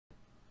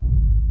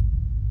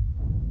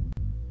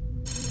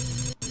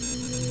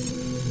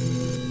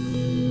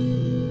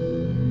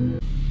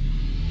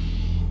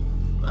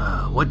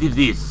What is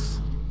this?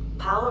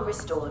 Power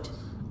restored.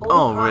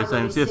 All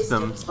real-time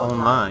systems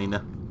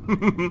online.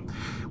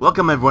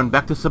 Welcome everyone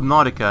back to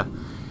Subnautica.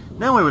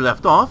 Now where we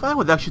left off, I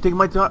was actually taking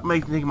my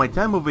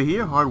time over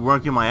here, hard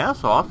working my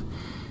ass off,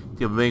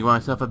 to make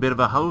myself a bit of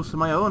a house of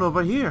my own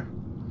over here.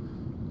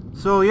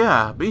 So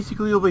yeah,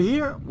 basically over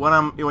here,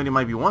 what you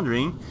might be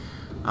wondering,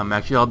 I'm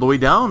actually all the way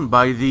down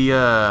by the,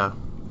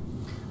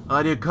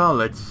 how do you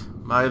call it?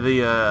 By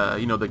the,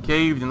 you know, the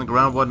caves in the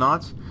ground,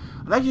 whatnot.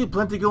 I actually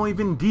plan to go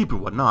even deeper,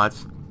 whatnot.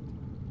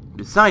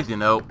 Besides, you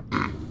know,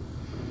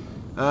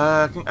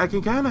 I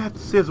can kind of have to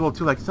say as well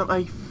too, like,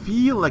 I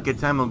feel like at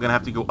times I'm gonna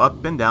have to go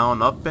up and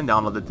down all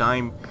the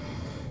time,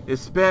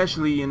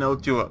 especially, you know,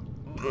 to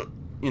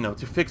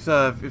fix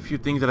a few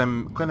things that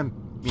I'm kind of,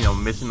 you know,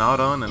 missing out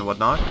on and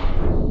whatnot.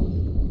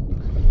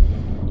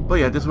 But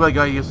yeah, this is what I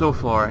got here so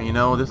far, you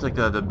know, this is like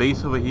the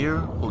base over here.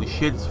 Holy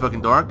shit, it's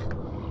fucking dark.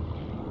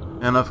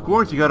 And of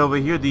course, you got over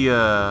here the,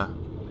 I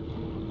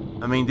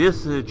mean,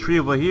 this tree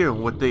over here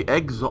with the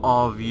eggs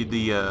of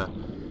the,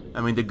 I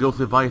mean, the Guil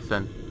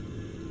Leviathan.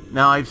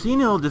 Now, I've seen,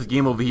 you know, this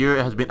game over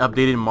here has been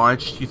updated in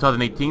March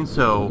 2018,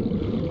 so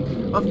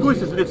of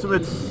course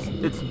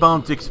it's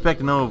bound to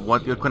expect, you know,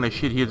 what kind of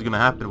shit here is gonna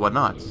happen,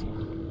 whatnot.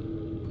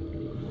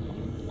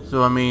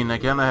 So I mean, I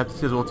kinda have to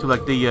say as well too,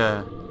 like they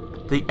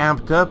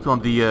amped up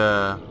on the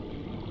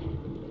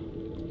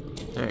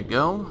there you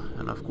go.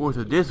 And of course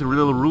with this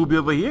little ruby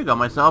over here, got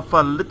myself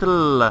a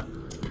little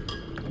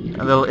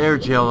air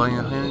gel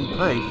in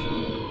place.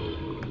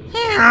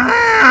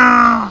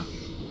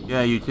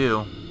 Yeah, you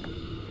too.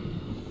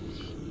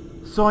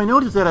 So I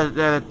noticed that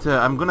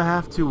I'm gonna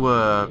have to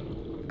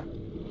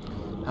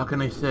how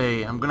can I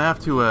say, I'm gonna have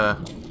to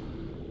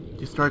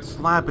just start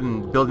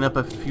slapping, building up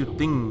a few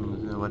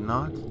things and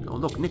whatnot. Oh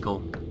look,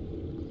 nickel.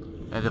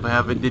 As if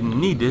I didn't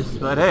need this,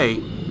 but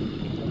hey,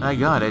 I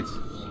got it.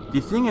 The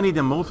thing I need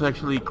the most is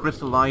actually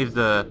crystallize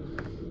the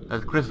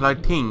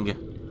crystallite thing.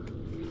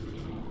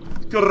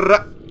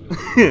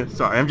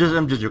 Sorry, I'm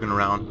just joking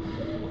around.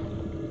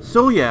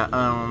 So yeah,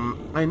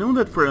 I know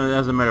that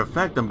as a matter of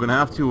fact, I'm gonna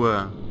have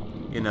to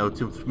you know,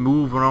 to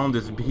move around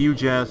this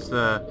huge ass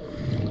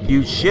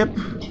huge ship,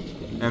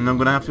 and I'm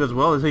gonna have to as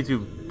well as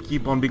to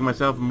keep on making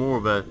myself more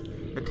of a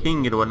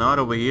thing and whatnot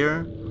over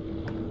here,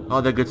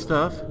 all that good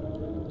stuff.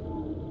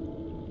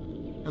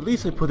 At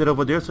least I put it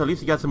over there, so at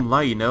least you got some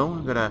light, you know.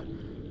 Gotta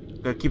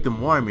keep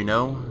them warm, you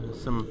know.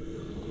 Some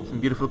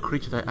beautiful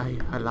creatures.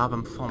 I love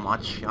them so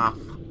much. Ah.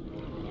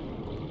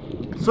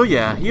 So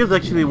yeah, here's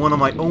actually one of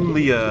my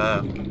only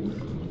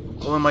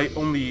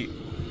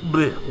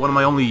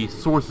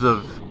sources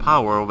of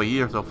power over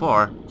here so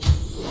far.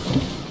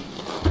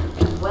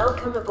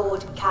 Welcome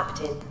aboard,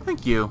 Captain.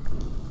 Thank you.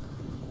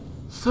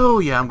 So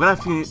yeah, I'm gonna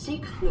have to.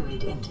 Seek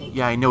fluid intake.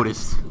 Yeah, I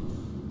noticed.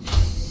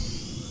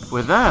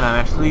 With that,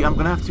 I'm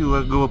gonna have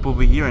to go up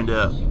over here and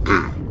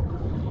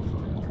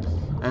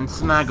and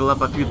snaggle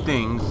up a few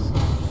things.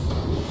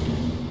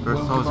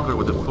 First, I'll squirt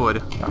with the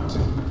foot.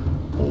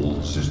 Captain,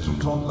 all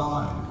systems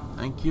online.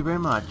 Thank you very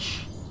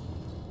much.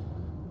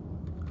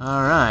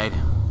 All right.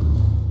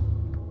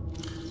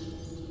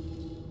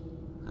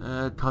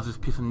 Toss this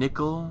piece of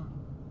nickel.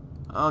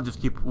 I'll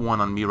just keep one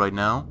on me right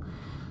now.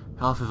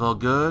 Health is all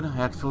good.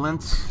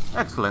 Excellent.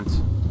 Excellent.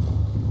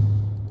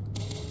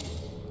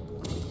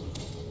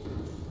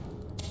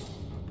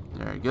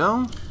 There you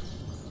go.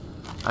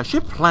 I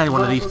should plant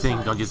one of these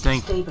things, don't you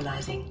think?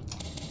 Stabilizing.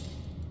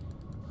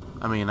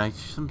 I mean, I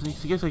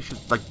guess I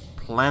should like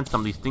plant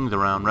some of these things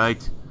around,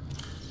 right?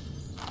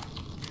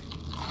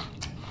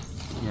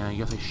 Yeah, I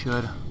guess I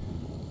should.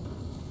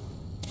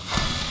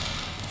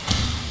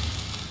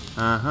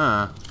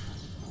 Uh-huh.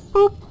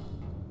 Boop.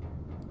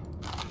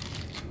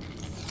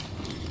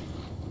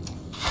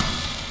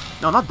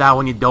 No, not that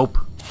one, you dope.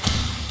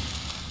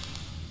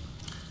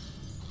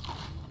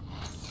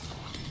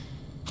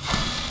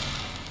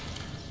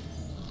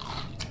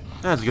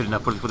 That's good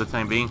enough for the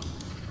time being.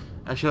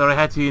 Actually, I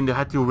had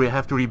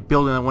to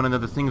rebuild one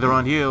of the things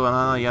around here,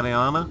 yada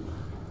yada.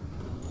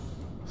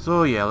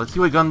 So yeah, let's see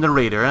what we got on the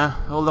radar, huh?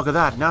 Oh, look at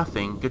that,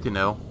 nothing. Good to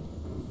know.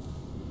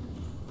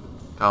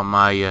 Got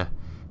my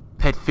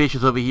pet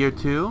fishes over here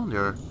too.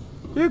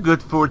 They're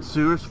good for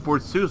sewers,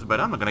 but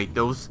I'm not gonna eat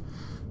those.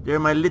 They're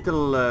my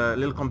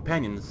little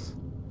companions,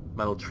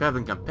 my little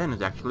traveling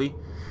companions actually,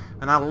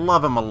 and I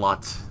love them a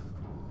lot.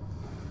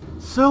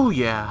 So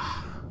yeah.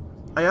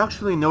 I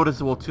actually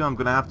noticed, well, too, I'm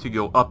gonna have to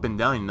go up and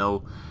down, you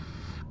know,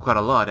 quite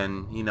a lot,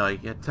 and, you know,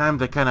 at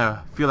times I kind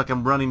of feel like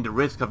I'm running the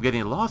risk of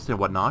getting lost and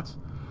whatnot.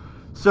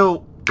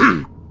 So,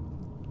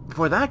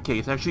 for that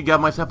case, I actually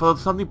got myself a little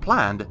something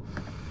planned.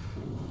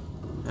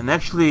 And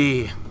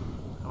actually,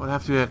 I would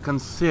have to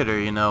consider,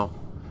 you know,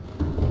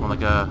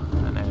 like a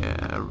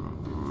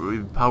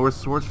power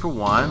source for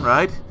one,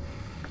 right?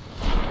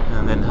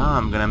 And then,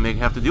 I'm gonna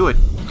have to do it.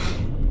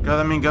 Cause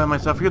I mean, got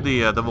myself here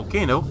the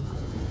volcano.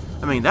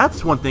 I mean,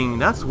 that's one thing,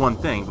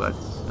 but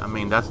I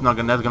mean, that's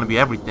gonna be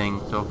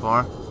everything so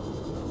far.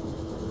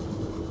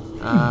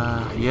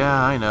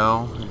 Yeah, I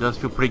know. It does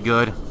feel pretty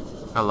good.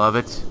 I love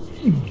it.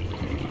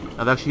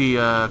 There's actually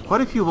quite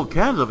a few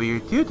volcanoes over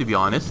here too, to be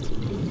honest.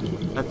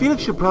 I feel like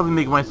I should probably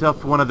make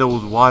myself one of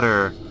those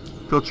water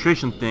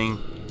filtration thing.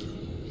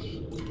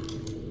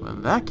 Well,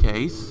 in that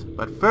case,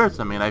 but first,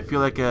 I mean, I feel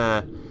like,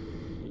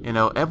 you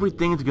know,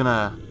 everything's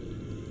gonna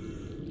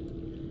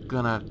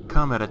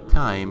come at a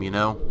time, you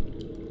know.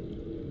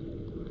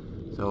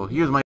 So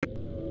here's my...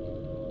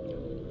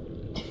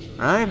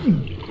 Right?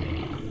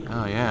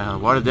 Oh yeah, the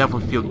water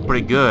definitely feels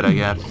pretty good, I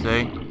have to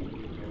say.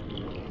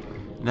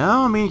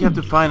 Now, I mean, you have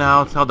to find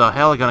out how the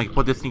hell I'm gonna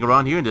put this thing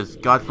around here in this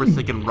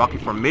godforsaken rocky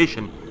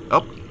formation.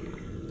 Oh,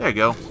 there you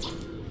go.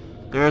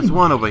 There's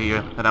one over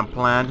here that I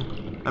planned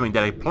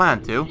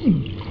to.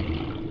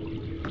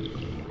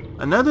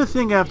 Another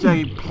thing after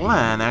I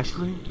plan,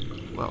 actually,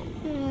 well,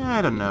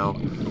 I don't know.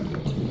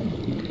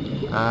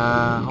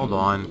 Hold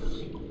on.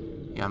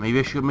 Yeah, maybe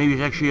I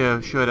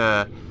should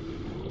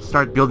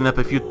start building up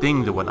a few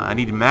things or whatnot. I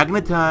need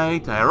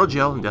magnetite,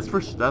 aerogel, and that's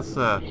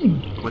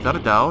without a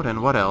doubt.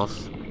 And what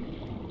else?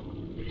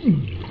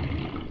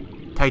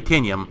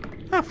 Titanium.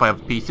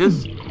 5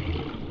 pieces.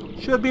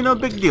 Should be no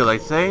big deal, I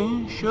say.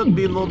 Should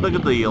be no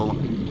big deal.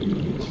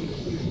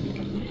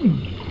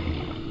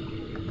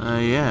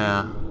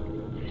 Yeah.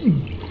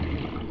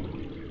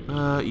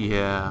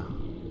 Yeah.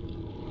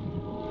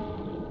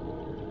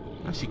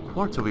 I see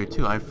quartz over here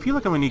too. I feel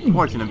like I'm gonna need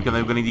quartz, you know, because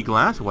I'm gonna need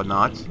glass or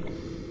whatnot.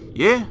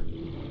 Yeah.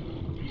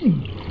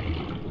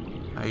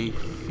 I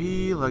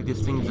feel like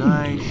this thing's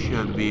eye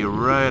should be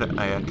right.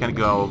 I can't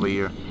go over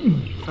here.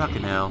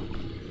 Fucking hell.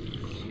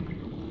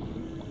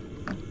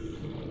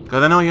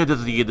 Because I know here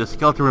there's the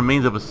skeleton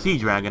remains of a sea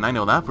dragon. I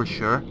know that for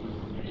sure.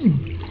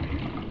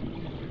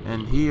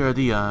 And here are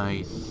the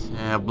eyes.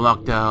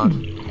 Blocked out.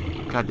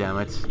 God damn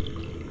it.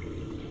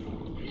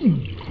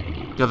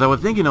 Because I was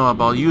thinking, you know,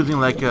 about using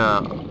like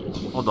a...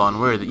 Hold on,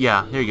 where is it?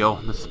 Yeah, here you go.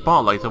 The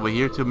spotlights over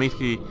here to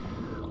basically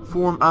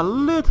form a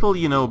little,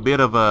 you know, bit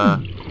of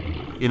a,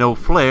 you know,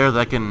 flare that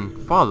I can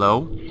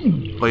follow.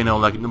 But, you know,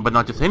 like, but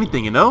not just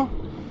anything, you know?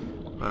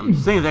 What I'm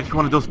saying is actually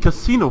one of those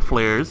casino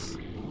flares.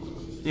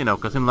 You know,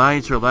 casino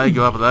lights or light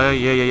go up, like,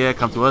 yeah,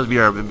 come to us, be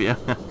our...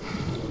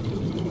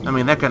 I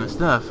mean, that kind of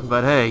stuff.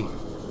 But hey,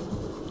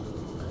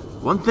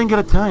 one thing at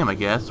a time, I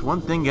guess.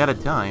 One thing at a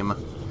time.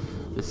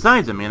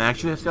 Besides, I mean,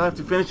 actually, I still have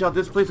to finish out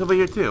this place over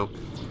here too,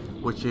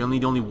 which I'll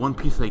need only 1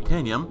 piece of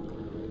titanium.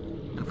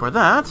 And for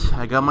that,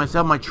 I got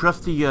myself my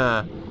trusty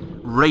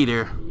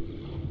raider.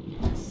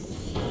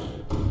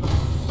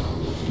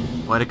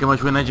 Why did I come up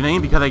with an engine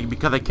name?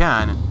 Because I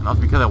can, and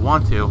also because I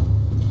want to.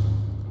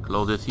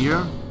 Close this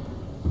here.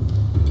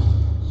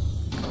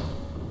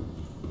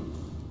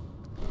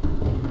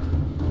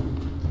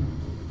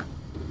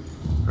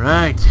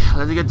 Right,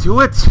 let's get to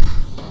it.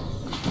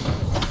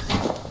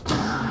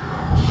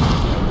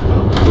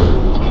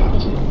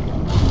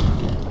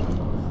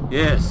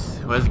 Yes,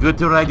 it was good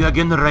to ride you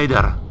again,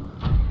 Raider.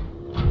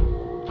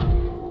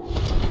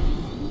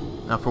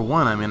 Now, for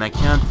one, I mean, I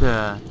can't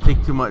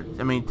take too much.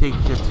 I mean,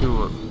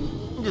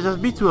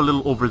 just be too a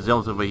little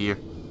overzealous over here.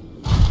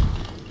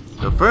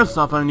 So first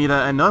off, I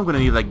know I'm gonna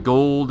need like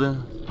gold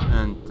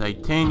and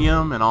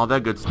titanium and all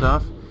that good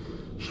stuff.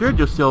 Sure,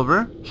 there's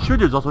silver. Sure,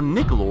 there's also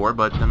nickel ore,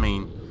 but I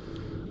mean,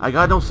 I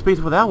got no space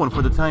for that one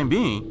for the time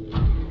being.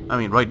 I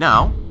mean, right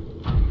now.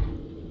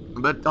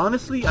 But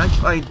honestly,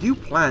 I do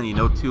plan, you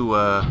know, to,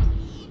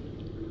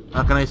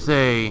 how can I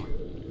say...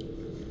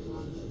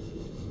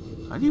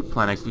 I do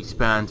plan to actually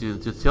expand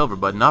to silver,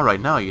 but not right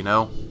now, you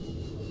know.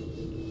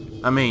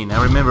 I mean,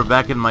 I remember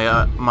back in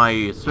my,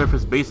 my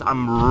surface base,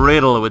 I'm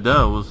riddled with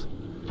those.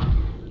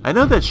 I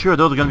know that, sure,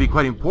 those are going to be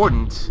quite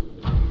important.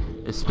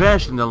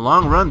 Especially in the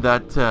long run,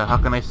 that, how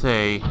can I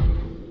say...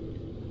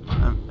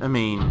 I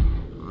mean,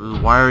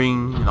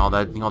 wiring and all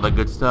that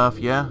good stuff,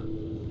 yeah.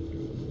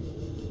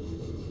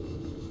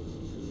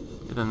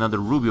 Get another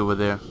ruby over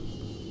there.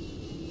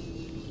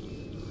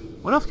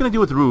 What else can I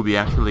do with ruby,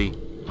 actually?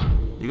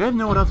 You guys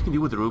know what else I can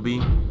do with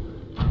ruby?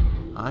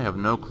 I have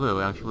no clue,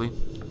 actually.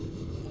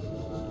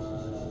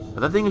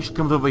 But that thing just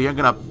comes over here, I'm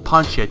gonna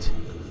punch it.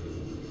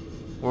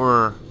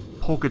 Or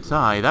poke its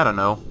eye, I don't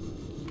know.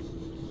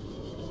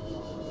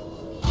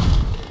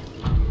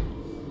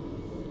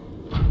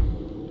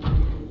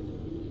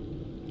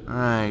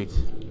 Alright.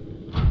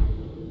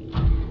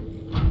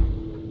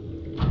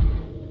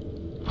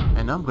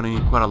 And I'm gonna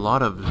need quite a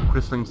lot of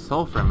crystalline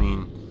sulfur. I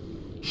mean,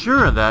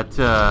 sure that,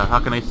 how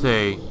can I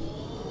say?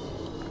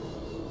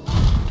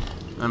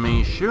 I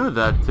mean, sure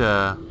that,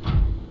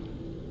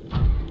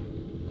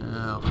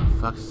 oh,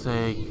 for fuck's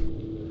sake.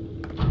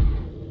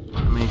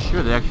 I mean,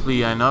 sure that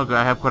actually, I know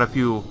I have quite a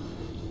few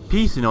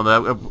pieces, you know,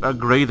 that a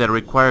grade that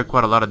require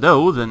quite a lot of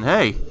those, and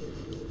hey,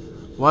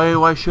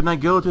 why shouldn't I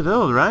go to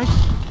those, right?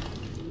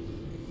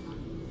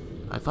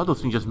 I thought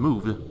those things just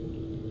moved.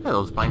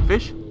 Hello,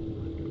 spinefish.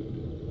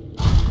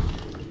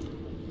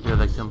 There's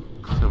like some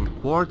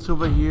quartz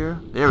over here.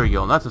 There we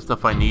go. That's the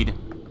stuff I need.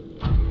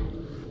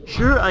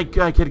 Sure, I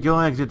could go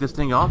and exit this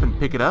thing off and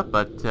pick it up,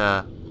 but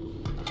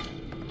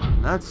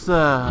that's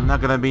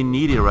not gonna be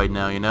needed right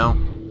now, you know.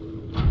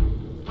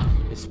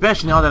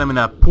 Especially now that I'm in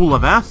a pool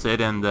of acid,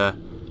 and the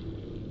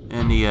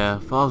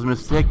false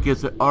mistake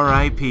is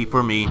RIP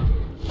for me.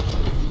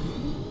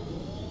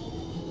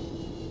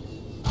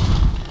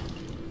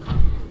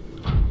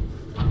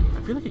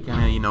 I feel like I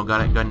kinda, you know,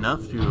 got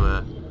enough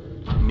to,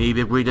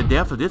 maybe upgrade the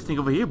depth of this thing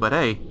over here, but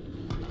hey,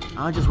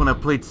 I just wanna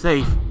play it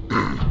safe.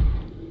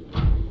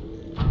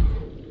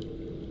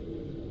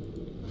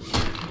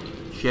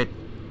 Shit.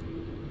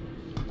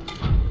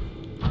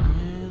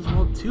 As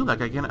well too,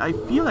 like I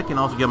feel I can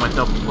also get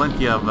myself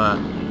plenty of,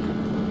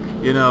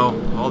 you know,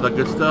 all that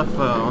good stuff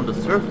on the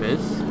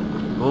surface.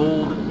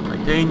 Gold,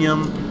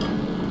 titanium.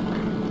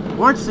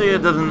 Quartz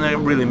it doesn't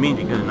really mean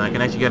because I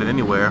can actually get it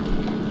anywhere.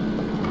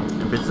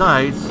 And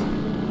besides,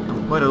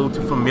 I'm quite a little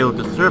too familiar with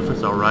the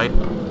surface, alright.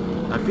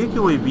 I think it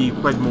would be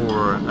quite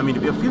more, I mean, I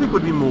feel like it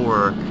would be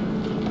more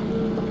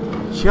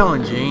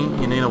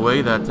challenging in a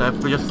way that I have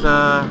to just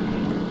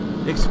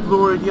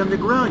explore the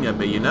underground a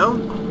bit, you know?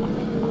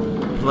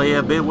 Play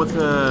a bit with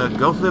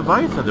Ghost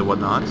Leviathan and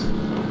whatnot.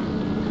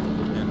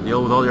 And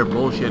deal with all their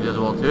bullshit as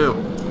well too.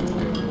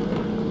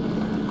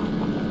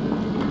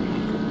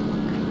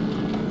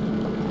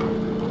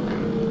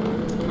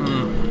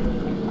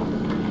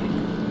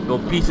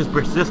 Gold piece is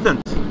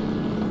persistent.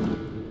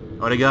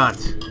 What I got?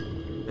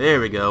 There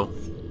we go.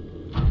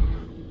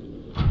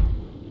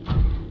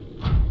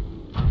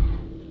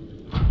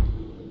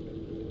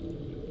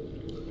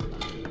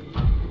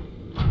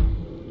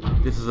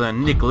 This is a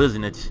nickel,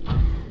 isn't it?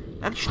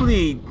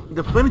 Actually,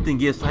 the funny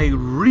thing is, I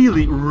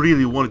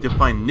really wanted to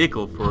find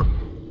nickel for,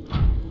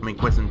 I mean,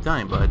 quite some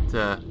time, but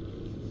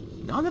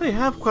now that I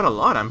have quite a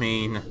lot, I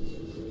mean,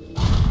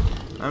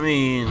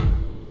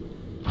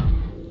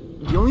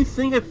 the only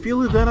thing I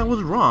feel is that I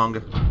was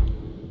wrong.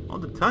 All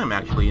the time,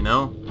 actually, you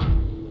know.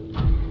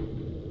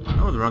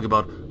 I was wrong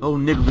about, oh,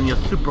 nickel's gonna be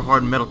a super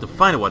hard metal to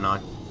find and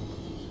whatnot.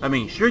 I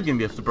mean, sure it's gonna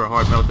be a super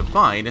hard metal to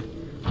find,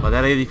 but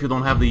that is if you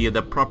don't have the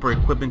proper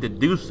equipment to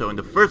do so in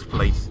the first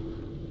place.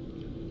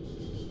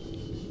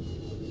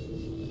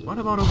 What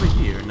about over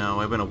here? No,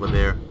 I went over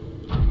there.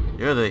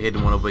 There's the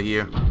hidden one over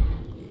here.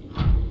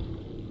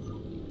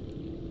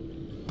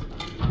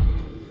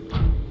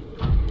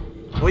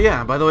 Oh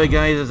yeah, by the way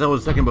guys, as I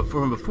was talking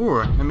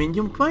before, I mean,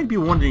 you might be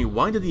wondering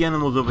why did the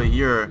animals over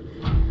here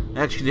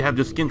actually have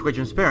their skin quite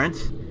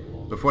transparent?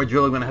 Before I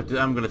drill,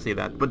 I'm gonna say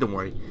that, but don't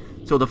worry.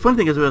 So the fun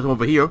thing is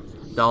over here,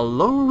 the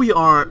lower we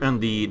are on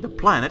the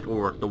planet,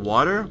 or the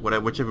water,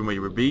 whatever, whichever way it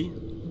would be,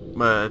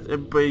 but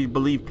everybody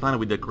believe planet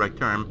with the correct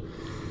term,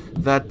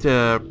 that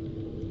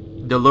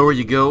the lower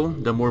you go,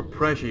 the more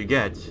pressure you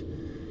get.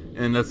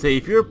 And let's say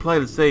if you're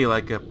applying, let's say,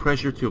 like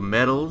pressure to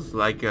metals,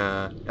 like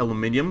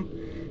aluminium,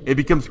 it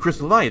becomes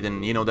crystallite,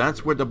 and you know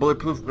that's where the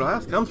bulletproof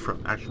glass comes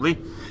from, actually.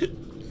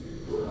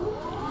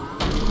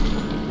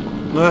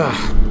 Ugh.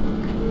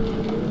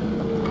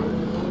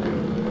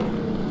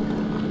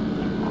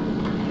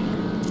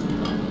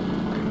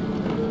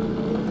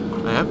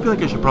 I feel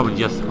like I should probably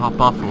just hop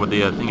off with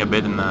the thing a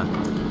bit and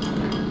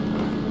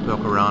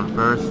look around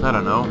first. I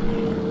don't know.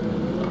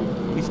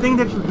 These things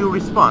actually do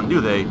respawn,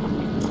 do they?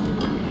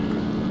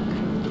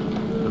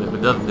 But if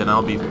it doesn't, then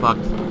I'll be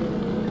fucked.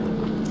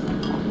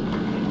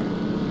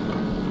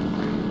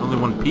 Only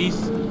one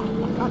piece?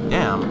 God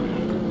damn.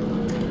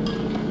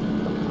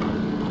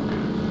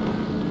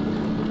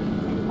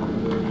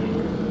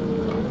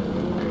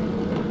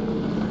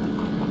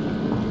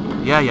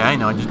 Yeah, I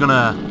know. I'm just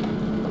gonna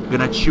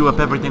chew up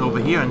everything over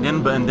here, and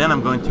then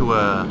I'm going to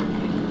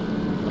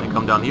when I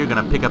come down here,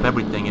 gonna pick up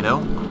everything, you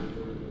know.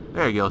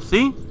 There you go.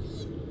 See?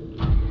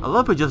 I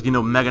love it. Just, you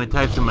know,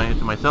 magnetize to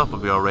myself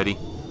over here already.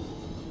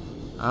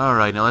 All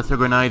right, now let's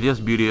organize this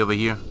beauty over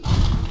here,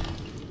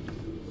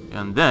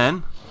 and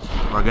then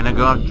we're gonna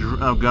go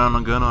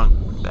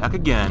back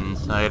again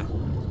inside,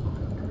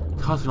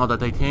 tossing all that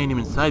titanium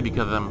inside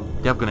because I'm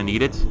definitely gonna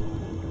need it,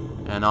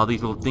 and all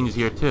these little things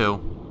here too.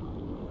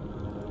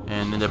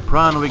 And in the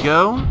prawn we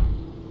go.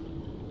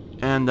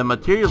 And the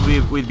materials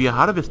we'd be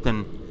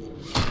harvesting.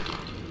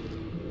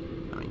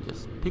 I mean,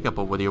 just pick up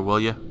over there, will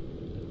ya?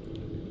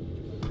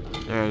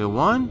 There you go,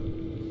 1.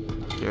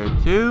 There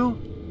 2.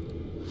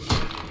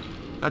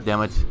 God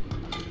damn it.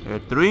 There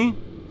 3,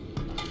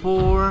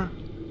 4,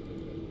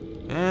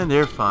 and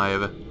there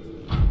 5.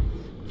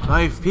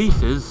 5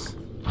 pieces.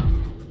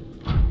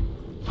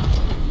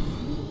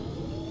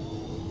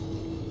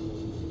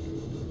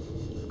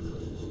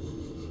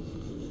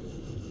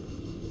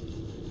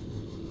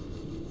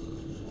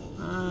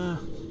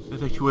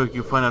 That's actually where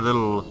you find a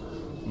little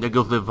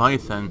Guil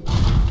Leviathan.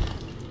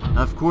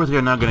 Of course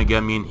they're not gonna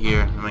get me in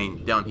here. I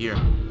mean, down here.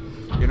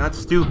 You're not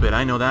stupid,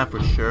 I know that for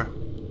sure.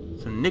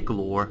 It's a nickel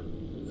ore.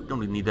 Don't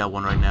really need that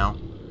one right now.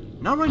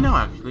 Not right now,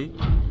 actually.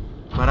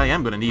 But I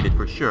am gonna need it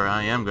for sure.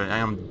 I am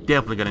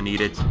definitely gonna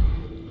need it.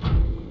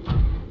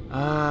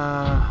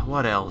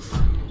 What else?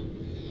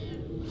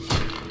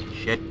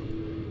 Shit.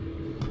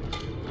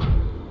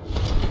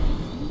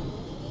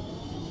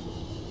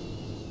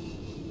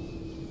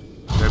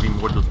 There'll be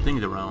more of those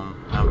things around.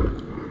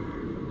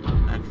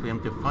 Actually, I'm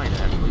to find it,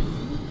 actually.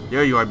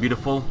 There you are,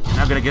 beautiful. You're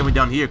not gonna get me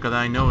down here, because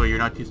I know you're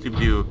not too stupid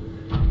to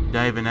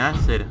dive in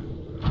acid.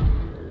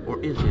 Or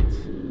is it?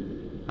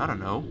 I don't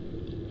know.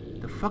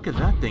 The fuck is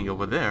that thing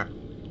over there?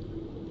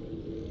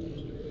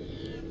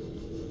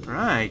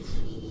 Right.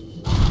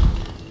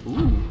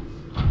 Ooh.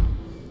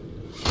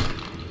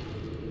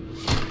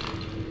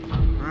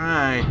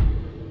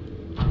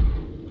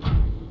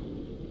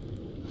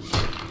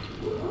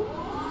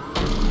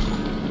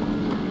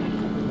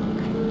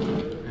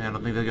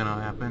 know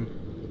what happened.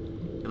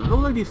 It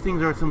looks like these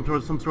things are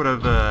some sort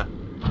of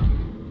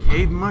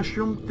cave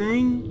mushroom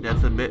thing.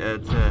 That's a bit.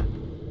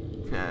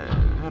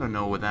 I don't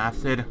know, with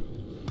acid.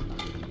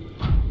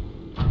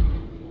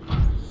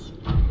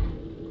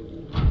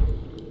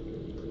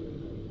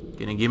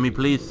 Can you give me,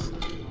 please?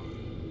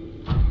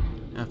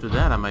 After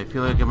that, I might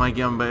feel like I might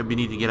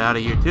need to get out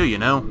of here too, you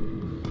know?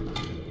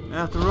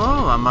 After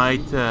all, I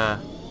might,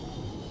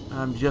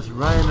 I'm just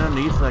right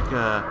underneath like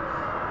a...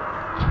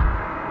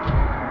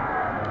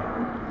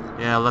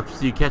 Yeah, I'll have to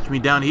see you catch me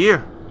down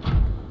here.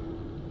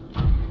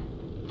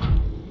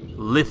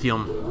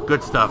 Lithium.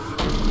 Good stuff.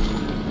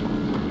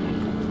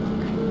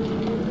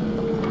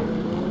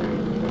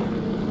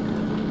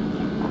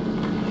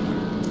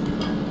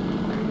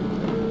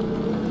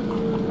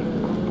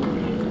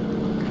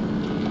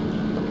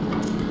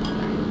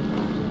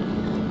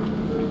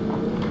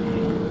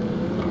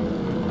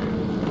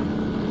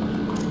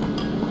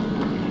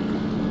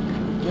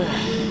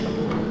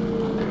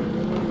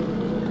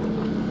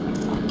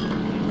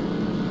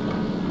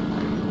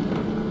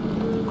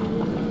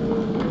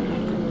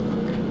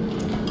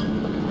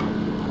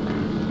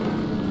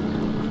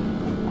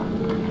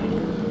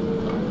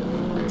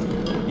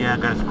 Yeah,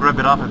 gotta scrub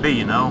it off a bit,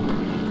 you know.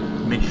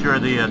 Make sure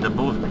the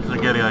both pieces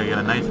get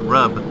a nice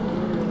rub.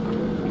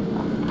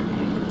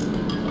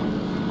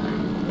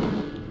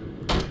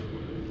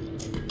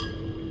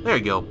 There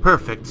you go,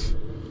 perfect.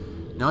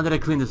 Now that I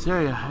cleaned this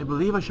area, I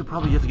believe I should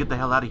probably just get the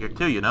hell out of here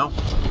too, you know.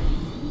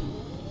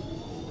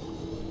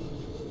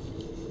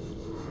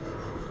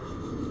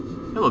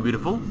 Hello,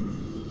 beautiful.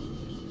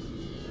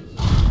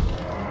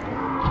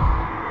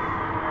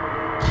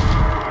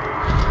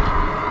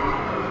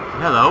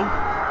 Hello.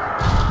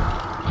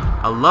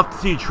 I'd love to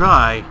see you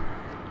try.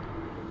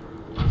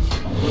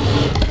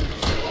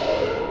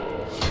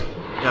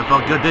 Yeah, it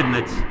felt good, didn't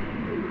it?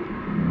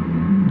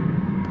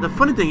 The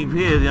funny thing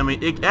is, I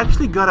mean, it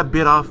actually got a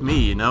bit off me,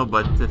 you know,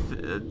 but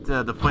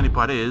the funny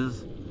part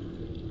is,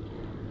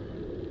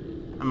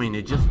 I mean,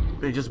 it just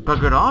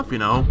buggered off, you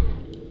know.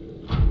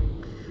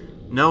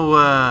 No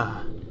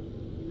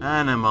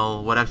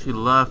animal would actually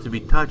love to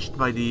be touched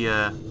by the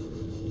a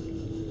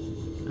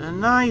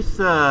nice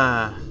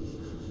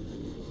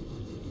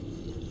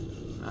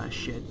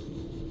shit.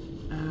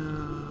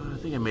 I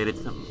think I made it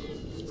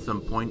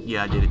some point.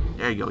 Yeah, I did it.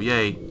 There you go.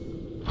 Yay.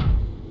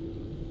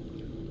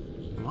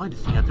 Why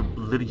does he have to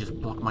literally just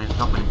block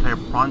myself an entire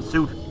prawn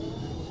suit?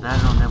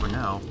 That I'll never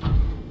know.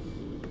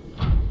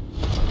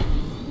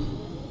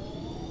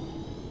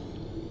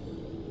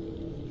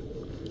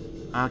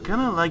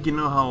 Kind of like, you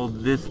know, how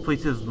this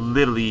place is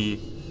literally...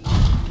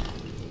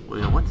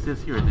 Wait, what's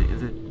this here?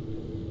 Is it...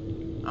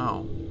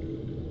 Oh.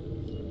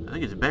 I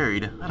think it's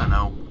buried. I don't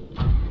know.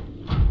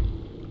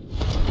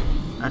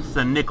 That's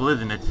a nickel,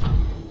 isn't it?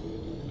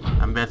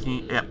 I'm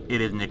guessing... Yep, it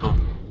is nickel.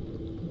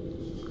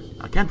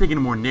 I can't take any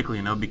more nickel,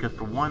 you know, because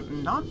for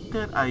one... Not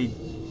that I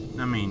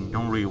mean,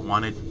 don't really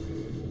want it.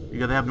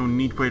 Because I have no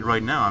need for it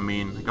right now. I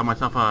mean, I got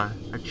myself a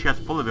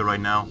chest full of it right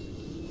now.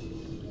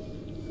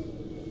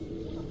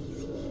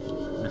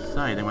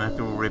 Besides, I'm gonna have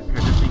to repair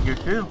this thing here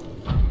too.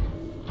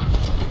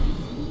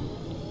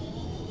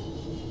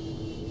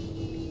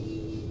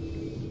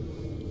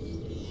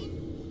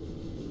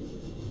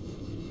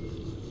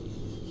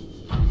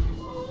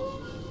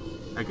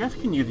 I guess I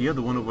can use the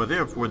other one over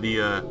there for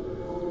the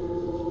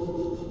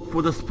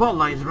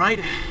spotlights, right?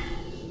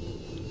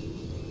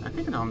 I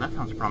think that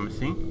sounds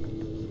promising.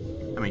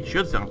 I mean, it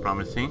should sound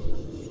promising.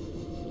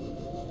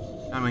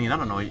 I mean, I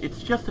don't know.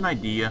 It's just an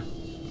idea.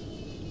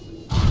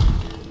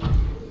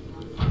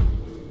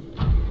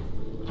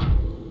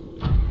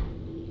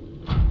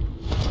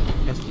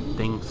 Pesky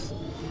things.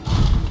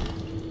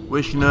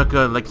 Wish you know I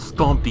could like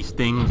stomp these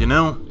things, you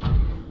know?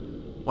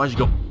 Why'd you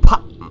go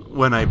pop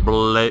when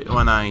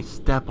I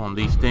step on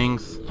these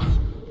things?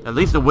 At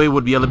least the way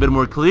would be a little bit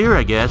more clear,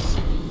 I guess.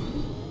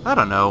 I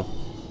don't know.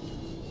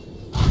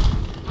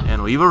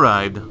 And we've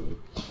arrived.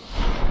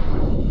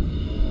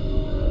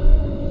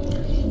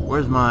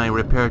 Where's my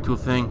repair tool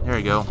thing? There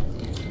you go.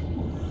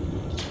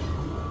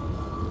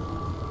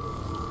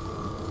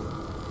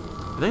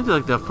 I think it's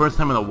like the first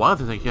time in a while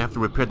that you have to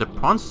repair the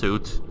prawn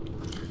suit.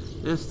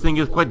 This thing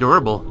is quite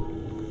durable.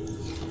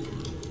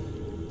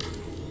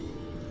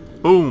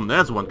 Boom,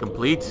 that's one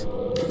complete.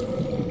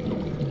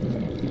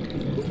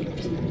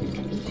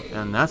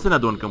 And that's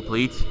another one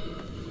complete.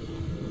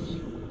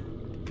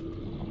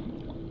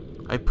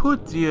 I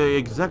put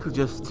exactly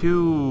just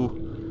two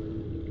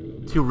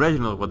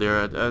regional over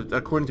there.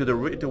 According to the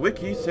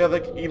wiki, say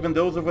like even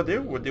those over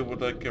there would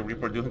like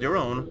reproduce their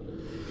own.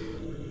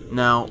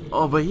 Now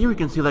over here you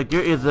can see like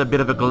there is a bit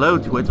of a glow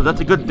to it, so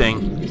that's a good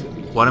thing.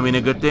 What I mean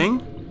a good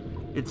thing?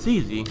 It's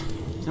easy.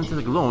 Since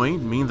it's glowing,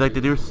 it means like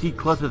there's seed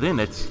clusters in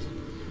it.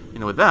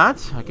 And with that,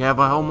 I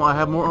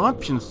have more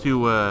options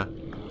to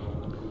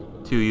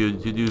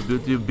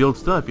build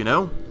stuff, you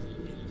know.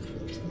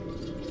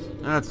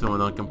 That's the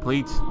one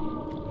complete.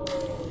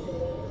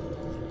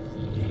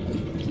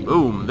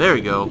 Boom, there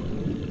you go.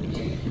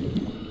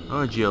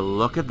 Would you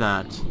look at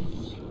that?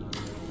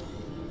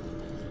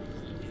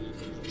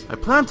 I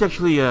plan to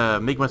actually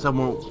make myself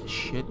more...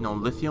 Shit, no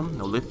lithium,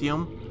 no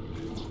lithium.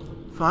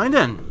 Fine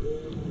then.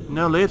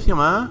 No lithium,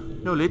 huh?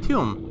 No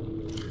lithium.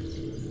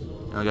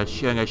 I got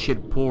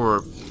shit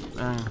poor.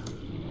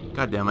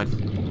 God damn it.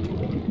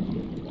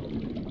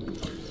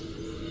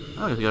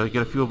 Oh, I gotta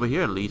get a few over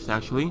here at least,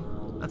 actually.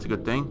 That's a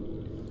good thing.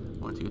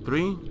 1, 2,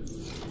 3.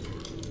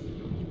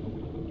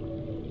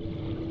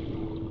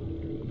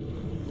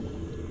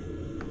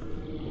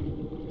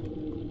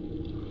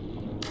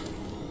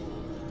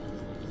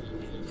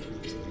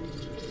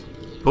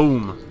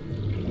 Boom.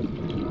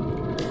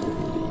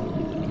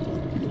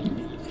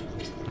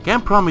 I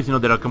can't promise, you know,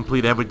 that I'll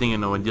complete everything, you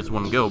know, in just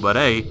one go, but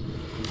hey,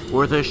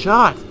 worth a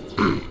shot.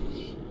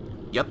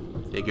 Yep,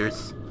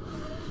 figures.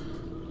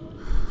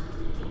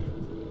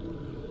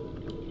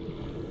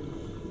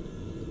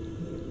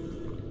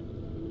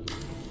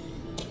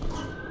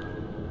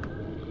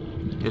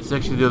 It's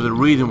actually the other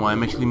reason why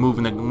I'm actually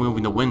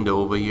moving the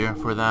window over here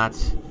for that.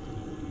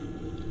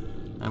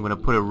 I'm gonna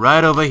put it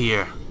right over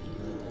here.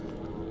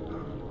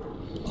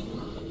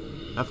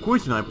 Of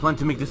course, you know, I plan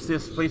to make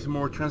this place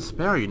more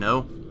transparent, you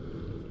know.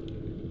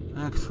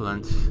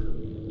 Excellent.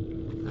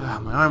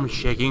 My arm is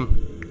shaking.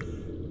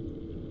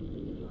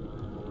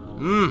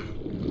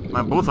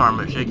 My both arms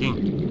are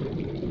shaking.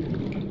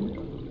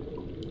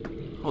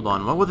 Hold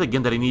on, what was it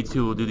again that I need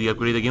to do the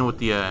upgrade again with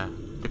the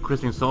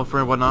crystalline sulfur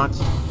and whatnot?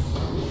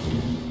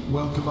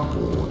 Welcome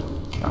aboard,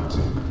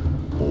 Captain.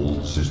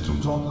 All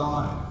systems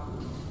online.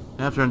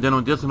 After I'm done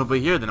with this one over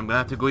here, then I'm gonna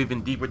have to go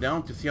even deeper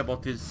down to see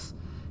about this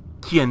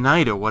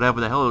kyanite or whatever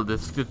the hell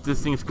this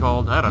thing's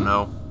called. I don't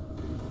know.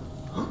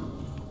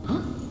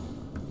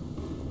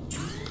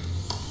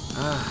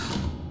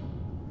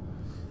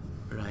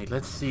 Right,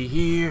 let's see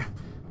here.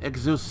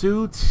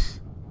 Exosuit.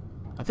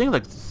 I think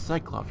like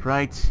Cyclops,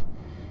 right?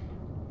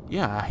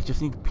 Yeah, I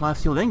just need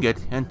plasteel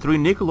ingot and 3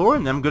 nickel ore,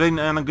 and I'm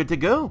good to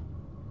go.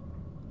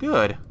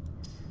 Good.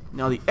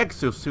 Now the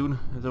exosuit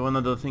is one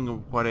other thing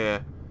of what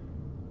here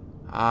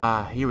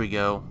we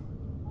go.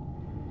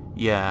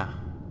 Yeah.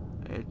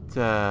 It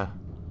do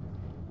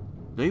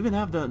I even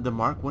have the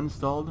Mark 1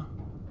 installed?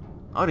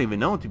 I don't even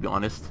know, to be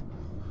honest.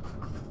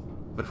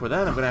 But for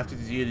that I'm gonna have to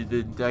do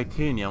the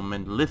titanium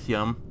and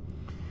lithium.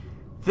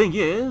 Thing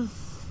is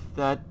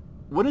that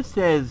when it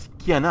says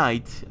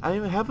kyanite, I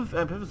have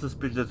a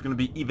suspicion that it's gonna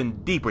be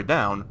even deeper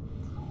down.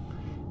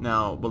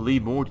 Now,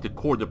 believe more to the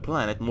core of the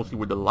planet, mostly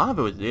where the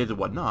lava is and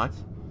whatnot.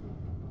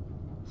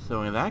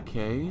 So in that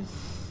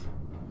case,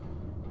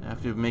 I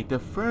have to make the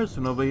first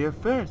one over here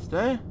first,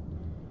 eh?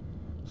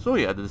 So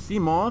yeah, the sea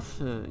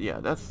moth, yeah,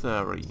 that's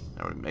already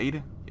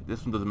made.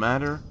 This one doesn't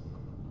matter.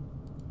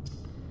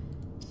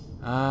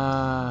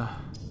 I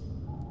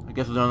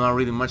guess there's not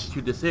really much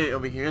to this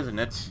over here, isn't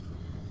it?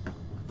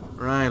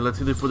 Right, let's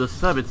do it for the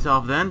sub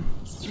itself then.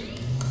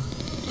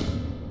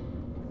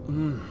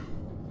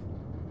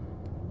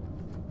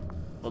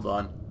 Hold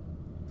on.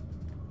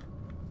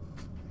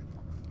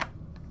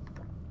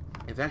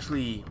 It's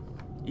actually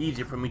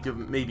easier for me to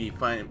maybe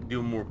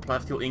do more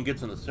plasteel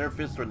ingots on the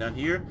surface or down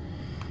here.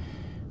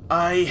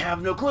 I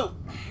have no clue.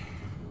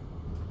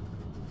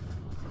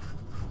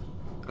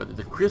 Got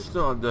the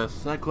crystal, the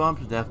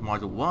Cyclops, Death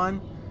Module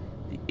 1,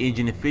 the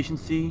engine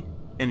efficiency,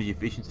 energy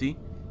efficiency,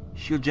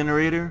 shield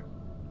generator,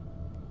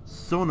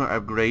 sonar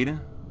upgrade.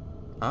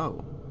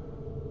 Oh,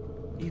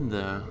 even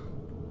the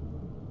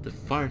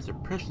fire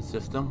suppression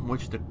system,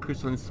 which the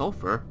crystalline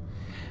sulfur,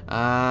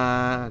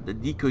 the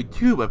decoy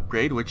tube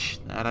upgrade, which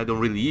I don't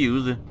really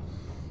use,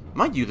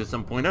 might use at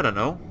some point, I don't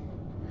know.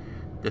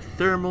 The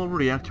thermal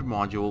reactor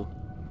module.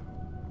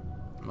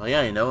 Well,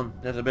 yeah, you know,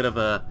 there's a bit of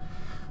the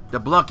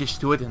blockage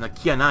to it and the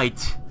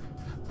kyanite.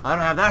 I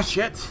don't have that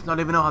shit. Don't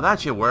even know how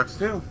that shit works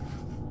too.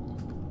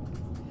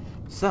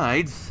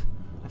 Besides,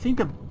 I think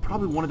that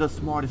probably one of the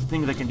smartest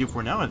things I can do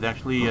for now is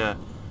actually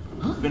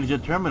finish the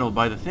terminal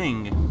by the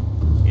thing.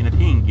 In a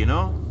thing, you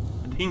know?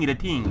 A thing in a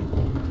thing.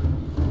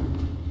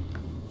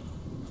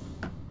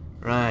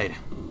 Right.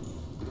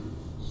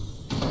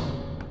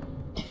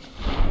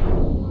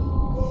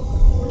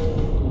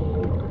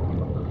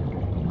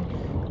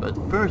 But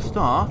first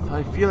off,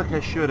 I feel like I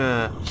should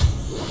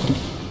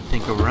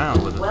think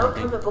around with something.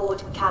 Welcome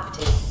aboard,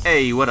 Captain.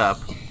 Hey, what up?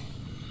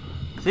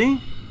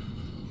 See?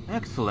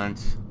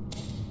 Excellent.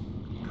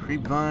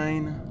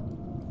 Creepvine.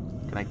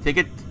 Can I take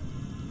it?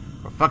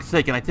 For fuck's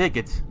sake, can I take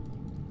it?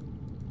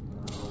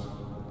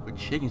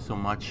 It's shaking so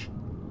much.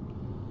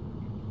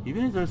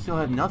 Even if I still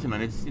have nothing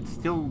on it, it's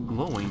still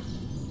glowing.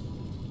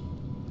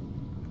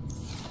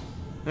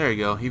 There you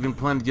go. Even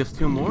planted just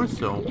 2 more,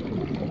 so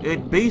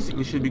it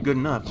basically should be good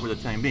enough for the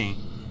time being.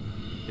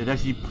 There's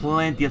actually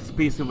plenty of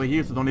space over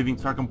here, so don't even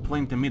start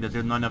complaining to me that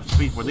there's not enough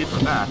space for this or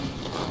that.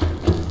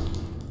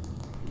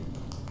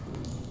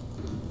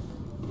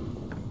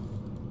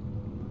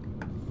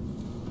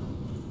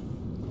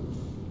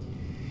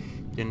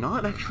 They're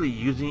not actually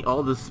using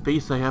all the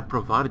space I have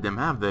provided them,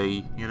 have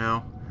they? You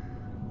know?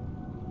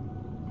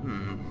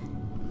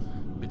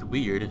 Bit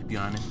weird, to be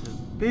honest. A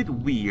bit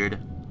weird.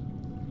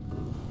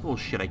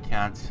 Bullshit, I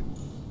can't.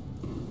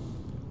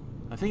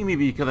 I think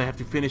maybe because I have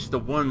to finish the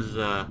ones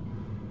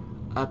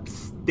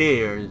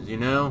upstairs, you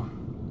know?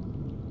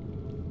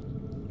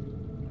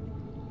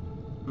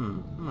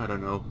 I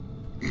don't know.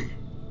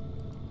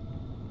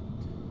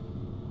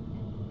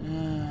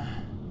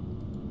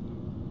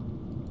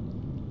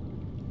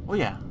 Oh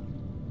yeah.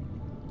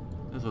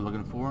 That's what we're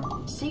looking for.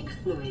 Seek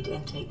fluid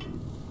intake.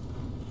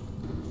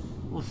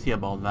 We'll see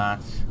about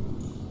that.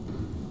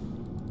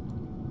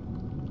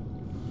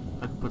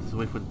 Let's put this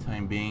away for the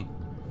time being.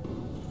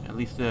 At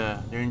least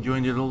they're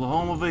enjoying their little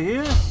home over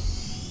here.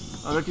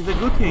 Oh, that is a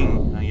good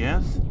thing, I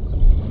guess.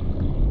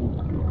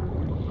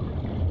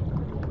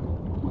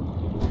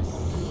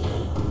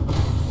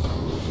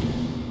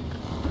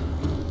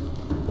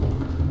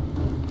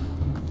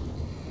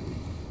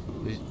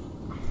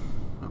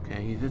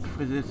 Okay,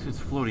 it's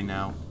floating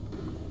now.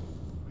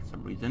 For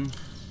some reason.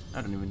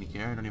 I don't even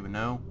care, I don't even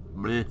know.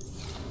 Blech.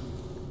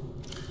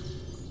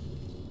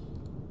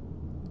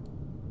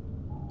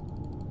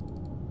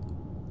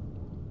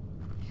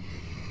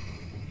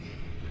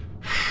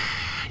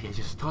 Yeah,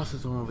 just toss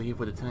this one over here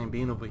for the time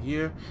being over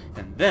here.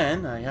 And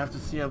then I have to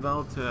see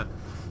about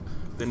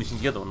finishing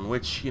the other one,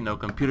 which, you know,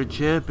 computer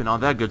chip and all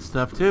that good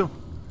stuff too.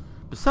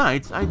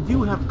 Besides, I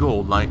do have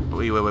gold lying.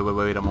 Wait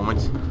a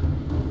moment.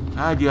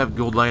 I do have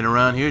gold lying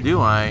around here,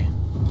 do I?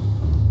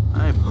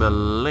 I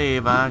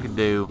believe I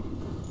do.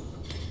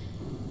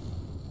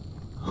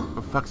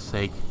 For fuck's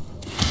sake.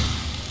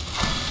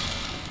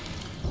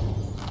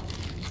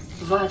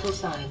 Vital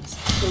signs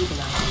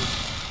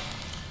stabilizing.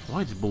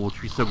 Why is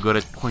Bulletry so good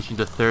at quenching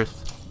the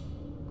thirst?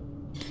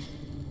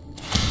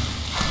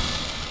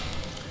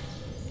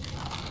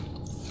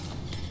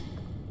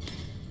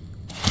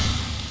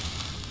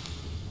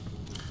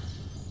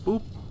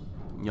 Boop.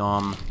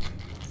 Yum.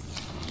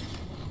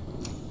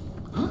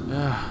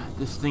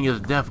 This thing is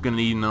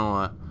definitely, you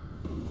know,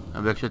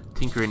 I'm actually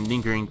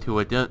tinkering to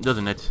it,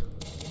 doesn't it?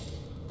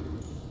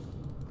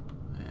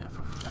 Yeah,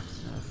 for fuck's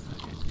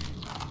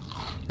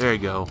sake. There you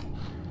go.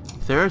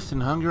 Thirst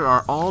and hunger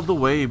are all the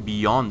way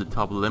beyond the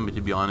top limit,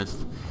 to be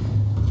honest.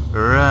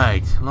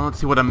 Right, now let's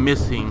see what I'm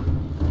missing.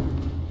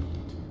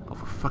 Oh,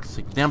 for fuck's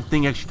sake, damn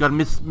thing actually got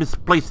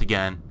misplaced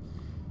again.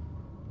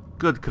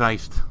 Good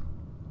Christ.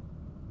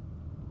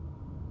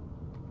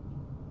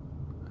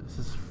 This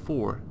is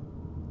 4.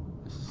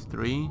 This is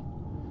 3.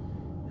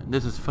 And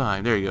this is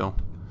 5. There you go.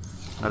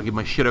 Gotta get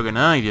my shit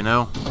organized, you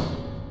know.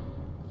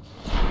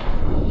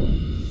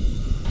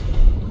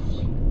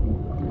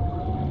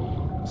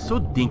 So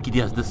dinky,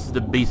 yes, this is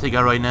the base I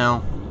got right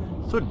now.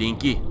 So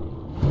dinky.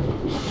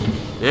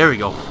 There we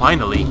go,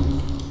 finally.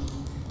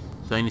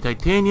 So I need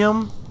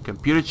titanium,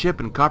 computer chip,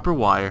 and copper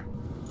wire.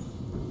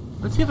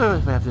 Let's see if I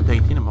have the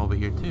titanium over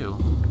here too.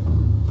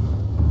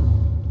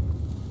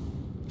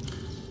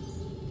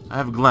 I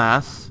have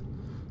glass.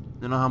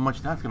 Don't know how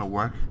much that's gonna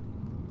work.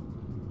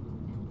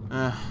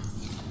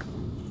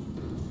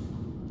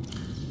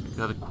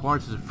 Got the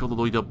quartz is filled all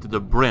the way up to the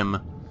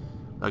brim.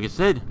 Like I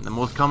said, the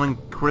most common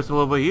crystal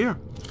over here.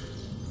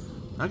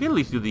 I can at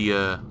least do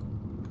the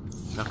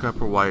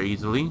copper wire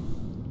easily.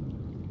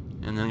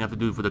 And then I have to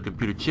do it for the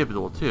computer chip as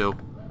well too.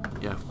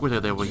 Yeah, of course I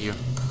have that over here.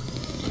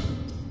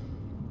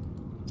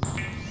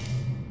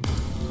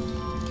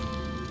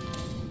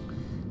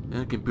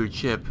 Then computer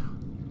chip.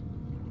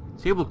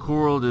 Sable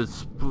coral,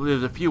 there's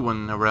a few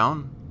one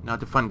around. Now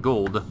to find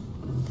gold.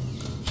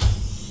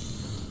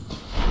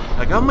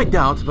 I got my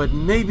doubts, but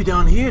maybe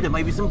down here there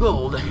might be some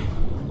gold.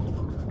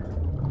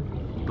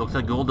 Looks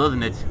like gold,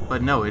 doesn't it?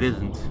 But no, it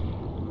isn't.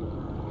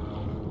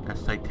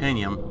 That's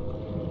titanium.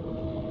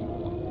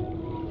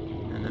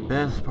 And the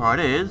best part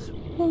is,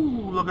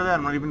 ooh, look at that,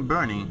 I'm not even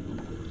burning.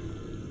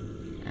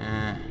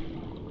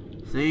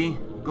 See?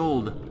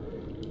 Gold.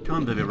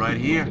 Tons of it right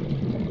here.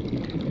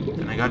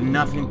 And I got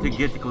nothing to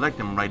get to collect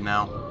them right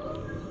now.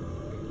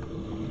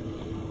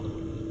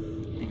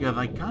 Because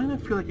I kind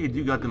of feel like I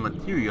do got the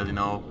material, you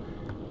know,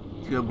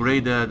 to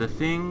upgrade the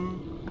thing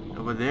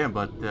over there,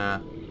 but I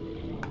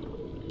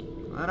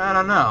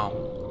don't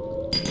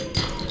know.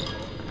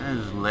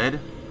 There's lead.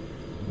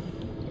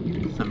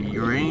 Some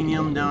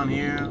uranium down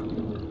here.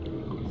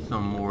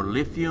 Some more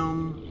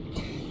lithium.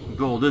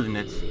 Gold, isn't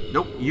it?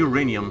 Nope,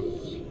 uranium.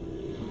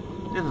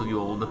 This is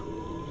gold.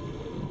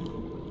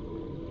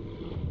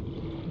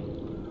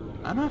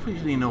 I don't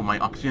actually know my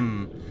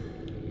oxygen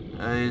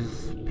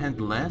is spent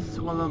less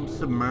while I'm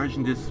submerged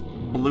in this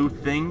blue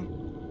thing.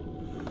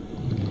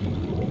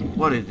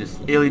 What is this,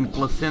 alien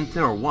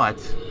placenta or what?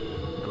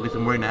 At least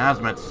I'm wearing a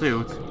hazmat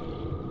suit,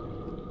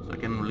 so I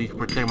can at least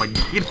protect my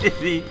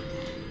dignity.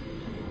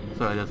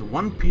 So that's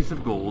one piece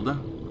of gold.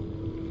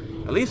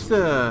 At least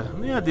the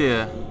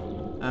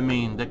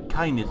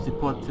kindness to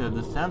put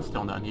the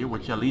sandstone down here,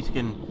 which at least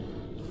can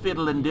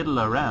fiddle and diddle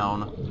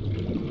around.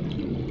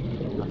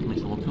 Not to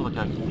mention, well, too, like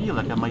I feel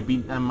like I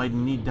might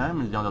need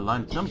diamonds down the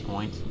line at some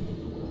point.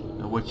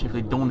 Which if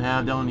they don't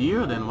have down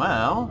here, then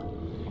well,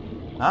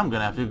 I'm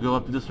gonna have to go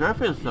up to the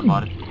surface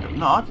about it. If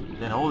not,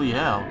 then holy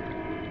hell.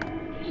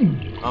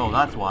 Oh,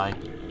 that's why.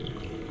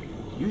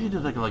 Usually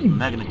there's like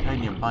magnetite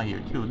nearby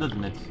here too,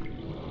 doesn't it?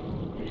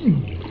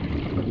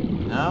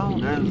 No,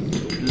 there's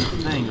this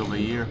thing over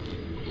here.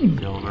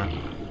 Silver.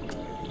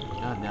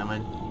 God damn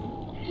it.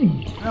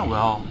 Oh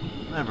well,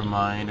 never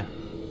mind.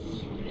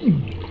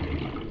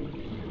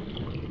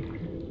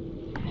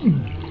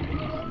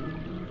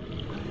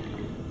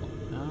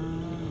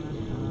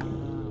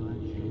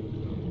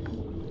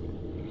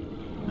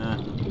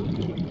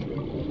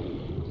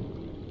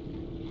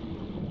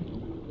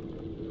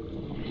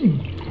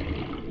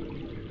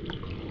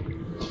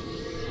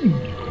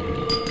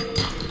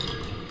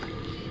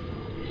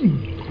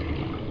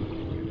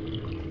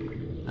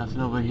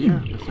 Nothing over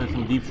here besides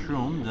some deep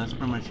shrooms. That's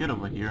pretty much it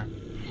over here.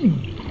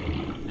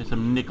 There's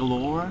some nickel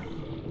ore.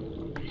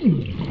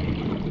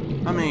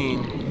 I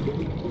mean,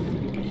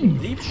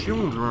 deep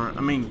shrooms were.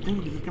 I mean,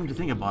 come to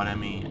think about it. I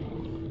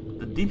mean,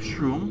 the deep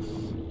shrooms.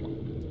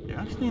 They're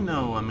actually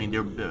no. I mean,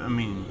 they're. I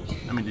mean,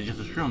 they're just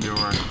a shroom. They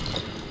were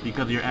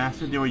because of your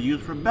acid. They were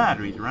used for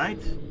batteries,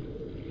 right?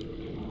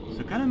 So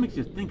it kind of makes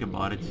you think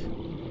about it.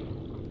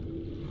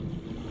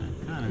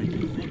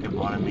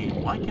 I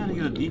mean, why can't I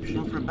get a deep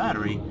shroom for a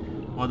battery?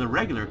 Well, the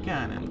regular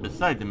can, and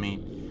besides, I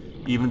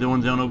mean, even the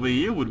ones down over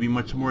here would be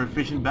much more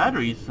efficient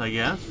batteries, I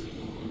guess.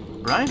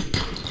 Right?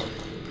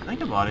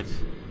 Think about it.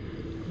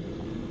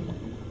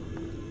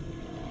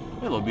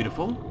 Hello,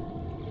 beautiful.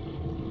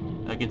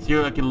 I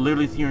can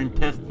literally see your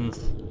intestines.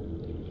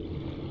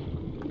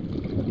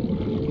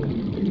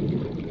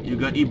 You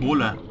got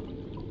Ebola.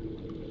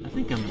 I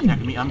think I'm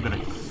attacking me.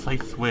 I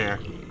swear.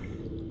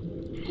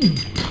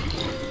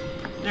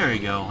 There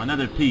you go,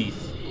 another piece.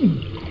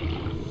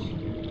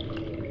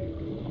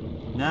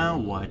 Now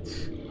what?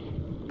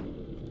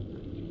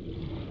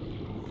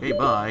 Okay,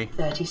 bye.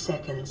 30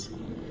 seconds.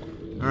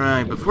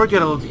 Alright, before I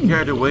get a little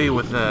carried away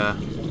with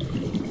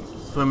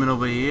swimming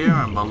over here,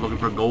 I'm about looking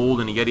for gold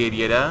and yada yada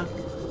yada.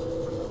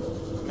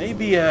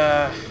 Maybe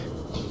I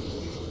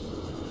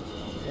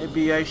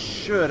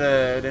should,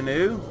 I don't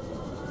know.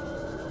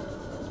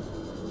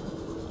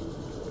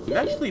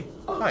 Actually,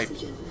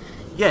 pipes.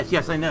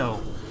 Yes, I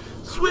know.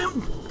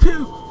 Swim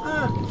to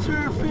the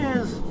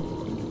surface!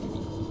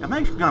 Am I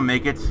actually gonna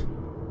make it?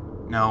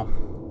 No.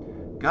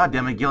 God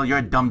damn it, Guil, you're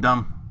a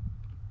dum-dum.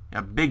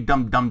 You're a big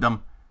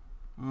dum-dum.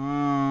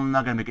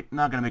 Not gonna make it.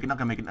 Not gonna make it. You're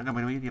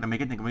gonna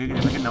make it.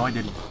 No, I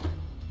didn't.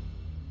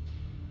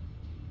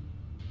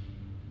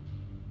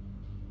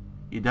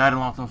 You died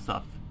and lost some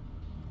stuff.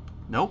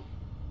 Nope.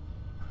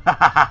 Ha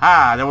ha ha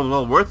ha! That was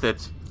well worth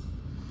it.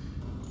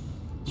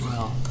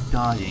 Well,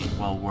 dying,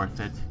 well worth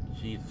it.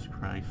 Jesus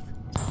Christ.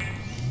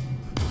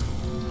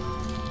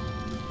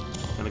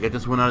 Gonna get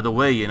this one out of the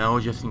way, you know,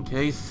 just in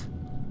case.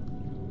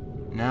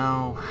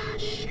 No,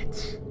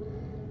 shit.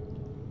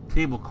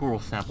 Table coral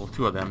sample,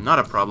 2 of them, not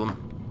a problem.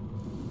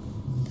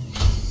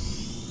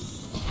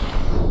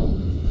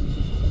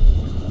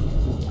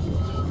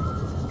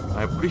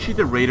 I appreciate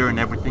the radar and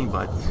everything,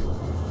 but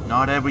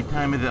not every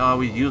time is it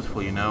always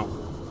useful, you know.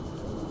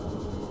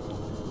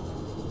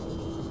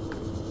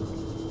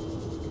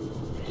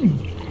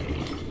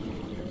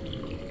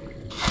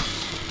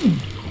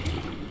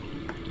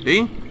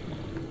 See?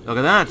 Look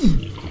at that!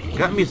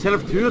 Got me set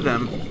up 2 of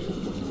them.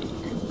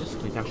 This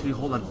place actually a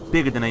whole lot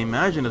bigger than I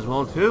imagined as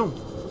well too.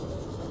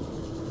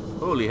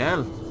 Holy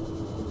hell.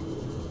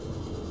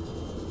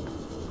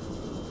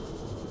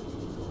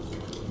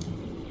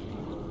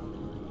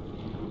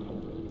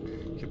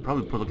 Should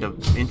probably put like an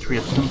entry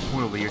at some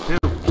point over here too.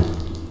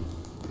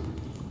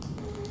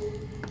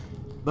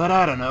 But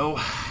I don't know.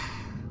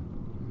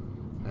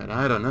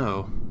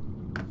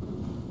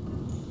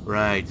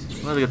 Right.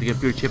 Well, I got the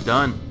computer chip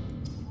done.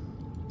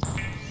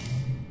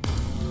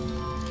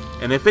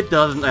 And if it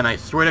doesn't, and I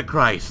swear to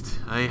Christ,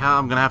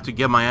 I'm gonna have to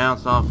get my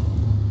ass off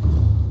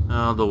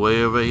all the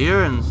way over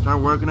here and start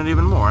working it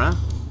even more, huh?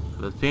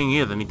 The thing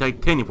is, I need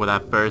titanium for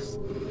that first.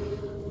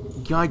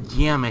 God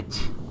damn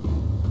it.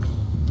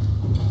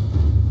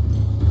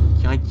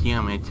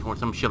 Or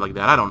some shit like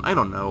that. I don't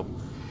know.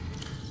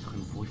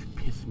 Fucking voice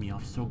pisses me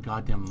off so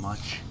goddamn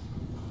much.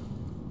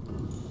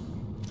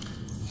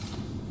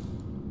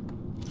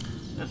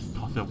 Let's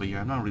toss it over here.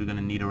 I'm not really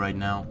gonna need it right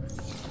now.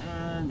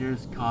 And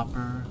there's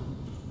copper.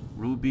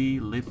 Ruby,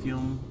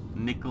 lithium,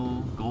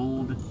 nickel,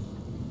 gold.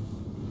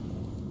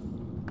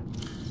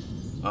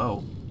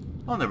 Oh,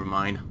 never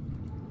mind.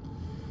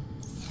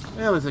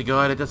 Well, at least I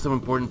got it. That's some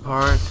important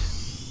part.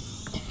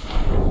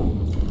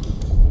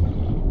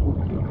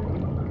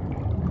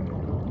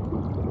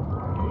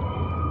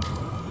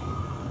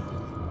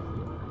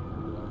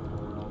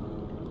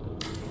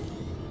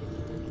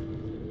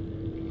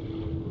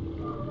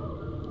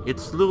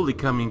 It's slowly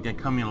coming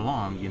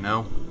along, you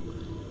know.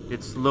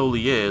 It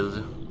slowly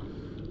is.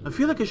 I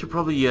feel like I should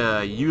probably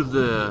use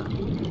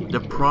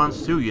the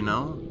prawns too, you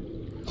know.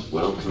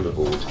 Welcome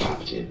aboard,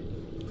 Captain.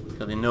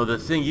 Because I know the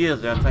thing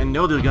is that I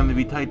know there's going to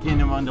be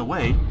titanium on the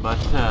way, but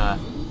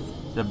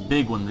the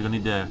big ones are going to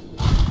need the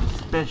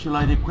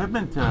specialized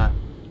equipment to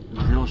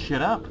drill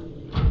shit up.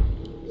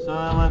 So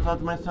I thought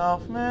to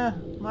myself, meh,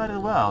 might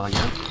as well, I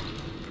guess.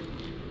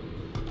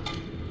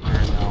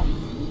 There we go.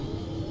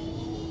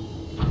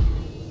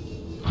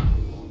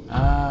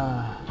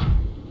 I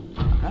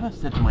kind I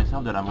said to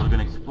myself that I was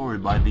gonna explore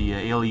it by the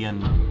alien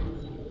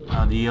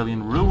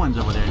ruins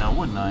over there now,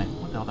 wouldn't I?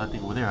 What the hell that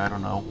thing over there? I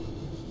don't know.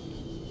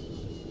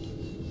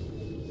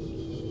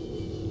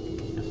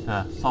 Just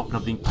soften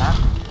up the impact.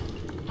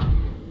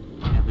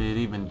 If it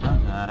even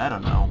does that, I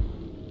don't know.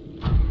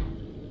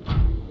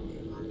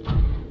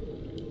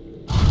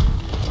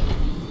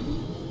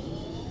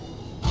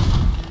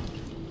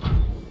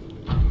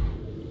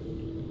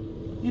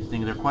 These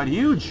things are quite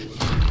huge.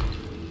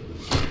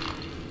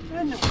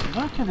 And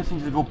why can't this thing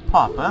just go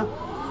pop, huh?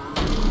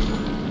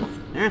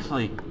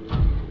 Seriously.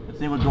 This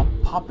thing would go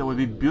pop, that would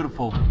be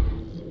beautiful.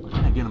 But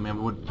then again, man,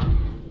 it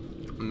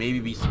would maybe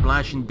be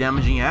splashing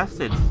damaging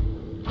acids.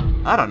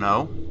 I don't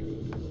know.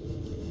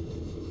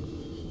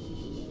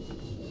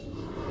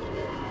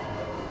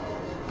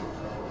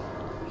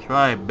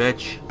 Try it,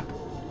 bitch.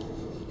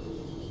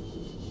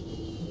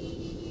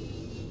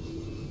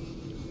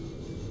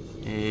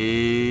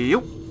 Hey,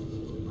 yo.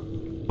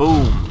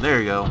 Boom. There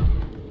you go.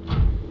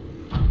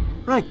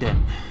 Right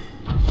then.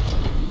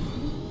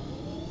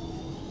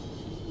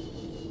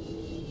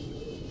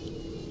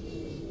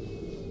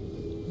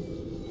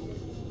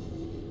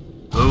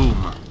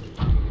 Boom.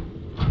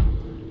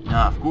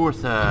 Now, of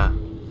course,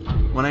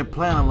 when I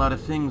plan a lot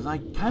of things, I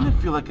kind of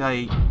feel like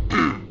I'm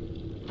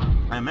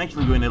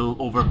actually going a little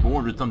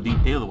overboard with some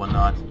detail and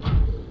whatnot.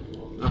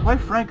 But quite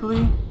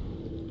frankly,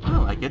 I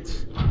like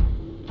it.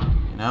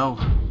 You know,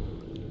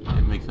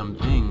 it makes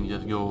something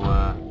just go,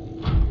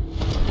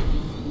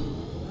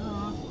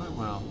 quite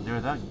well.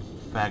 There's that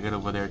faggot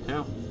over there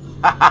too.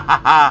 Ha ha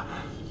ha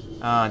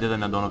ha! There's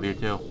another one over here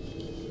too.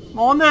 Come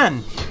on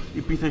then,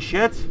 you piece of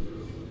shit.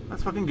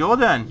 Let's fucking go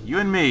then, you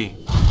and me.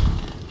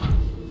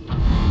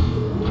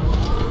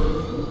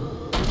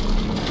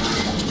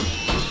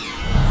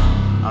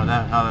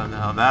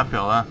 How that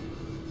feel, huh?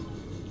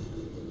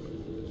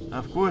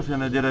 Of course,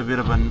 and I did a bit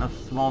of a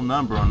small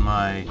number on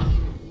my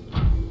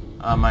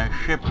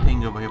ship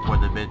thing over here for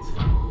the bit.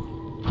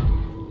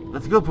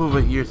 Let's go over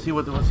here. Let's see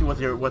what's over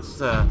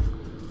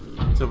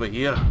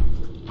here.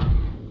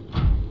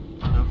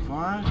 So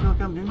far, I feel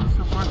like I'm doing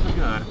so far so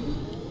good.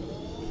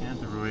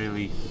 Can't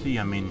really see.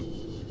 I mean,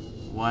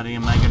 what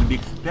am I gonna be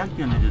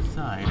expecting to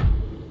decide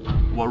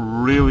what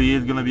really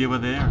is gonna be over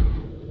there?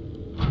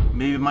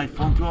 Maybe it might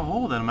fall into a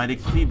hole that might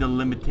exceed the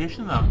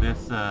limitation of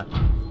this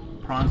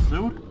prawn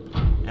suit.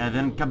 And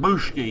then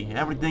kabushki,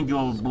 everything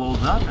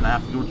blows up and I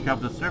have to go check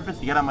out the surface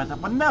to get out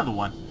myself another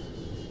one.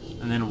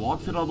 And then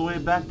walks it all the way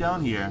back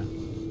down here.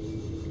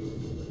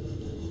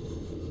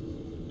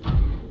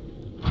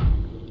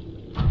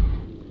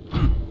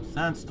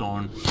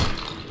 Sandstone.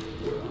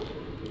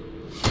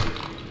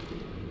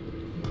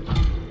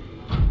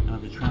 I'll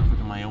have to transfer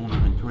to my own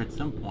inventory at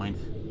some point.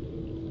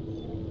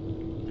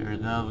 There's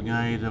another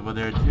guys over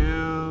there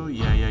too.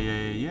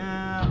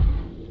 Yeah.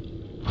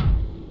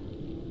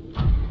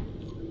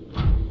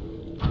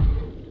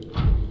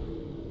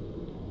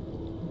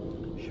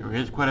 Sure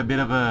is quite a bit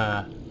of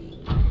a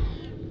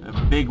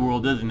big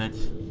world, isn't it?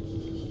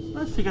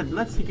 Let's take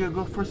a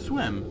go for a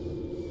swim.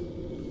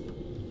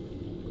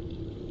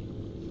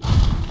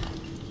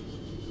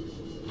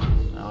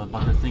 I was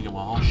about to think,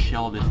 well, how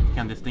shell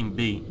can this thing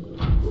be?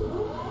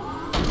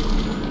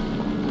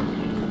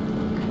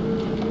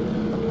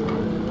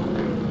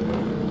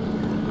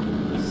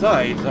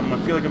 Besides, I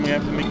feel like I'm gonna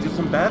have to make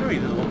some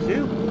batteries as well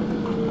too.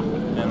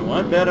 And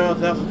what better else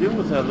has to do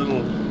with that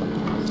little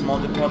small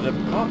deposit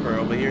of copper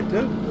over here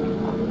too?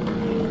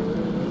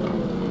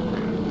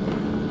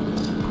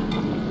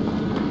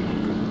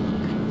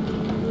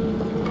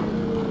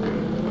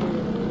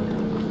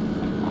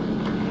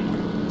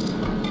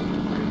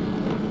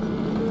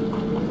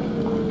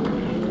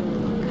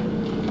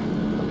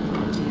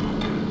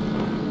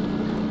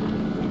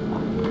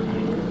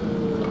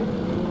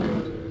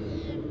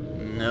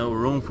 No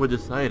room for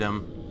this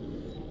item.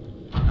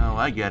 Oh,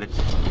 I get it.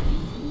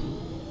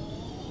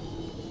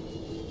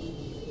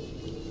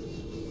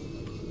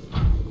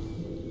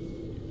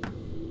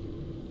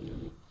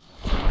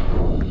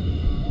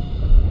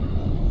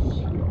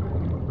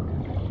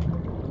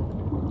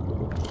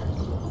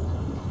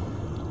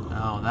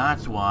 Oh,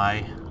 that's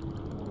why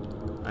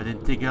I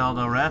didn't take all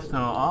the rest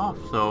off,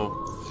 so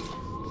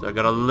I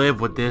gotta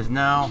live with this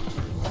now.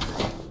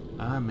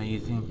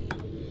 Amazing.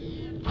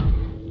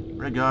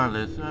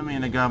 Regardless, I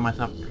mean, I got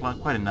myself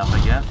quite enough, I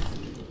guess.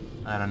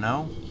 I don't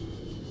know.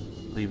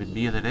 Leave it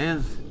be as it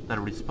is. Let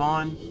it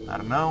respawn. I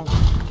don't know.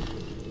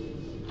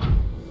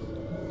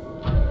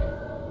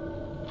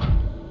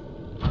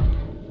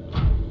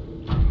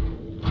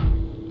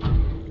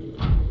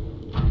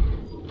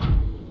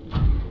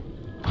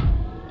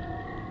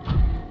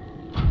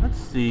 Let's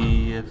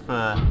see if,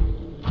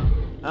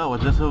 oh,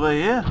 what's this over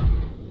here?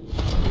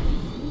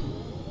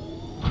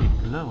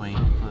 It's glowing,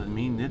 so it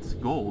means it's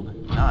gold.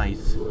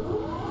 Nice.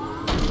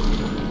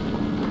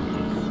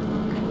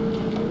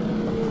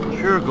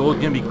 Sure, gold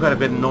can be quite a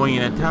bit annoying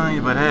at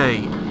times, but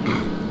hey,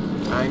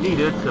 I need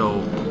it,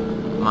 so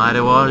might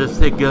as well just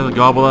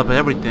gobble up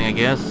everything, I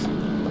guess.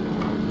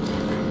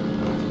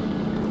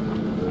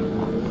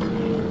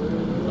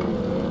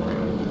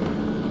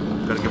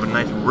 Gotta give it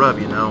nice rub,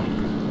 you know.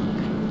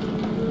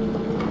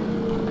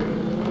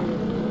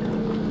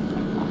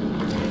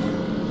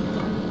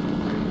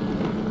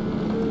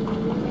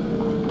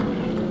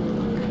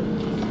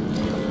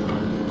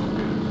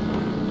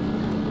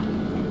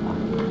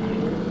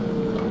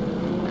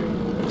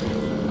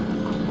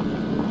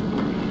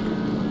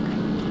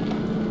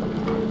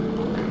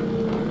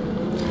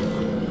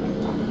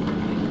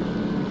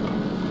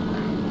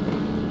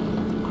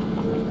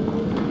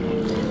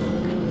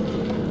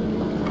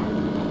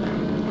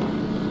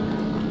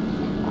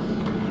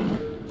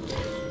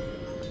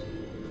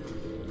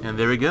 And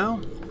there we go.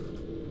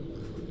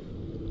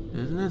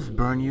 Doesn't this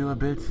burn you a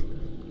bit?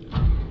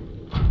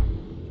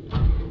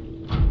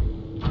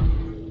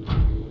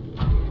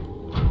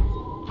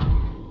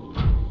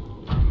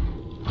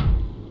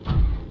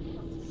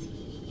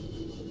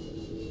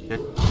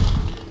 Shit.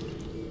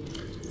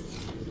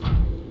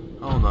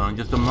 Hold on,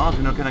 just a moment,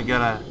 you know, kinda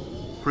got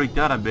freaked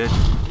out a bit.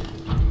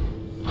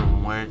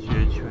 From where it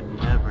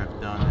should never have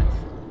done it.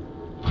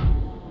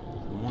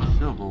 Some more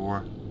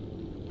silverware.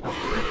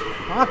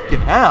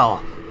 Fucking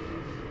hell!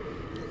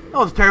 That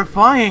was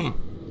terrifying!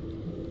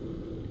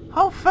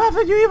 How fast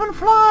did you even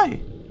fly?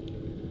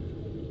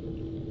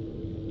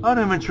 I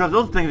don't even trust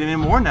those things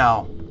anymore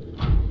now.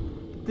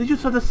 Did you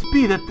saw the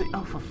speed that they...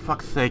 Oh, for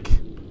fuck's sake.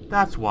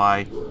 That's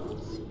why.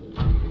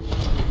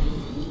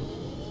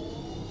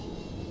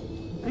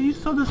 You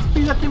saw the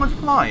speed that thing was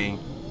flying.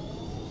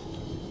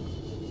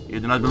 You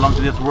do not belong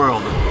to this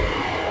world.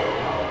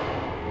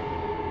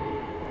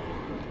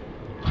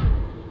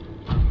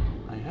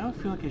 I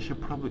feel like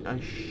I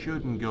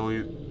shouldn't go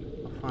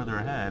further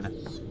ahead.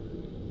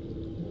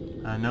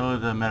 I know,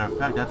 as a matter of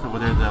fact, that's over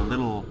there's a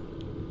little...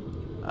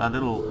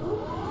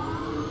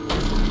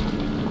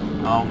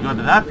 Oh god,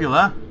 did that feel,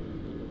 huh?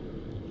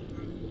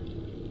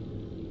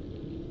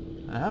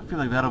 I feel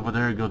like that over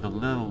there goes a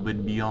little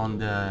bit beyond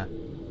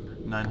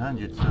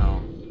 900,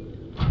 so...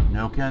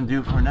 No can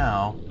do for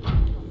now.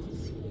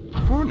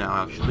 For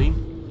now, actually.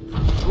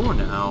 For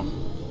now.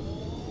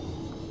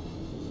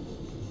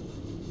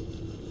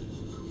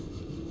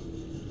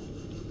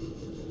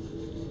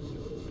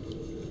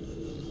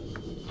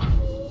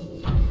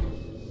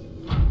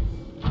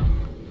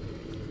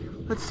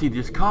 Let's see,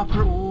 there's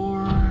copper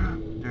ore,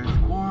 there's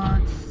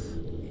quartz.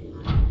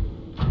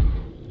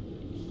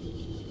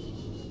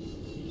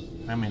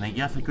 I mean, I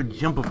guess I could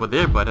jump over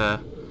there, but I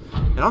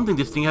don't think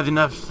this thing has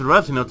enough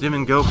thrust, you know, to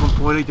even go from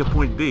point A to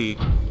point B.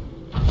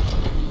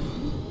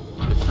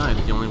 Besides,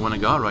 it's the only one I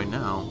got right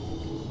now.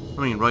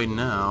 I mean, right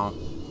now.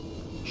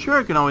 Sure,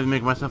 I can always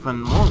make myself a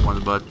more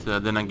one, but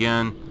then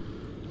again,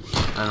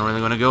 I don't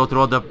really want to go through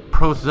all the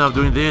process of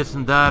doing this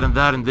and that and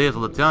that and this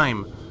all the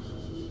time.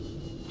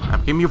 I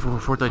came here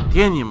for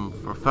titanium,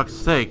 for fuck's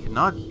sake,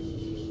 not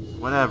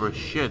whatever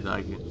shit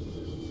I can.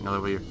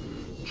 Over here.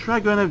 Try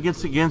going up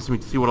against me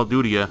to see what I'll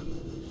do to you.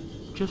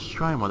 Just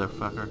try,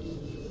 motherfucker.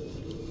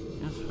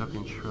 Just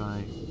fucking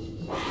try.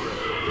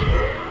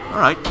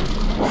 Alright.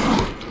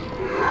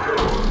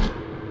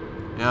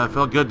 Yeah, it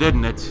felt good,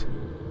 didn't it?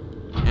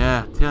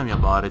 Yeah, tell me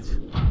about it.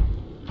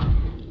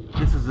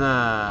 This is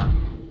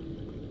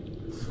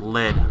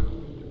lead.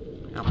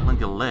 Got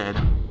plenty of lead.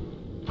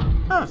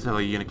 Not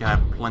necessarily you're gonna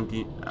have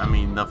plenty,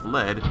 enough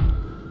lead.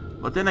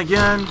 But then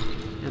again,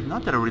 it's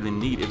not that I really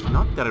need it. It's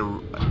not that I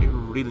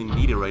really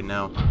need it right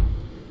now.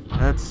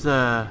 That's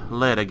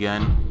lead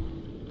again.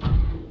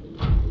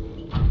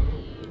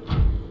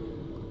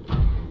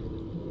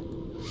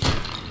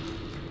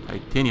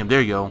 Titanium,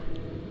 there you go.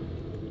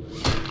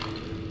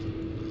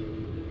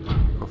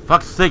 For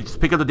fuck's sake,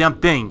 just pick up the damn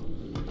thing.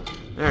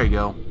 There you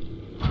go.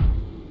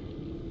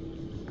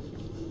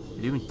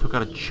 It even took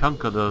out a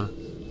chunk of the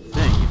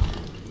thing.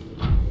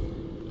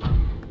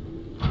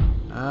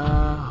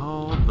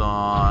 Hold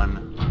on.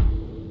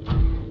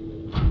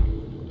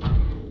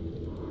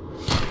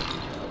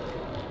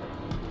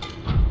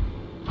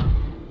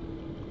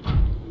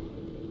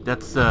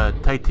 That's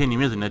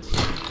titanium, isn't it?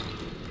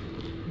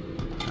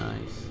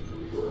 Nice.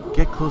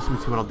 Get close and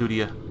see what I'll do to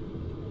you.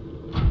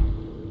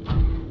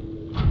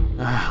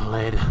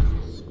 Lead.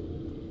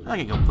 I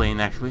can complain,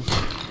 actually.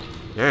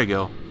 There you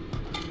go.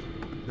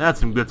 That's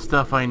some good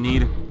stuff I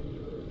need.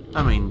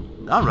 I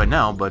mean, not right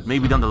now, but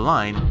maybe down the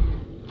line.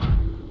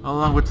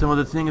 Along with some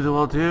other things as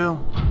well, too.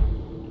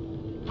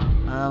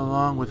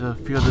 Along with a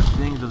few other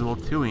things as well,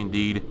 too,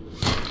 indeed.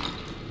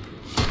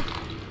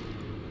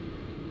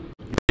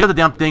 Get the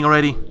damn thing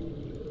already.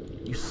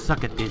 You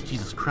suck at this,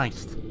 Jesus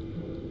Christ.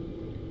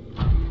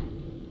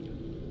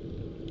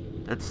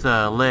 That's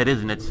lead,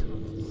 isn't it?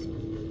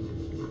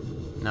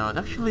 No, it's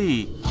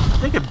actually... I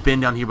think I've been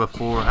down here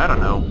before. I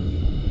don't know.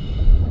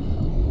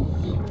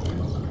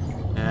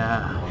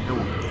 Yeah.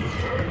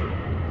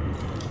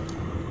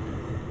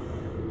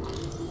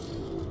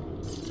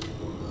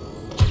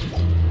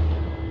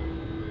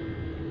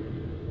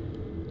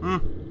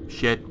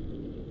 Shit.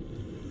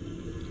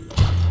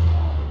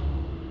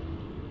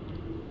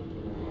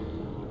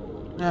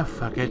 Ah,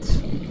 fuck it.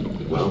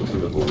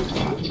 Welcome aboard,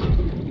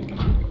 Captain.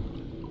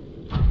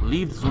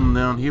 Leave this one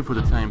down here for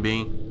the time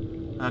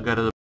being. I got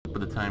it for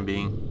the time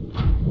being.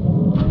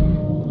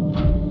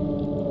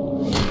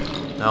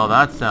 hell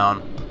that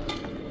sound?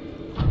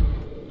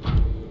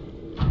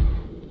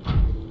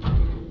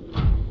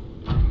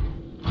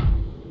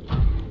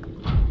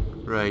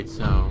 Right,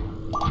 so...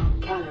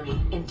 Calorie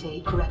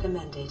intake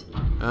recommended.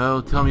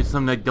 Oh, tell me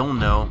something I don't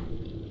know.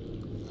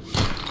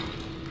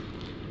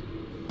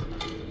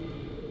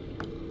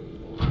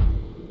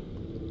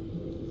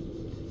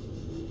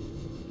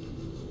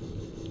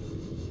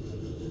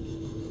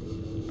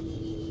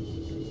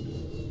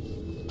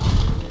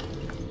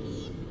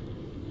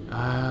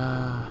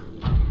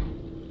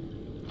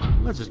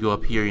 Let's just go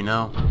up here, you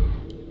know.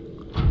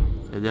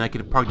 And then I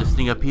can park this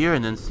thing up here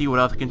and then see what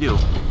else I can do.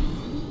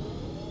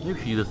 Maybe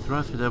if you use the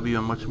thruster, that would be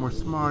a much more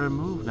smarter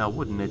move now,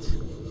 wouldn't it?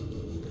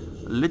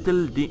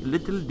 Little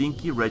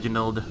dinky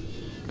Reginald,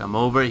 come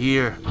over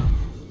here.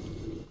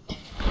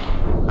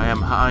 I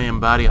am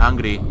body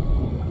hungry.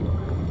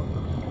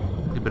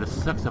 A bit of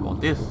sucks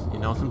about this, you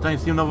know.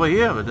 Sometimes even over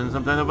here, but then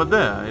sometimes over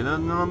there. You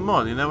don't know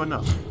more. You never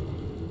know.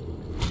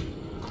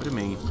 What do you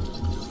mean?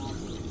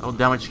 Oh,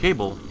 damaged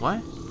cable.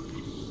 What?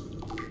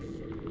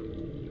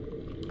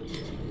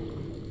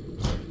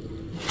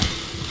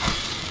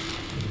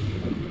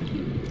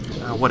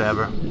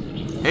 Whatever.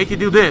 Hate to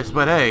do this,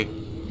 but hey.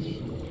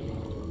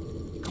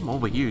 Come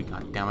over here,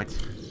 goddammit.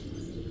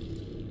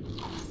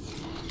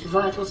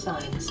 Vital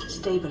signs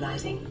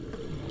stabilizing.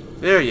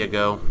 There you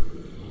go.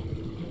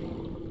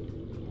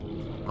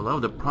 I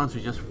love the prawns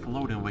are just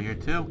floating over here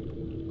too.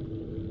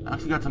 I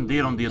actually got some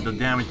data on the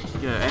damaged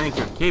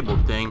anchor cable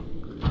thing.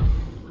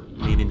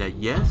 Meaning that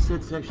yes,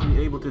 it's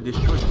actually able to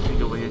destroy this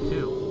thing over here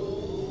too.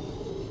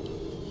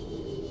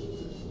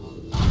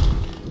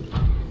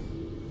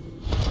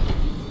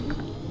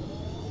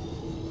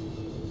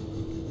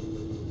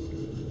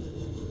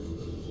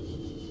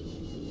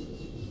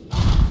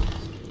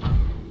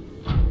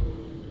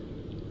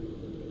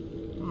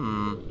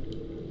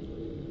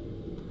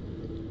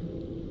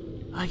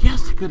 I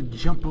guess I could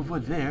jump over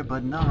there,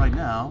 but not right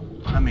now.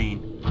 I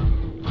mean,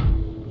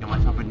 got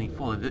myself a neat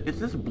full. Is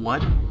this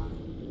blood?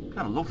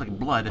 Kinda looks like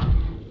blood.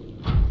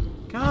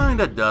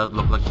 Kinda does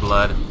look like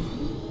blood.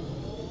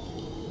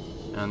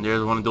 And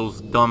there's one of those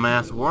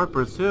dumbass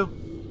warpers too.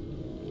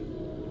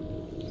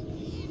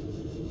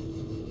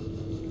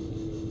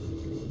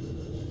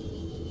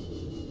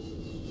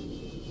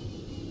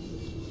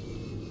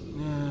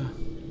 Yeah.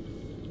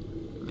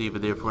 Leave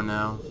it there for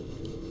now.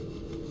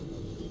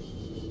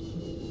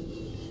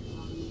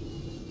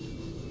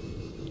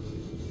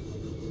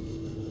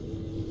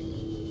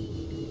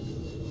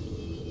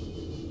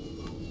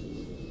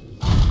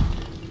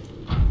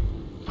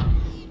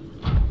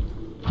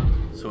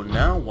 So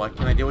now, what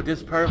can I do with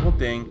this powerful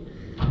thing?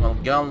 Well,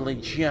 golly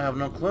gee, I have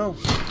no clue.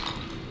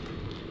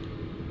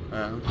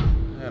 I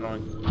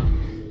don't...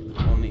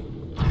 Only...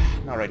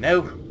 Not right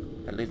now.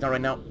 At least not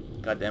right now.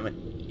 God damn it.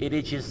 It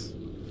itches.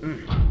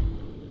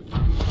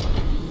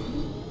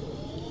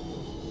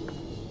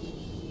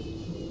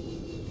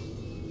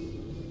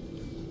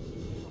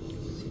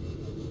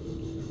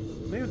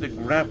 Maybe the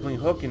grappling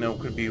hook, you know,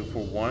 could be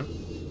for one.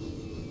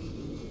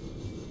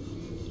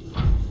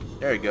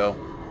 There you go.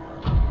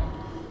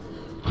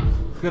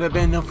 Could have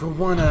been for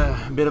one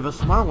a bit of a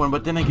smart one,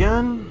 but then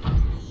again,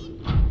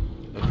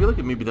 I feel like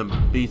it maybe the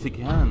basic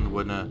hand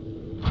would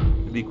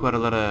be quite a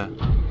lot of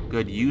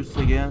good use,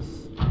 I guess.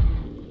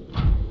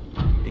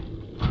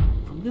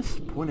 From this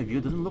point of view,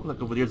 it doesn't look like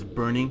over there it's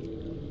burning.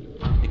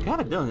 It kind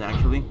of does,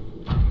 actually.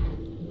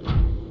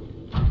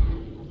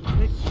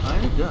 It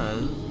kind of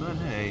does, but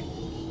hey,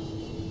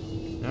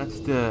 that's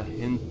the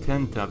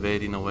intent of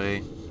it in a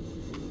way.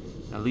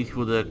 At least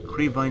for the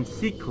Crevine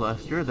Sea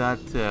Cluster,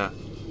 that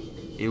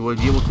it will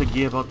be able to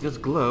give out this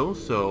glow,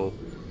 so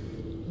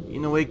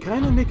in a way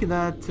kind of making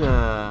that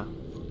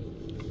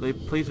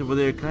place over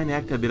there kind of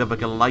act a bit of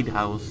like a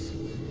lighthouse.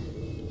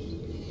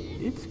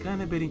 It's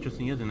kind of a bit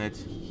interesting, isn't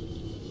it?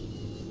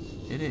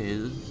 It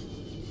is.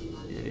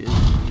 It is.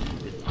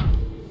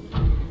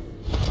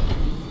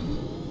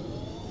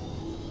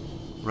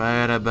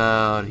 Right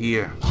about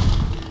here.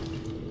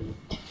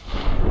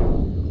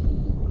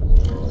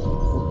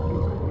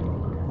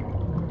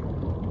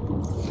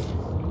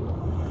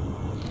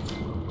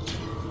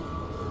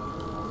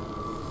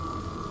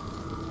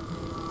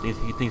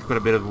 He thinks quite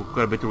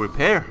a bit to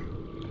repair.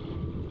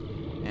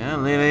 Yeah,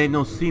 there ain't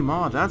no sea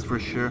moth, that's for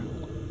sure.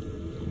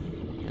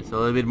 It's a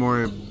little bit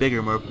more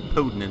bigger, more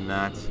potent than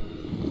that.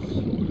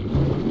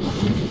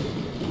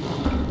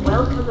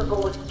 Welcome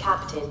aboard,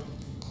 Captain.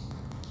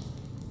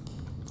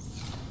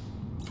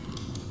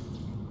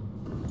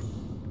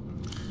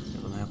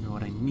 Still have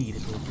what I need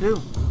it will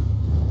do.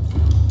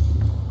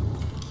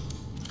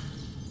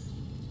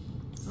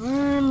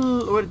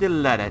 Well, where's the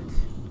lad at?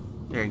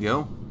 There you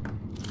go.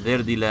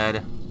 There the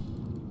lad.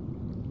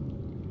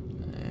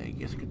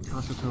 I guess I could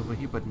toss it over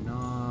here, but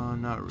no,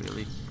 not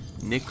really.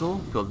 Nickel,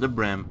 fill the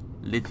brim.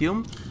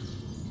 Lithium.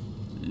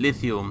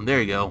 Lithium,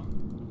 there you go.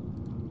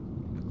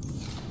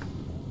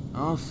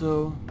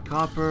 Also,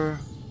 copper.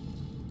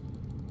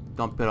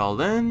 Dump it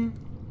all in.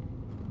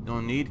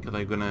 Don't need, because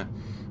I'm gonna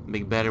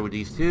make better with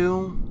these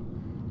two.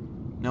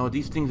 Now with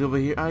these things over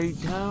here, I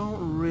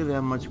don't really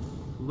have much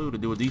clue to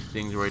do with these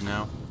things right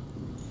now.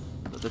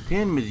 But the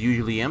tin is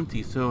usually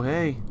empty, so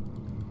hey.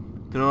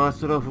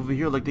 Toss it off over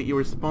here like the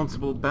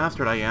irresponsible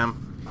bastard I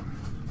am.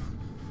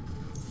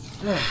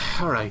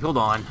 Alright, hold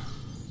on.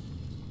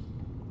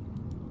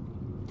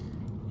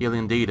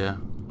 Alien data.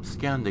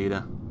 Scan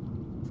data.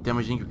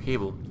 Damaging your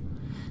cable.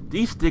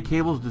 These stick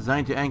cables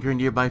designed to anchor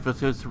nearby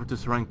facilities to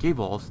surround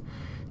cables.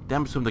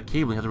 Damage from the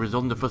cabling has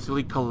resulted in the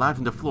facility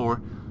collapsing the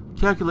floor.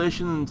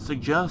 Calculations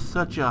suggest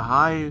such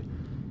damage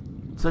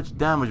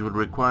would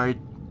require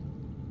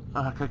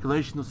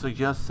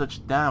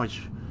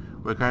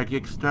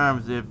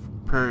extreme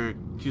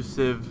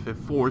percussive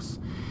force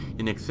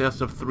in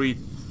excess of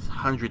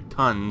 300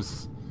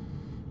 tons.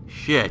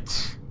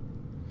 Shit.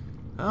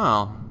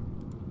 Oh,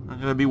 I'm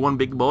gonna be one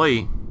big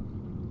boy.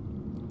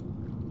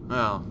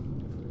 Well,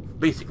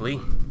 basically.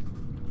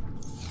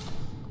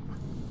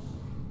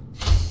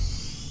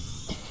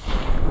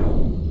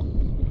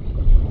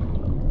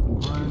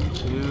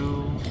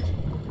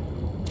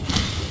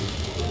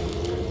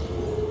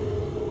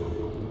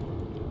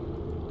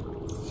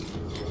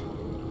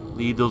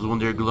 Leave those when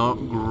they're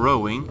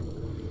growing.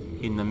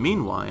 In the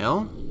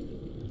meanwhile,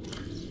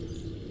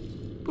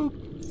 boop.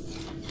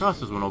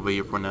 Toss this one over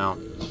here for now.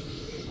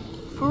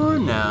 For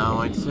now,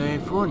 I'd say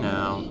for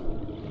now.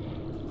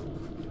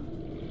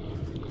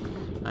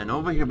 And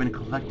over here, I've been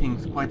collecting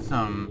quite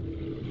some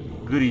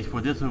goodies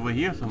for this over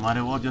here, so might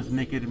as well just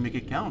make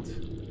it count.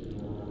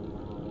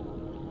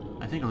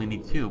 I think I only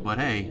need 2, but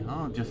hey,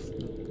 I'll just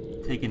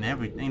take in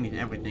everything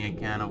I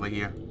can over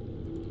here.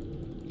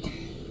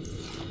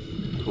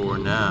 For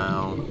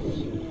now.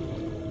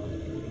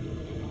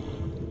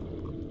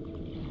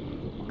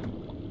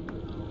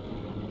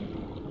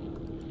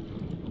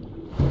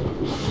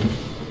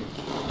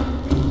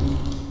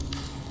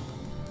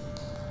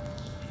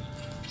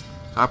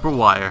 Copper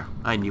wire.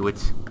 I knew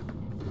it.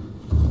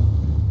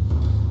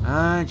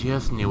 I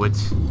just knew it.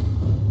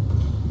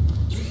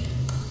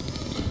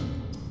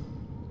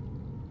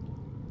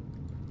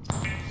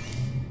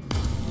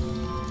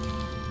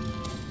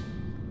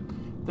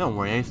 Don't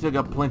worry, I still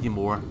got plenty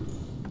more.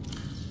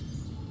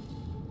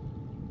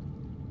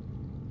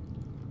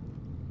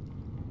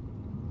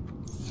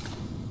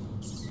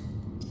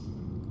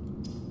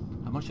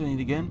 How much do I need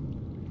again?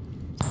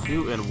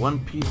 2 and 1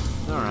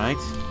 piece. Alright.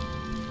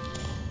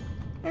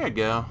 There you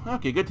go.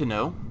 Okay, good to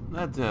know.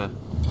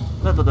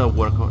 That'll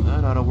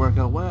work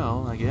out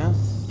well, I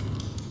guess.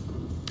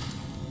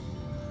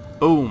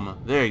 Boom.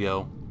 There you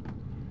go.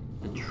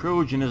 The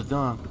Trojan is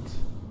docked.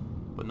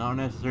 But not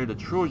necessarily the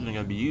Trojan I'm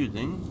gonna be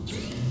using.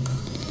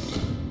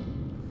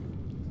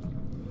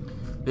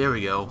 There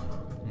we go.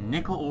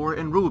 Nickel ore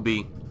and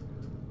ruby.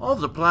 All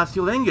the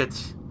plastic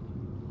ingots.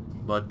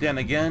 But then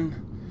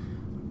again,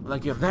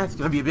 like if that's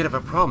gonna be a bit of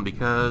a problem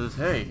because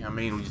hey, I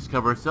mean we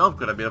discovered ourselves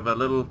got a bit of a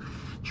little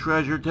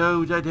treasure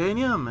to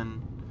titanium and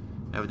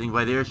everything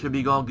by there should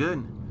be all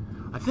good.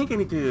 I think I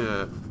need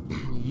to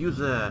use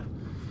for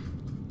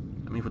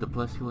the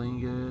plastic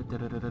ingot,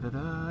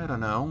 I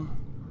don't know.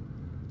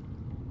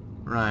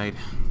 Right.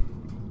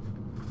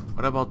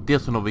 What about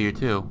this one over here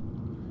too?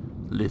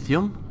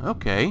 Lithium?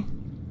 Okay.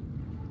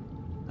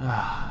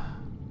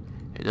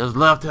 It does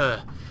love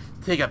to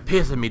take a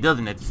piss at me,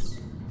 doesn't it?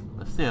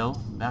 But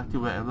still, back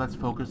to it. Let's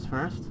focus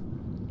first.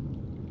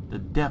 The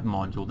depth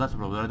module. That's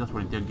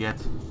what I did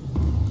get.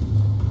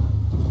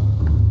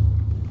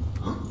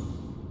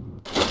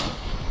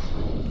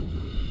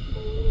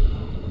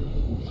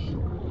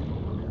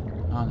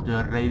 On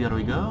the radar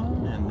we go,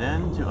 and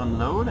then to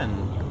unload and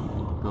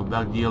go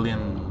back to the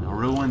alien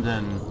ruins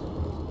and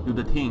do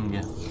the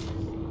thing.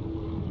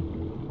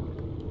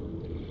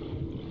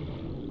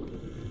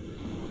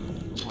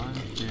 1,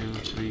 2,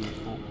 3,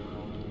 4.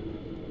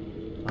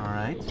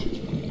 Alright.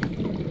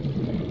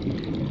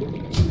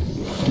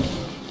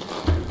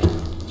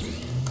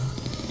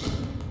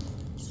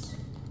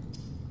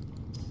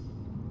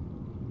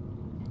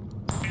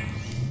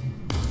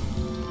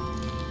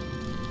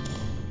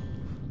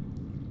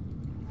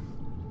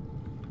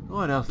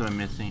 What else am I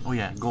missing? Oh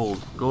yeah,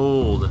 gold.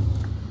 Gold!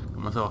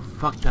 Got myself a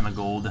fuck ton of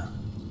gold.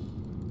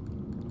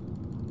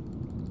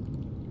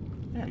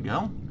 There you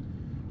go.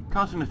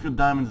 Costing a few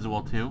diamonds as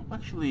well too.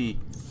 Actually,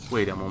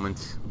 wait a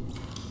moment.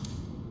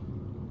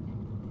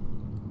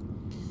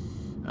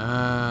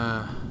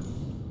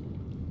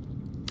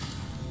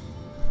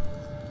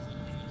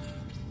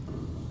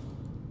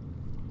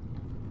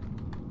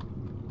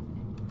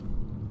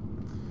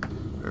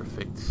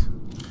 Perfect.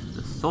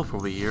 The sulfur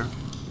over here.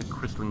 The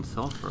crystalline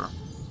sulfur.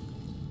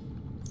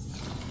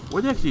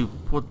 Where'd they actually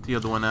put the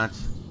other one at?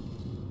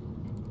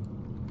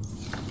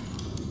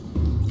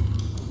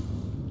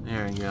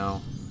 There you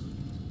go.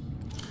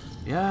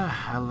 Yeah,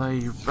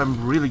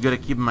 I'm really good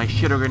at keeping my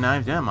shit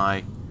organized, am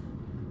I?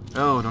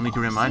 Oh, don't need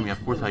to remind me,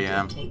 of course I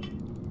am. Just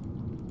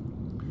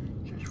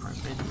for a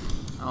bit.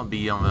 I'll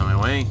be on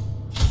my way.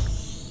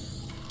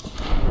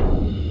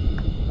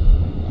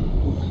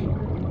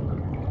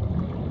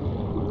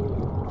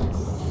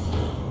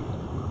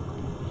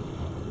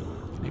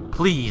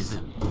 Please.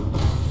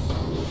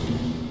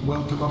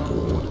 Welcome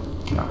aboard,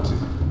 Captain.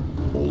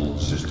 All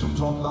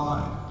systems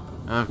online.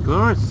 Of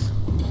course.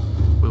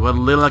 With what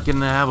little I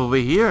can have over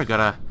here, I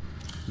gotta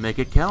make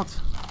it count.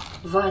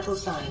 Vital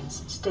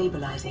signs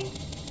stabilizing.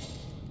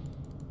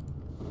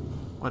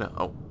 What a...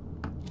 oh.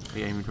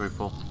 Yeah, inventory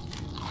full.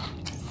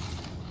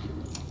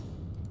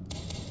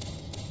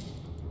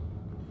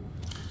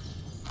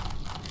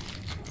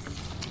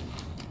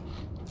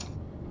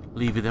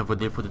 Leave it over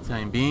there for the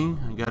time being.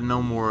 I got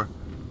no more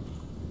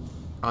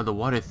the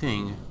water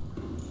thing.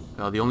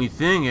 The only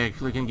thing I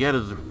actually can get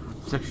is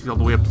section all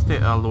the way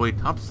upstairs, all the way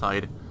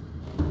topside.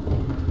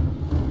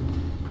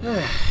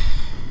 It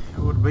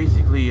would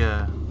basically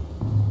it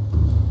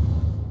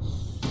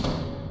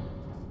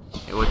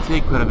would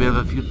take quite a bit of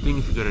a few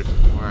things to get it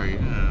where I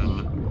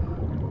am.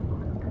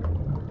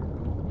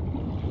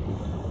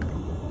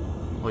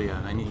 Oh yeah,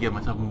 I need to get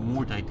myself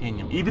more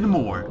titanium, even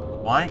more.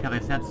 Why? Because I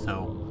said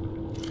so.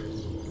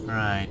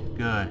 Right,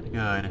 good,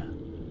 good.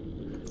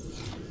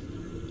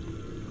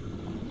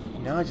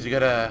 Now I just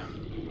gotta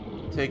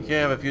take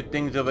care of a few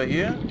things over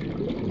here.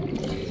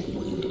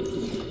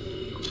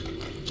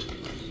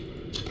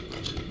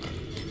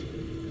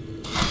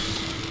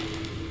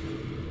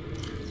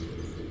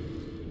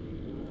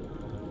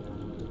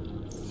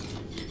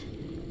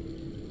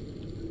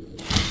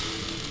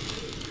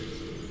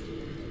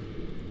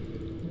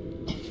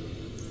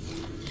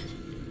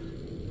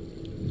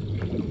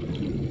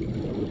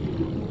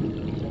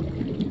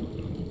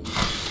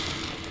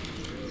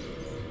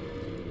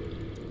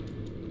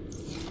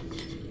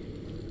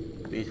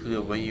 Basically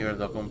over here is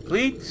all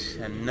complete,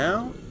 and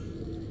now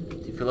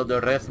to fill up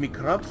the rest of my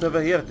crops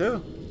over here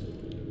too.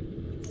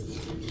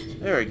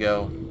 There we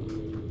go.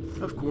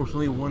 Of course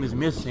only one is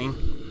missing.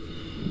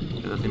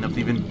 That's enough to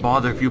even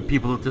bother a few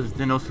people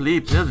to no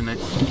sleep, isn't it?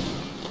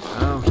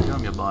 Oh, tell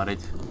me about it.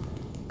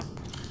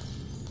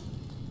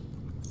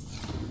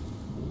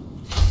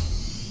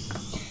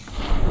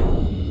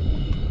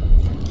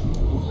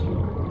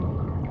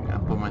 Gotta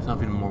put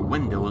myself in more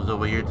windows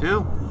over here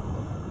too.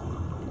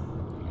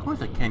 Of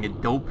course I can't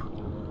get dope.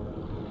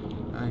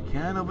 I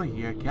can over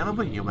here,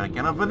 but I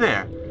can't over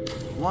there.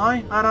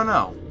 Why? I don't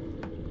know.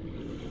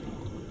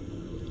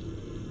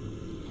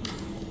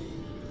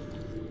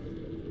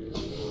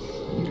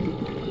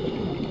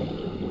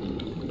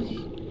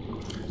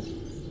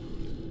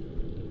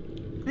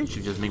 I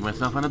should just make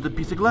myself another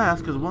piece of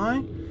glass, cause why?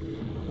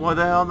 Why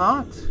the hell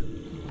not?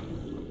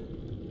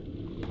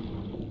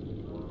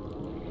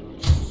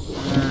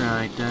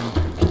 Alright then.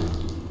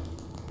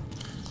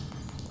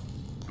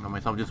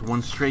 Myself just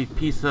one straight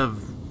piece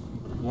of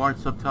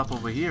quartz up top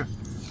over here.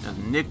 There's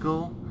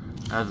nickel,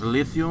 there's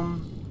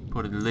lithium,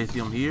 put the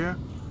lithium here.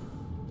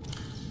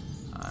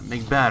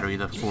 Make batteries,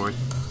 of course.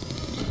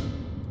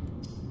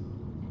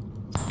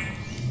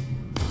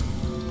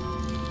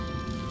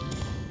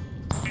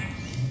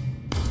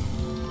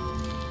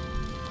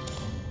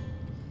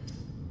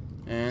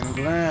 And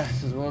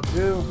glass as well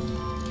too.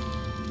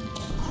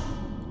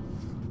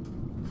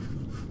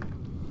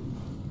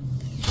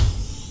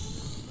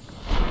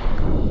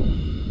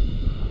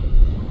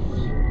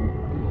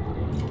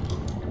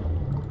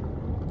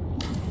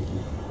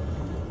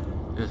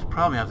 This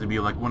probably has to be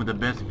like one of the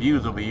best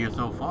views over here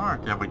so far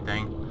to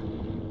everything.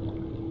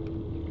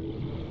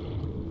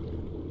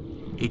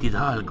 It is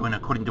all going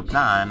according to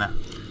plan.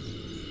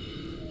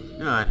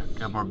 Good.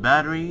 Got more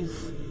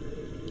batteries.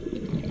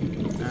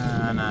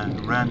 And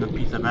a random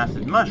piece of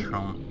acid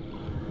mushroom.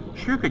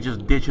 Sure could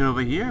just ditch it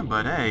over here,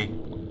 but hey.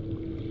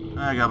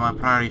 I got my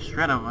priority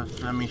straight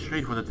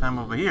for the time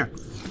over here.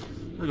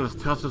 Look at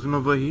this toss this one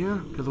over here,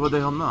 because what the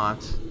hell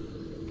not?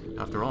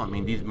 After all, I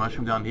mean, these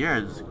mushrooms down here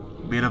is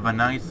a bit of a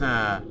nice,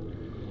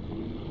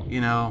 you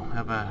know,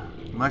 have a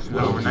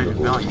mushroom over nice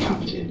value.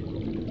 Captain.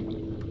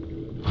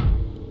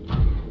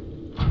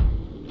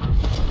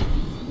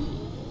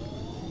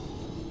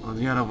 Let's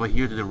get over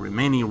here to the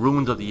remaining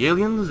ruins of the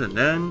aliens, and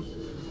then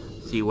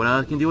see what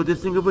I can do with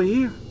this thing over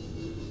here.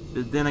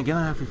 But then again,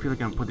 I have to feel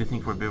like I can put this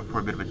thing for a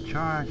bit of a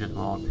charge as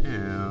well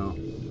too.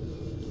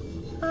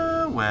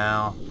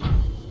 Well.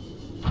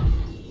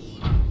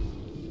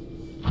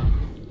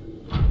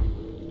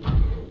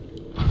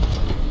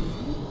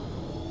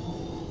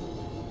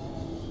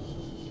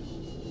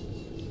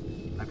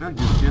 I feel like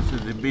this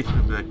is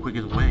basically the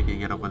quickest way I can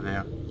get over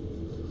there.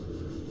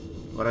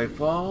 Would I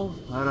fall?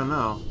 I don't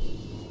know.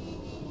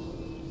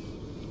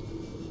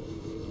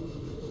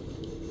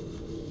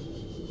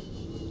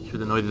 Sure,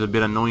 the noise is a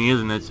bit annoying,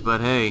 isn't it?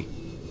 But hey,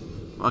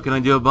 what can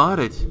I do about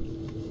it?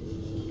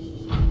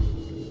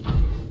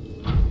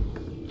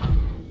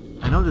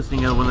 I know this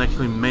thing wasn't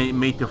actually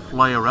made to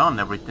fly around and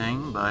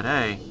everything, but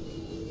hey,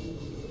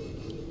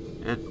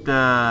 it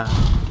I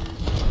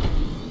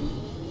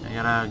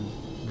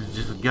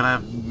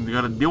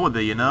gotta deal with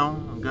it, you know.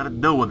 I gotta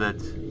deal with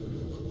it.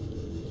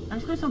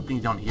 Actually, some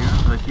things down here.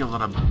 I see a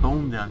lot of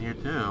bone down here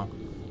too.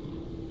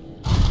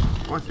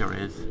 Of course there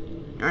is.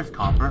 There's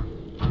copper.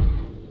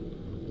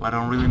 But I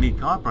don't really need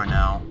copper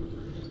now.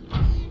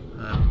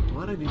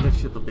 Why do I need that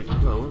shit a bit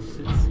close?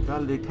 It's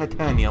called the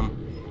titanium.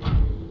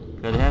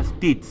 Because it has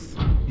teeth.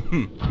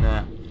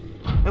 Nah.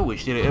 I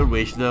wished it. I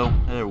wished though.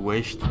 I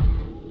wished.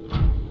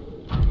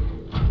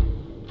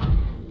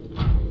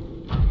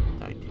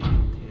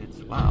 Titanium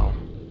tits. Wow.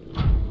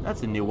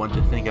 That's a new one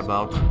to think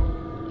about.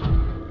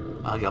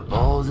 I got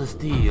balls of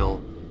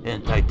steel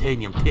and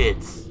titanium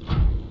tits.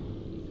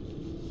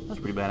 That's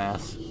pretty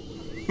badass.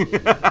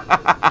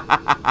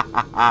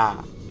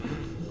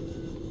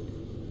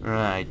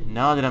 Right,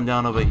 now that I'm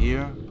down over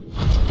here, I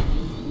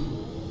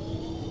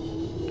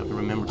have to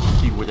remember to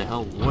see where the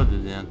hell was the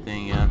damn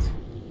thing at.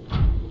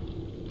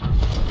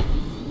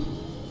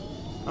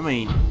 I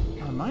mean,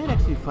 I might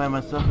actually find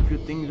myself a few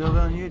things over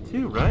on here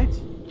too, right?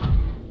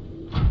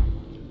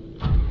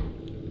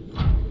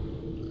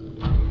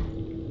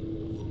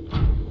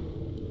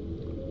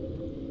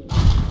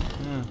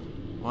 Yeah,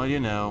 well, you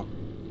know,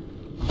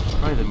 I'm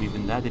surprised that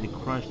even that didn't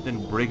crush,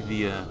 didn't break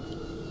the,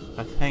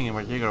 that's hanging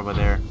right there over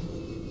there.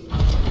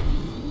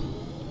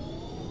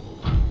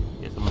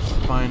 Get some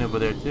spine over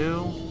there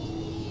too.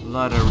 A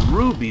lot of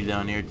ruby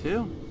down here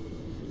too.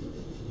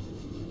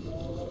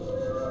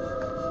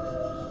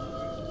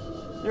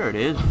 There it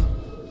is.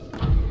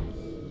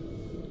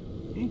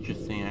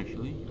 Interesting,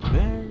 actually.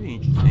 Very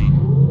interesting.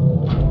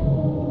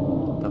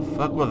 The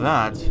fuck was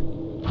that?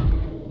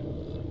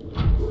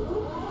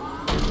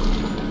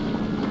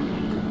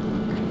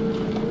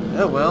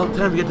 Oh well,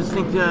 time to get this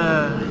thing to... to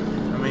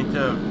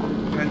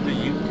turn to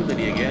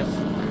utility, I guess.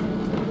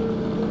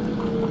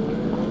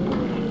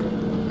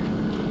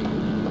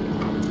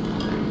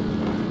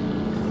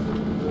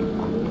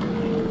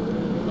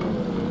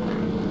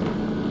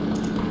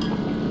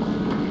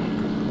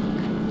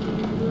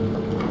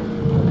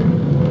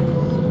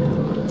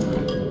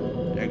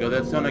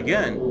 That sun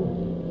again.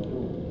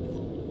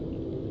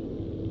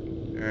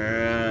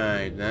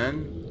 Alright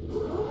then.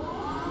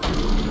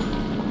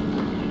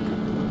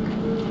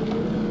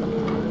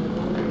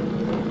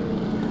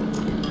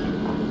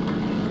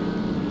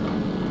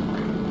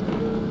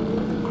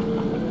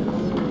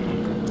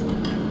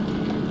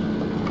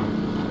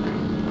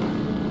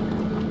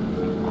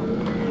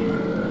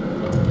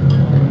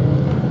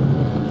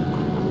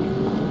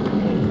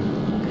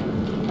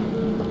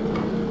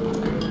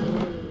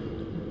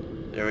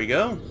 There we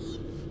go.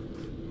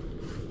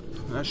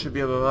 That should be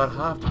about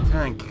half the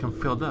tank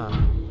filled up.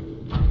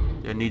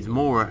 It needs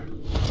more.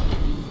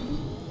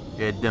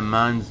 It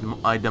demands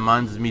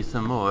me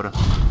some more.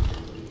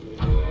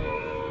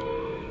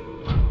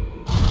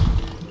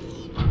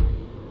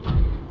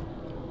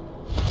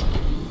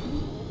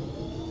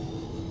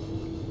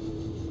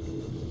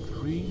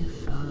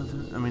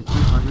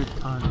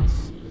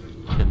 tons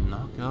to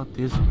knock out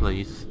this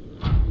place.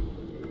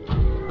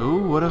 Who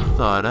would have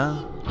thought,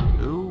 huh?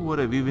 Who would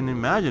have even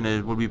imagined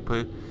it would be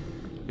put?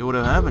 It would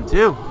have happened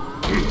too.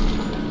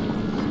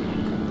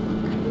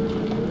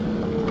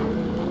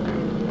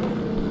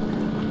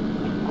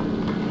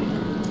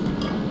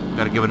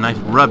 Gotta give it a nice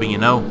rubbing, you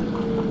know.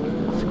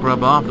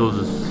 Scrub off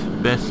those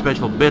best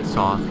special bits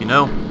off, you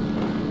know.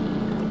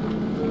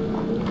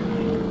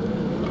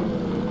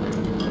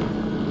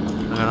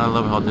 I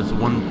love how this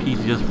one piece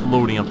is just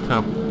floating up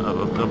top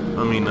of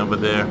over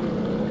there.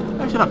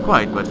 Actually, not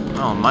quite, but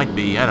well, it might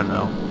be. I don't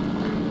know.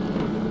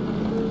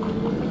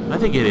 I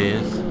think it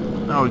is.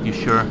 Not really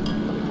sure.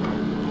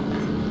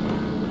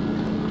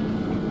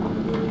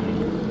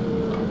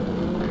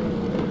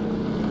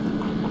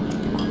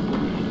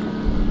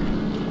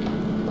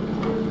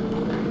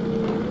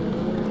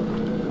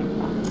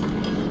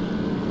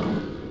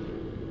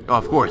 Oh,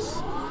 of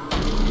course.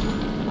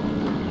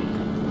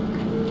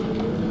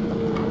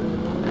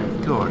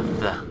 Of course.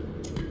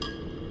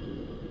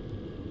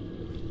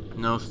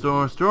 No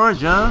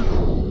storage, huh?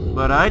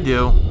 But I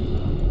do.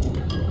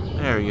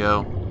 There you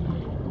go.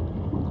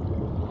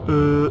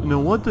 No,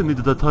 what do I need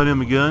the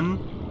titanium again?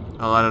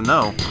 Oh, I don't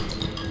know.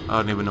 I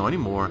don't even know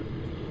anymore.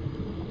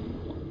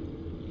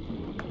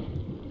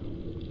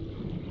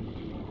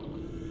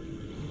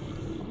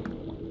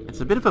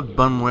 It's a bit of a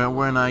bum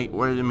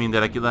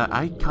that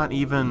I can't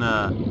even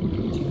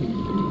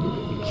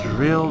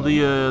drill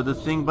the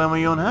thing by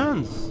my own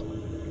hands.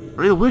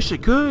 Really wish I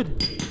could.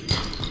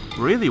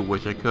 Really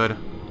wish I could.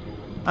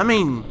 I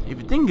mean, if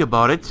you think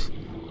about it,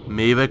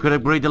 maybe I could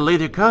upgrade the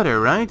laser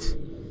cutter, right?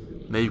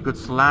 Maybe you could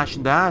slash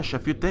and dash a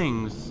few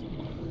things.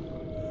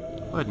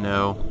 But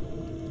no.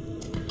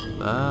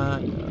 But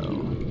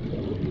no.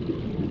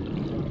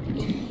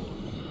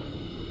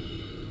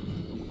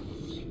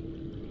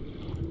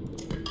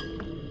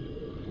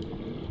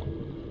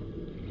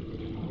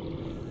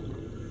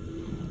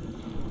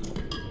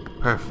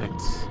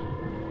 Perfect.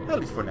 At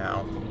least for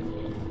now.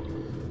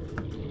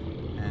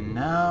 And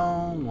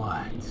now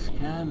what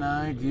can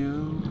I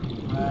do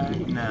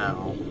right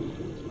now?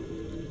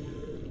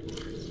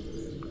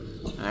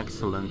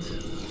 Excellent.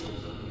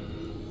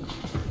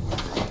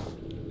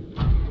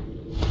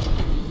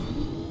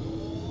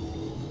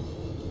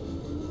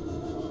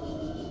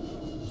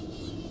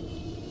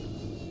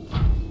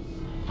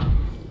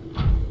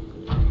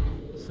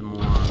 Some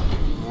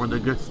more of the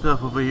good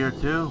stuff over here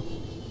too.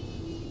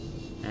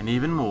 And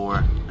even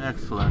more.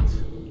 Excellent.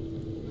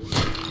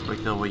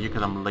 Wait till over here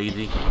because I'm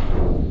lazy.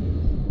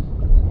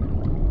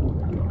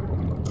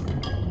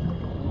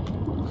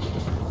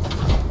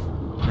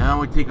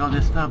 we take all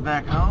this stuff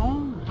back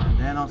home, and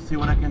then I'll see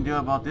what I can do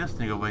about this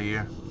thing over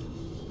here.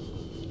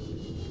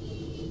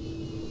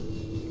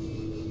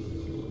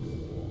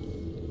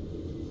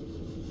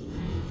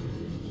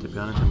 To be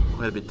honest, I'm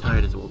quite a bit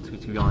tired as well, to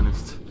be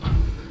honest.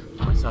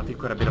 Myself here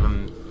quite a bit of a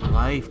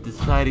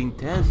life-deciding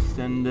test,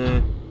 and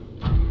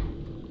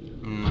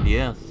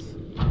yes.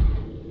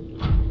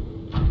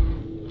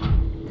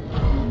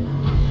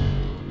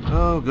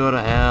 Oh, go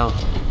to hell.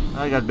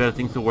 I got better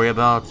things to worry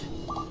about.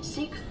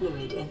 Seek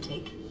fluid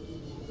intake.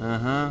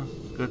 Uh-huh.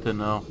 Good to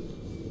know.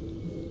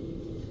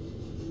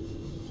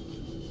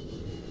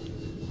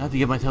 I have to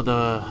give myself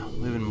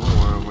even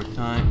more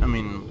time. I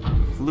mean,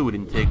 fluid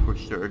intake for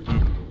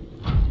certain.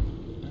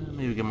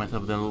 Maybe get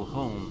myself a little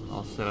home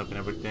all set up and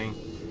everything.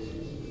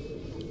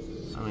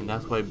 I mean,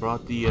 that's why I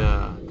brought the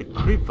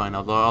creep vine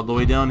all the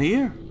way down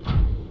here.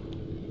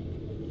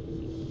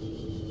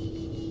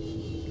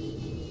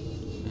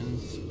 And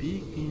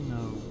speaking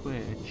of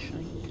which,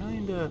 I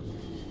kinda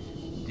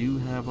do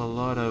have a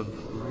lot of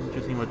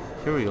interesting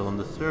material on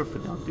the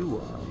surface now, do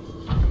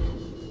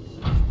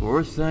I? Of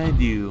course I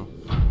do.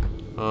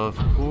 Of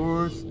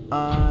course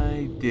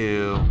I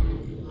do.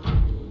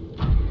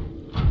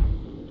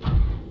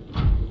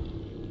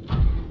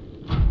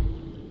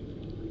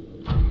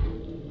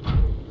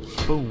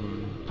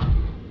 Boom.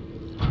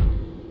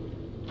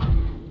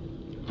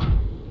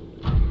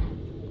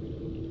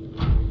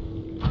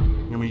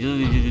 I mean,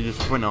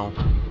 just for now.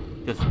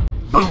 Just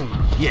boom.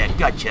 Yeah,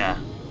 gotcha.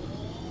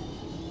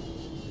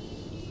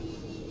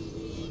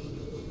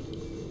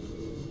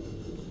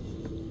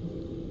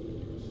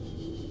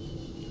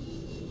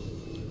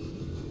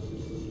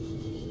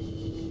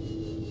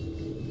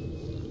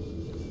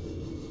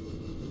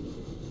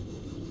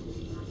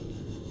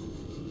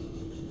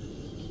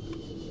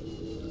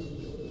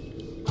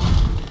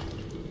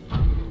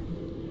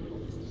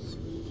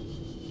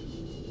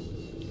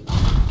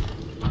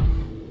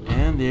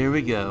 There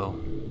we go.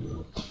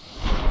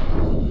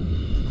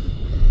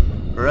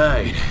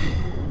 Right.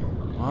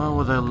 What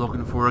was I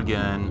looking for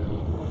again?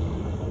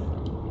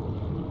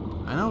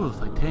 I know it was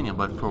titanium,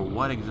 but for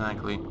what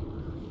exactly?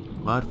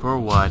 But for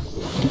what?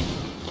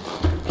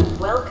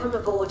 Welcome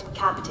aboard,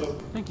 Captain.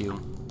 Thank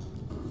you.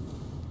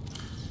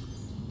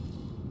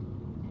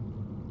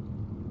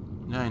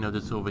 Yeah, I know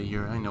this over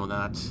here. I know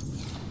that.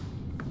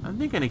 I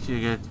think I need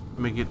to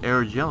make it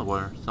air gel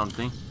or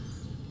something.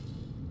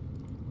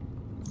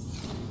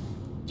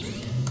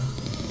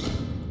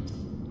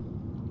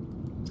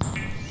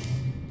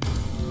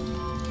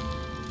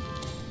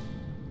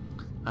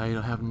 I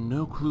have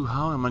no clue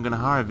how am I gonna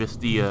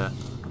harvest the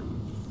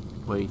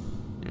wait,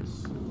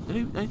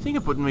 I think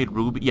I made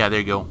ruby. Yeah, there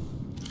you go.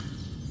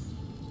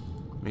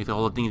 Makes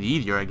all the things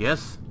easier, I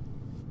guess.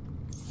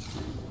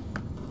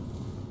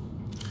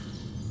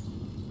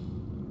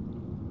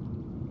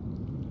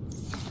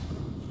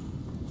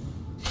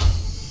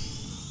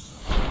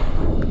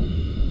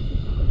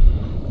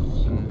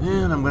 And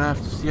then I'm gonna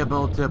have to see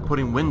about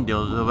putting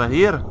windows over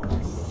here.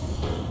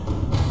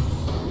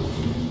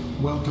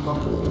 Welcome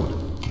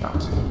aboard,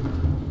 Captain.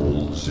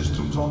 All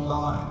systems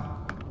online.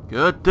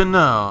 Good to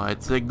know.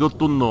 I'd say good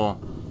to know.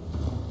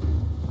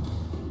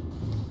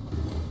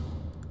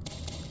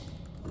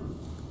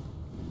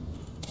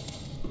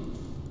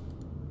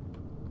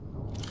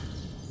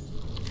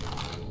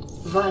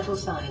 Vital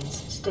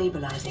signs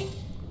stabilizing.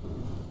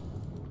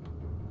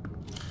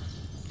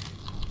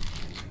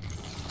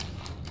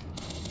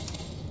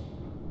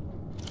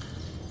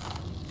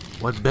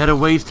 What better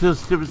ways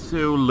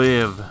to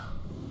live?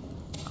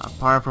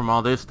 Apart from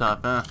all this stuff,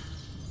 huh?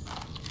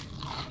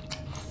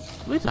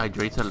 At least it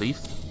hydrates, at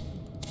least.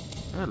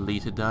 At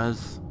least it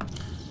does.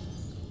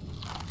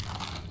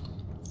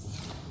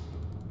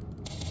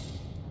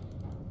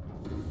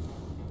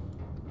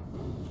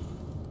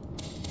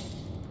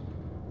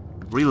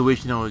 Really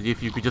wish, you know,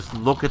 if you could just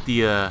look at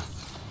the,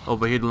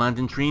 over here, the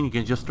lantern tree, you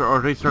can just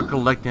already start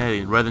collecting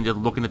it, rather than just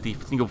looking at the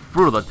single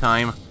fruit at a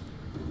time.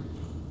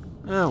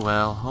 Oh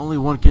well, only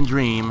one can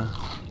dream.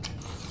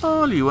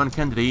 Only one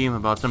can dream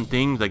about some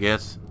things, I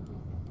guess.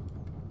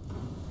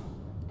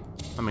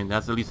 I mean,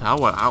 that's at least how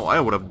I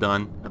would have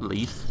done, at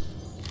least.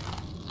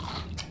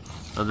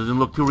 That doesn't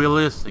look too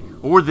realistic.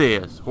 Or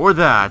this, or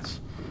that.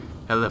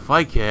 Hell, if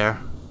I care.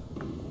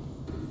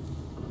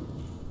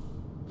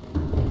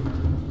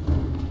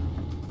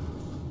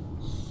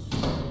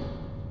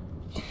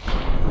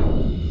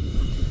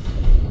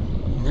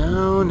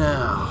 No,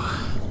 no.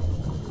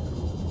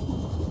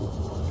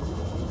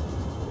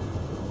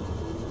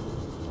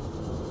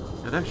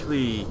 It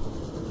actually...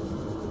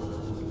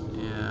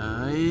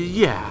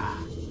 yeah.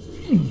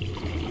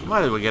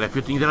 Might as well get a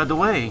few things out of the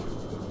way.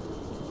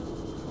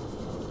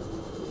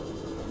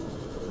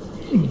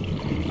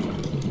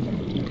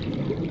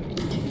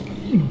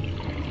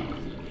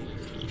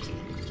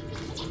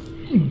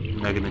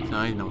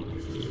 Magnetite, no.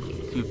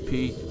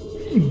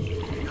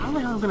 2P. How the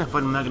hell am I gonna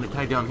find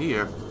magnetite down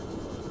here?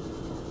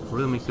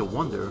 Really makes you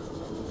wonder.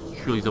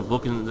 Surely the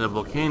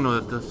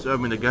volcano,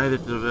 the guy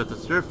at the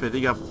surface,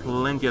 they got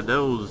plenty of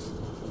those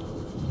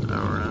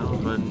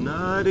around, But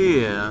not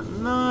here.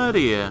 Not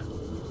here.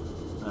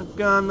 I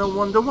kinda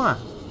wonder why.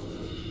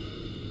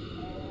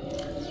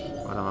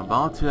 But I'm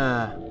about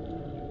to...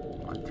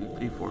 1, 2,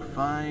 3, 4,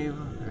 5.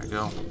 There we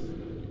go.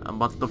 I'm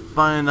about to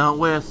find out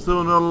where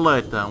sooner or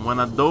later. When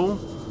I do...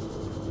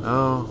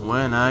 Oh,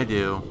 when I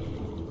do.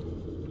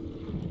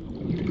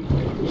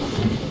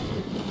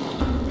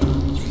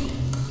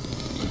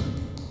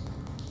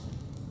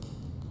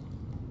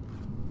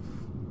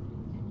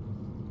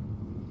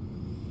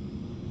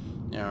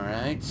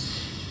 Alright.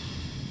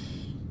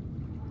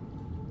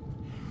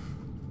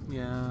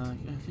 Yeah,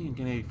 I think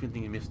I'm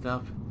thinking of missed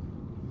stuff.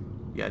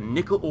 Yeah,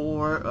 nickel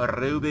ore, a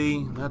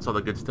ruby, that's all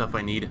the good stuff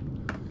I need.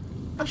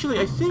 Actually,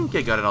 I think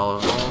I got it all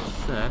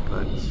set,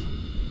 but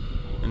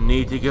I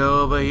need to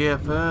go over here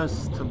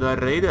first to the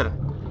raider.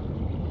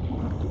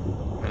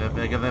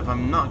 If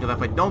I'm not, because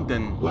if I don't,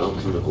 then...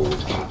 Welcome aboard,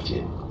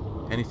 Captain.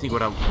 Anything what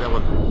that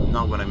was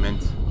not what I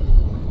meant.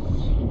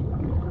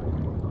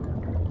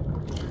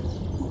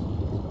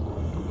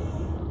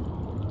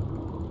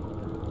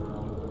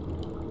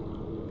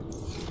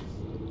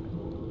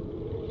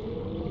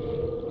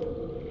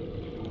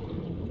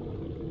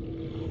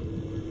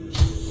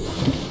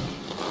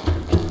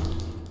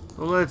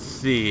 Let's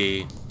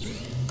see.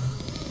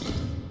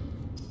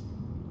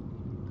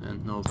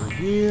 And over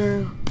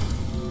here.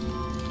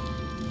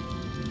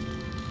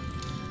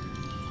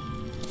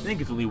 I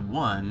think it's only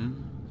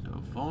one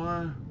so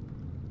far.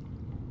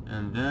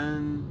 And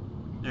then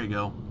there you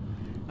go.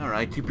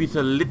 Alright, 2 pieces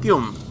of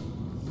lithium.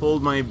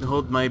 Hold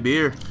my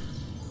beer.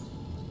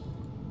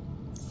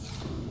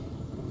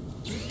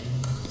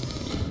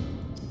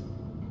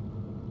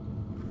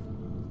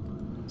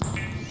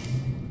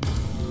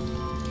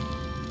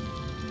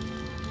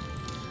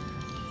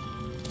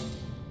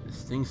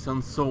 Thing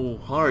sounds so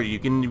hard. You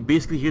can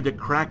basically hear the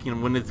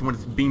cracking when it's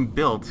being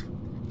built.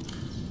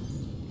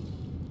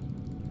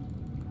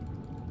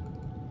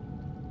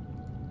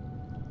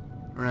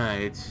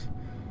 Right.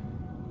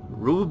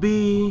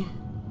 Ruby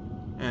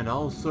and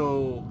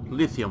also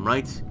lithium,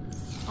 right?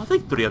 I'll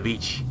take 3 of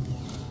each.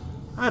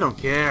 I don't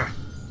care.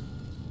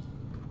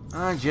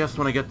 I just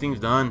want to get things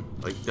done.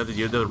 Like, you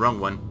did the wrong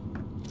one.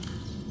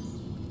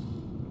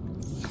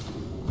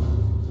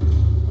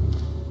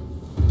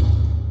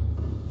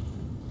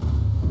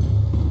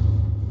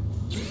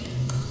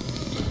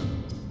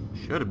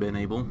 Should have been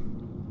able.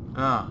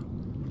 Ah,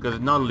 because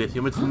it's not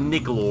lithium, it's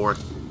nickel ore.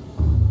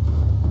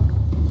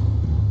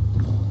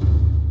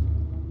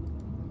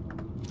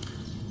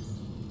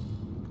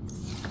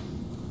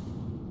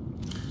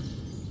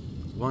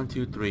 One,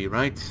 two, three,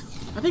 right?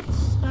 I think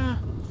it's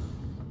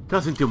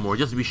doesn't do more,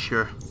 just to be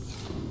sure.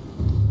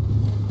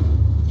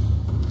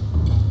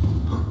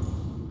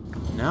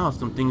 Now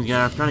some things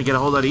are trying to get a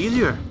whole lot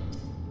easier.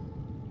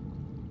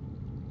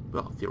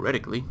 Well,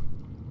 theoretically.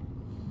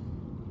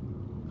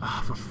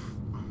 Ah, for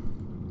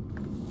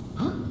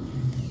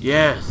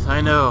yes,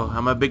 I know.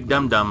 I'm a big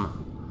dum-dum.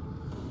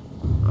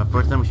 My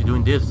first time we should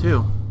doing this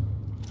too.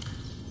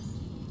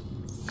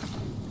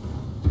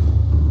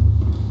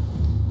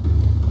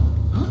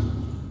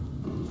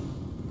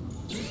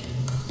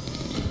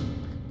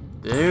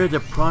 There's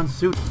the prawn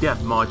suit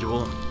death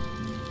module.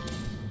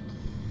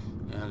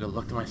 Yeah, I got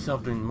luck to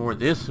myself doing more of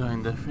this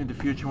in the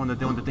future when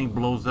the thing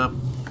blows up.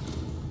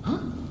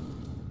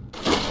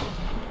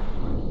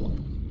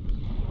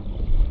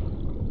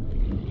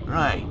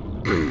 Right.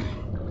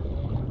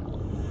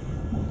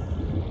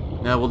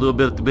 Now we'll do a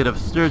bit of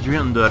surgery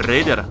on the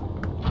raider.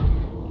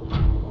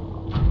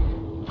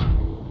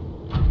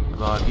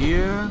 About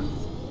here.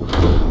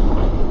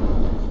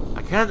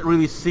 I can't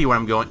really see where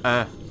I'm going.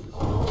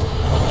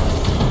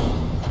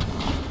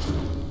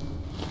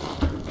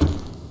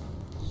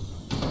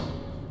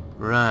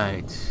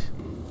 Right.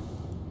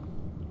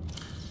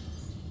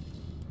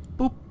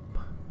 Boop.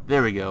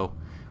 There we go.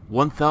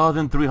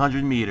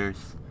 1,300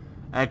 meters.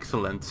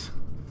 Excellent.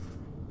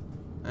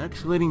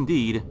 Excellent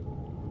indeed.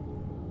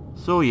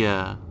 So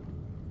yeah.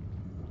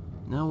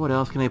 Now what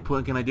else can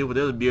I do with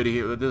this beauty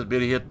here? With this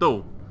beauty here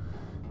too?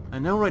 I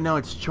know right now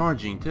it's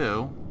charging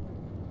too.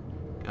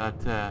 Got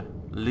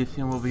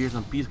lithium over here.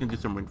 Some piece can do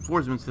some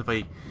reinforcements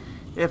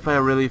if I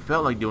really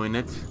felt like doing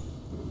it.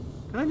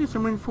 Can I do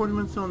some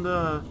reinforcements on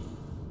the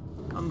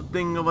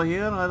thing over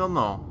here? I don't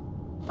know.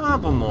 I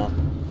don't know.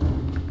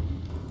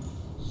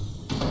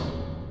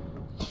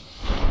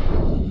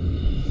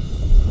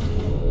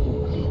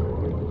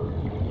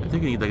 I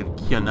think I need like a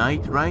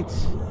kyanite, right?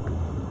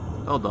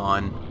 Hold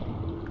on.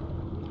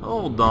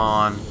 Hold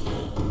on.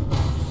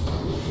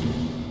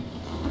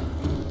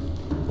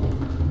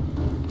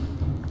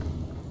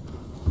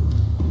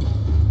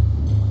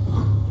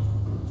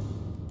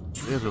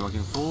 There's what I'm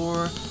looking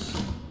for.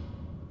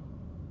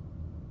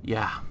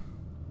 Yeah.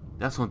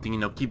 That's one thing, you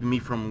know, keeping me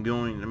from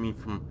going,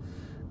 from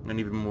getting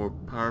even more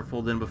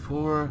powerful than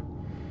before.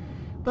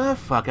 But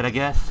fuck it, I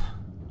guess.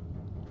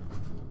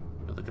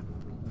 Like a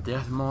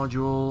death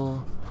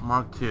module,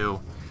 Mark II.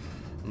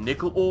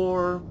 Nickel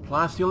ore,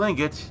 plasteel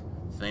ingot,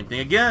 same thing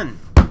again.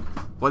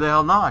 What the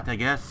hell not, I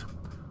guess.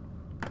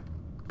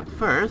 But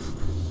first,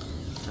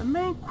 The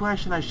main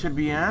question I should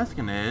be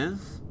asking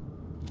is...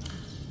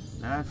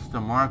 That's the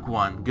Mark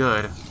 1.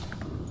 Good.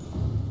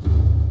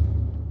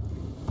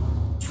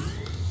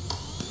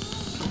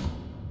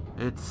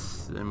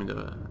 It's... I mean,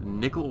 the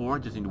nickel ore,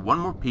 just need one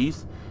more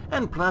piece,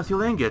 and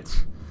plasteel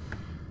ingot.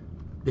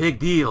 Big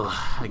deal,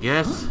 I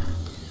guess.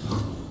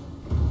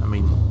 I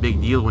mean, big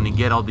deal when you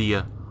get all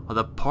the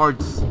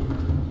parts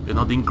and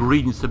all the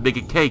ingredients to bake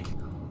a cake.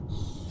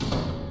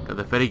 Cause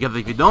if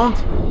you don't,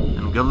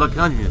 then good luck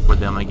hunting for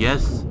them, I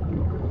guess.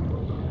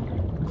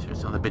 Sure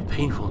sounds a bit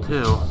painful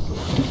too.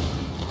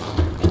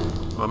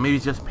 Or maybe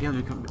it's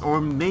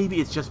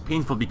just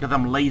painful because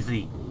I'm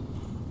lazy.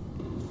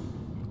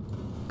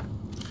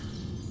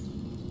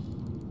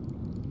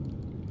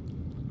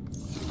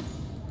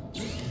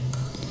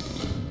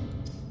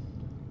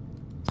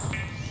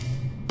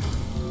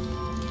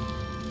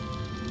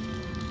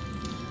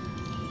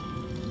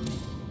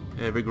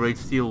 Heavy grade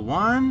steel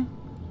 1.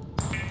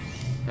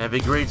 Heavy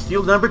grade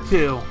steel number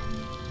 2.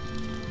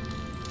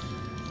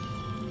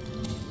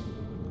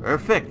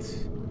 Perfect.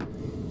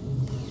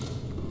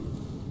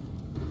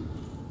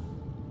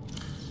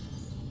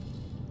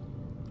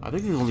 I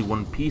think there's only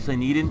one piece I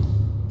needed.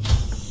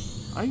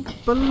 I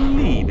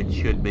believe it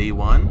should be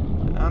one,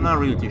 but I'm not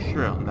really too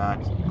sure on that.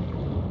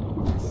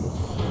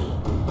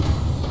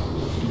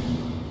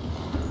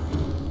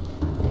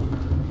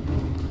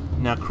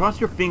 Now cross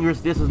your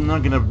fingers this is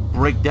not gonna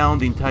break down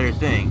the entire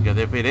thing, because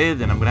if it is,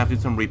 then I'm gonna have to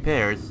do some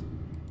repairs.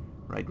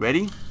 Right,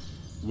 ready?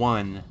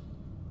 1,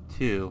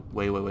 2,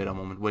 wait a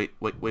moment,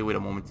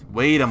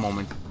 wait a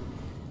moment.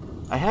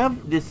 I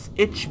have this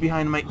itch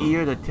behind my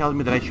ear that tells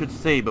me that I should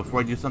save before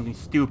I do something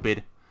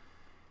stupid.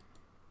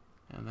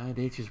 And that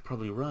itch is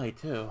probably right,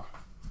 too.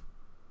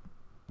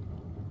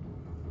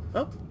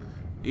 Oh,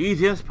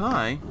 easy as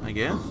pie, I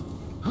guess.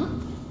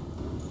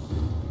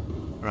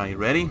 Right,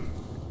 ready?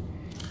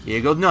 Here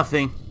goes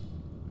nothing.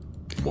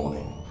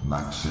 Warning.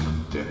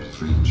 Maximum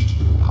depth reached.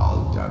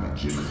 Hull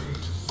damage imminent.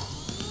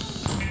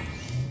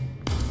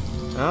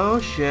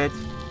 Oh shit.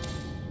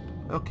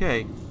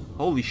 Okay.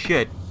 Holy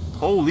shit.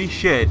 Holy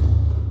shit.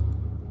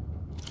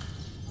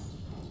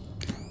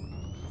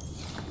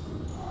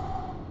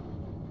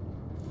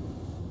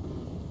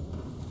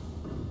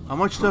 How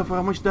much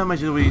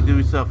damage do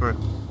we suffer?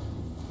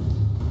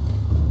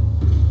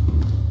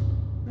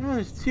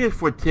 It's here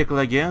for a tickle,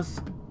 I guess.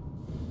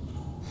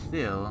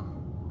 Still,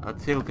 a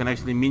tickle can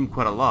actually mean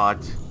quite a lot.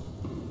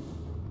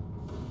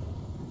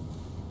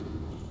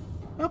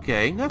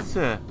 Okay, that's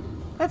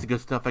good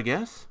stuff, I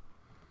guess.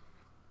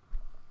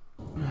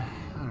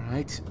 All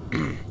right.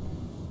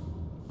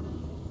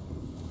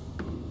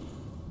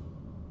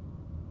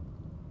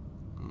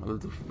 My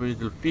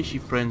little fishy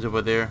friends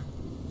over there.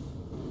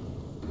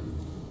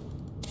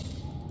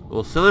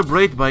 We'll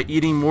celebrate by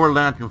eating more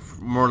lantern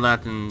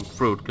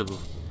fruit,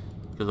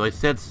 because I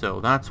said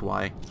so. That's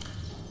why.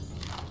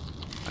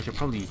 I should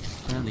probably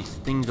stand these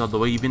things all the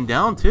way even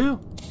down too.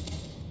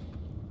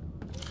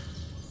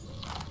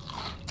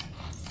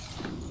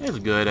 It's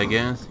good, I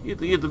guess. It's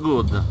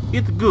good.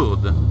 It's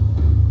good.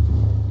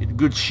 It's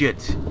good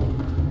shit.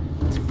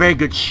 It's very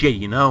good shit,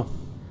 you know.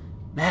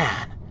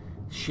 Man,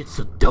 shit's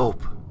so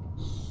dope.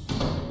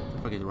 What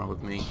the fuck is wrong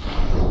with me?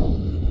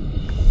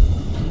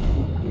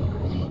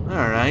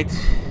 Alright,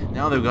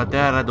 now they've got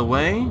that out of the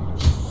way.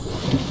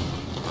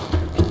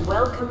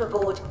 Welcome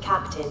aboard,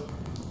 Captain.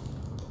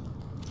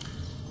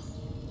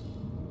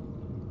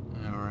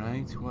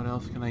 Alright, what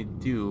else can I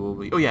do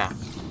over here? Oh yeah!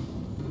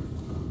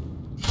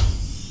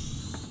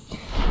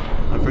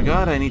 I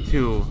forgot I need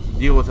to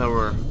deal with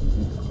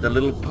the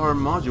little power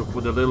module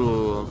for the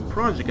little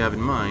project I have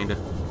in mind.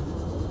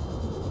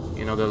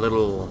 You know, the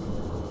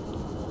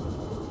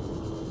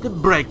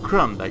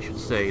breadcrumb, I should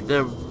say.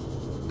 The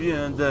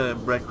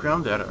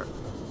breadcrumb that are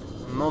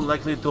more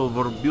likely to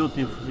overbuild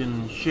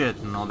in shit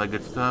and all that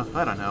good stuff.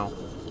 I don't know.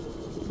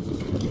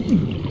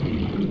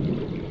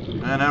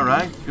 And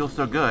alright, feels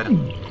so good.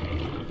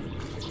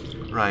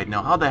 Right,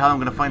 now how the hell I'm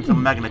gonna find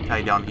some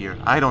magnetite down here?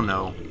 I don't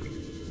know.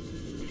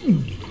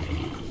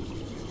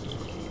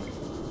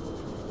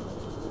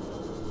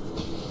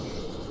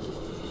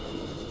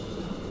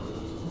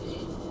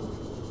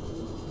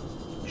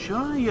 Should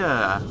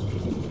I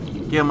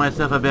give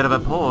myself a bit of a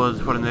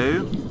pause for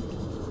now?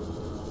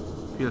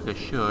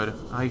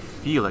 I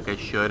feel like I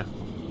should.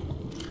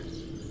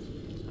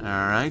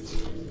 Alright.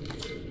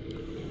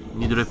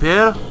 Need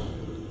repair?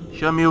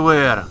 Show me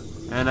where,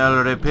 and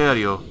I'll repair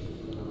you.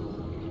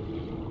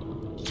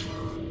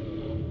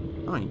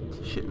 Oh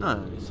shit,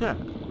 no,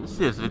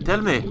 seriously,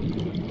 tell me.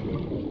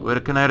 Where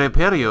can I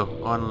repair you?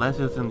 Unless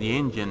it's in the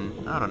engine.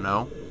 I don't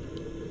know.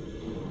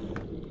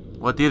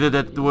 Where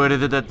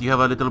is it that you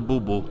have a little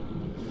boo-boo?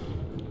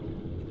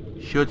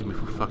 Shoot me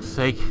for fuck's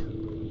sake.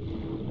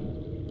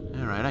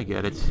 Alright, I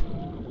get it.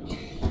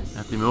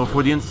 Have to move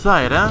for the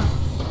inside, huh?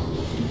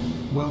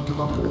 Welcome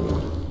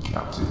aboard,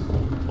 Captain.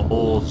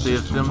 All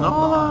systems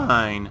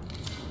online.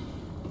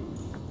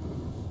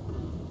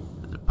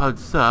 The pod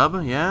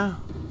sub, yeah.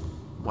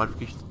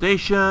 Modification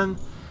station.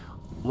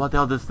 What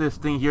else does this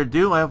thing here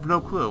do? I have no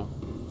clue.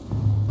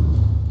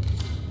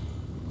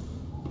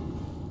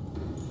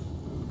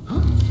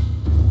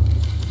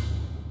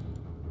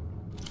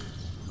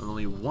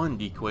 one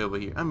decoy over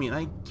here. I mean,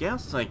 I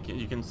guess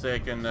you can say I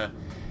can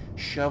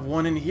shove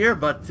one in here,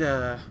 but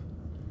I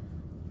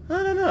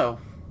don't know.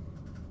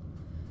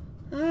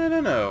 I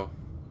don't know.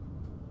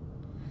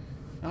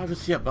 I'll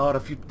just see about a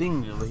few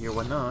things over here.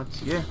 Why not?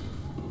 Yeah.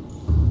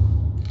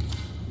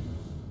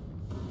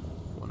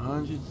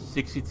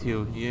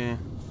 162. Yeah.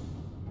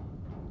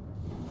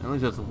 That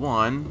was just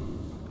one.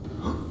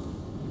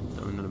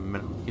 Another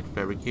metal kit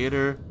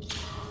fabricator.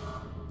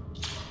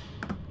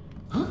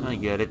 I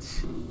get it.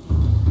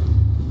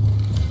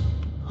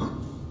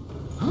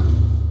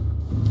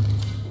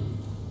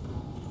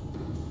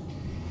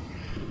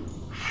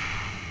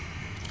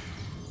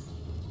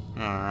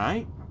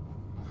 Alright.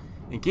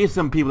 In case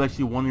some people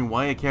actually wondering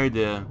why I carry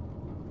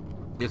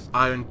this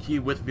iron key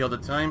with me all the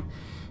time,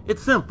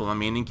 it's simple. I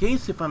mean, in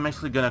case if I'm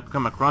actually gonna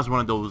come across one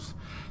of those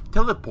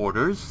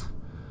teleporters,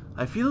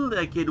 I feel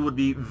like it would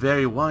be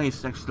very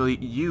wise to actually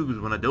use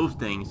one of those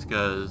things,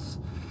 because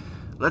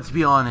let's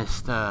be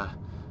honest,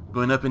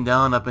 going up and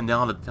down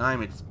all the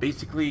time, it's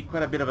basically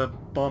quite a bit of a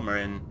bummer,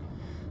 and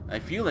I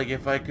feel like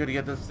if I could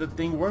get this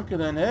thing working,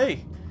 then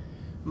hey,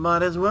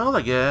 might as well,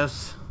 I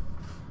guess.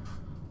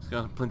 It's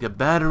got plenty of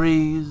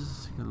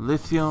batteries,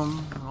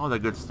 lithium, all that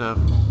good stuff.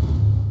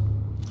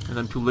 And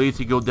I'm too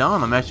lazy to go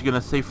down. I'm actually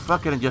gonna say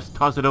fuck it and just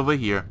toss it over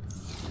here.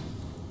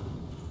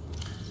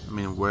 I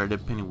mean,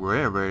 depending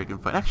wherever I can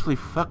find. Actually,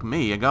 fuck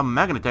me, I got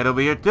magnetite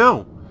over here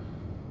too.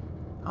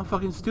 I'm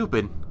fucking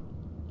stupid.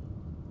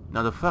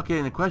 Now the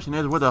question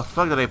is, where the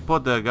fuck did I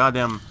put the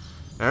goddamn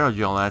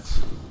aerogel at?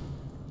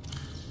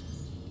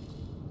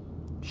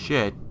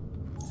 Shit.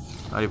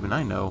 Not even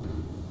I know.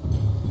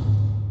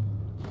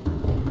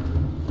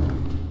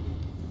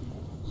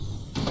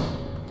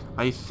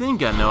 I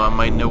think I know. I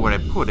might know where I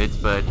put it,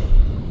 but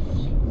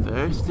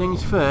first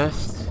things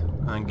first.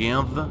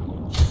 Again.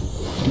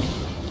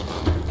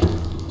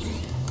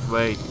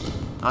 Wait.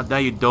 Not that,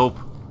 you dope.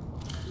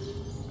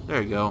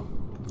 There you go.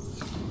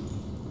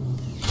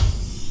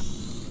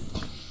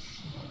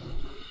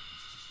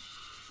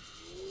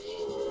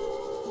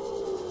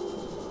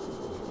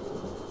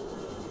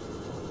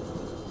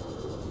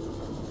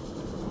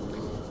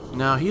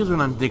 Now here's what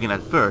I'm thinking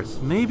at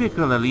first. Maybe I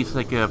could at least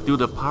do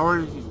the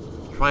power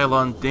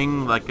trial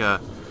thing, like a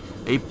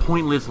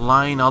pointless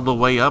line all the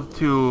way up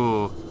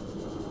to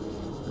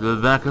the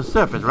back of the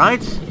surface,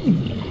 right?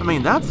 I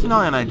mean, that's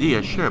not an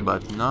idea, sure,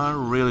 but not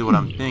really what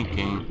I'm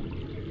thinking.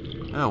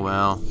 Oh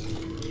well.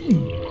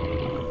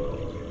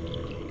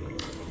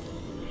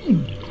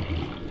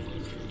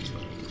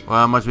 Well,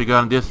 how much we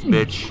got on this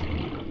bitch?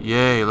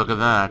 Yay, look at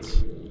that.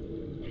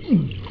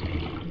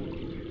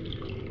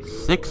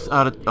 6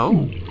 out of...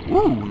 Oh!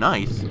 Ooh,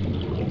 nice!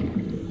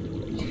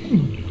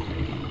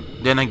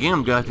 Then again,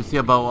 I'm gonna have to see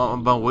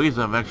about ways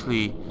of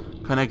actually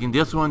connecting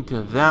this one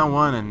to that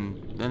one and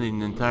then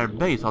the entire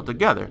base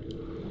altogether.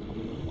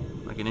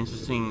 Like an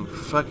interesting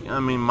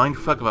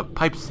mindfuck of a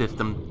pipe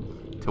system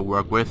to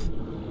work with.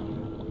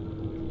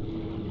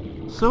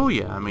 So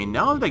yeah, I mean,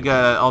 now that I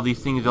got all these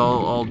things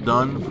all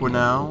done for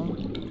now.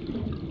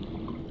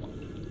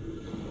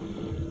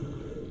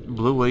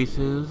 Blue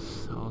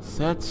Oasis all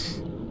set.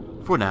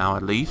 For now,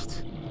 at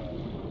least.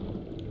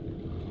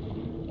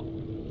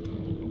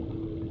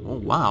 Oh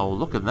wow,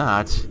 look at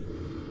that.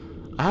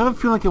 I have a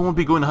feeling like I won't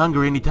be going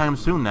hungry anytime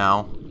soon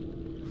now.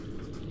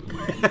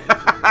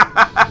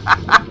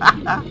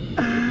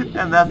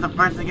 And that's the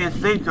first thing I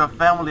say to a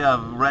family of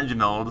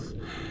Reginalds.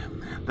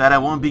 That I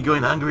won't be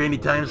going hungry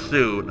anytime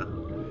soon.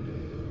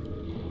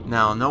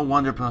 Now, no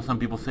wonder some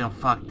people say I'm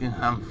fucked in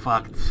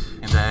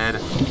the head.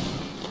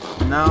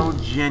 No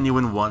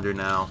genuine wonder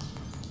now.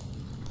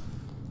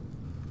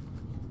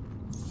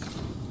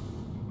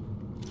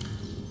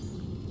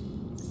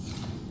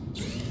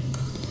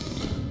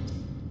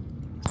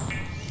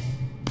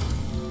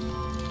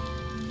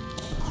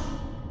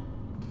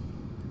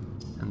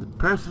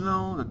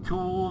 Personal, the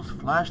tools,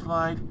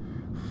 flashlight,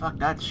 fuck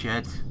that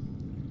shit.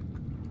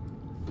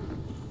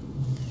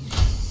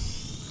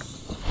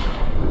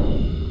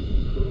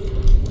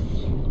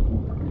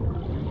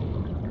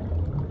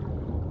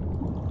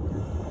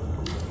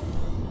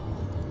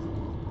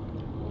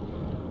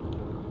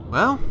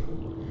 Well,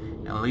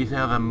 at least I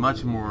have a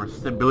much more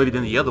stability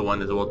than the other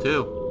one as well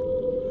too.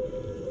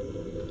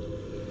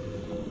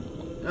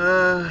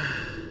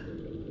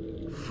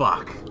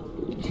 Fuck.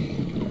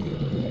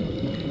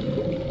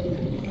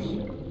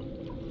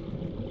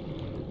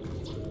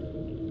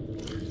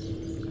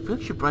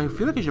 I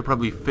feel like I should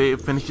probably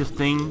finish this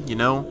thing, you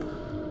know?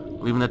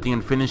 Leaving that thing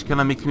unfinished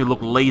kinda makes me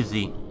look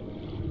lazy.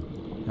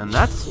 And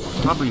that's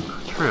probably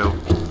true.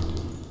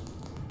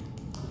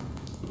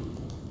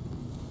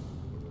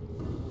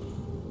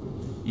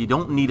 You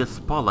don't need a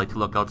spotlight to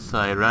look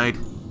outside, right?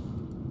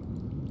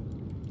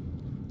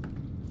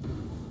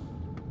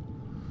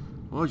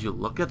 Would you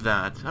look at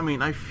that? I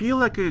mean, I feel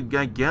like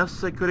I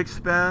guess I could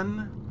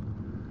expand.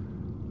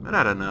 But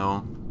I don't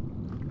know.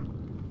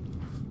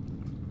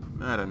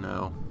 I don't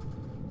know.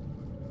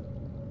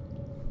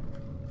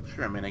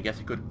 Sure, I mean, I guess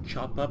I could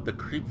chop up the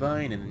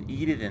creepvine and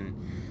eat it and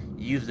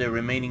use the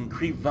remaining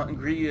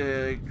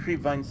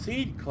creepvine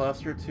seed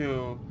cluster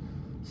to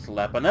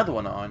slap another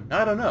one on.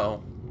 I don't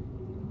know.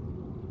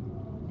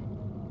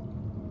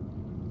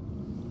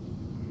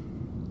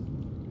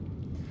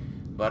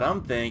 But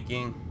I'm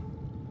thinking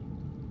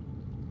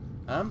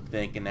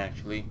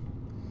actually,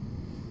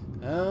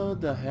 how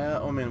the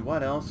hell, I mean,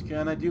 what else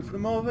can I do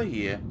from over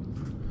here?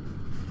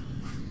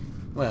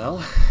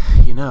 Well,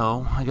 you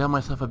know, I got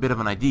myself a bit of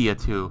an idea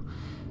to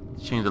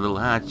change the little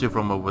hatch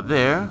from over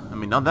there, I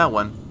mean not that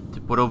one, to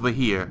put over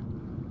here.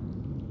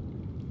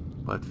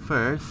 But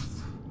first,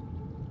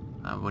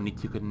 I will need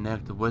to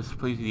connect the west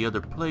place to the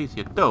other place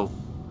here though.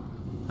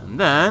 And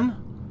then,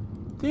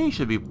 things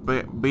should be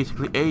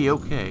basically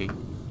a-okay.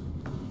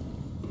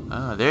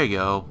 Ah, there you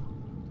go.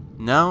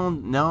 Now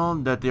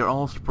that they're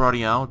all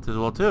sprouting out as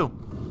well too.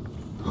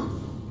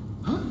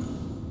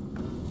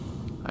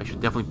 I should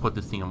definitely put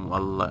this thing on.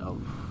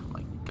 Oh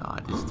my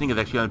god, this thing is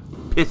actually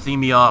pissing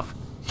me off.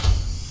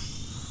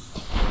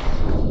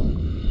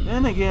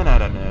 Then again, I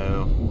don't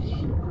know.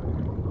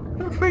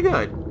 It looks pretty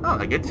good. I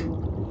like it.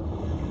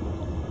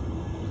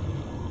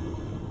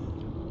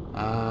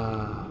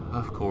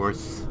 Of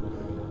course.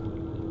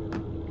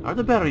 Are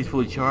the batteries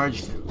fully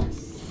charged?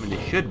 I mean,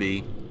 they should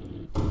be.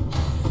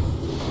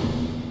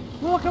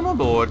 Welcome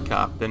aboard,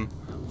 Captain.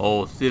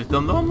 All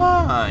systems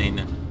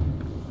online.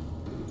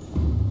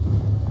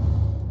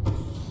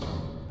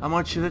 How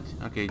much is it?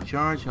 Okay,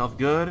 charge, health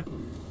good.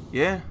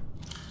 Yeah.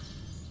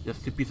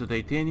 Just 2 pieces of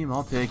titanium,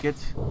 I'll take it.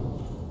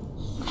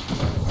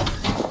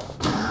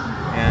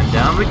 And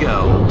down we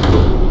go.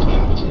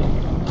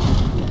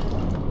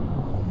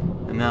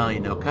 And now, you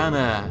know,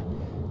 kinda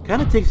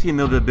takes you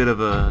another bit of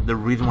the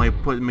reason why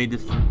I made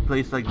this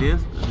place like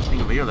this. This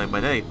thing over here, like,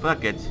 but hey,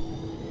 fuck it.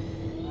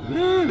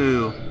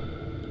 Woo!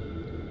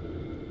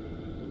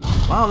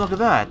 Wow, look at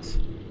that.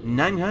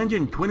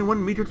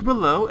 921 meters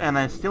below, and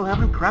I still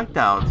haven't cracked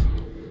out.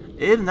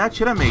 Isn't that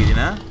shit amazing,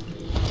 huh?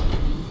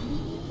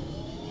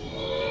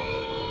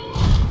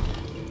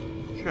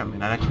 Sure, I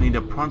mean, I actually need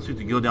a prawn suit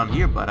to go down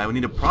here, but I would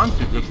need a prawn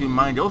suit to actually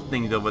mine those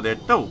things over there,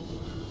 too.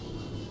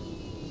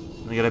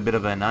 I got a bit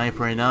of an eye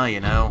for an eye, you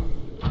know.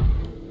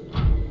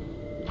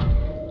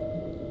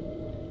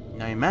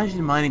 Now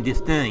imagine mining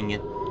this thing,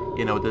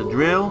 you know, with the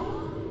drill,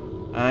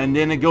 and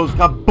then it goes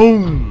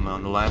kaboom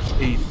on the last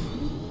piece.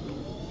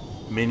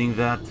 Meaning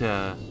that,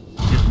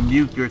 just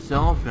nuke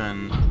yourself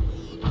and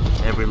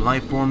every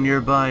life form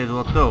nearby as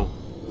well too.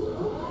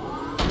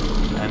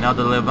 And now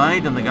the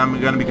Levite and I'm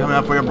gonna be coming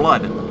out for your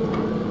blood.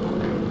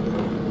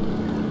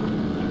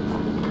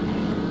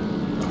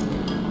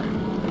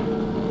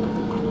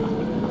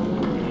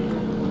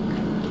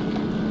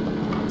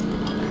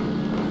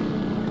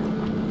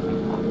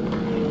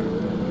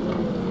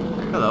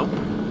 Hello.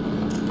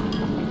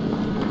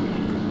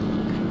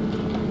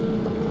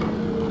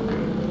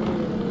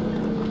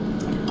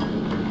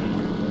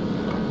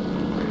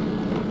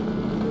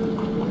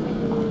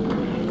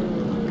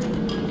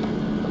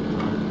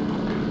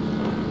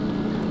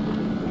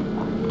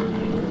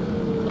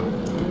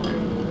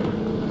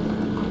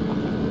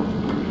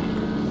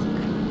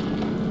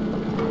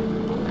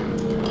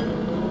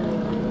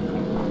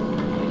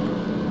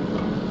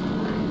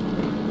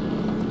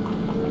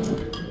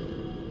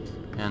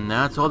 And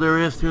that's all there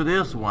is to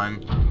this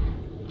one.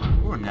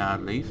 For now,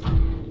 at least.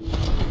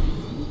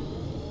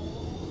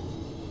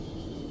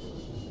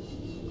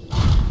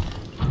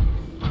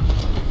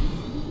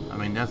 I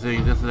mean, that's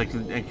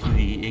actually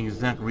the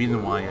exact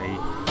reason why I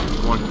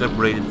wanted to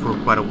upgrade it for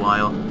quite a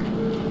while.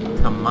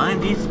 To mine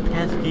these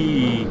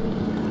pesky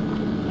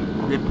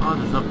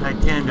deposits of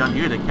titanium down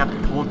here that kept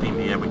taunting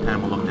me every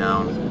time I looked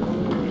down.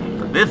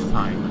 But this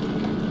time,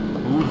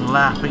 who's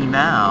laughing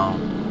now?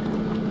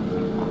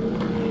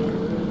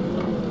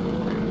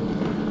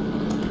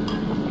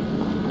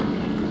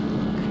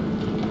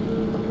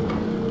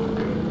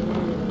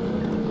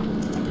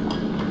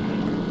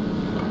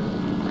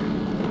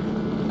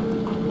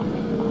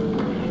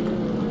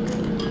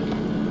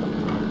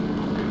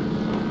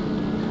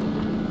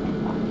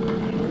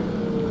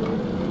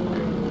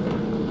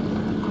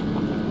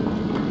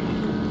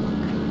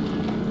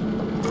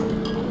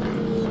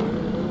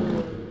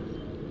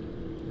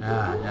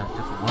 Ah, that's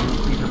just one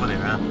little piece over there,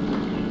 huh?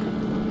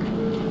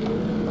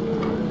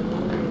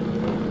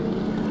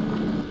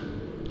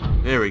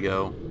 There we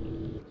go.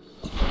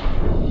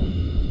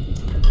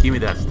 Give me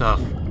that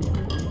stuff.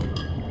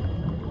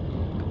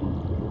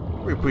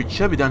 We're pretty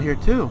chubby down here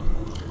too.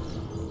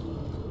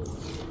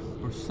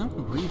 For some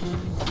reason,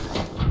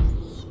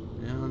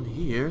 down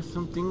here,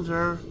 some things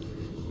are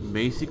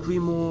basically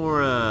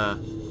more, I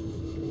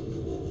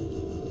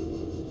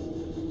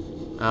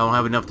don't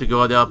have enough to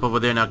go up over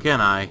there now,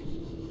 can I?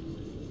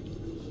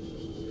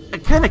 I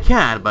kinda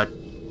can, but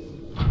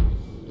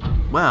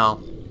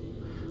well,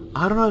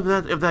 I don't know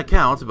if that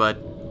counts,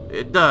 but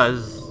it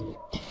does.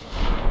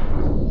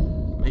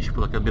 I should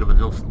put like a bit of a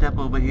little step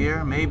over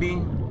here,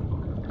 maybe.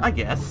 I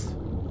guess.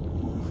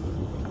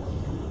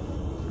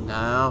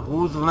 Now,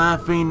 who's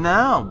laughing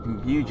now?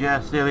 You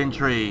just silly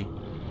tree.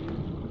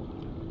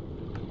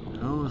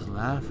 Who's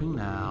laughing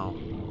now?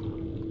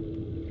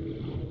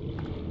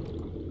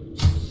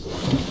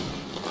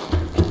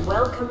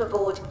 Welcome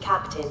aboard,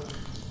 Captain.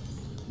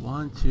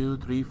 1, 2,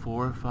 3,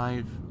 4,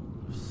 5,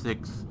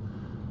 6.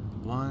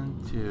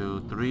 1,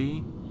 2,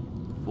 3,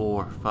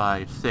 4,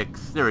 5,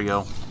 6. There we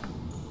go.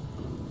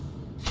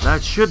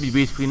 That should be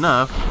basically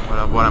enough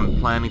for what I'm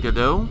planning to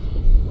do.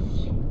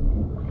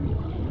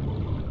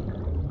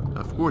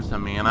 Of course, I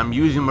mean, I'm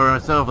using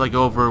myself like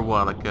over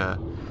what, like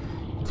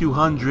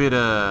 200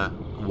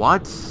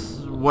 watts,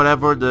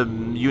 whatever the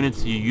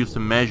units you use to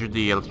measure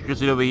the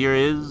electricity over here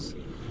is.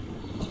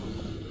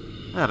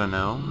 I don't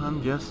know.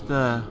 I'm just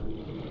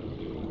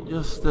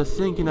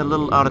thinking a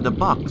little out of the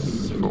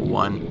box for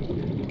one.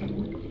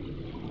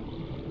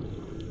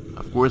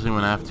 Of course, I'm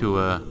gonna have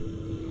to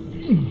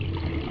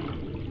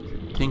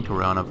think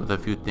around with a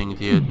few things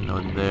here,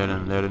 and there,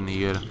 and there, and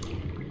here.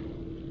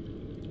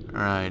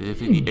 Alright, this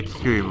is the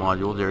exterior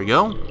module. There we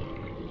go.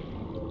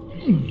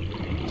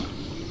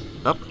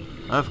 Up,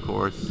 of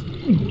course.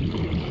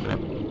 Can I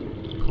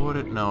put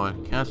it? No, it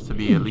has to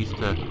be at least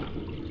a...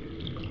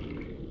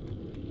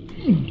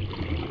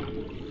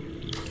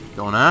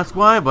 Don't ask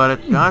why,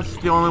 but that's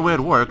the only way it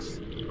works.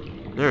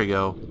 There you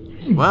go.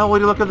 Well, would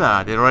you look at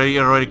that? It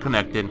already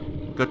connected.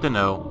 Good to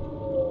know.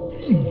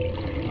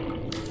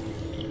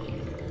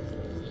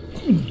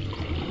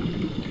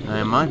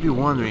 I might be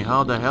wondering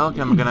how the hell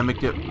am I gonna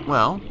make it...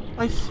 Well,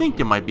 I think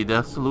it might be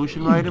the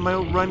solution right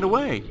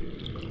away.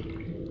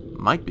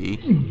 Might be.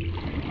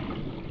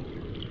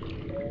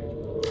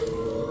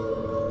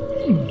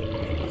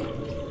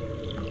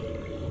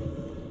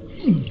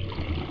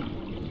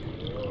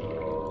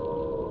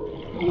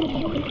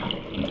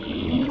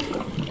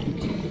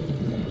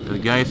 The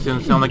guy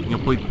doesn't sound like a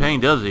complete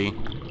pain, does he?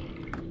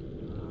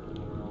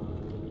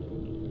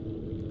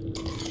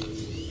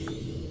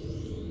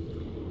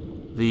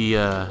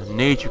 The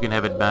nature can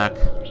have it back.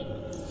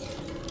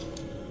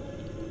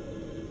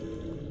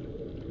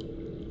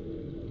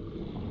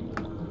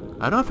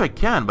 I don't know if I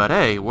can, but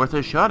hey, worth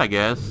a shot, I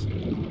guess.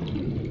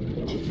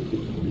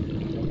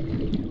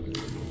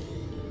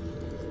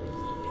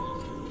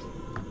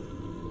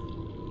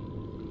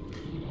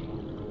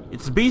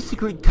 It's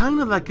basically kind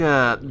of like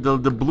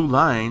the blue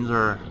lines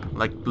are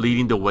like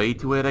leading the way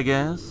to it, I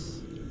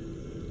guess.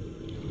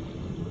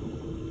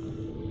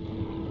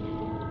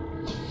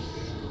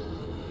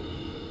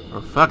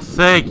 For fuck's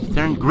sake,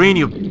 turn green,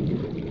 you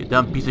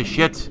dumb piece of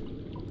shit.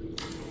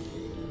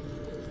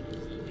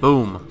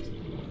 Boom.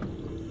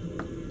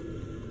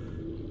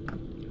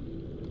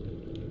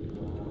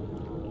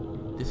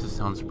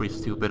 Sounds pretty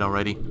stupid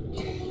already.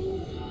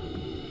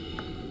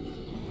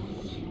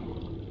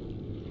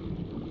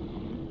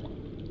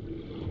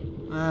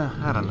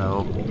 I don't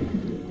know.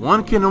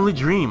 One can only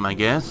dream, I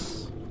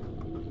guess.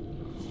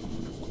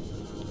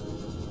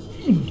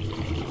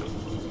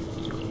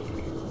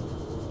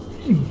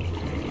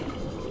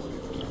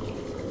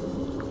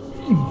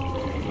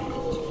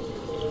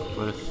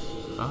 What is...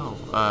 Oh,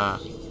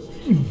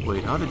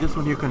 wait, how did this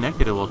one here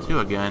connect it well too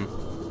again?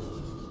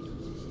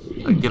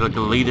 I get like a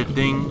leader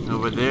thing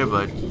over there,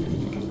 but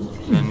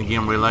then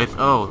again realize,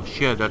 oh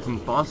shit, that's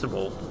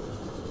impossible.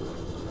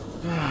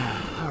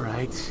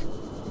 Alright.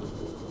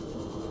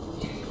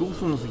 Cool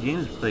one's the game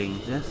is playing.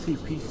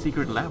 SCP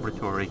Secret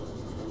Laboratory.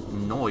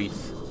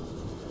 Noise.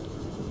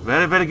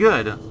 Very, very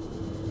good.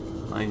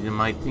 I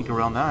might think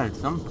around that at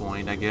some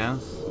point, I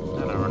guess.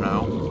 I don't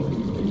know.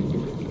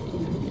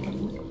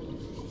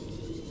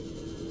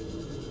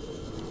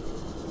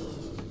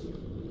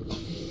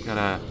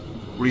 Gotta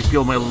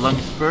refill my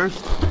lungs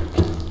first.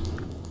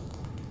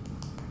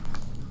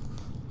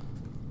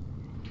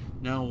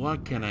 Now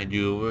what can I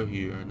do over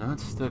here?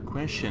 That's the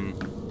question.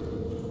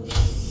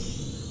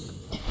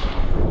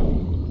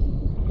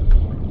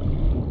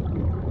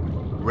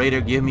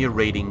 Radar, give me your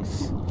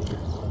ratings.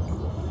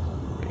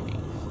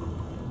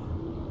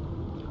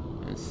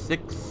 And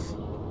 6.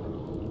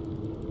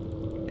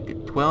 Make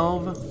it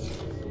 12.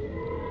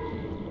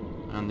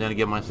 And then I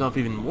get myself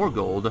even more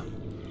gold.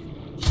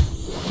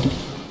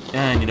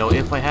 And, you know,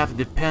 if I have to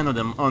depend on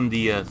them on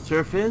the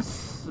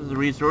surface as a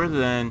resource,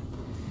 then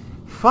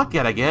fuck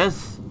it, I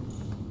guess.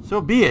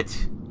 So be it.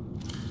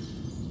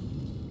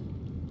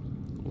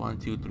 1,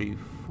 2, 3,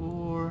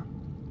 4.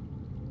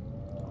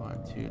 1,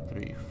 2,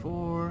 3,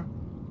 4.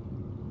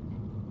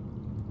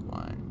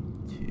 1,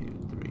 2,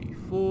 3,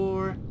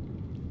 4.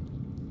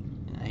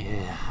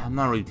 Yeah, I'm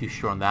not really too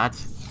sure on that.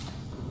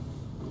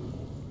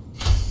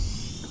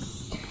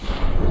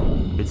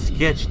 It's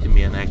sketchy to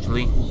me, and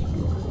actually.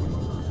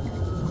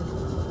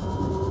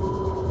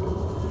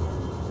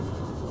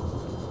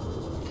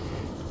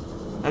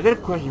 I got a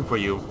question for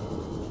you.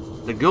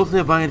 The ghostly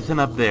Leviathan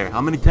up there, how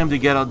many times do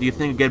you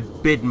think you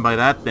get bitten by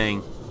that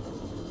thing?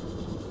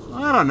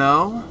 I don't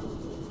know.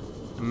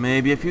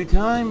 Maybe a few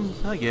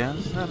times, I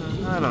guess.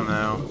 I don't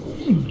know.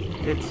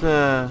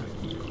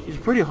 He's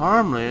pretty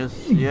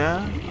harmless,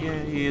 yeah?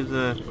 Yeah, he's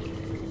a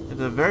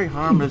very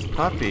harmless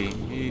puppy.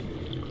 He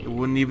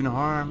wouldn't even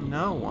harm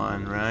no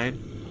one, right?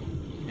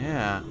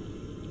 Yeah.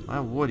 Why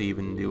would he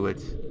even do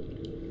it?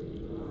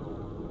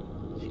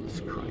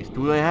 Jesus Christ.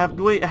 Do I have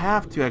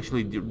to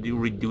actually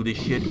redo this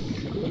shit?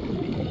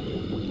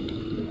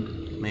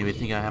 Maybe I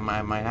think I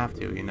might have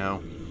to, you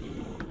know.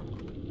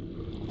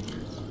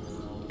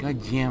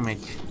 God damn it.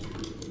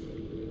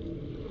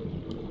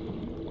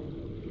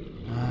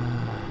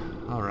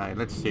 Alright,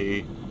 let's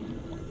see.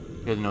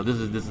 Because, you know, this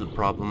is a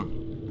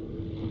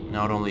problem.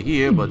 Not only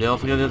here, but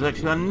there's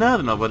actually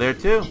another one over there,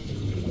 too.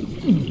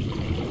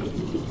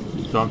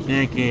 So I'm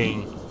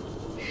thinking,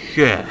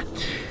 shit.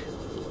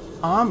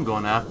 I'm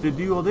gonna have to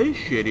do all this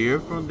shit here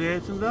from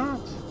this and that.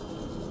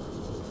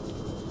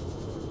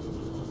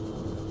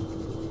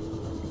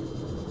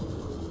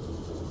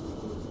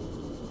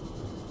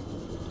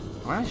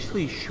 Why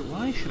should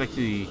I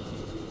actually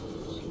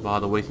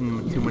bother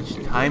wasting too much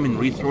time and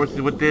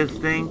resources with this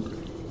thing?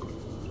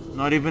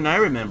 Not even I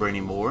remember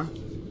anymore.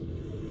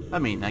 I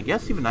mean, I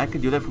guess even I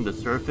could do that from the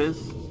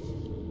surface.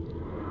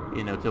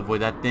 You know, to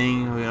avoid that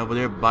thing over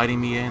there biting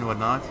me and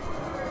whatnot.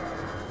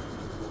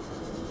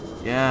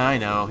 Yeah, I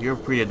know. You're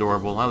pretty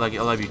adorable. I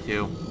love you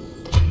too.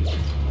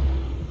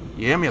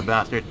 You hear me, a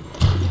bastard?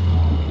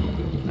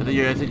 I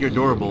said you're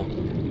adorable.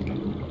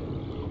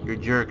 You're a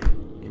jerk.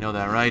 You know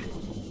that, right?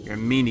 You're a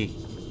meanie.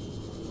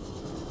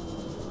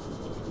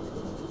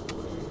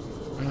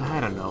 I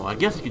don't know. I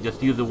guess you could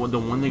just use the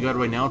one they got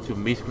right now to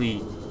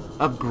basically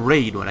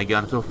upgrade what I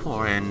got so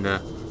far, and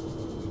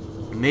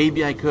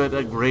maybe I could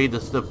upgrade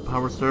the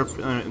power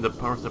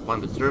supply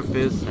on the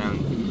surface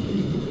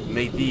and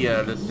make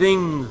the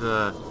things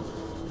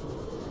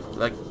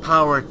like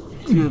power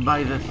to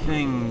by the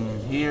thing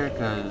here,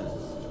 cause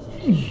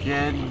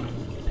shit,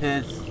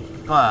 piss,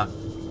 fuck.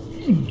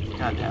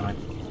 God damn it.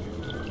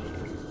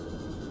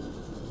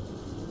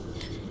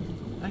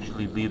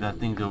 Actually, leave those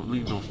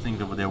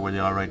things over there where they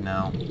are right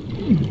now.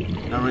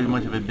 Not really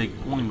much of a big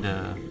point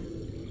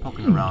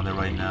poking around there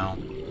right now.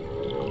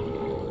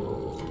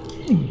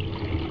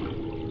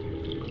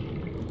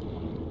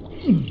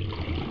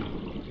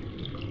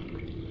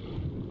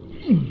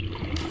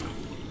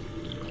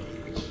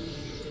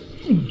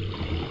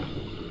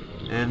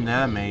 Isn't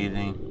that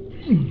amazing?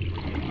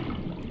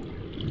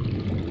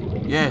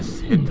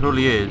 Yes, it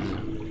truly is.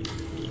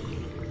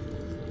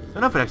 I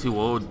don't know if it actually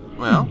will.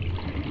 Well,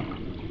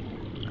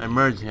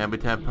 emergency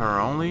habitat power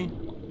only?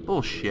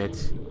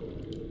 Bullshit.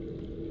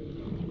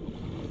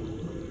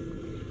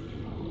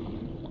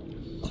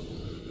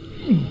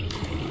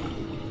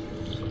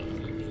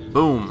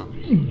 Boom.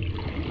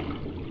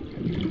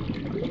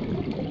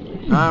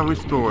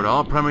 Restored.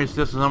 All primary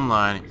systems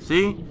online.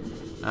 See?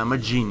 I'm a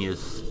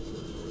genius.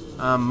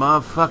 I'm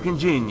a fucking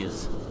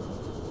genius.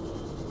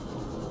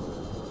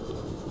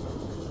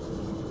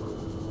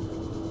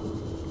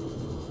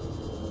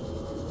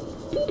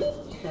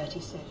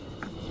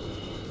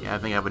 Yeah, I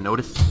think I haven't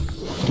noticed.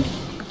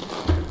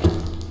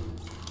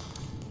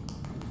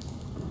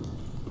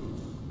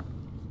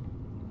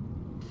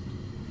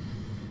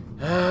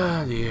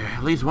 Ah, dear.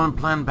 At least one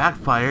plan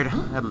backfired.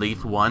 At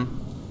least one.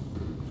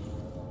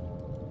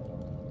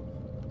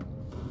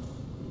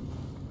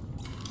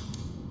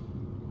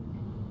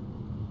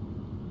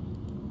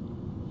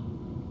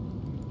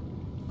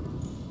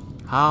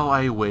 How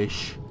I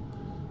wish.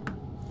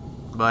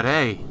 But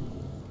hey,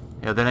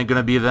 if they're not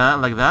gonna be that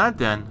like that,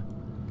 then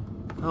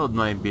hold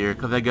my beer,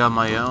 cause I got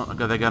my own.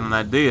 Cause I got an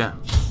idea.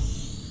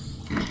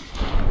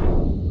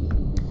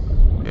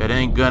 It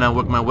ain't gonna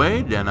work my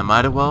way, then I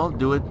might as well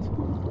do it.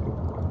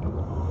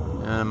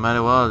 I might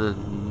as well.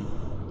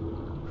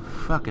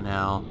 Fucking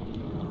hell.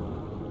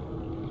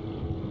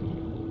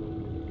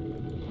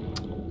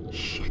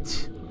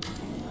 Shit.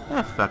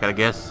 Ah, fuck it, I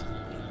guess.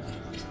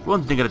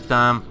 One thing at a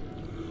time.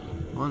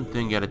 One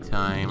thing at a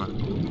time.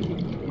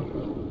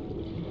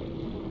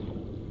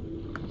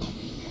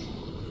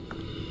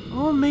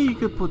 Well, maybe you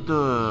could put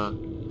the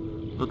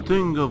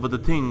thing over the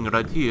thing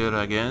right here,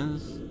 I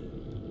guess.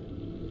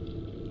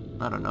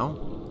 I don't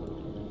know.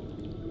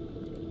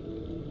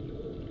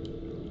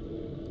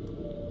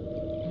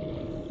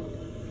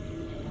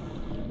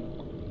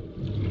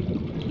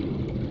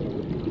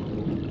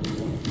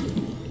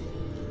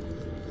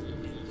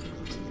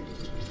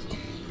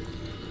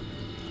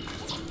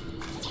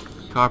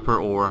 Copper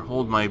ore.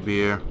 Hold my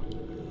beer.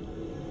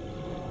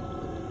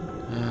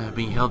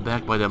 Being held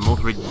back by the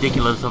most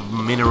ridiculous of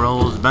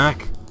minerals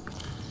back.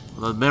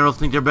 Well, the minerals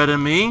think they're better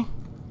than me?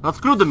 Well,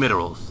 screw the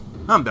minerals.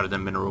 I'm better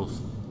than minerals.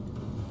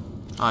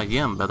 I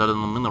am better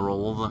than the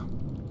minerals.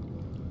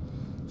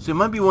 So you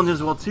might be wondering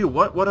as well too,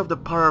 what of the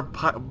power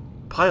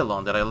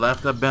pylon that I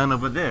left abandoned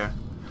over there?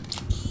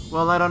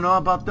 Well, I don't know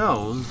about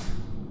those.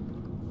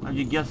 I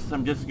guess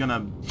I'm just gonna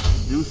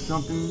do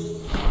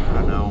something? I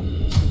don't know.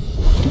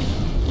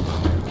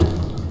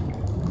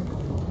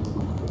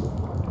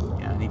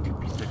 Yeah, I need two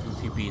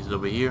pieces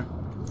over here.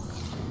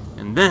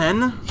 And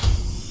then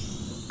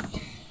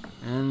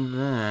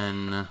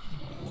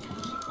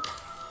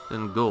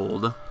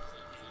gold.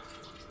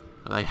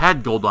 I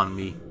had gold on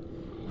me.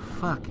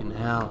 Fucking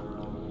hell.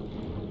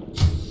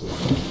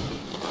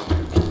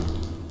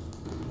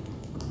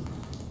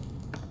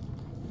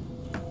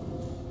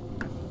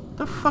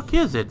 The fuck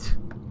is it?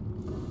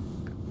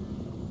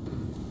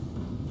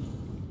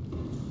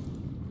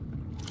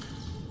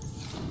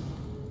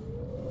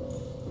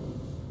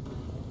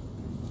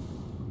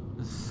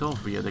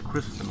 over here, the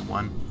crystal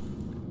one.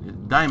 The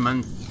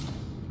diamond.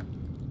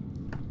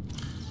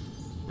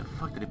 The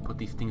fuck did they put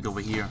these things over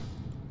here?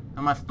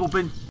 Am I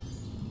stupid?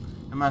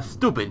 Am I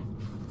stupid?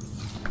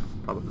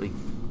 Probably.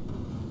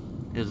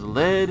 There's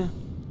lead,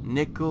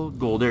 nickel,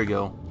 gold. There you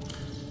go.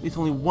 It's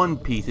only one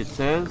piece, it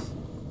says.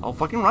 I'll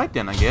fucking write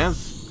then, I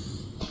guess.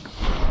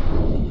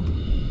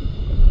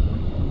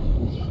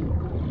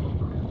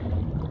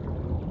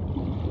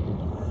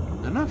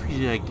 I don't know if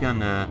I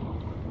can,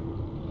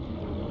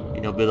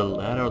 you know, build a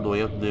ladder all the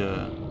way up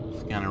the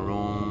scanner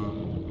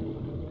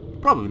room.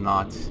 Probably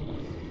not.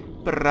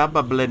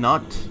 Probably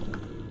not.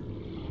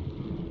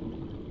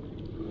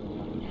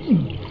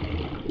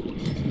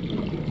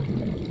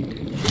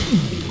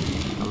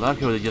 I like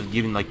how they're just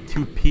giving like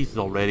 2 pieces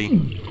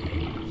already.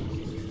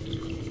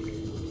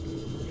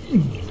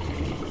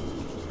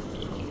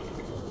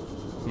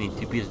 I need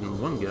 2 pieces in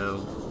one go.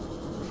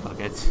 Fuck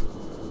it.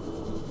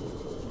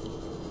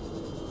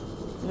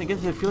 I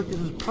guess I feel like this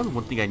is probably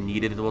one thing I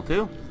needed as well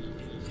too.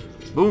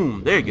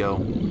 Boom, there you go.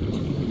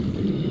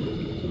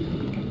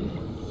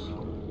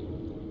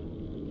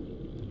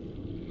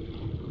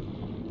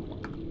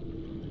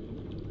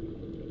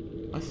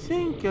 I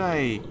think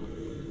I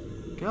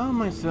got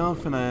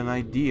myself an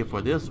idea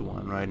for this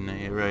one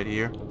right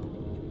here.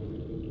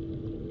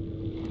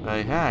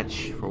 A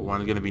hatch for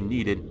one is gonna be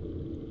needed.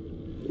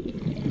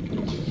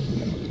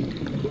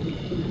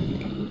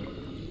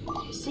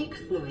 Seek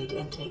fluid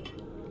intake.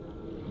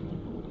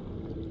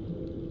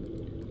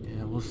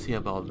 Yeah, we'll see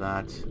about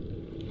that.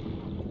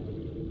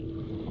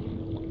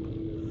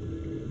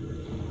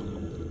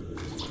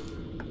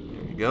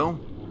 There you go.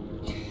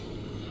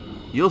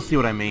 You'll see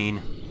what I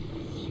mean.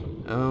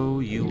 Oh,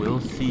 you will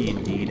see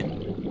indeed.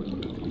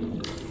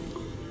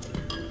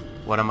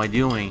 What am I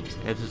doing?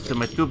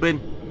 Am I stupid?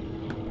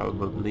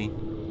 Probably.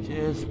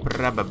 Just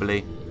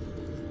probably.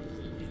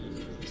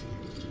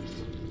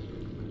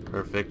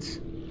 Perfect.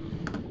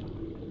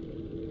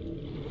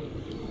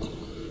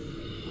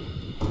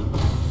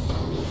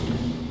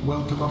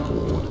 Welcome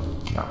aboard,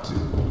 Captain.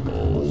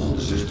 All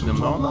systems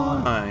System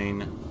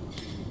online. online.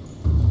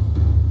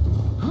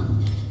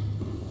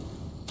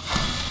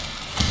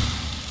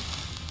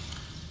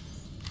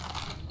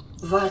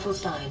 Vital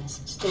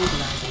signs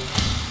stabilizing.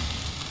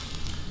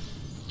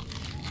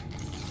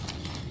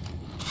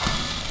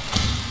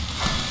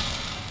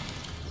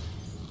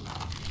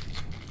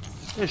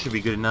 That should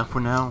be good enough for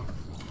now.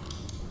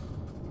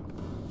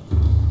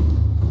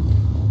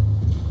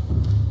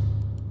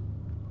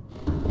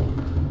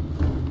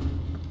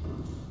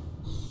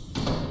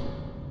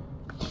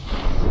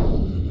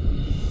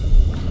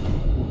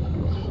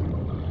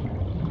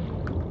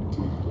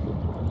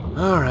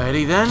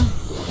 Alrighty then.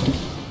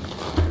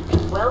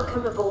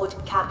 Welcome aboard,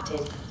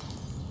 Captain.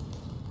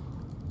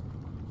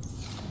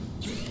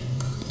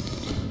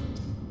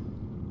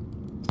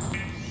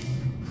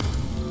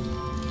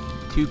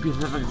 Two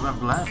pieces of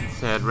glass, it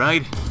said,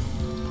 right?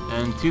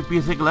 And 2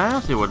 pieces of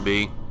glass it would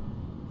be.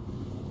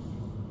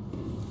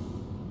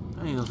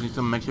 I need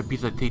some extra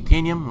piece of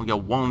titanium. We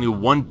got only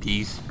 1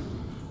 piece.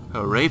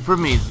 Hooray for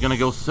me, it's gonna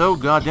go so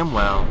goddamn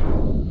well.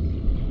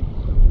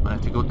 I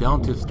have to go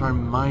down to start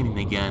mining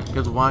again.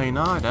 Cause why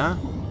not, huh?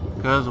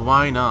 Cause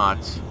why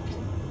not?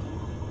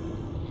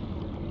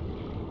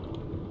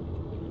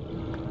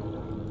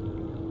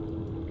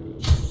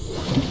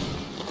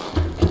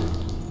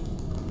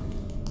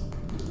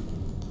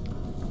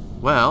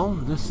 Well,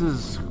 this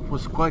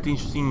was quite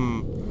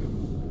interesting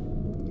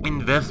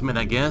investment,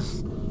 I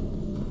guess.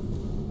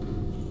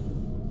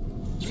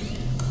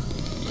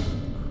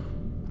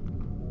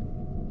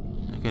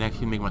 I can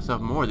actually make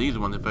myself more of these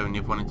ones if I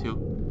wanted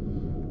to.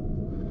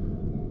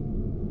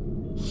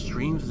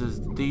 Streams this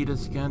data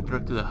scan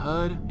direct to the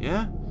HUD,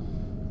 yeah?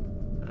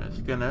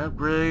 Scan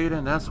upgrade,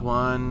 and that's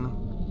one.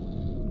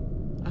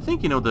 I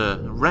think, you know, the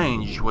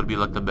range would be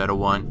like the better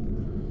one.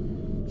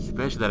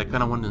 Especially that I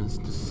kind of wanted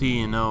to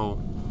see, you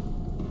know.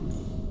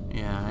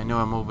 Yeah, I know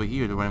I'm over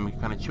here where I'm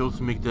kind of chose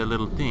to make that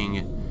little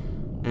thing.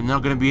 There's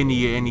not gonna be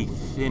any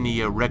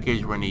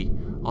wreckage or any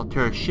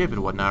altered ship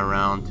and whatnot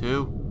around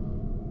too.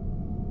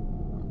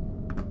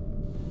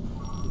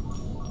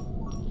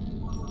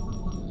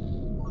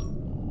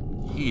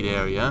 Heat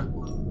area.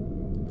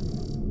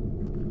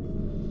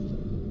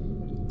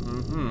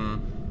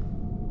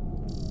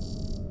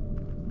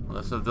 Well,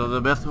 that's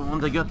the best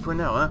ones I got for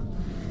now, huh?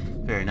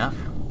 Fair enough.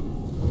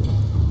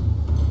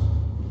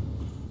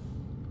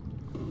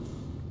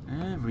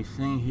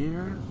 Everything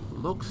here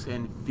looks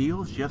and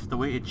feels just the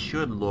way it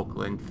should look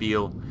and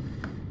feel.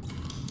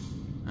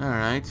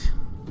 Alright.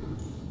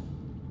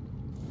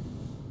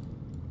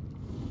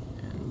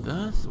 And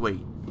thus, wait.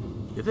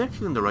 Is it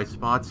actually in the right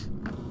spot?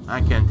 I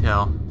can't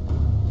tell.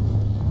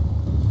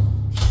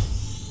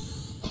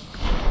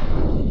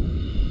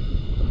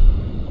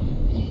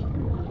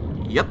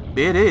 Yep,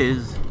 it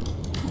is.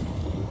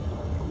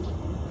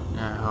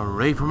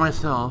 Hooray for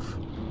myself.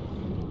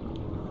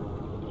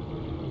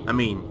 I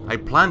mean, I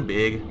plan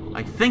big,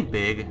 I think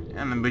big,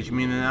 and which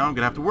means that I'm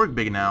gonna have to work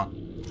big now.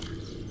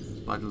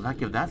 But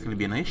like if that's gonna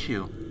be an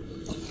issue.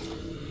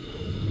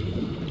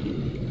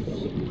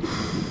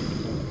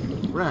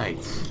 Right.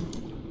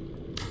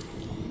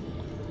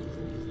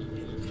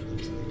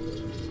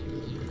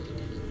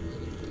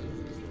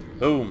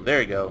 Boom,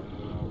 there you go.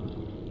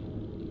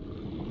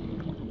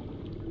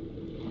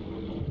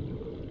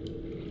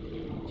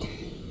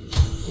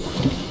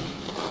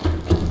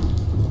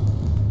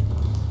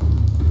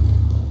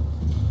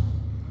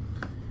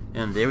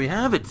 And there we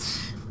have it.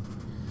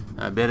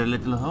 A better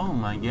little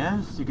home, I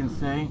guess you can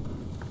say.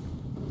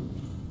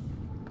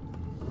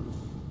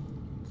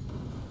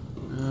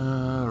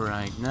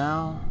 Alright,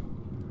 now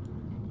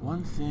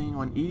one thing,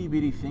 one itty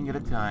bitty thing at a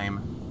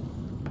time.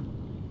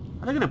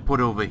 I'm gonna put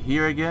it over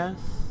here, I guess.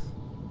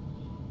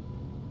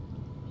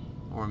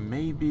 Or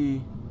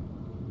maybe...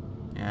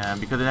 yeah,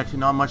 because there's actually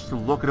not much to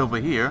look at over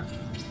here.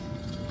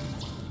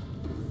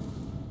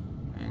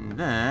 And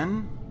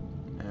then...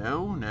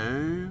 no,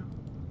 no.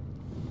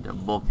 The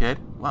bulkhead.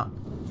 Well,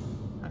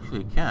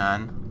 actually it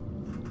can.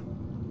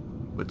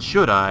 But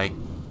should I?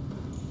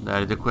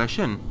 That is the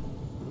question.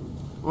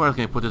 Where else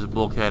can I put this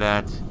bulkhead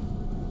at?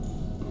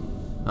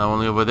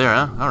 Only over there,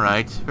 huh?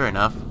 Alright, fair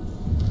enough.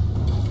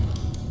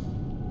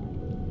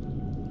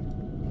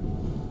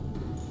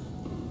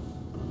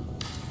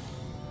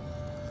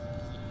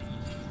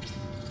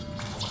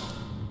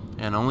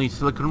 And only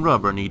silicone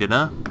rubber needed,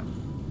 huh?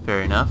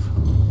 Fair enough.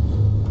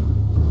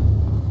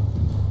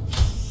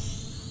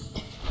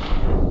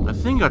 I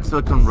think I got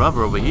silicone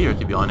rubber over here,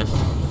 to be honest.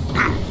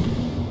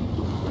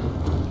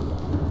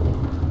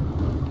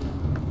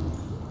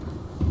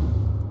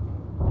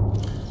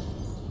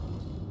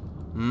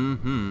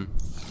 Mm-hmm.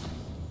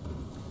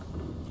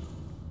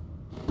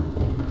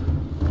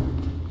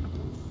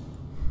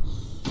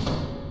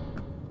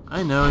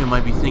 I know you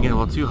might be thinking,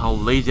 well, too, how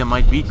lazy I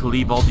might be to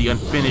leave all the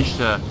unfinished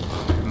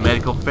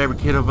medical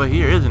fabricate over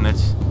here, isn't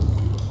it?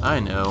 I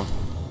know.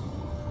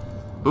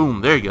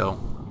 Boom, there you go.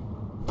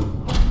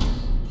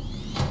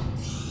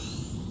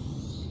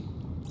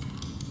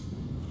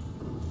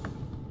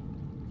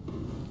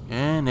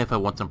 And if I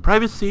want some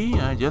privacy,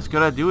 I just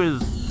gotta do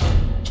is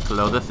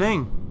close the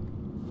thing.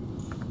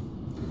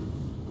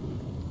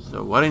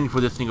 So what do I need for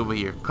this thing over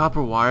here?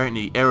 Copper wire and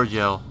the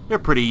aerogel. They're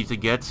pretty easy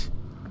to get.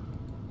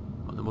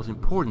 Well, the most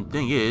important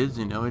thing is,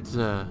 you know, it's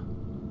no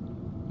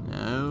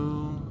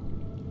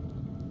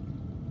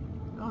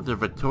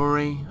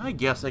observatory. I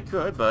guess I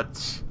could,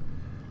 but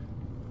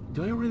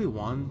do I really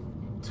want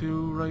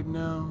to right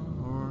now,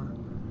 or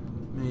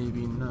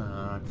maybe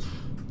not?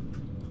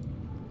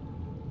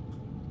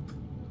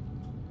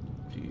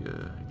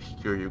 The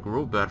exterior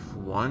grow bat for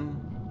one,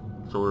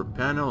 solar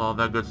panel, all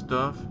that good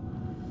stuff.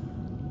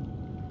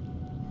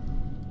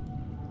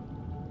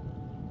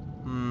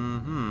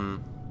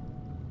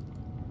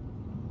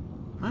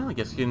 Well, I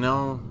guess, you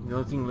know, the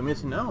only thing we're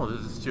missing now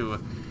is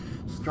to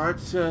start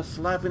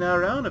slapping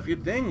around a few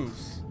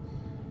things.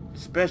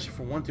 Especially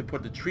for one to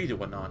put the trees and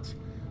whatnot.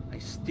 I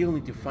still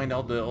need to find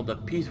out all the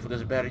pieces for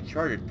this battery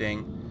charger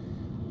thing.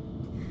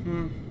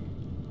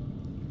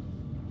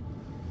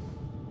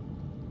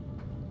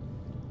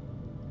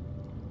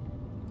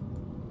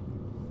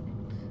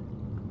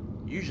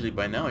 Usually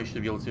by now I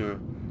should be able to...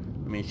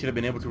 I mean, should have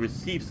been able to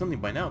receive something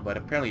by now, but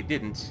apparently it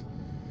didn't.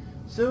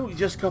 So,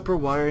 just copper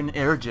wire and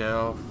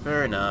aerogel.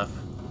 Fair enough.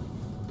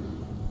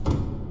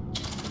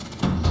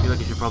 Feel like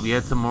I should probably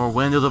add some more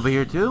windows over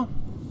here too.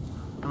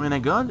 I mean, I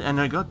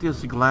got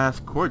this glass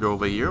corridor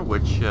over here,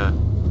 which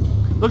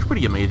looks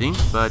pretty amazing,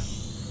 but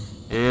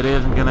it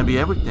isn't gonna be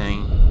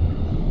everything.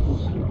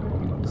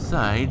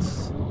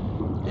 Besides,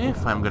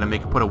 if I'm gonna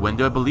put a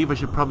window, I believe I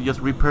should probably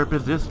just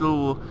repurpose this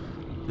little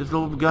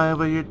guy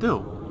over here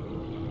too.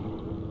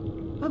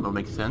 That will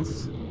make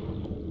sense.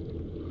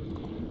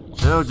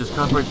 So, just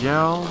copper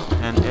gel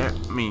and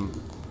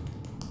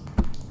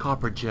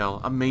copper gel.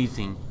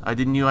 Amazing. I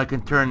didn't know I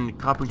could turn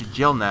copper into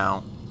gel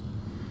now.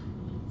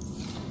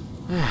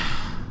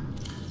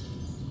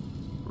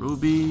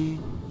 Ruby.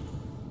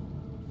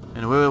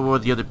 And where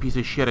was the other piece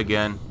of shit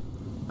again?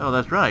 Oh,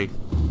 that's right.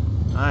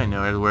 I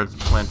know there's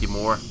plenty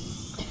more.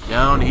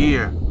 Down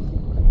here.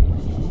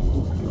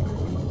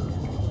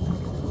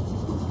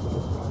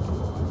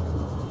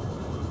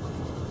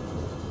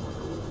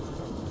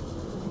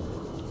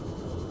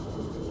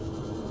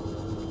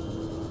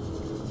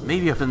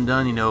 Maybe if I'm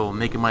done, you know,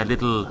 making my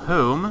little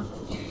home,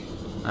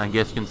 I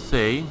guess you can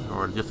say,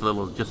 or just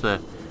a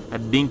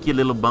dinky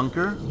little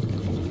bunker.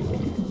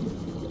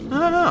 I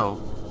don't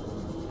know.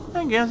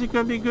 I guess it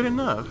could be good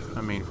enough.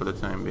 I mean, for the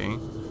time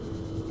being.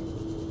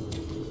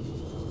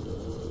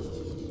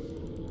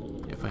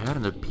 If I had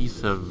another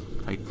piece of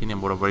titanium,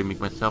 I would have already made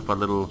myself a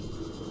little.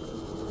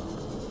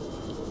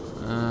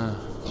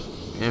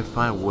 If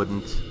I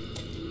wouldn't.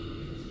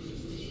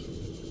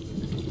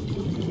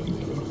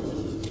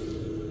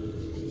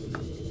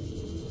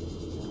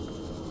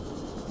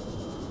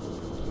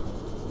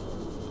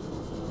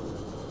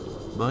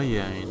 But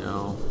yeah, you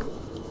know,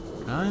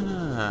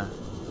 kinda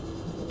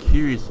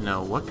curious to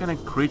know what kind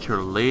of creature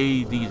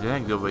laid these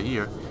eggs over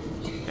here,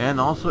 and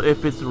also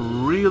if it's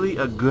really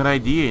a good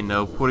idea, you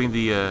know, putting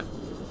the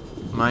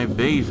my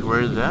base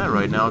where it's at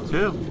right now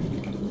too.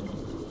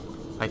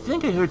 I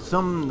think I heard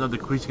some of the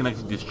creatures can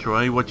actually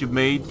destroy what you've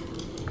made.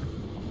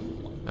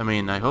 I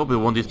mean, I hope it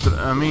won't destroy.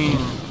 I mean,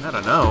 I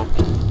don't know.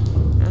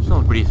 That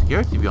sounds pretty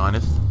scary, to be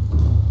honest.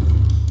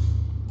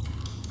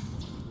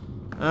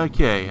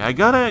 Okay,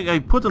 I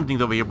put some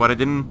things over here, but I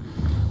didn't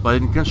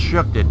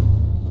construct it.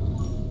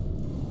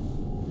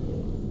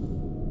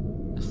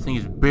 This thing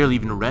is barely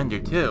even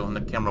rendered too on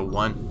the camera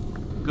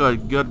 1.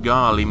 Good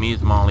golly,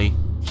 Miss Molly.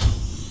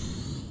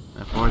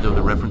 Of course, there was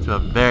a reference to a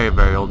very,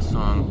 very old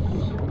song.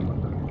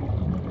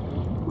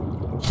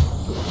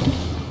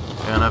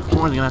 And of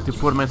course, I'm gonna have to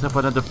put myself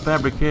another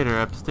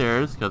fabricator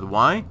upstairs. Cause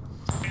why?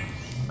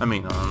 I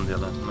mean, on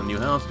the new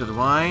house. Cause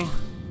why?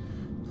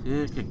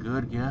 Take a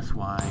good guess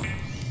why.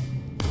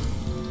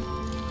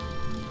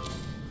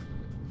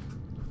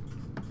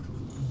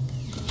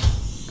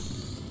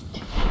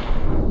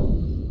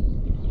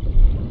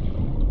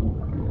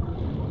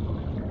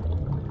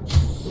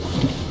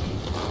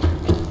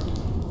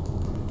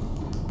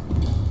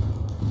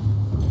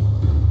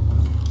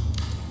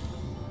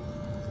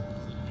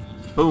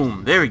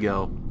 Boom, there we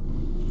go.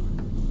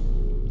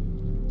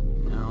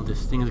 Now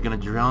this thing is gonna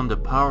drown the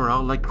power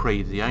out like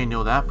crazy, I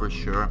know that for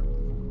sure.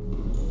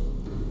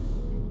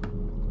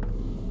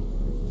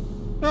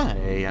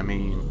 Hey, I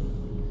mean,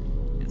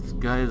 this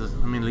guy is,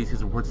 I mean, at least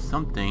he's worth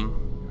something,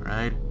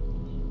 right?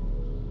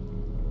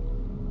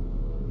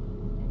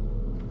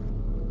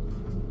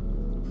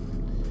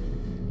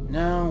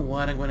 Now,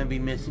 what I'm gonna be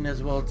missing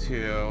as well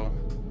too,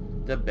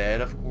 the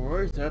bed, of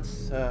course.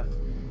 That's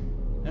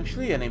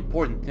actually an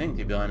important thing,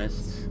 to be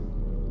honest.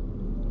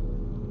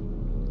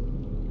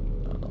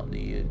 All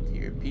the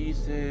interior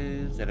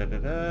pieces,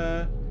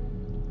 A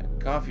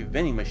coffee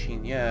vending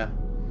machine, yeah.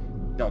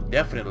 No,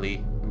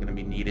 definitely, I'm gonna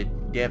be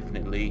needed,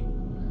 definitely.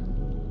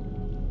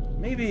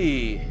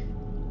 Maybe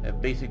a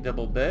basic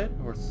double bed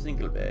or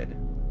single bed.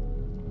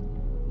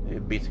 Maybe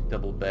a basic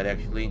double bed,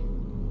 actually.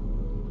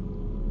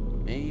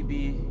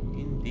 Maybe,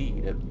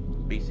 indeed, a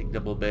basic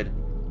double bed.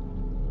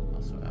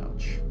 Also,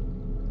 ouch.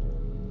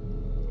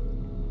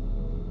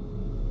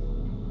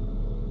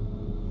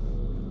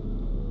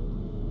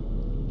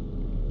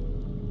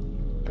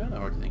 Kind of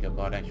hard to think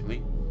about,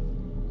 actually.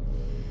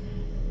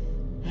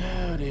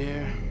 Oh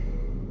dear.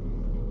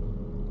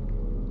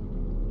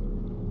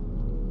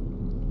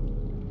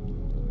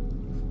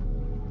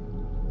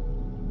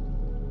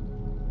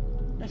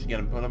 Actually,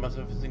 gonna put on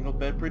myself a single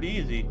bed pretty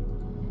easy.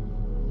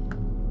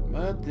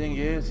 But thing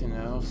is, you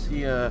know,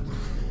 see, at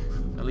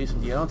least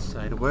on the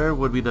outside, where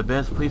would be the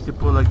best place to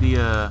put like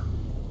the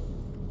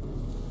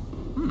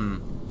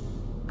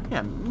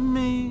yeah,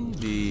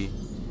 maybe.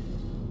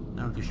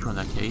 Not really sure in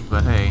that case,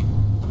 but hey.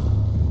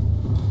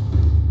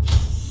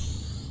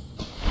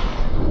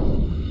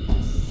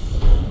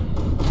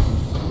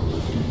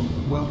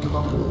 Welcome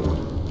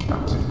aboard,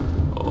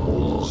 Captain.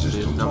 All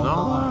systems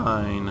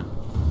online.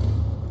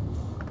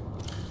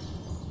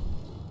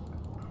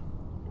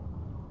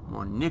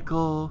 More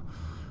nickel.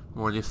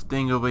 More this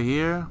thing over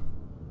here.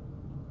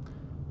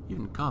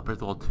 Even copper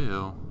as well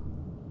too.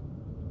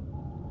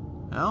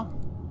 Well,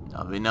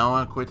 I'll be now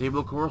on a core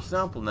table core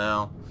sample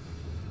now.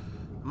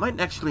 I might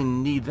actually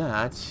need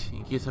that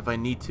in case if I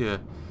need to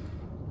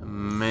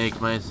make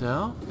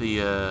myself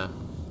the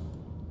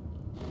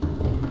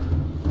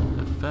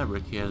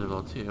fabric here as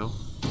well too.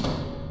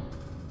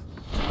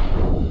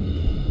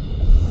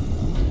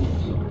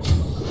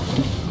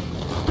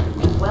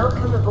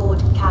 Welcome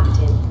aboard,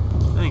 Captain.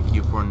 Thank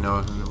you for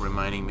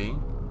reminding me.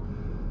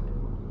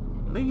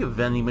 Maybe a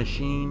vending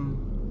machine.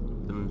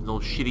 Some little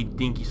shitty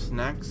dinky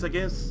snacks, I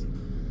guess.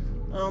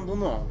 I don't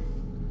know.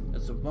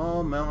 It's a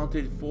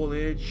wall-mounted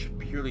foliage,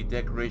 purely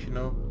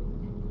decorational.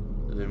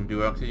 Does it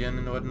do oxygen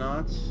and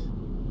whatnot?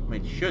 I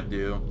mean, it should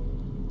do.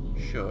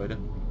 Should.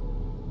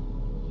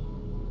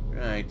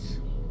 Right.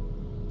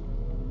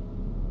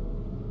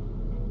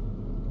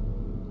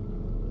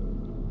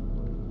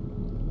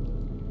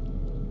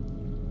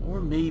 Or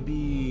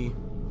maybe...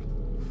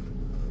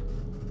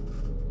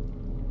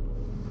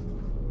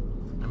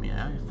 I mean,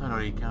 I thought I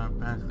already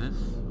counterbalanced this.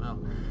 Well,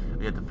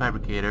 we had the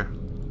fabricator.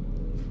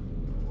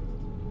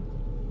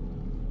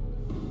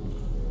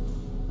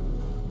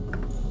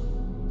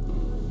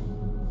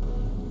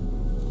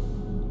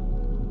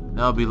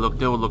 That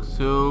would look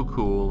so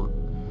cool.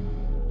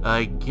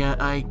 I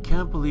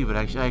can't believe it.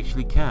 I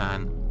actually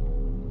can.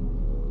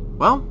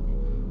 Well,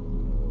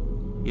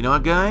 you know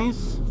what,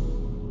 guys?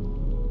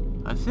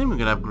 I think we're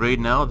gonna upgrade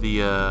now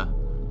the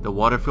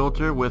water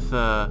filter with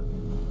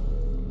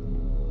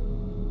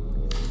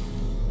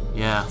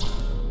yeah,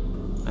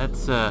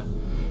 that's a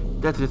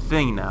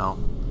thing now.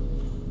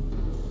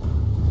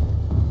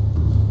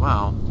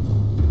 Wow,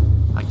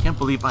 I can't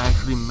believe I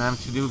actually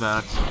managed to do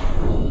that.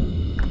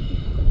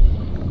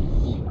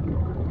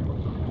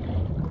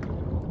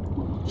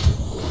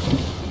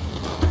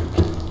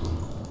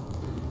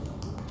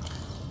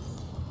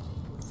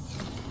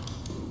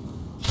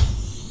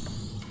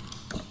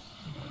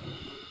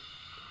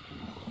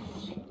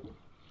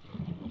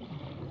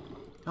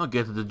 I'll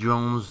get to the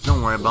drones,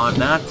 don't worry about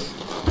that.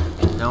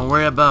 Don't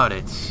worry about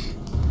it.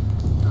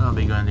 I'll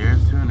be going there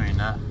soon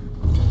enough.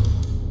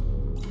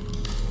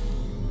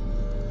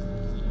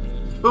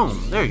 Boom,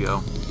 there you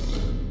go.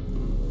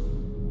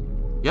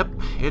 Yep,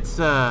 it's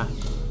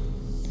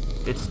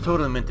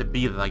totally meant to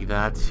be like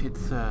that.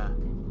 It's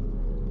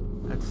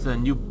a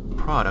new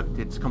product.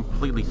 It's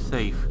completely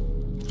safe.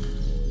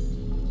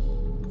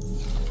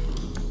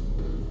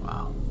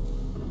 Wow.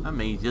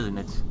 Amazing, isn't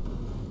it?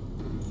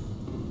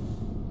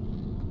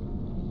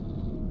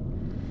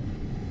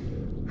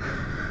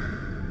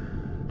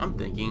 I'm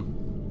thinking,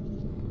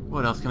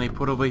 what else can I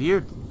put over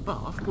here?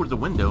 Well, of course the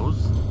windows.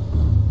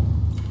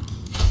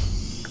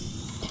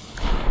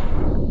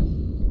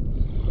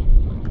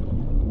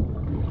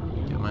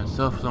 Get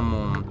myself some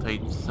of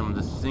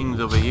the things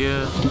over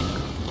here.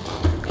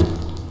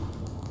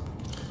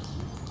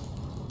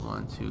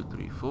 1, 2,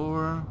 3,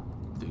 4,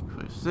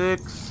 5,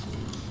 6.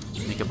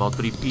 Take about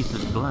 3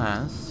 pieces of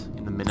glass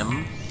in the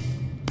minimum.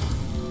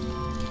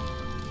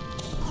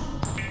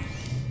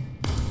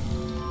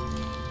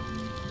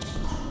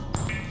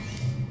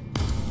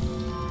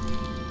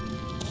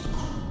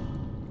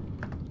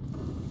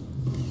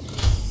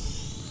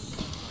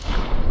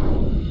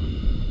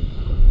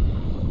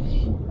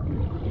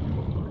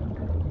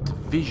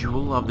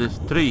 Visual of this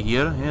tree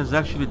here is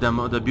actually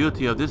the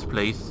beauty of this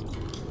place,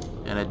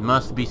 and it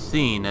must be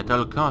seen at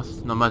all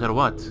costs, no matter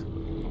what.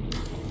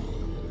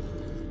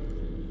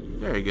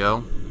 There you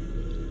go.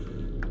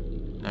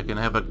 I can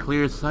have a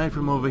clear sight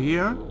from over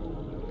here,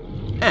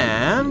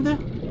 and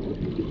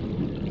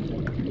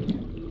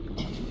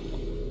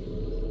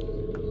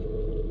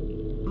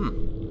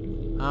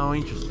how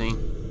interesting.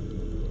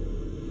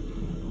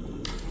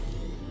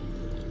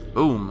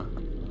 Boom.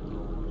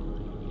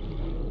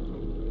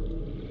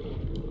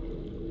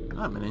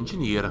 I'm an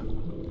engineer.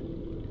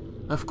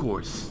 Of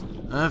course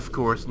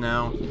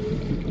now.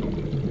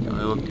 A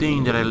little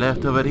thing that I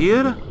left over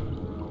here.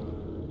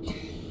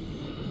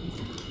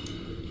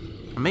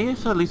 Maybe I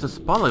saw at least a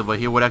spotlight over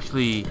here would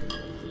actually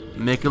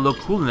make it look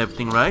cool and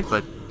everything, right?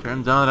 But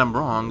turns out I'm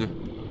wrong.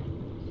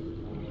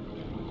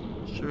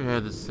 Sure it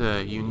had this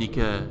unique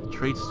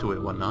traits to it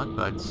and whatnot,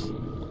 but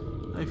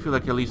I feel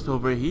like at least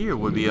over here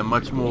would be a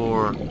much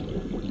more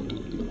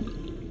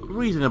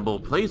reasonable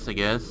place, I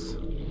guess.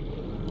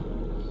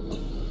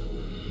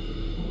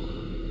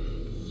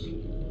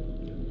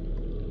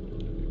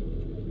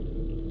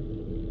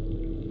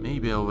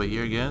 Maybe over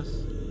here, I guess.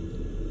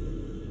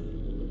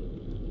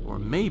 Or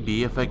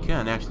maybe if I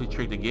can actually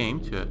trick the game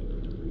to...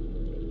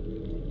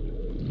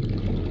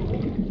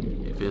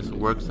 If this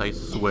works, I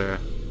swear.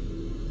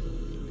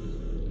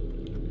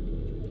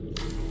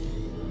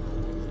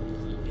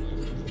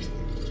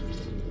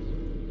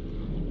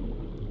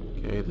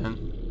 Okay then.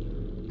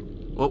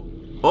 Oh!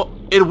 Oh!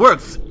 It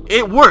works!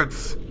 It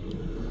works!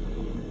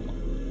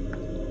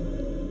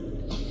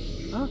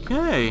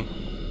 Okay.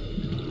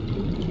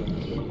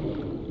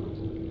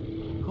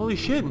 Holy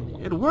shit,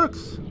 it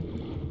works!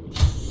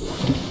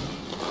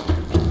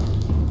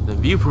 The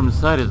view from the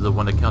side is the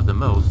one that counts the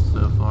most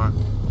so far.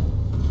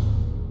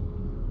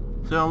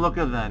 So look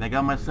at that, I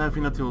got myself,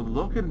 you know, to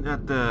look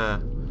at the...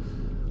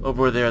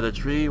 over there, the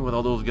tree with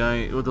all those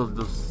guys, with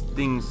those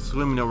things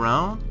swimming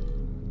around.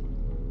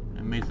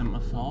 I made some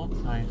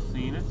assaults, I've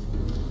seen it.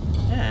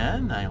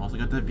 And I also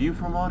got the view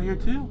from out here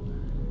too.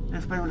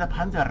 There's playing with the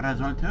panda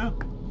as well too.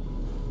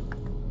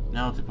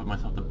 Now to put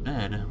myself to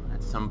bed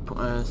at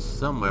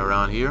somewhere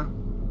around here.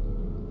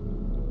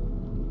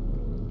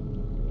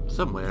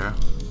 Somewhere.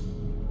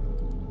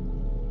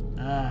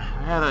 I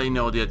had you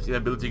know, the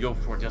ability to go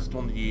for just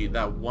only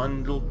that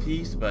one little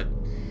piece, but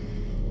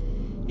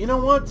you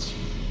know what?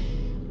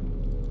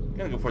 I'm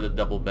gonna go for the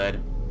double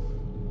bed.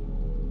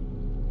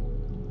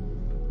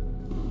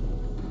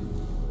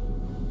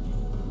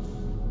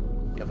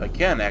 If I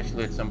can,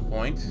 actually, at some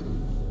point.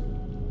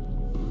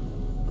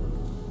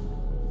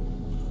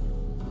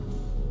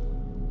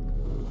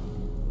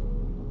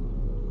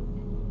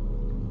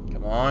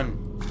 Come on.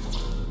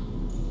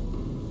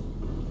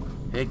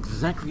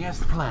 Exactly as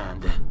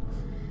planned.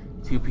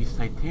 2-piece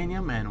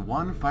titanium and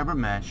 1 fiber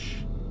mesh.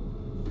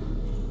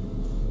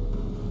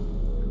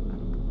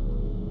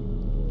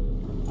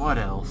 What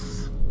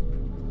else?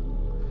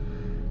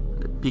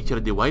 The picture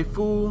of the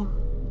waifu.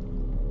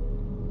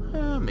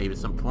 Maybe at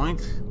some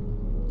point.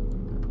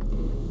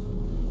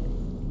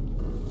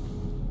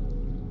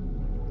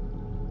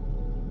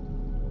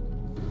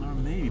 Or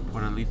maybe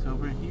put at least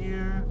over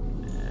here.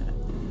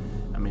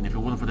 I mean, if it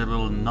wasn't for that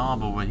little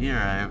knob over here,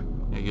 I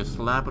just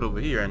slap it over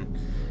here and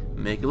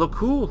make it look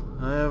cool.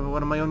 I have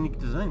one of my own unique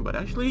design, but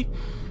actually,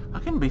 I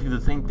can basically do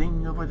the same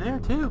thing over there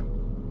too.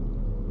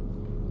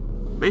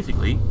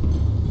 Basically.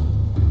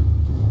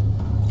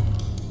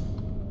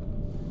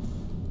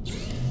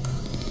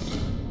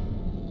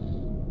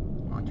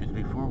 One, two,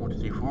 three, four. 1,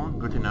 2, 3, 4.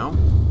 Good to know.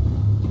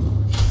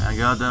 I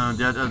got all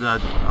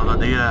the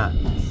data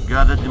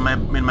gathered in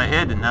my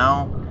head, and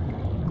now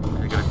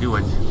I gotta do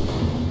it.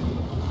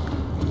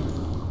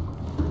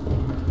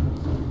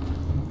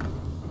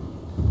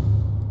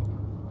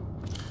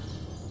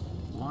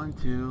 1,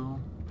 2,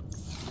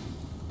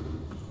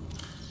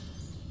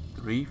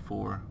 3,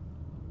 4.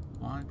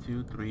 1,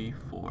 2, 3,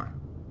 4.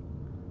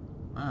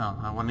 Well,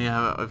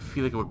 I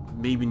feel like I would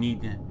maybe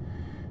need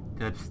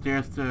to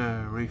upstairs to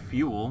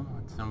refuel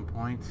at some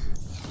point.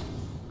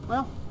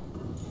 Well,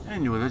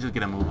 anyway, let's just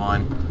get a move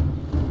on.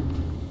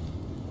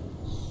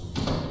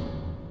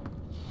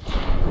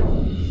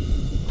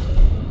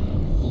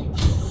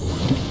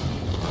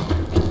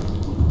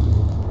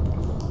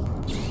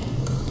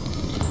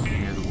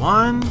 Here's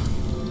 1,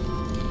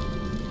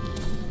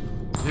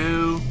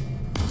 2,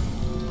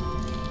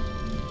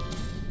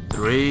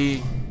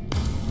 3,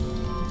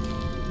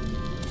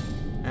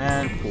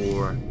 and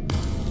 4.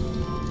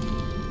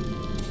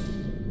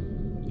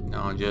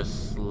 Now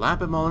just slap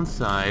them all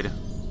inside.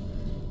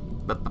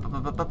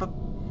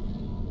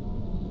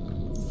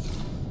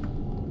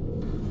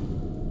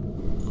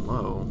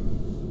 Whoa.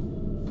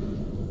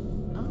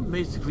 Not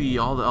basically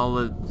all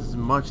as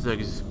much as I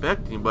was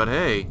expecting, but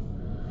hey.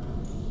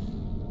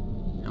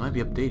 It might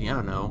be updating, I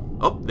don't know.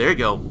 Oh, there you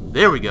go.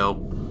 There we go.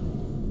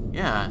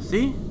 Yeah,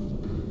 see?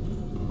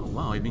 Oh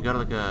wow, even got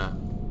like a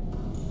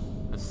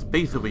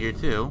space over here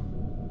too.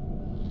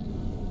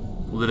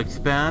 Will it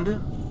expand?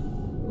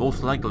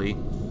 Most likely.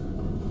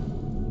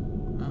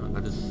 Oh,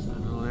 got this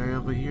little area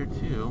over here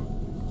too.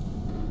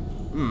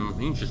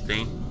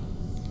 Interesting.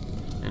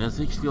 And it's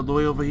actually all the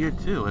way over here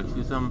too.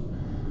 Actually, some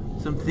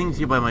things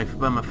here by my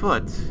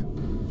foot.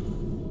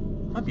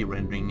 Might be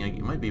rendering. It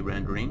might be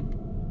rendering.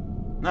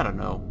 I don't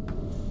know.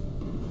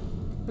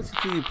 Let's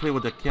see you play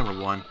with that camera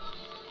one.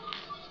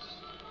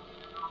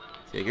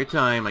 Take your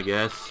time, I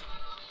guess.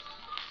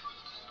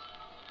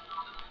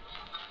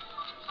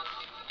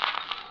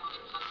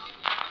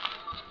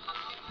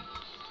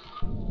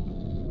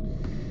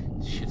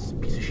 This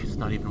piece of shit's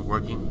not even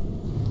working.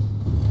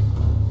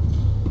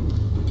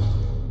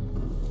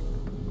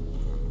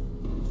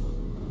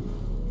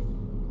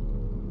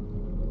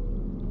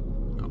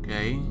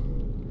 Okay.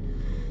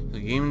 The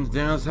game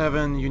does have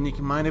a unique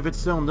mind of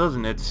its own,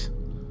 doesn't it?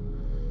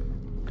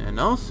 And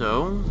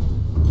also,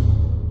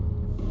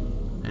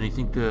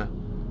 anything to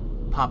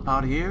pop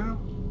out here?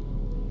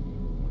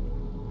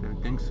 Don't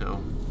think so.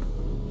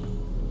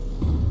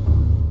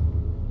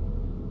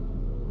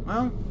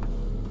 Well,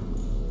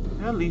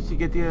 at least you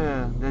get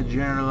the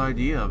general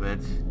idea of it,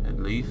 at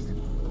least.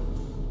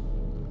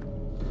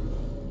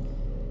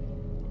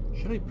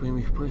 Should I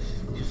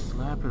just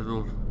slap a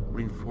little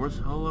reinforced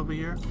hull over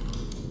here?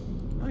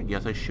 I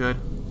guess I should.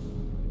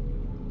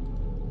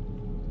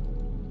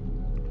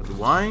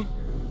 Why?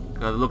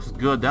 Because it looks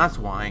good, that's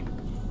why.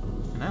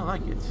 And I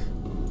like it.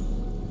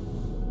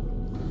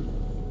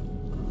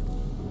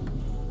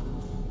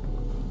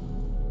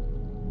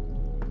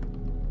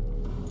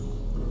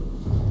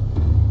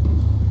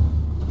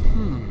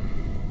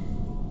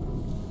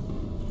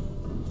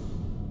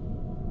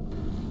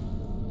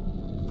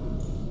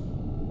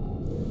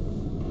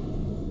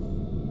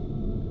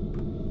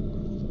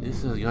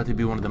 This has got to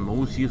be one of the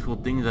most useful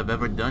things I've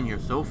ever done here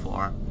so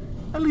far.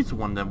 At least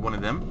one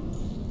of them.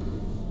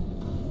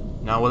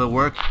 Now will it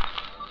work?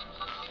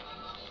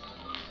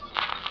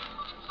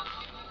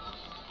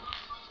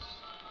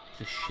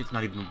 This shit's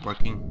not even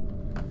working.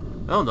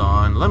 Hold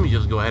on, let me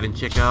just go ahead and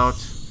check out.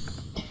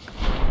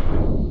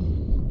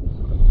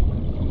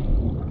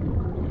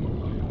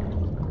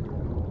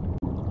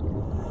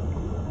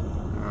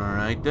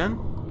 Alright then.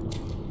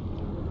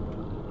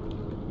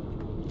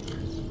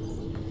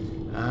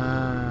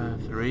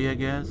 3, I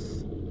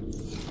guess.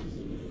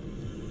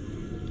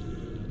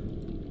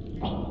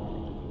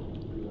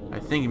 I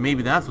think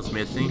maybe that's what's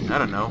missing. I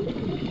don't know.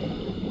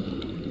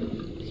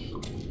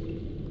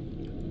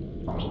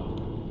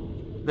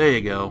 There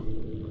you go.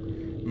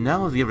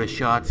 Now let's give it a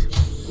shot.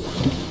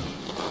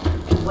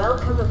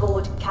 Welcome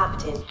aboard,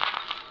 Captain. Seek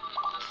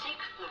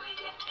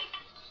fluid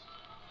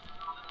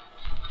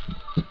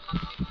intake.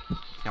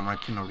 Camera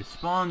 2 not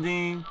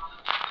responding.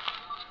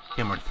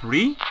 Camera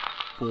 3?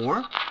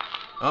 4?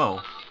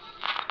 Oh.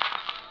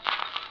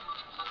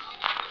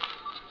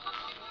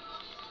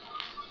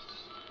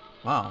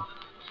 Wow.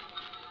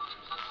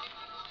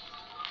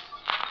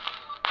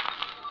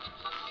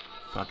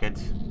 Fuck it.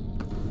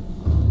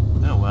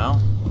 Oh well.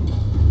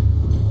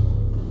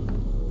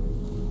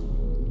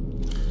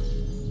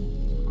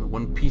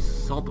 One piece of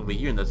salt over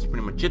here, and that's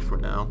pretty much it for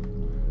now.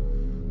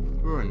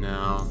 For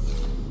now.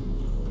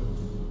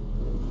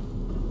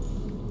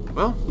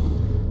 Well,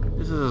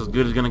 this is as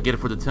good as gonna get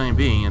for the time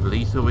being, at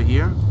least over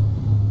here.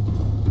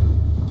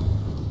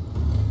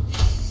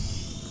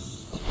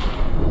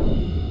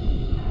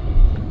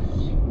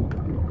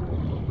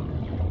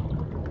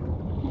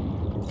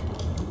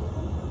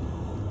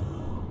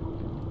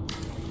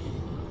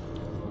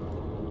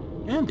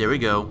 And there we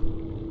go.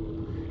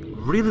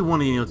 Really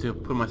wanted to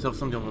put myself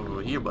something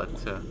over here, but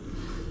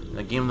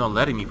the game's not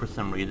letting me for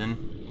some reason.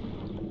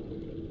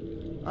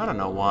 I don't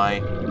know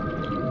why.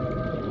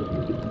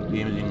 The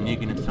game is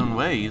unique in its own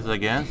ways, I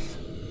guess.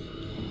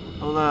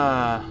 Well,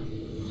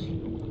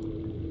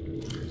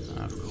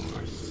 of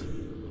course.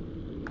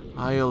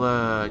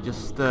 I'll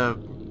just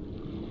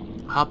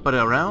hop it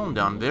around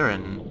down there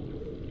and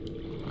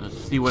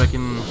see what I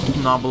can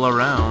nobble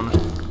around.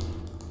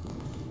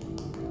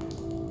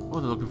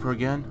 What was I looking for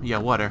again? Yeah,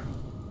 water.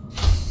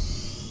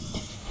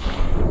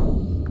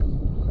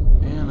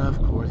 And of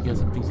get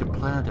some things to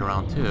plant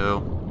around too.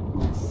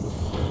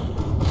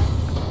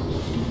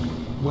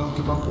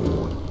 Welcome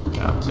aboard,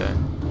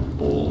 Captain.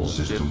 All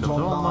systems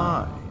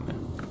online.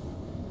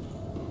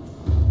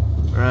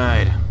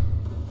 Right.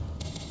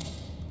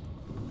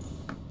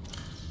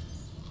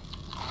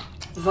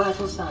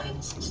 Vital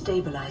signs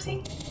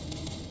stabilizing.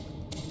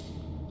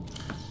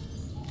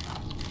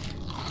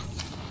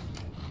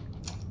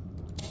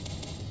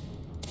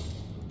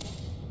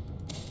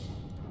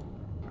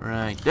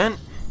 Right then.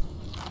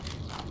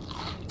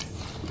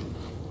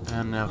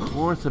 And of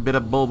course a bit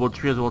of bulbo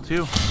tree as well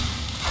too.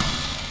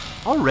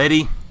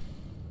 Already.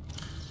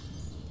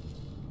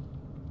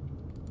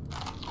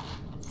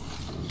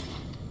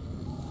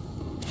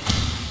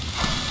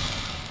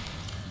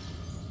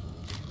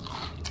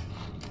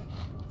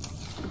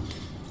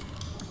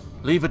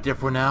 Leave it there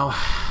for now.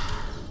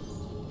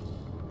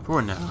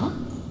 For now.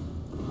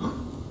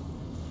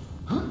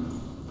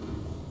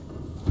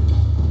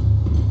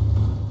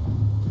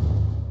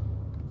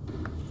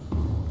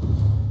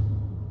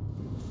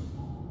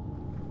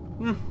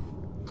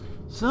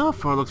 So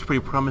far looks pretty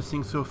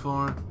promising so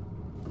far.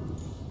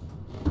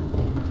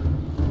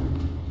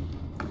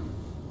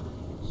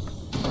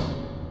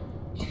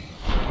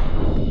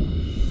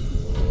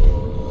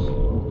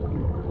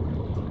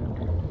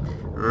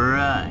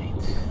 Right.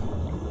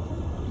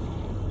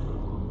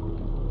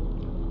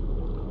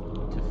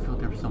 To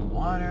filter some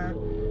water.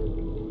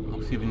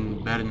 Looks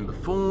even better than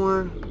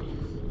before.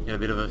 Got a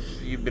bit of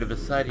a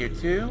side here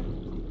too.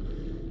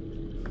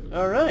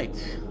 All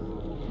right.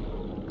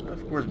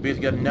 Of course, B's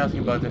got nothing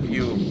about a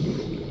few.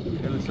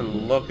 Let's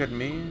look at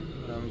me.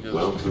 I'm just...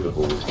 Welcome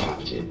aboard,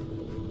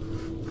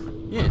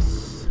 Captain.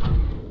 Yes.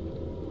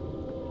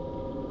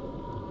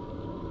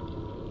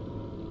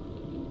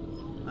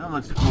 I'll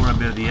explore a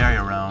bit of the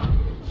area around.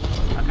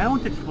 I kind of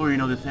want to explore, you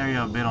know, this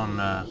area a bit on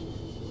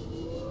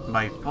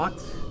by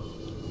foot.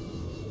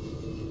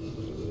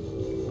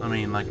 I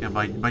mean, like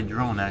by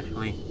drone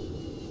actually.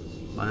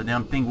 But the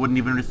damn thing wouldn't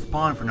even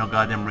respond for no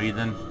goddamn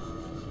reason.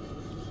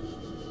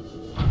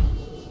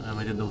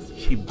 I did those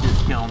cheap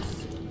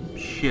discounts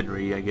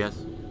shittery, I guess.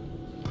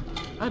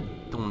 I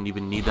don't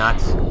even need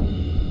that.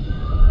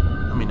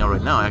 I mean, not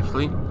right now,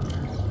 actually.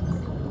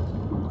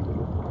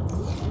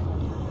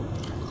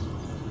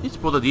 Let's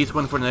pull the this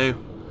one for now.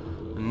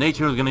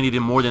 Nature is gonna need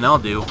it more than I'll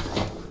do.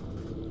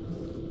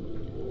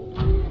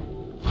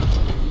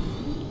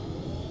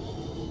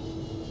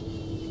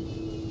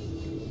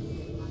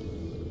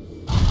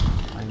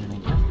 I mean, I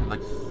guess I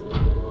like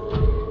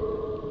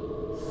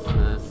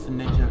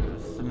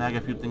snag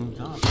a few things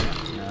off.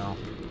 Yeah, no.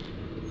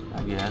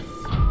 I guess.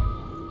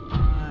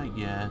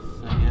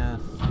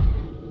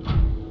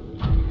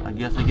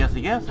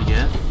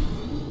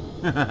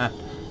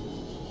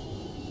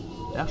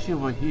 Actually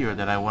over here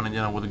that I wanted to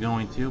know was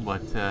going to,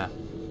 but I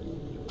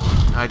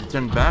had to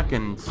turn back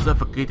and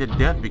suffocate to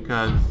death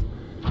because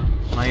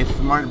my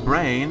smart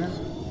brain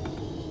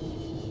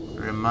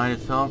reminded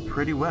itself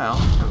pretty well.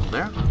 Over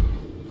there.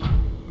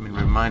 I mean,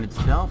 remind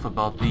itself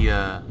about the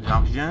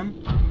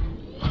oxygen.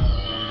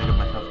 I got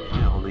myself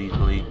killed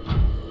easily.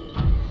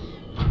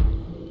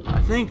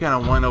 I think I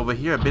went over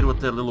here a bit with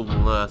the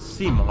little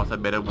sea moss I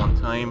bet at one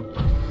time.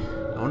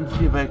 I wanted to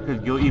see if I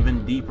could go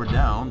even deeper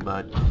down,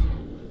 but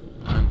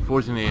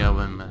unfortunately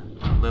I'm a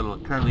little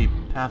currently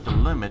past the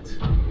limit.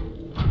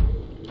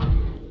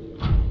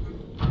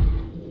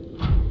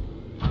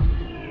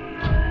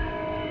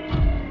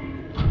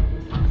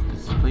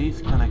 This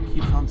place kind of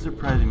keeps on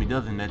surprising me,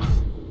 doesn't it?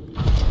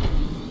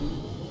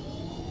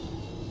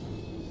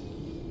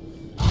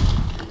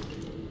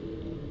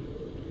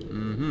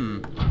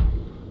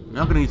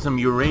 Now I'm gonna need some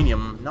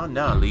uranium. Not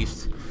now, at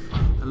least.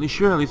 At least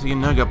sure, at least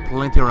I got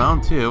plenty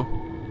around too.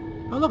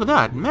 Oh, look at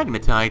that,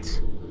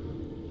 magnetite.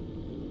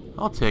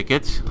 I'll take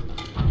it.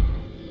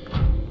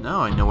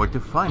 Now I know where to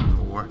find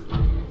more.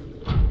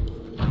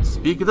 And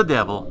speak of the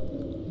devil.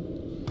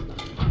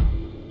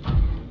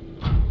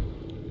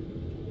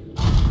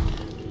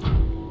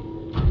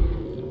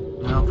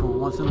 Now, for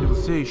once, some people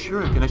say,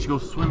 sure, I can actually go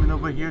swimming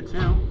over here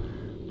too.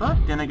 But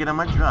then again, I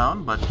might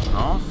drown. But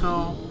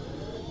also.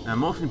 And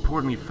most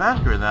importantly,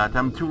 factor that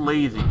I'm too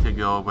lazy to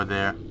go over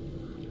there.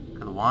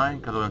 Cause why?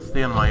 Cause I'm gonna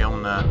stay in my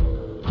own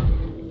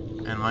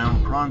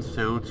prawn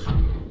suit.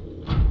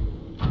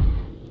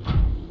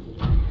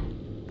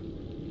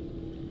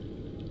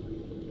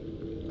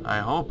 I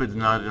hope it's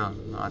not.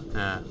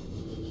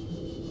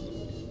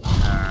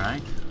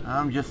 Alright,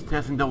 I'm just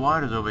testing the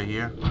waters over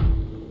here.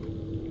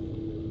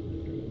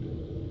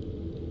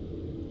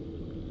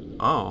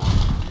 Oh.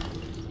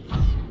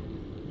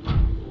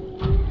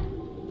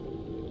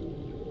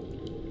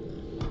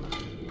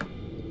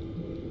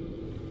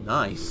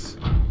 Nice.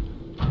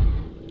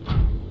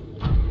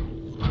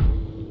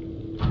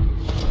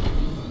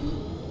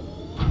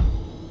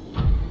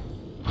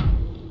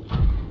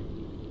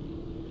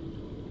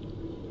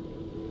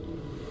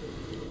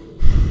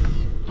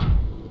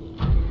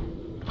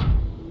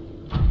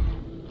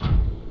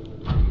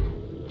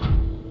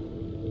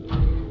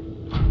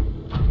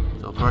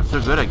 So far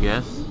so good, I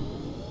guess.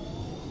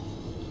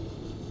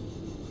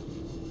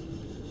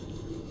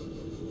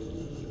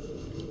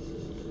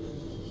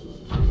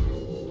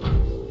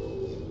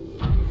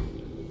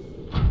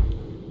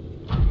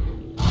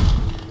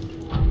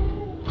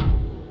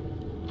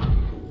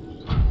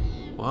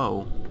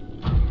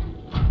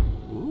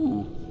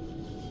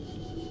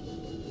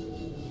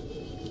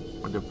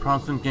 The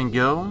Bronson can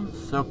go,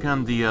 so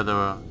can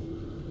the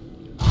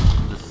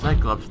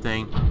Cyclops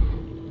thing.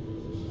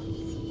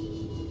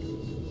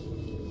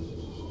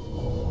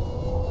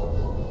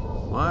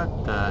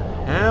 What the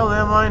hell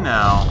am I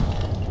now?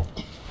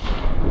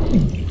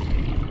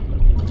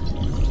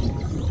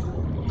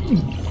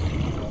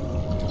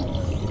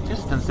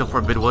 Just stand still for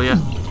a bit, will ya?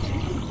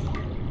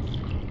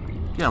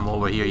 Come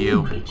over here,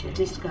 you. Creature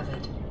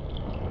discovered.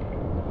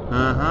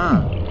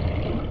 Uh-huh.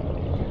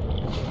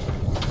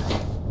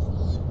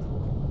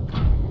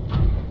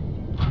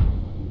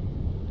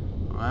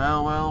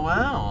 Well, well,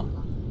 well.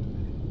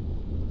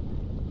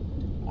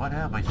 What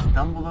have I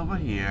stumbled over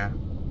here?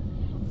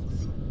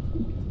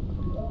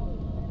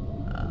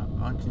 A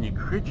bunch of new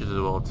creatures as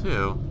well,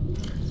 too.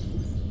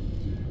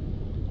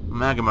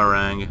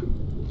 Magamarang.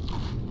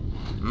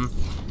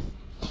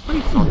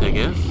 Pretty salty, I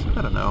guess.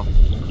 I don't know.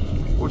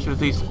 Or should I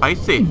say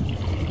spicy?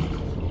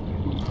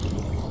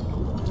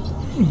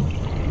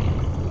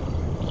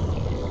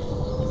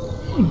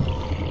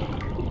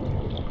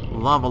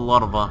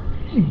 Lava.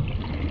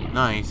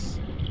 Nice.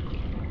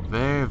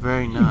 Very,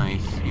 very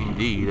nice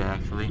indeed,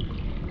 actually.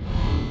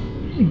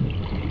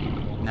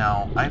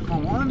 Now, I for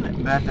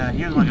one bet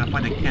here's where I'm gonna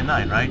find the Kid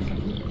Knight, right?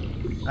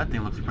 That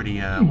thing looks pretty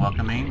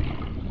welcoming.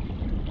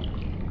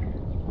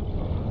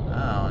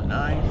 Oh,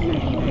 nice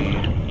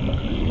indeed.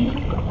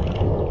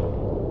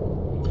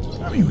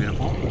 That'd be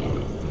beautiful.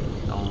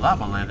 The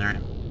lava lizard.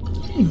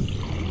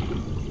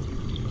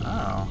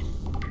 Oh.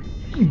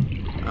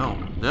 Oh,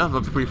 that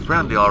looks pretty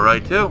friendly,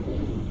 alright, too.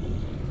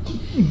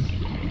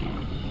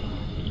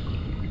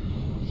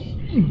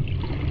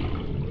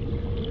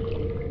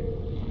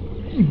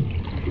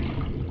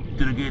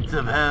 To the gates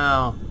of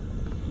hell.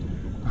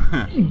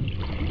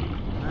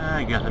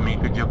 I guess I mean,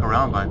 could joke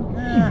around, but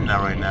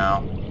not right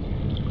now.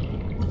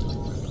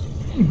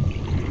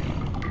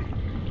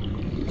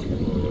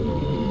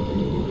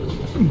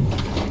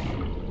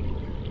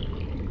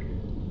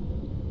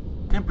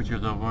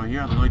 Temperatures over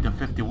here are going to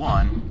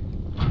 51.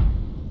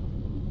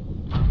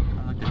 I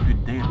like a few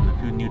days and a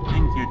few new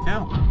things here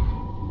too.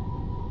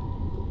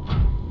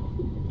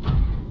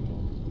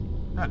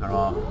 Back it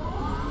off.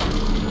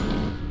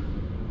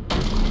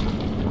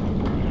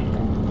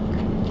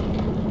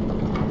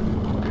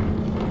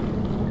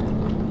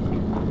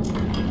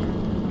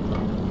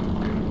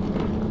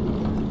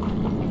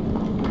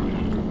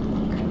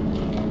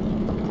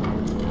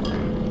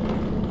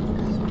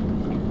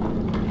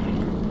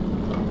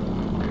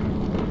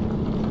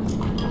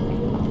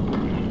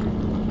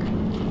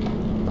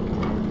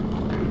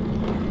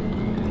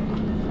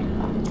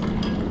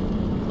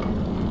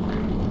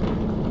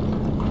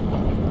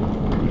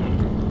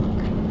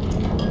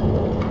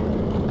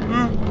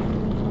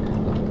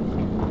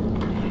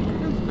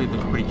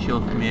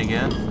 Chill for me, I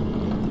guess.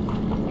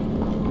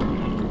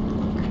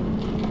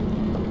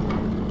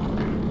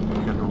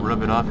 Got to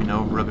rub it off, you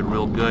know, rub it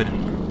real good.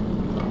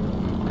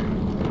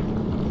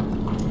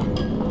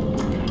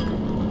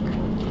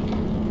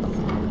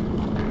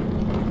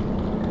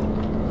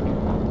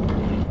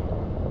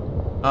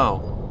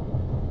 Oh.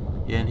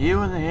 And here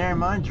with the hair,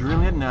 mine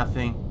drilling at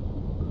nothing.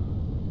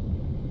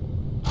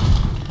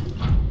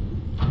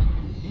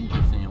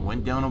 Interesting, it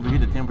went down over here,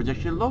 the temperature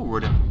actually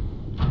lowered.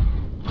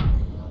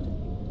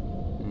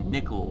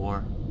 Nickel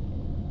ore.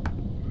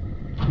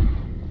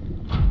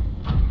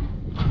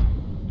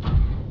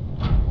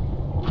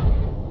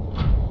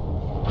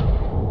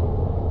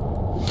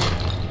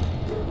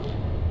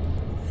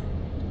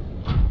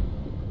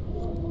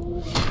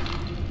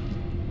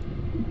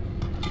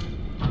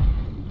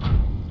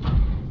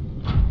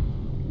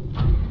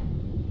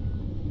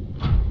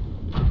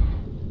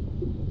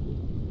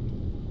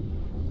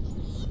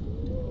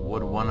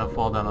 Would want to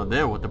fall down over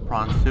there with the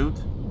prawn suit.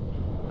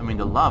 I mean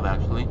the lava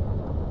actually.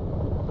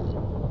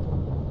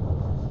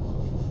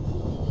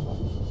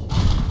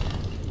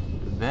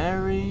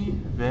 Very,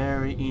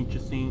 very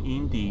interesting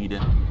indeed.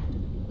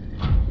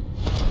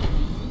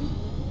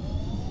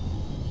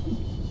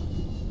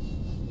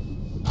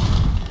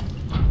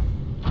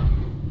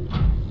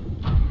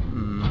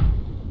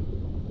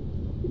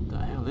 What the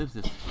hell is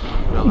this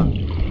fella?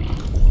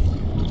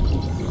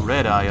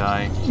 Red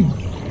eye.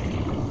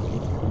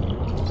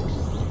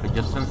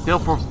 Just stand still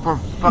for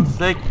fuck's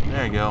sake.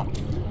 There you go.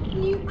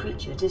 New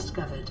creature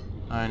discovered.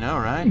 I know,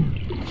 right?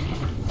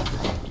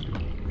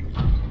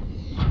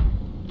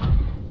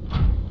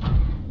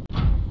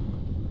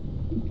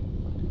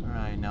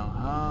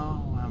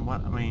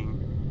 What, I mean,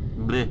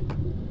 bleh.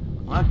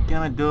 What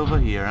can I do over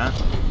here, huh?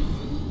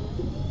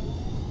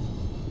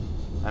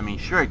 I mean,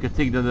 sure, I could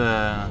take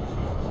the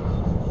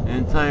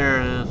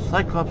entire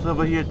Cyclops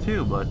over here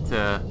too, but,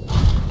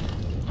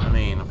 I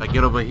mean, if I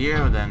get over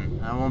here, then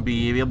I won't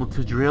be able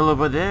to drill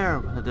over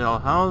there at the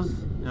house.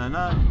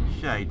 Not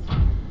shite.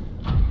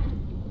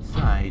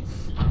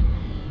 Besides,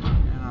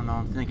 I don't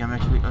know, I think I'm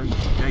actually, oh,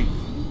 shite.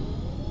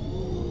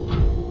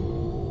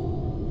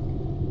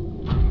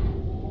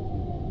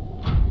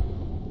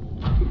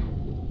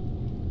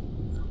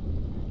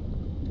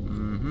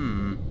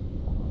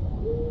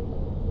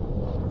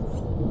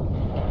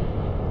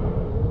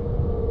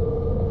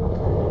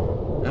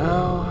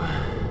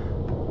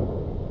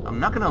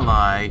 not gonna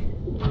lie,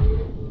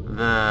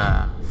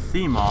 the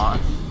sea moss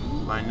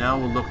by now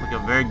would look like a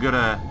very good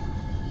a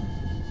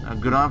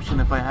good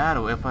option if I had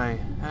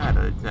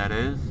it, that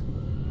is.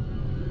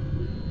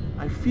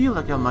 I feel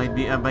like I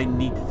might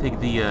need to take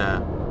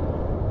the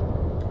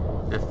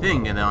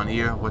thing down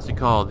here. What's it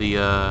called? The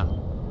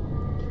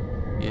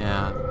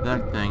yeah,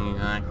 that thing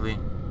exactly.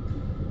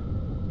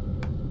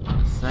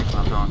 The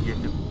Cyclops down here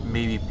to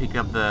maybe pick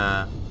up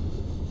the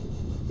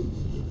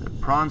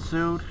prawn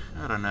suit.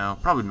 I don't know.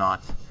 Probably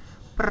not.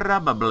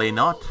 Probably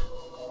not.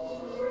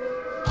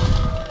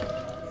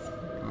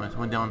 I just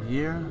went down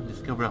here,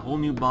 discovered a whole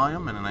new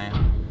biome,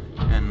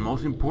 and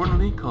most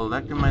importantly,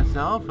 collected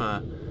myself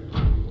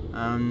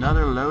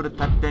another load of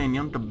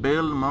titanium to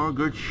build more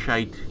good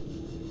shite.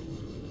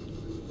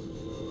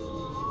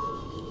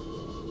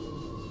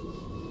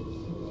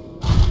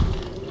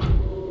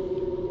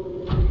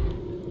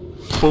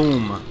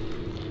 Boom.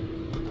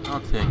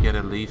 I'll take it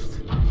at least.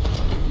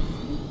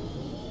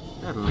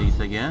 At least,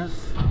 I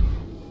guess.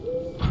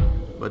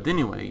 But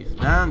anyways,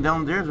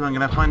 down there is where I'm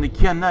gonna find the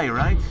Kianai,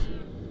 right?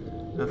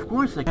 Of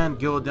course I can't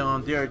go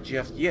down there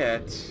just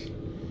yet.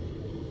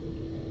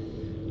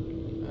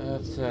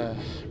 That's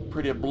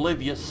pretty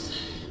oblivious.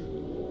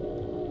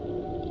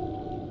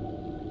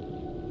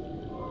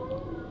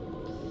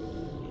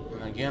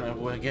 And again, I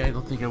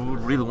don't think I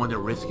would really want to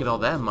risk it all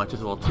that much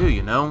as well too,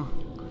 you know?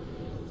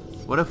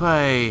 What if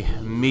I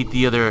meet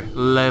the other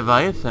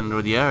Leviathan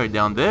or the area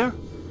down there,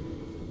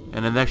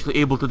 and I'm actually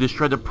able to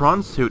destroy the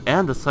prawn suit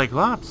and the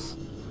Cyclops?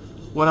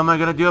 What am I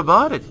gonna do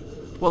about it?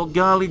 Well,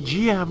 golly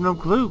gee, I have no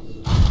clue.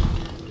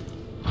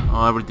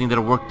 Oh, everything that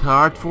I worked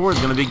hard for is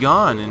gonna be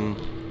gone in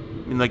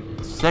like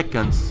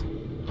seconds.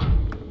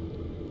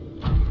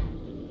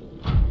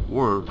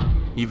 Or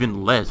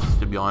even less,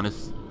 to be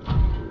honest.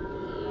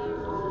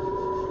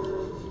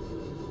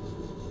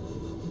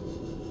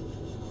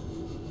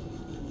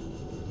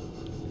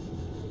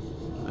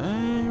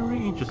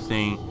 Very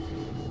interesting.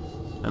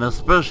 And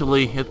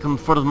especially, it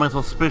confirms my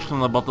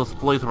suspicion about this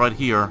place right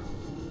here.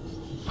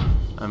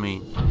 I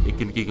mean, it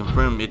can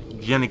confirm, it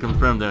generally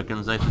confirmed that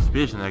my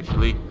suspicion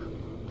actually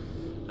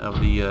of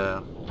the, you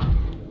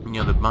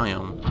know, the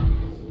biome.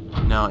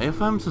 Now,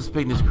 if I'm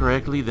suspecting this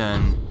correctly,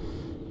 then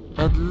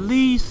at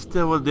least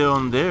what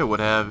down there would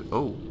have.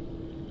 Oh,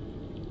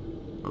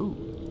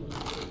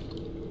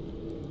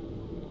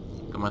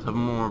 I might have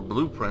more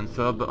blueprints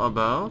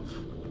about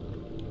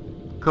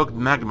cooked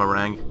magma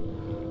rang.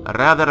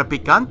 Rather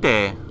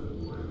picante.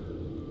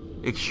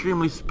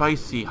 Extremely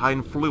spicy, high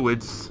in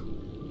fluids.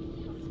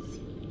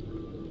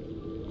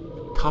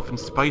 Tough and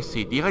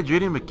spicy.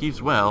 Dehydrating but keeps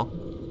well.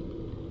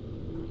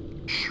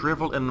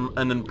 Shriveled and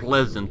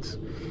unpleasant.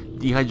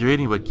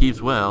 Dehydrating but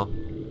keeps well.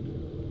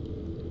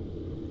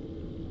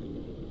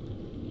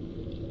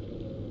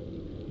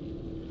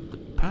 The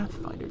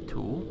Pathfinder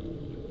tool.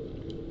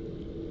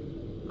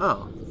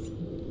 Oh.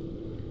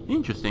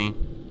 Interesting.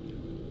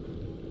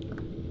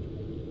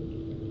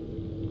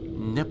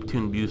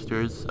 Neptune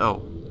boosters.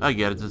 Oh, I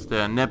get it. It's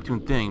the Neptune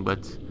thing,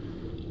 but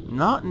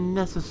not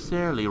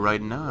necessarily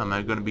right now. Am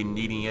I going to be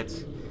needing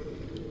it?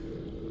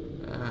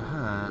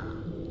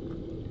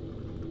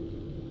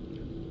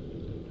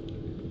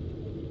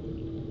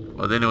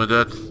 Well, anyway,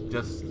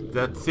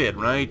 that's it,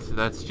 right?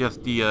 That's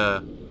just the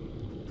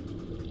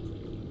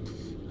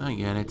I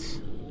get it.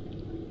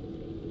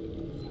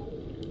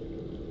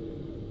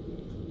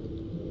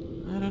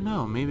 I don't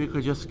know. Maybe I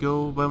could just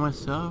go by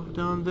myself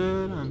down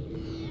there and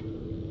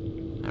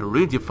I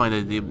really need to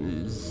find the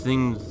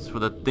things for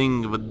the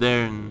thing over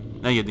there,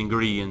 and I get the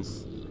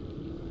ingredients.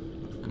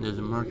 And there's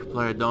a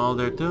Markiplier doll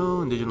there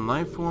too, and digital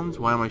life forms.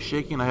 Why am I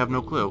shaking? I have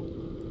no clue.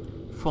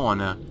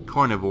 Fauna,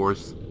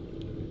 carnivores,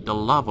 the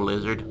lava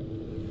lizard,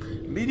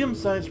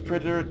 medium-sized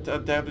predator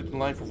adapted to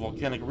life for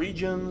volcanic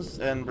regions,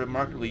 and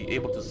remarkably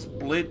able to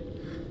spit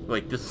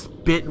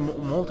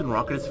molten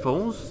rock at its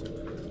foes.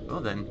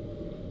 Well then,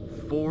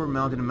 4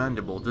 mountain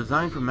mandibles,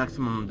 designed for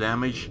maximum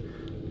damage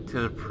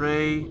to the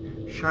prey.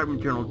 Sharp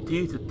internal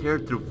teeth to tear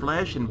through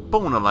flesh and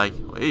bone alike.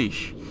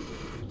 Eesh.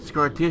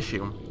 Scar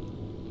tissue.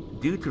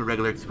 Due to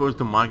regular exposure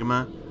to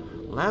magma,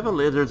 lava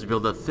lizards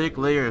build a thick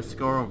layer of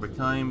scar over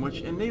time, which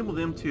enable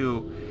them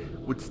to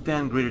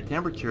withstand greater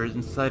temperatures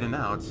inside and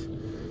out.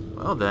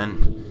 Well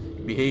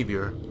then,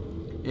 behavior.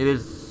 It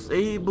is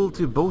able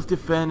to both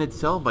defend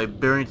itself by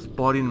burying its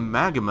body in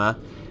magma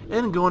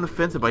and go on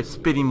offensive by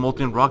spitting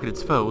molten rock at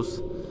its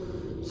foes.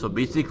 So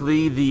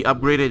basically, the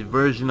upgraded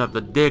version of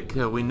the dick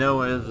we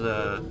know as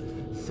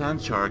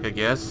Sand Shark, I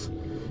guess.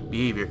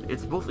 Behavior.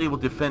 It's both able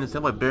to defend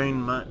itself by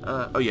burying my...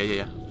 oh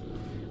yeah.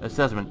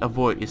 Assessment.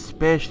 Avoid,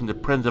 especially in the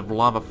presence of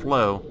lava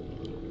flow.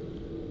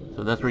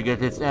 So that's where it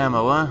gets its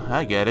ammo, huh?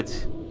 I get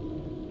it.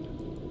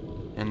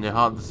 And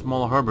the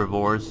small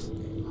herbivores.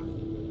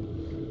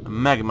 A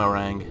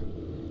magmarang.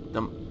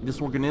 This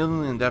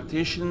organism, in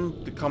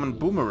adaptation to common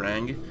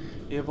boomerang,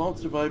 evolved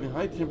to survive in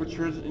high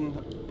temperatures in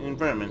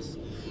environments.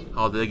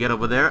 How did they get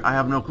over there? I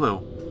have no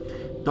clue.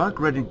 Dark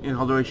red in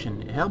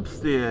coloration helps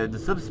the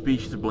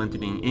subspecies blend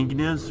in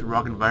igneous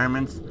rock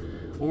environments,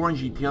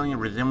 Orange Italian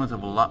resemblance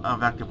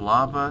of active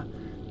lava,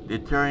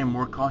 deterring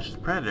more cautious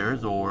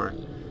predators, or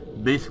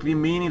basically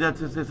meaning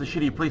that it's a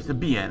shitty place to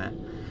be in.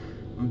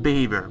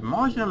 Behavior.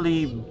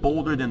 Marginally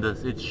bolder than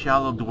its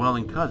shallow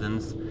dwelling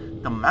cousins,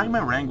 the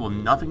magma rank will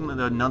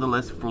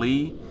nonetheless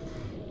flee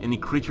any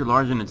creature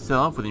larger than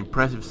itself with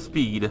impressive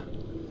speed.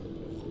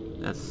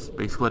 That's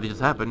basically what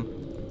just happened.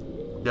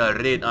 The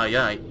red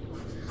aye.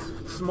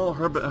 Small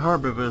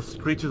herbivorous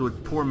creatures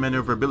with poor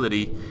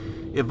maneuverability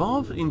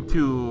evolve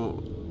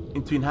into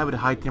inhabit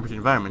high-temperature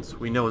environments.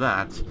 We know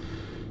that.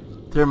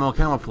 Thermal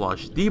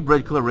camouflage. Deep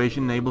red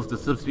coloration enables the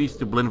subspecies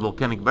to blend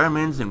volcanic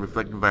environments and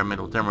reflect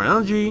environmental thermal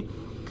energy,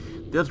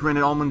 thus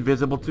render almost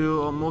invisible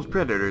to most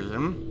predators.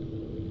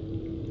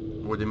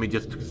 Or they may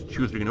just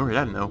choose to ignore it,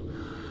 I don't know.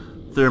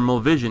 Thermal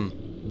vision.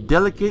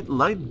 Delicate,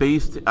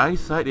 light-based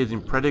eyesight is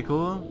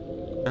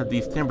impractical at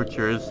these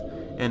temperatures,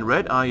 and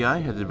red eye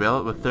has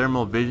developed with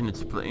thermal vision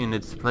in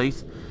its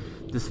place.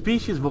 The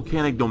species'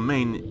 volcanic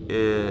domain,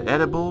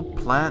 edible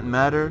plant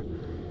matter,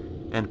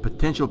 and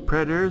potential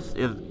predators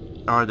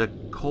are the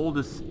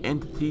coldest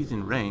entities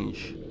in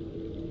range.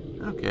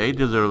 Okay,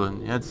 these are,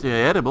 I'd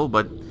say edible,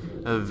 but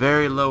a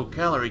very low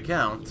calorie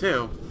count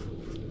too.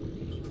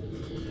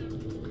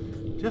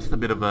 Just a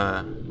bit of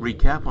a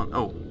recap on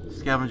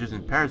scavengers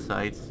and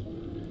parasites.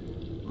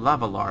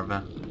 Lava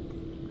larva,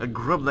 a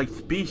grub-like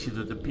species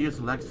that appears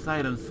to lack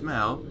sight and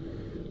smell,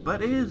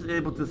 but is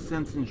able to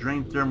sense and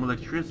drain thermal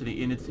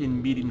electricity in its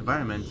immediate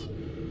environment.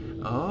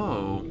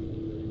 Oh.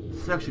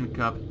 Suction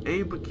cup,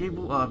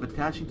 capable of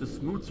attaching to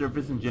smooth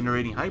surface and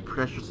generating high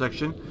pressure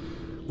suction,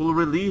 will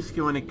release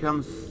when it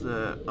comes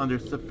under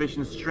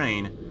sufficient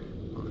strain.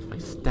 Well, if I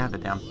stab the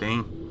damn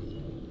thing.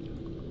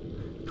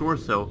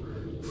 Torso.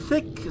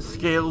 Thick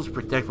scales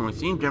protect from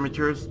extreme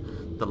temperatures.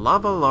 The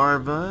lava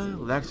larva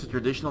lacks a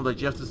traditional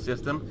digestive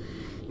system.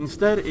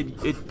 Instead,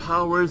 it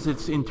powers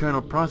its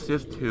internal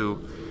process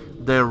to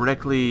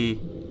directly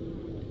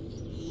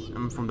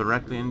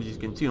energies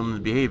consumed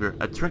in behavior.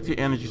 Attractive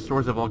energy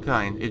source of all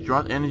kinds. It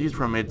draws energies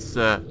from its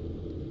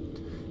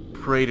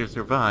prey to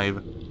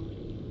survive.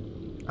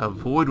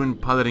 Avoid when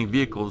piloting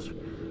vehicles.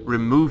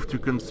 Remove to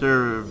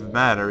conserve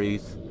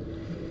batteries.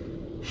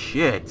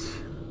 Shit.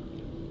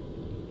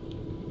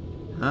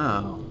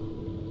 Oh.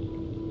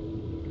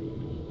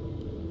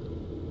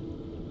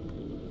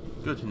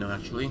 Good to know,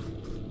 actually.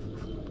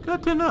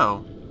 Good to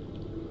know.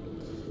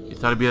 You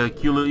thought it'd be a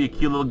cute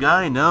little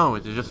guy? No,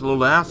 it's just a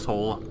little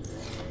asshole.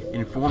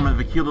 In form of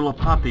a cute little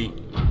puppy.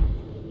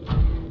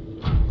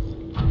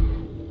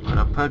 But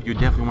a puppy you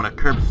definitely want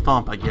to curb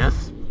stomp, I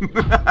guess.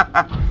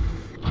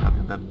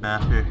 Goddamn that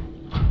bastard.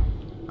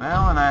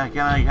 Well, and I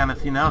kind of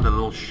see now the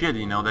little shit,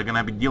 you know, they're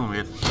gonna be dealing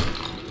with.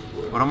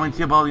 What I'm going to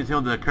say about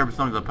the curb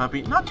stomp of the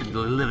puppy, not the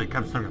little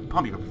curb stomp of the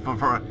puppy,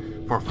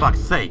 for fuck's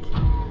sake.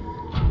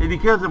 It's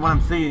because of what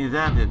I'm saying is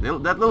that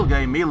that little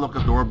guy may look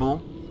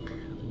adorable,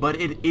 but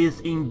it is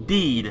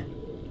indeed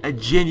a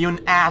genuine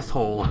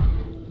asshole.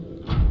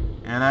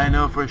 And I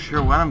know for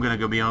sure what I'm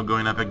gonna be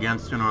going up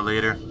against sooner or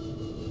later.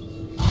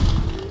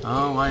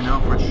 Oh, I know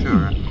for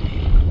sure.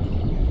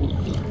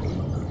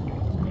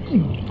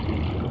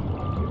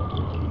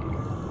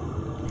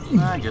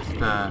 I just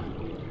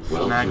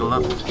snaggle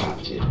up.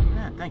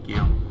 Yeah, thank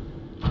you.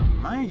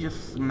 I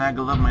just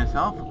snaggle up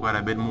myself quite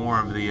a bit more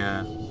of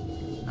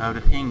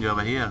the thing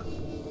over here.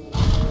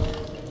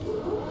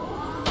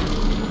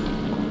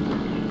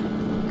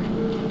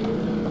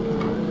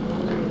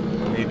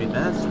 Maybe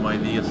that's why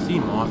the sea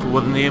moth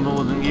wasn't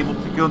able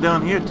to go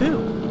down here too.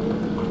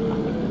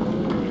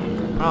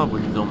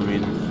 Probably the only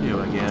reason too,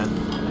 I guess.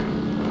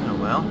 Oh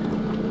well.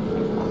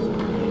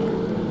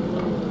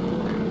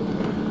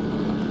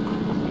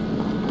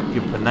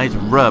 Give it a nice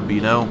rub,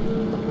 you know.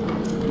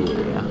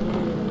 Yeah.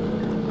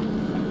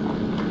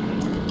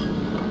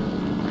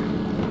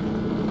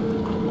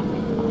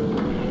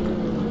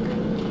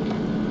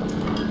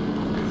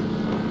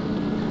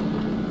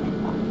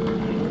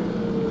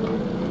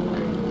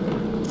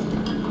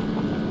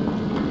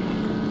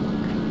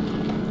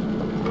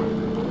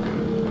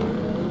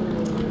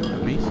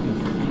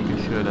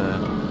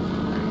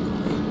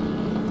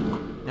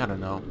 I don't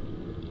know.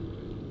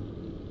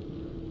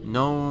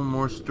 No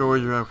more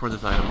storage around for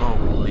this item. Oh,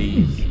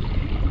 please.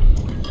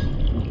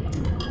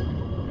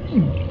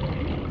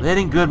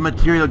 Letting good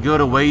material go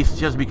to waste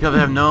just because I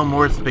have no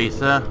more space,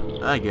 huh?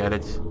 I get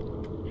it.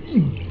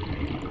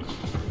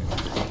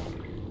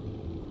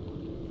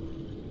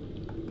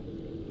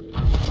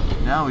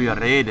 Now we are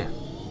ready.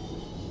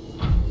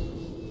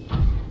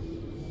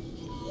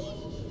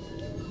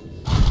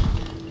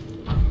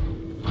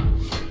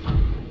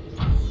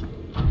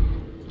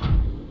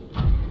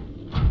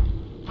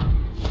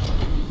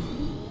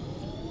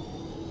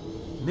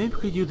 Maybe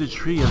we could use the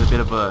tree as a bit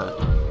of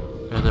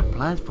a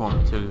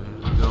platform to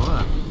go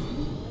up.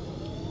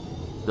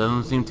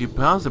 Doesn't seem too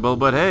possible,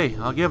 but hey,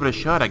 I'll give it a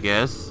shot, I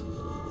guess.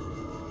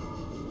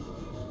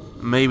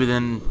 Maybe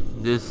then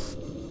this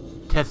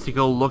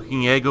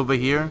testicle-looking egg over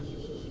here.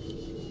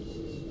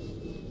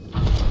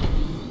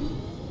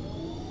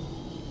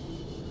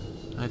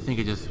 I think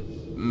it just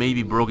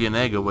maybe broke an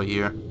egg over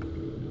here.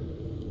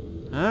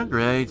 Oh,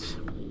 great.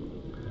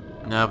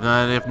 Now,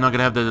 if not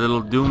gonna have the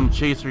little Doom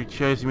chaser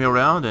chasing me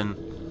around, and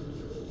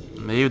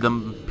maybe the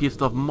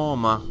pissed off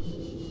Mama.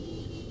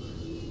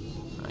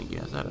 I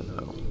guess, I don't know.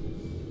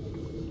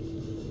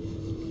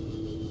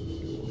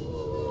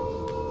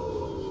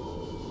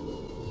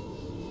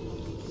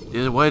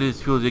 Why does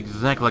this feel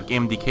exactly like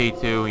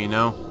MDK2, you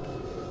know?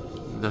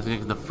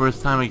 The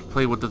first time I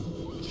played with the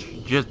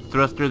jet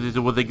thrusters, it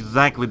was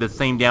exactly the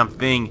same damn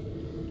thing.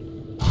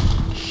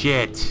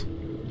 Shit.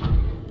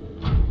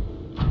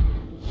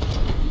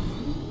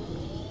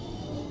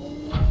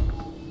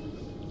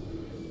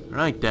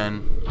 Right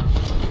then.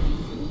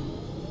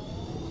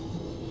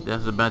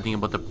 That's the bad thing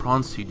about the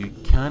prawn suit. You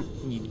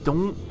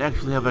don't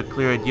actually have a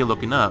clear idea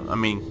looking up. I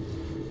mean,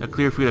 a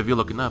clear field of view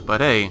looking up.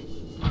 But hey,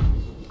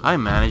 I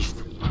managed.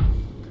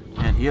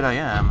 And here I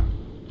am.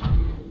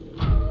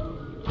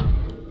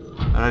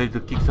 Ready to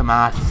kick some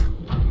ass.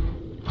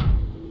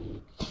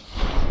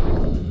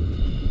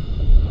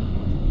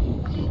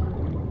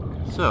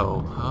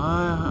 So,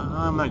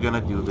 how am I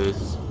gonna do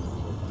this?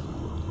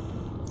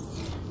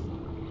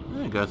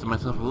 I got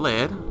myself a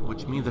lead,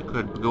 which means I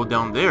could go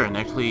down there and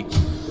actually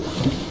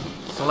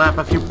slap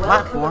a few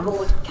platforms. Welcome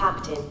aboard,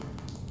 Captain.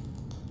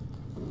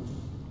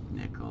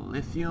 Nickel,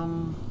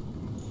 lithium,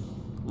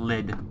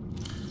 lead.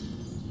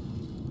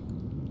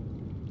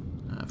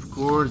 Of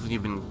course,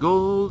 even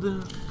gold,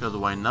 because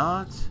why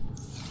not?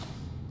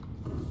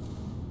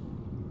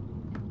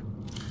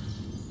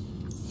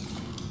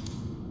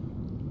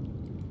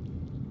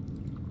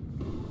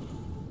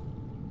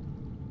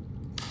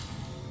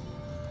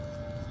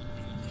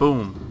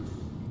 Boom.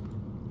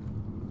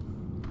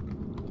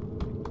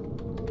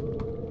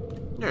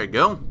 There you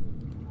go.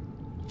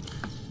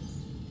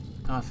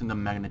 Tossing the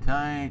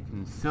magnetite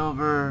and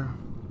silver.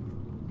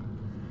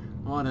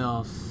 What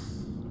else?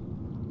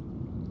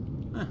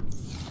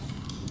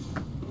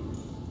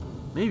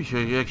 Maybe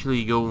should I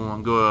actually go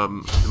to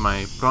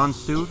my prawn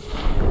suit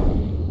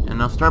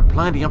and I'll start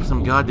planting up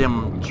some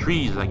goddamn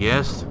trees, I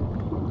guess.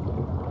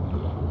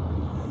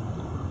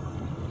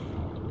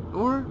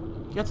 Or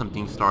get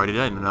something started,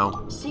 I don't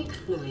know. Seek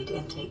fluid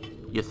intake.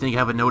 You think I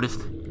haven't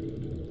noticed?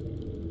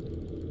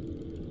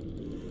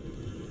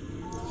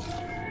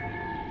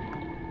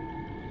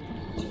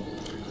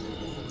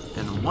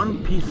 And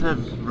one piece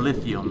of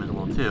lithium as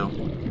well too.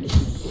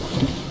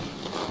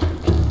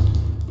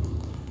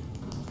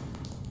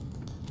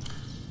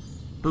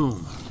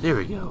 Boom. There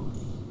we go.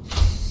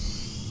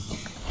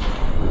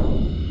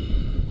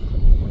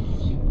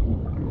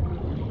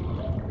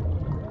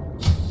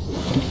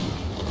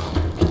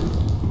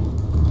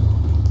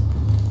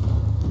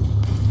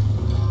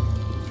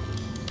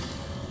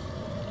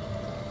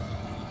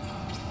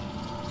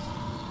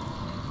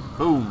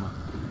 Boom.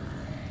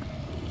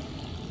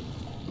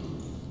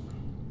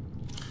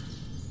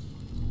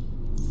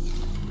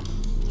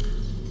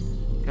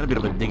 Got a bit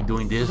of a dig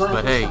doing this,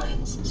 but hey,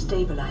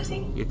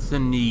 Stabilizing. it's a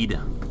need.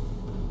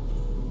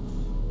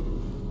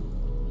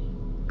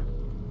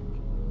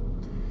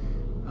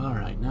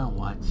 Alright, now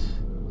what?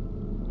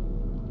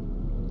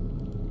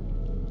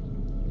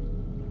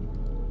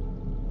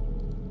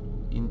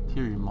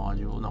 Interior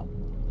module, no.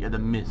 Yeah, the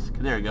MISC,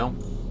 there you go.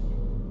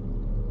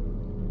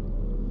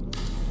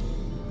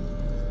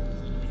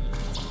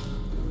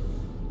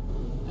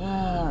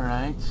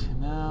 Alright,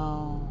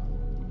 now...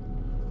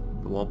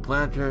 the wall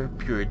planter,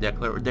 pure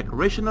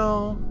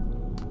decorational,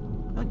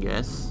 I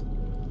guess.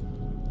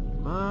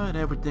 But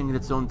everything in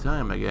its own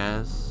time, I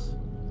guess.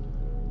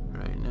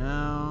 Right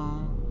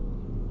now...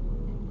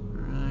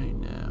 right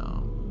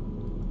now...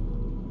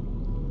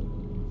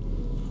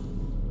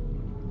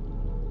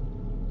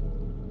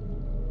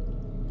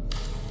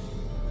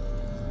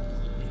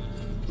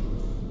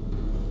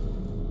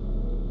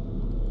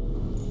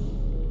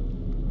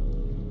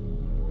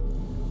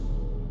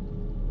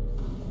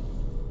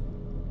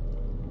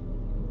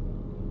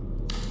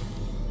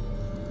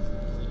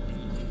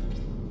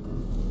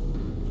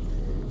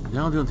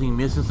 Now the only thing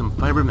missing is some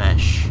fiber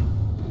mesh,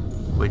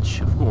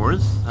 which of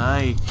course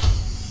I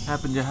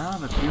happen to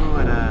have a few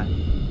at a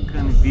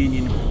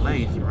convenient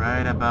place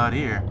right about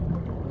here.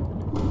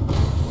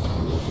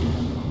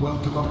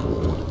 Welcome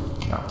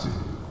aboard, Captain.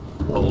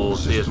 All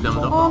systems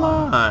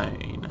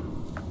online.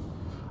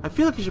 I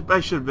feel like I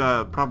should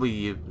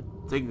probably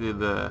take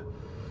the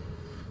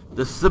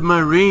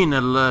submarine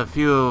a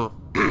few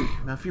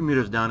a few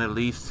meters down at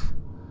least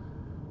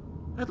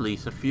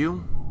a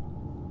few.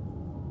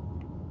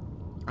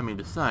 I mean,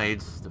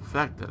 besides the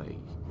fact that I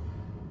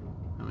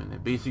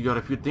basically got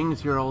a few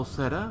things here all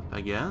set up,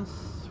 I guess,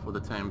 for the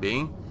time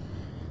being.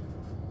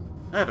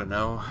 I don't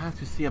know, I have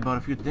to see about a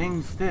few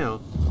things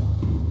still.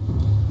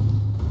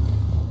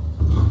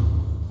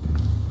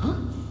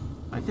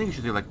 I think I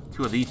should do like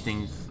 2 of these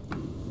things.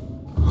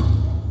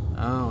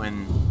 Oh,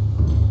 and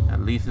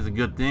at least it's a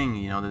good thing,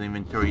 you know, that the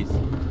inventory's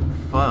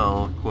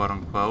full, quote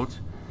unquote.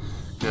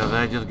 Because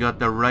I just got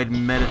the right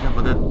medicine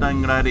for the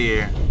thing right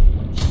here.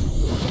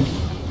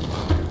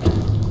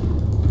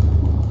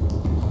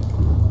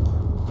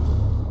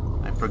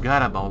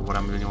 Forgot about what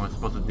I'm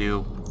supposed to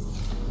do.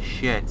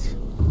 Shit.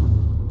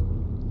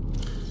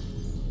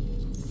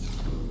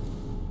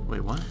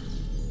 Wait, what?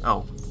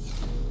 Oh.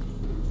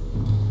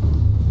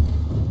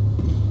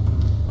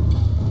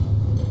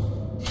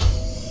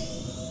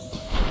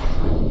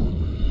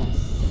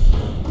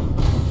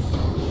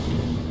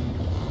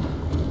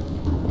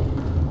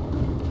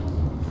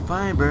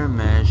 Fiber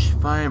mesh,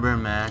 fiber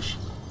mesh.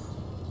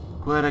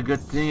 Quite a good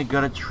thing I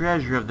got a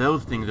treasure of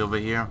those things over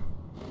here.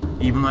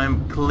 Even though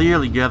I'm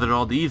clearly gathered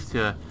all these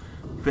to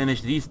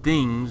finish these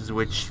things,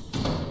 which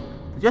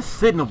are just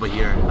sitting over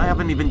here. I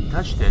haven't even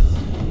touched it.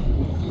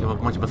 You know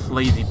how much of a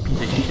lazy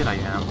piece of shit I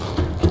am.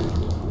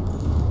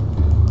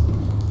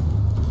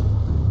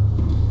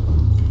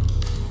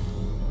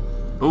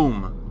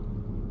 Boom.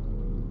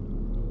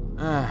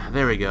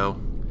 There we go.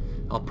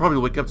 I'll probably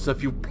wake up to a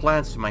few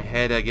plants in my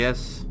head, I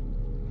guess.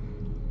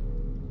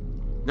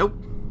 Nope.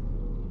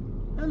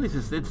 At least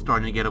it's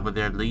starting to get over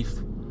there, at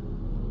least.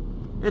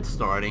 It's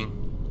starting.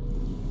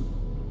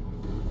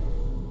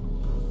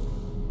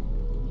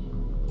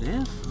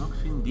 This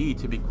looks indeed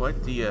to be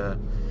quite the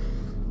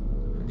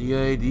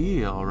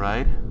idea,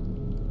 alright.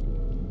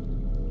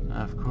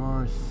 Of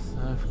course,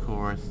 of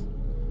course.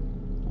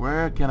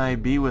 Where can I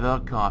be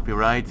without coffee,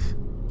 right?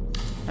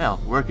 Hell,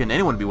 where can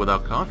anyone be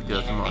without coffee?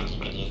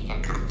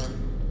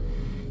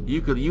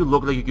 You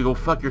look like you could go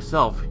fuck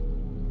yourself.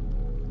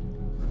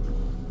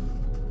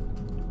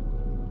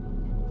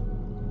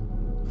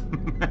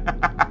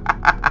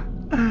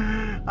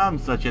 I'm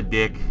such a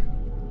dick.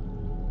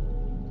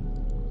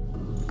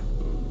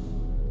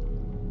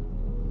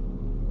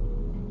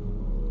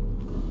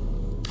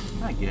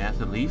 I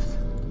guess, at least.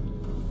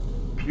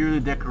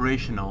 Purely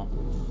decorational.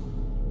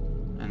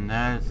 And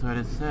that's what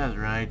it says,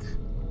 right?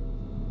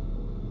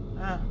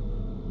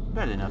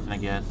 Better than nothing, I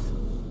guess.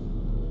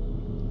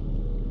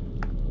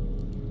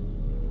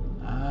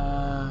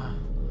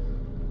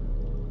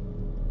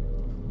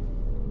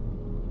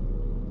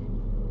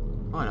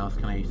 What else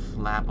can I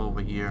slap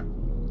over here?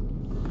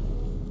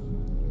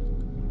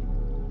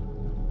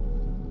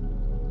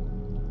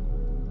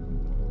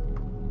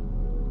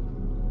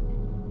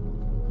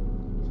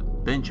 There's a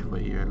bench over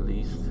here, at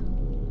least.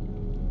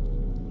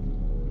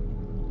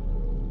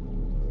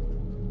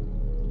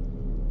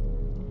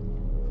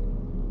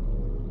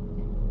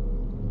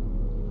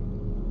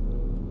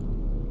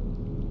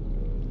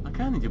 I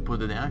kinda need to put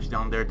the dash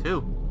down there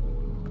too.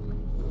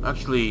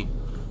 Actually,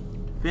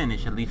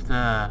 finish at least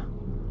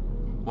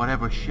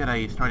whatever shit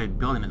I started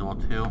building it all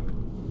to.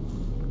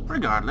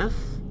 Regardless,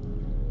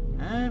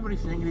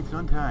 everything in its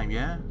own time,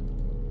 yeah?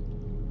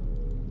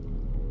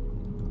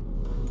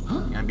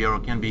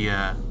 Can be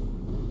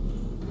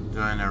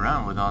going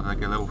around without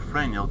like a little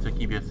friend, you know, to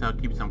keep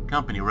some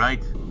company,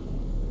 right?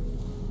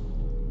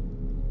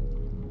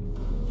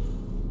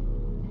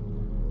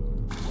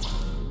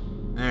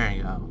 There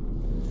you go.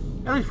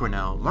 At least for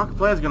now.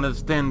 Markiplier's gonna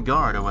stand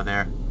guard over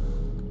there.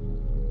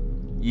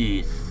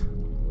 Yes.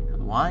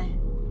 Why?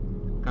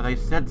 Because I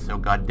said so,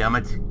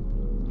 goddammit.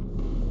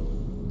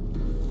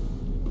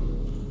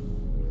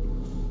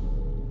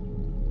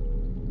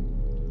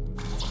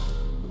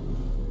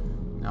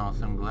 Now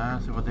some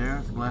glass over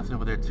there, some glass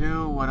over there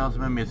too. What else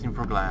am I missing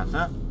for glass,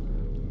 huh?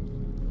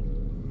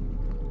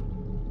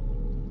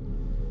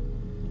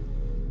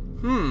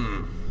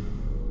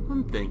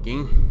 I'm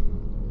thinking.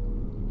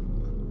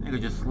 I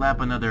could just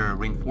slap another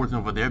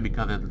reinforcement over there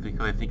because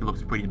I think it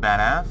looks pretty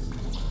badass.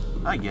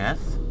 I guess.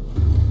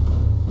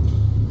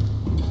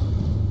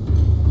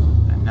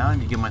 Now I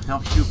need to give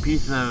myself 2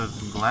 pieces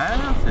of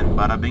glass and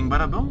bada bing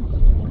bada boom.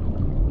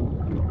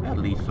 At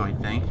least so I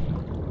think.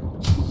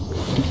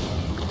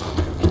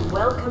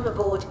 Welcome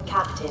aboard,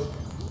 Captain.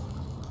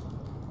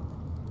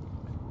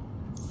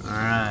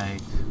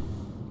 Alright.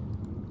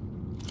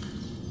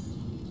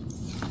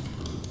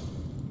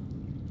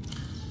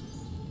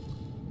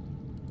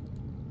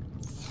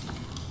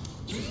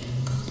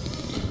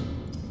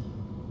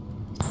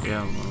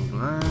 Yeah, one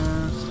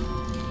glass.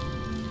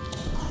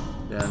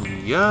 Then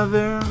the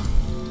other.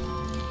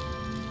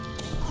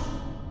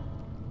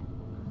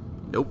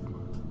 Nope.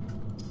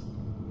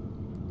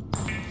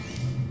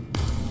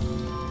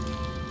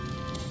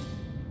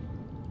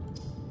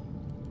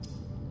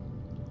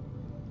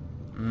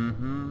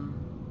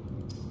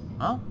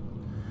 Well,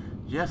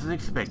 just as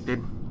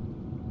expected.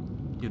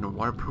 Even a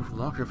waterproof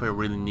locker if I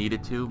really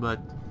needed to, but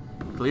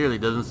clearly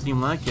doesn't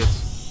seem like it.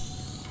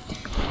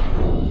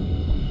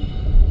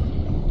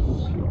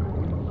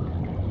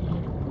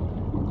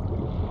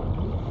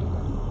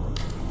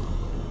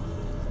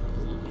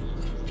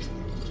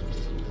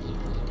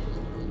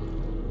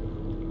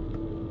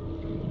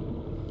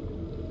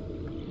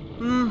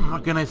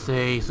 What can I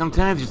say?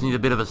 Sometimes you just need a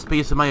bit of a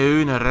space of my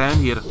own around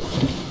here.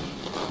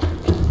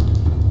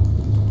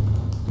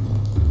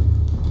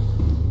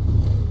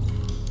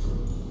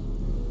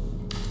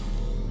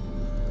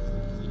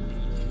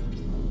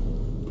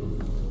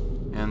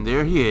 And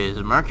there he is,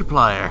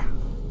 Markiplier.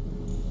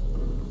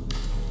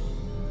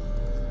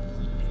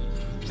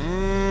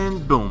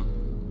 And boom.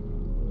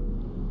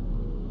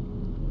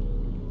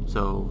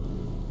 So,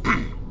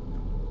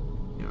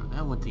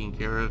 that one taken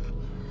care of.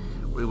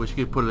 We wish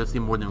we could put, let's see,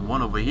 more than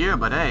one over here,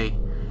 but hey,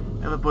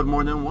 If I put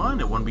more than one,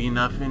 it wouldn't be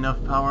enough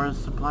power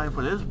supply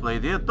for this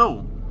place yet,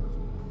 though.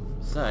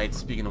 Besides,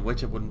 speaking of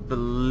which, I wouldn't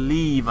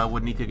believe I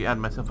would need to add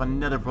myself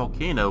another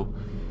volcano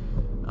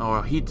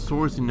or heat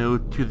source, you know,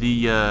 to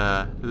the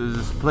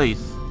this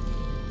place.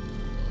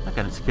 I'm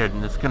kind of scared,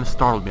 and this kind of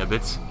startled me a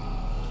bit.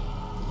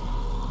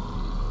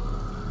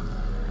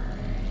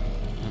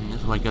 And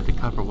this is why I got the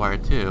copper wire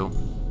too.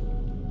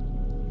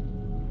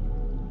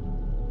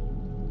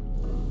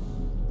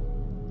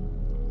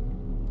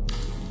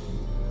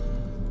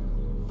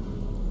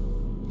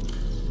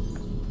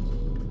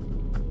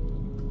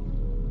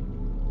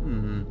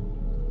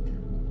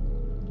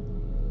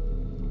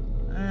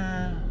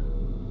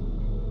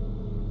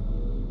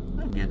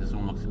 Yeah, this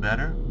one looks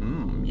better.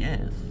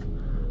 Yes.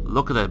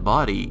 Look at that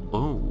body.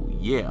 Oh,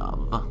 yeah.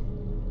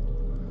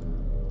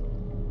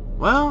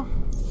 Well,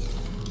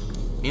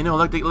 you know,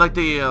 like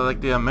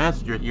the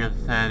messenger here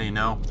said, you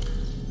know.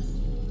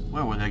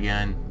 Where was it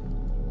again?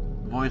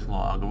 Voice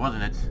log,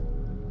 wasn't it?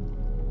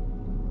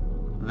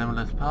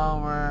 Limitless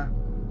power,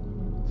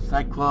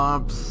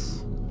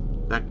 Cyclops,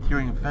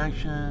 bacteria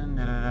infection,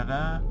 da da da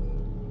da.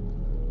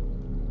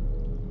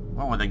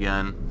 Where was it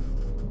again?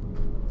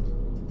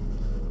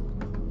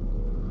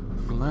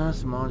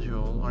 Glass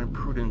module are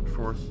imprudent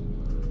for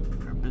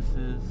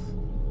purposes.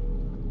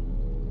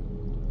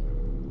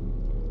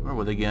 Where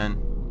was it again?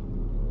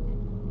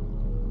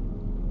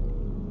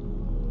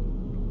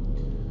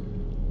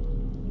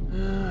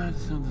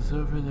 Something's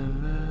over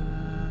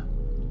there.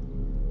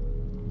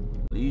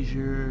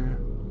 Leisure.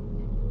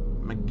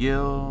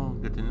 McGill,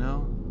 good to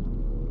know.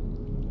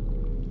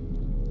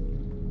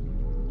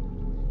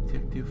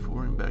 Detective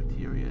foreign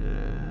bacteria.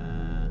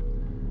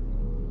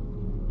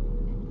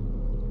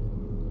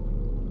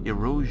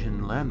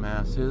 Erosion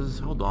landmasses.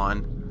 Hold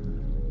on.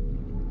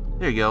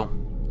 There you go.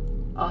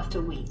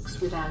 After weeks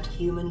without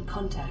human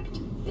contact,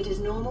 it is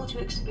normal to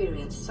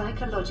experience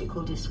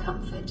psychological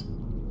discomfort.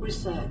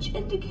 Research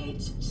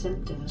indicates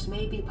symptoms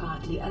may be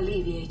partly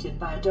alleviated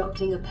by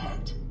adopting a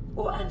pet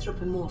or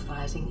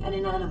anthropomorphizing an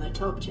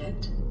inanimate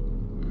object.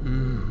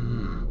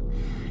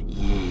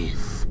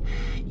 Yes,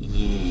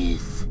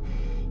 yes,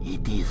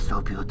 it is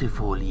so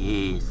beautiful,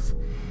 yes,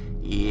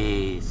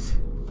 yes.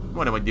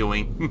 What am I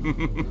doing?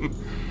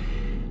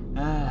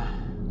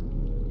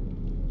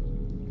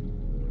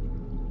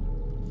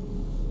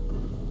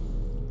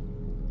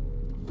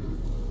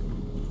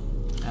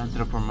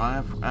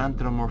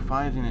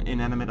 Anthropomorphizing an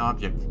inanimate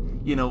object.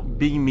 You know,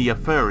 being me a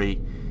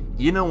furry,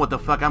 you know what the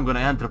fuck I'm gonna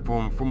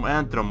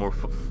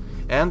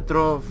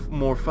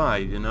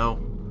anthropomorphize, you know?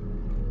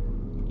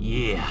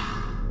 Yeah.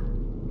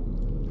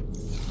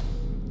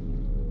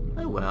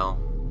 Oh well.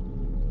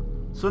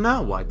 So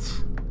now what?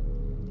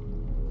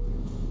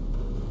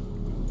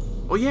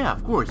 Oh yeah,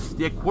 of course,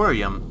 the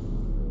aquarium.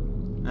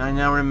 I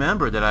now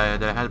remember that I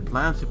had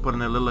plans to put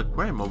in a little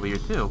aquarium over here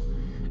too.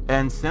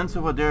 And since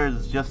over there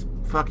is just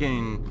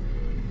fucking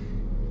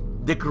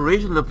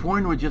decoration to the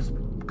point where just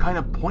kind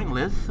of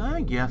pointless,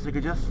 I guess I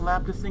could just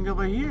slap this thing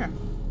over here.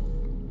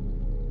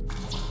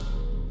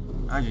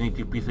 I just need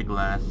 2 pieces of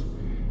glass.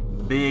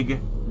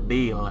 Big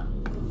deal.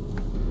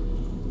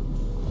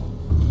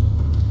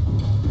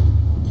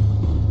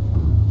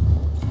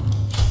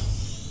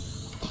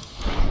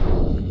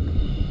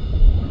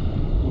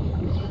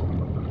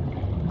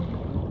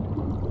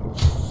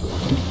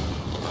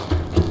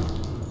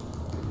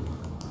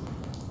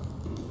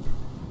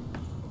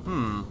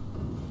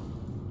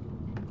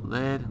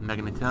 Lead,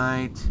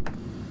 magnetite,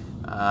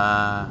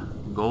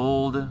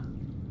 gold.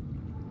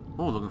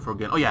 Oh, looking for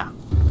again. Oh yeah.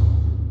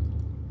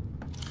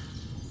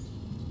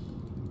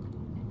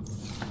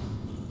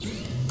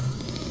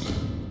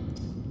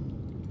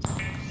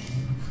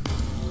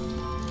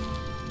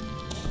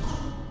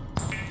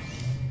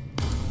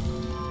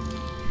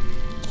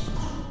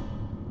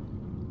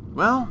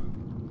 Well,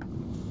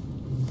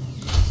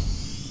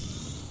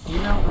 you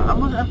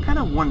know, I'm kind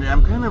of wondering.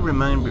 I'm kind of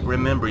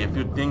remembering a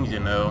few things, you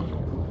know.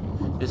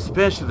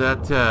 Especially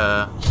that,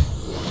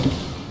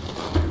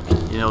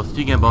 you know,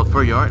 speaking about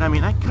furry art, I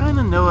mean, I kind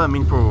of know, I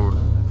mean,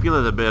 feel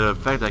it a bit of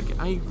fact, like,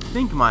 I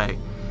think my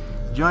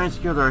giant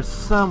skills are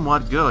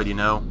somewhat good, you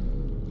know.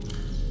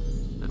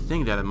 The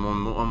thing that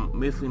I'm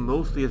missing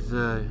mostly is,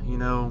 you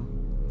know,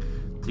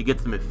 to get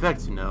some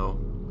effects, you know,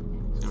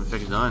 some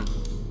effects done.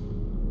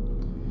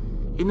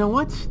 You know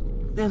what?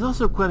 There's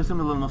also quite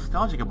something a little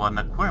nostalgic about an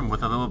aquarium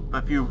with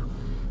a few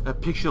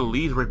picture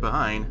leaves right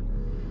behind.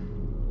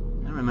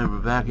 I remember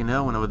back, you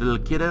know, when I was a little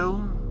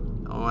kiddo,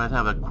 I always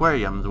have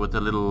aquariums with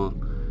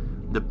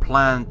the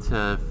plant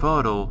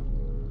photo,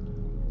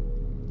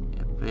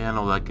 you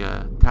know, like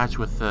attached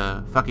with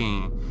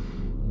fucking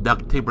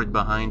duct tape right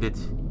behind it.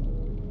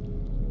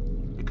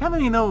 It kind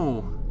of, you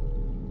know,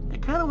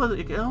 it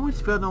always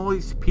felt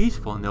always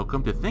peaceful, you know,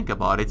 come to think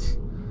about it.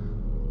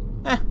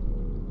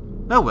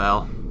 Oh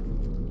well.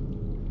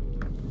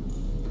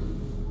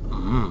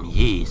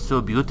 Yeah,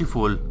 so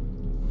beautiful.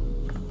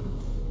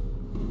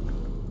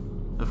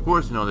 Of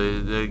course, you know,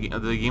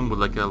 the game with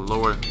like a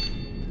lower...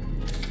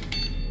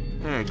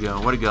 There you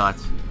go, what do you got?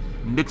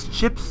 Mixed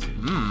chips?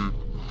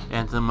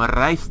 And some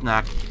rice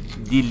snack.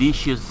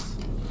 delicious.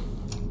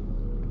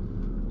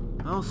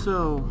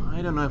 Also,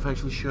 I don't know if I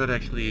should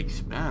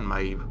expand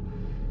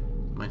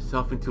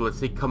myself into, let's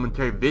say,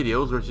 commentary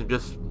videos, or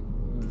just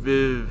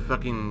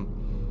fucking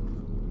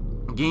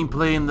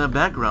gameplay in the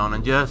background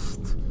and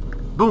just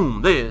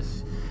boom,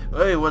 this.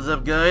 Hey, what's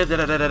up, guys? Da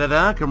da da da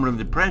da. Come from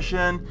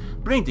depression,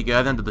 bring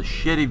together into the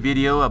shitty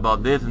video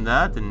about this and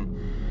that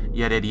and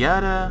yada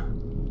yada.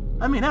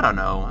 I mean, I don't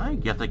know. I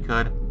guess I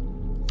could.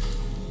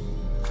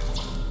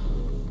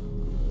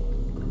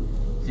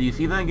 So you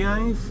see that,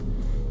 guys?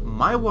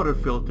 My water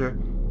filter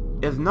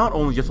is not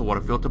only just a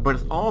water filter, but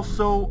it's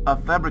also a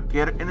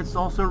fabricator and it's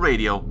also a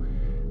radio.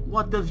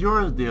 What does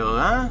yours do,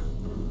 huh?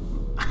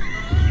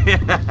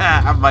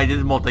 Mine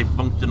is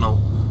multifunctional.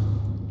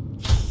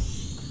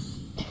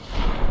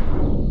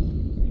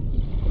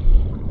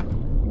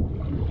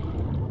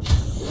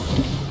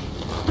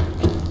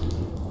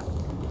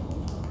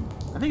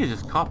 I think it's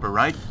just copper,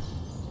 right?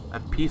 A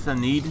piece I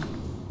need.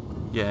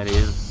 Yeah, it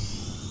is.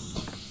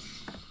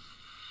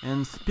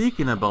 And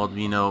speaking about,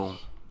 you know,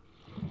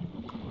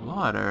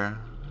 water,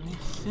 I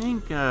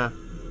think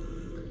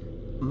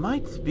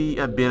might be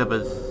a bit of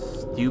a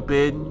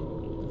stupid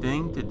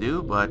thing to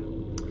do, but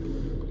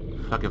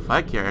fuck if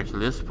I care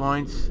actually at this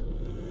point.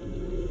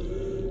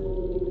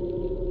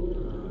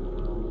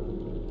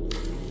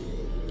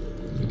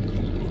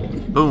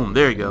 Boom,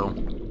 there you go.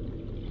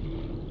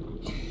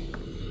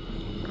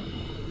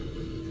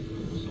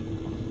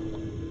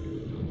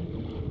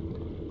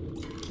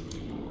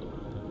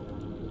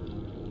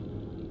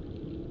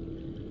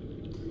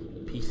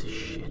 Piece of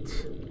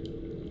shit.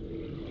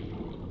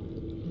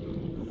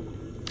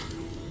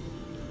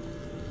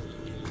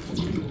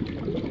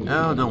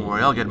 Oh, don't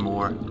worry, I'll get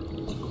more.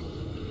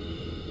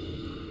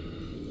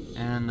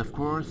 And of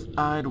course,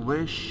 I'd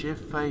wish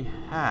if I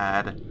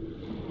had.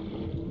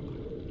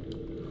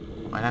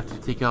 I'd have to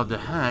take out the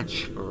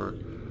hatch for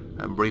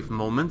a brief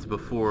moment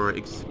before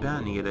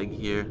expanding it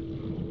here.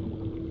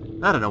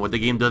 I don't know what the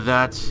game does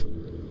that.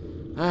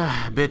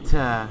 A bit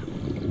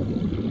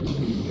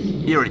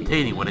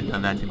irritating when it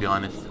done that, to be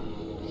honest.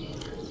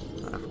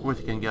 But of course,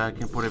 I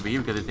can put it over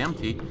here because it's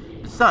empty.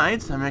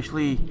 Besides, I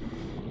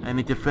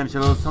need to finish a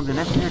little something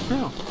next here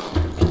too.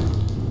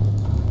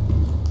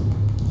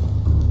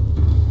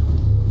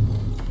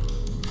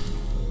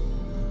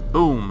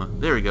 Boom!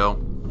 There we go.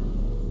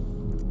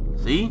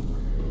 See?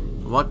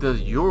 What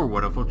does your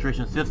water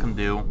filtration system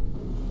do?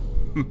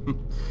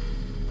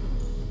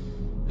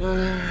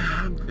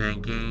 I'm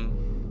thinking,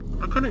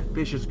 what kind of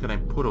fishes can I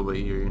put over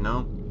here, you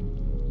know?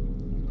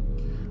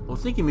 I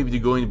was thinking maybe to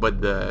go in by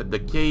the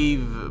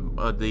cave,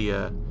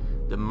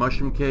 the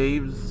mushroom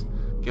caves,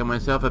 get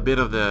myself a bit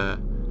of the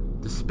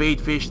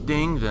spadefish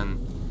things and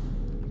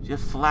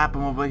just slap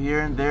them over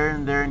here and there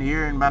and there and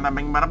here and bada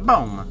bing bada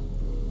boom.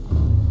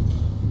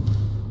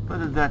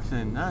 But that's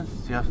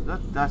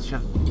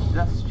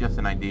just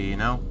an idea, you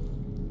know.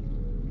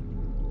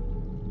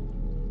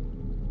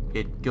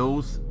 It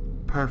goes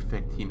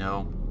perfect, you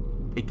know.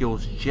 It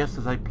goes just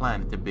as I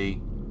planned it to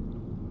be.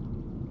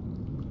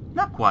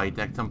 Not quite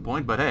at some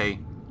point, but hey.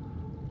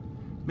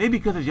 Maybe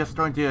because it's just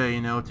starting to,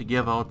 you know, to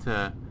give out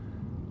the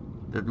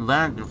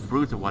land and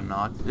fruits and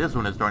whatnot. This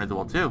one is starting to do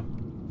well too.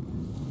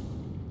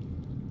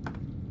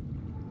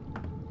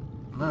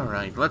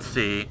 Alright, let's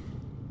see.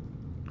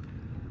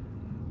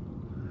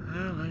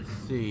 Let's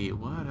see,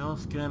 what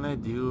else can I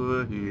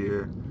do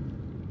here?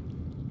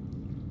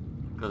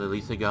 Because at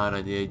least I got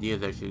the idea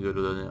is actually go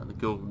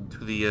to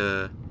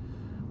the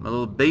my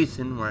little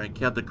basin where I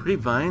kept the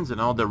creep vines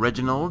and all the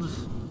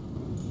Reginalds.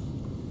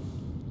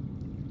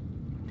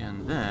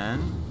 And then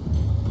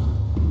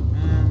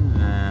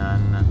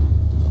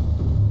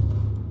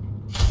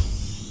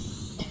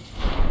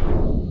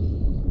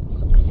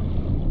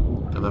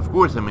but of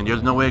course, I mean,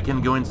 there's no way I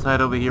can go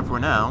inside over here for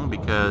now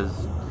because,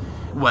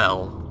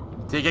 well,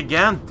 take a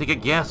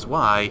guess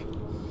why.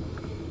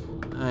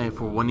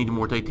 For one, need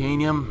more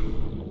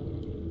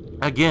titanium.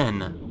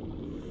 Again.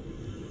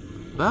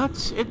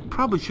 But it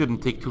probably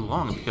shouldn't take too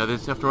long because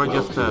it's after all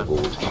just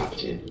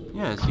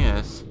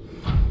yes.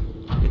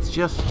 It's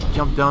just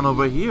jump down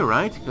over here,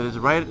 right? Because it's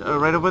right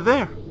over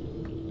there.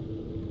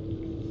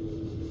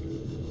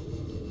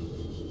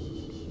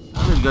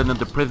 I'm just getting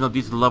into prison of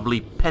these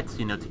lovely pets,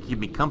 you know, to keep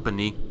me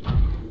company.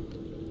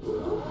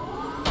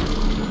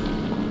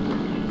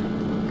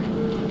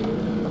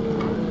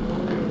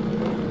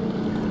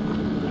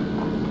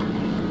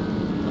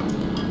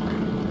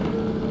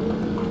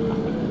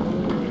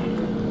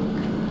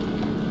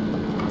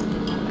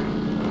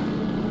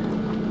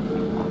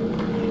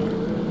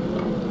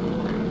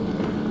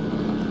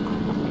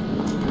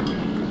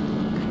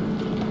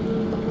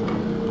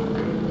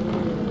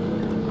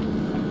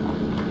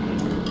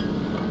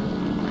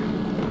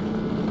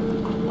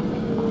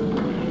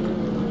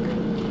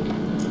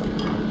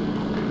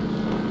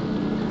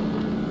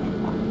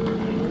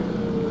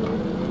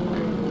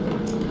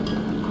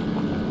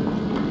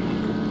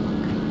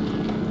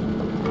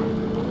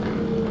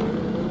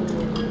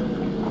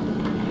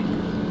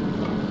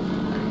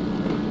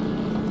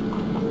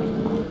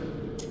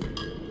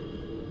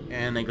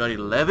 And I got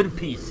 11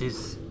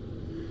 pieces.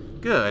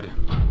 Good.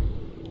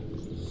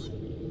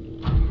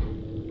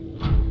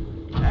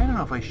 I don't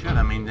know if I should.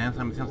 I mean, there's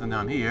something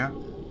down here.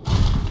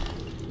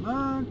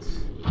 But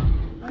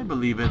I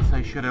believe it.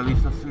 I should at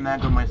least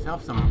snag on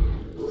myself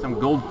some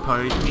gold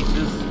party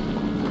pieces.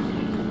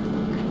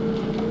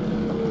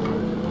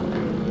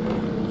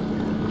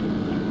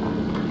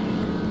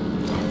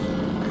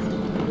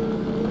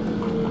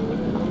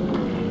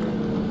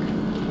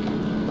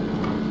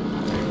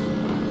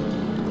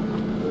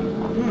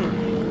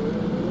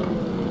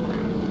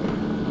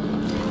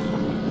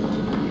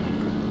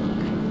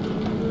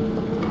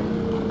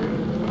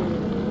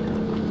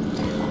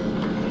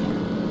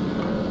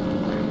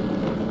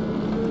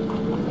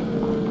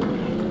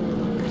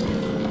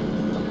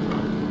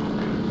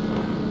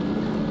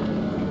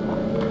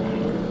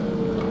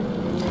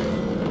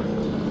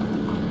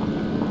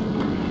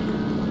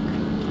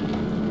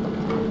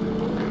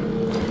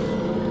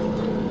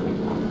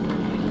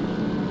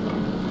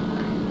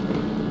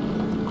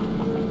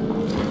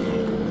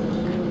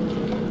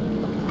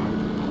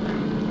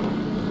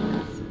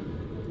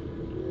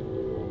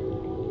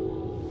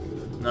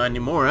 Not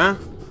anymore, huh?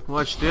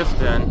 Watch this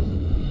then.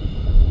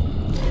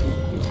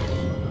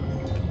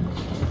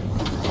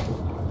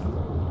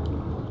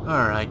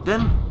 Alright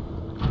then.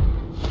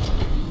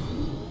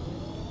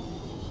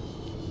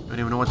 I don't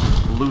even know what this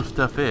blue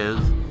stuff is.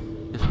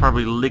 It's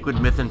probably liquid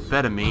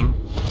methamphetamine.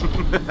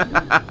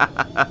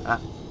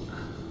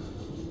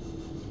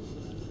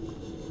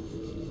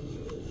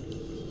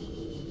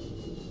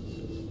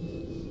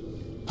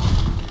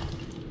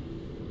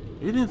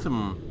 Isn't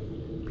some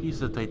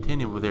piece of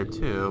titanium over there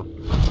too?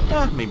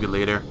 Maybe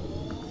later.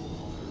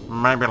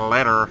 Maybe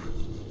later.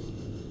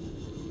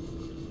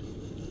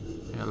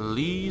 At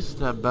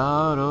least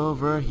about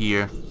over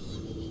here.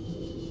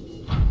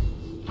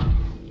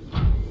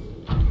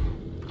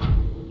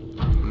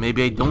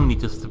 Maybe I don't need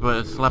to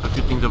slap a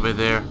few things over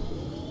there.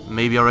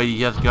 Maybe I already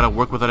just gotta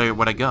work with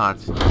what I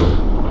got.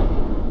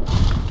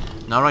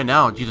 Not right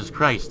now, Jesus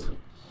Christ.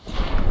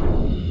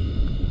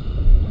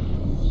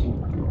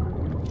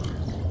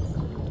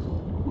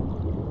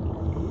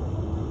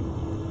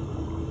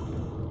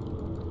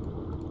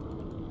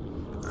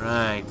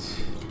 Right.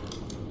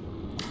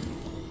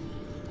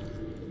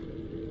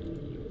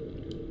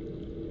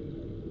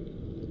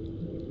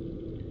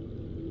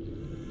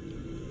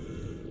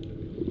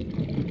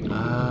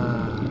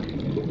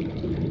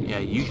 Yeah,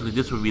 usually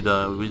this would be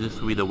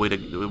the way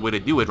to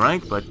do it,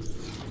 right? But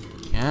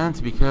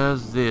can't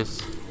because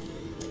this.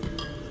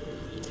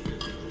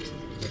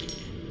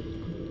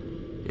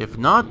 If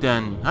not,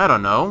 then I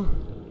don't know.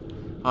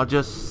 I'll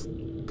just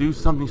do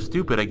something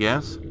stupid, I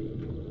guess.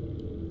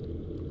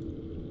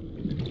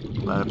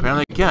 But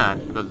apparently I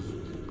can't,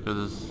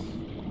 because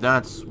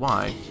that's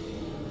why.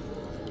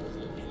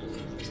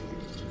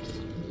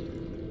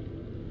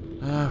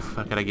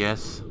 Fuck it, I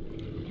guess.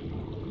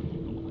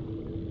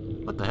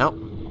 What the hell?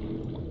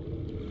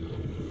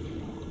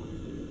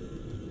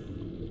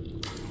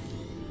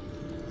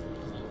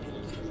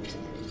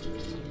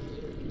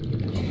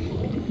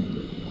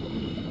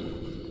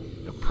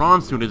 The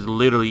prawn suit is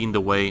literally in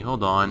the way.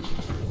 Hold on.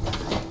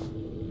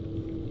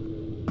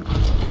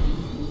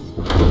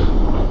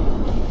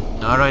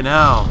 Not right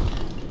now.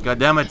 God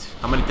damn it.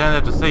 How many times I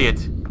have to say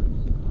it?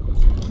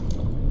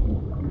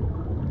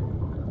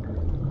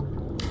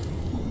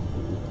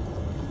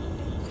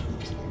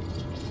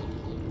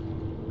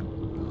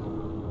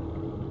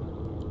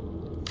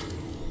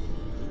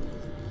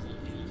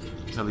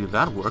 At least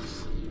that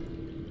works.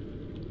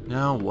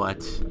 Now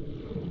what?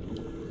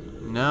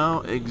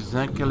 Not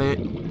exactly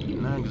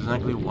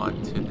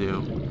what to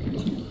do.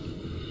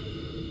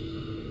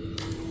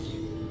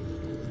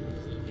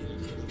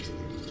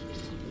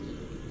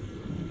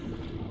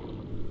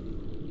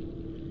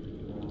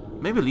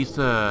 Maybe at least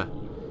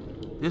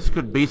this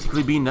could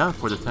basically be enough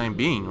for the time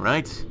being,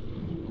 right?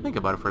 Think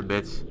about it for a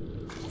bit.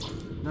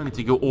 No need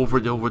to go over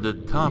the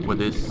top with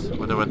this,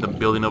 whatever the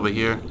building over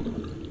here.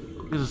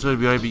 This is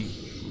already be.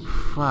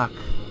 Fuck.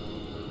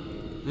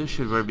 This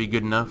should already be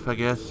good enough, I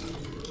guess.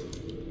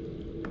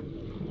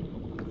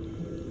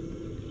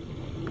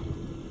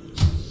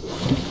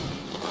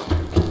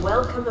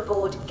 Welcome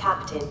aboard,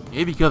 Captain.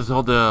 Maybe because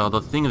all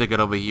the things I got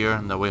over here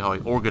and the way how I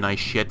organize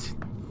shit.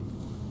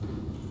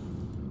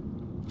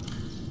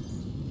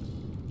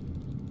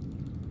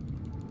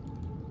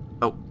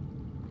 Oh.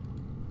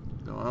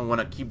 I don't want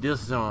to keep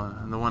this. I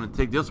don't want to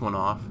take this one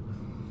off.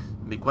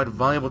 It'd be quite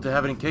valuable to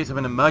have it in case of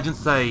an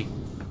emergency.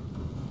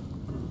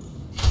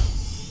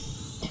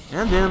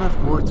 And then, of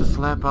course, to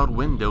slap out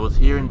windows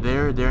here and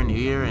there and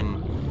here,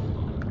 and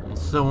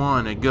so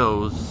on it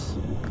goes.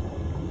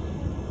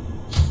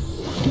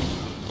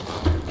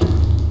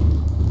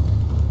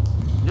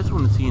 Just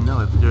want to see,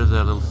 if there's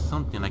a little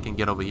something I can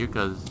get over here,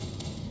 because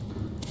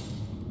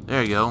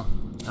there you go.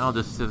 Now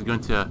this is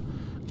going to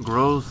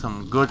grow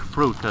some good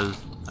fruit, because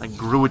I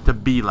grew it to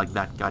be like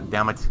that. God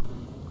damn it!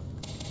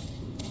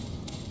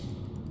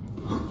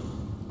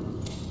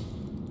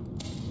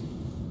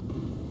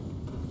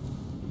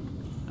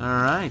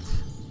 Alright.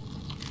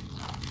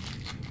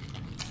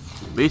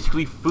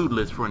 basically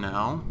foodless for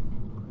now.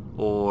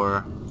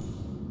 Or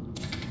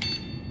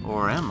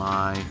am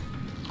I?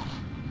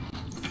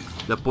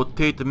 The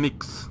potato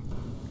mix.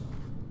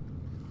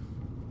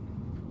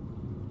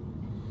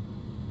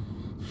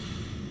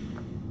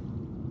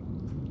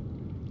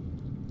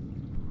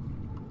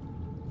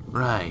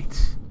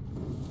 Right.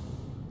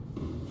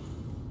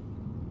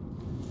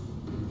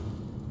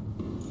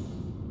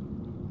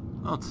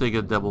 I'll take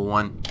a double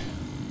one.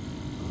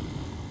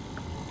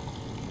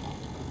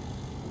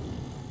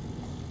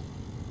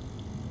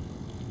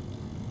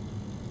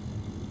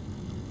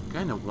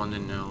 Kinda want to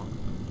know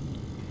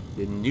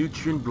the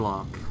nutrient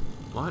block.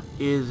 What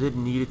is it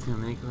needed to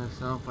make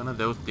myself one of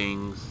those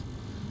things?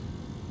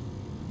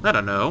 I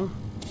don't know.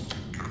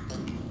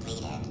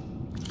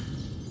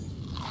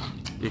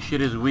 This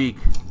shit is weak,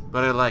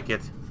 but I like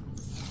it.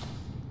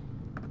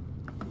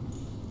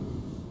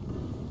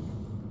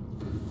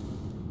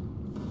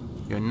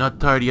 You're not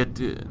tired yet,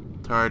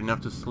 tired enough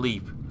to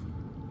sleep.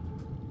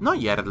 Not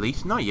yet, at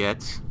least, not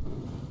yet.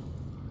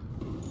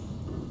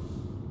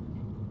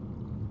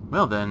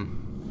 Well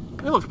then,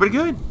 it looks pretty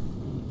good.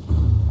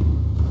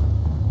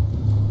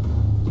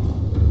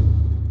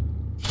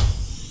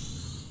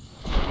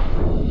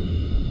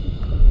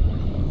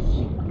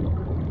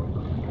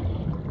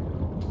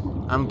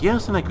 I'm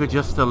guessing I could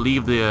just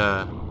leave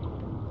the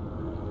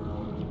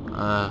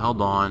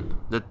hold on,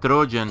 the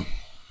Trojan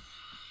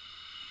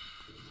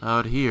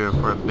out here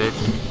for a bit.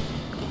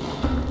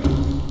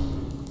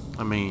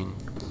 I mean,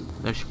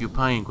 they're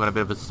occupying quite a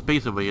bit of a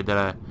space over here that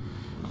I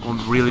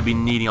won't really be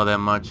needing all that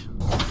much.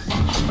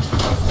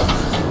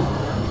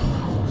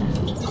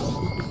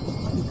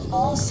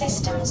 All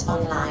systems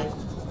online.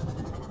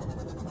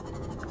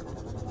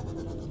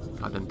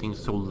 God, that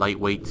thing's so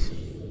lightweight.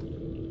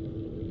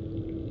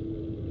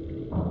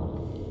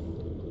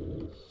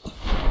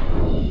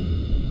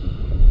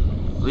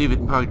 Leave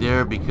it parked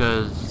there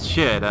because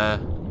shit,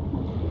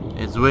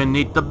 it's where it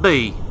needs to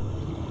be.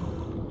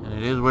 And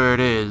it is where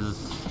it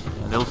is.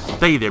 And it'll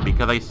stay there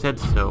because I said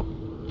so.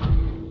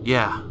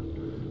 Yeah.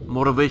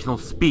 Motivational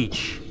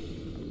speech.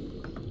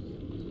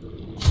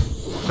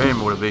 Very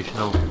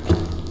motivational.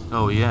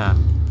 Oh yeah.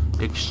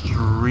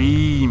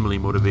 Extremely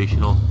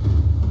motivational.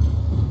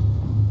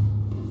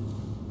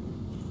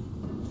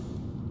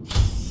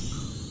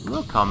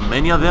 Look how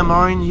many of them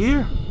are in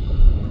here.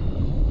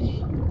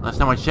 Last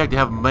time I checked, they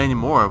have many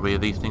more of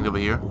these things over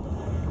here.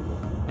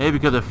 Maybe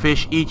because the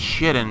fish eat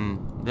shit and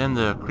then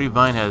the creep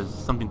vine has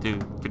something to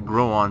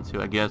grow onto,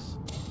 I guess.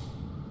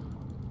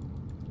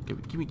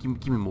 Give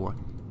me more.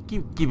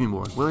 Give me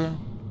more, will ya?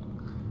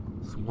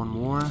 Just one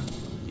more.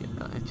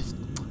 Yeah, just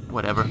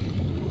whatever.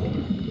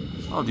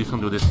 I'll do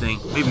something with this thing.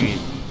 Maybe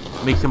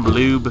make some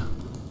lube.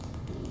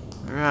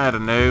 I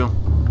don't know.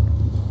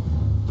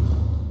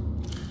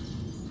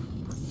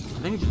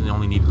 I think you just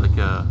only need like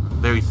a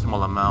very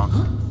small amount.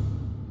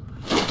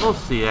 We'll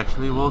see,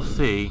 actually, we'll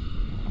see.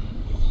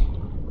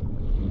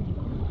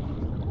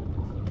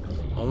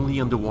 Only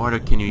underwater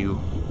can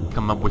you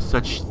come up with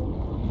such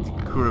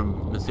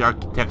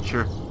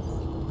architecture.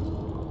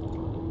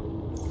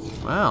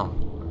 Well,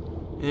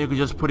 you could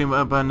just put him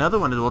up another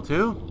one as well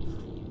too.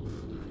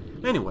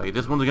 Anyway,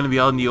 this one's gonna be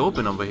out in the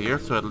open over here,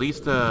 so at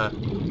least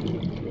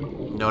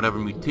whatever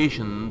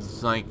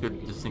mutations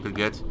this thing could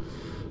get.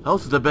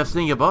 Also, the best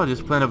thing about this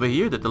plant over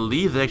here that the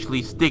leaves are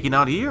actually sticking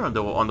out here on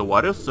the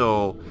water,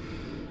 so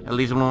at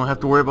least we don't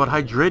have to worry about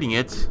hydrating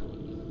it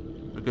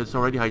because it's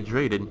already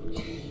hydrated.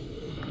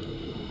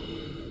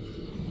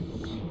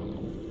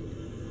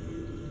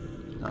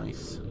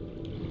 Nice.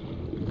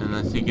 And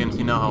as you can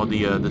see now how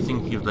the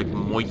thing feels like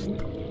moist.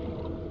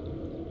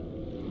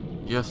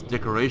 Just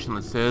decoration,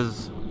 it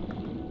says.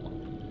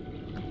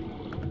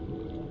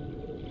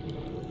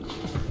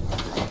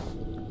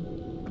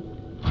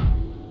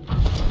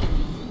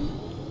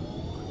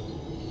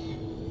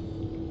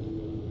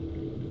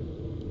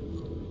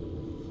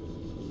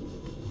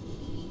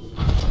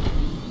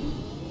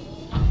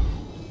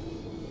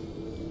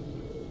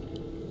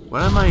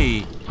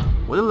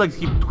 Why do the legs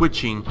keep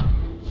twitching?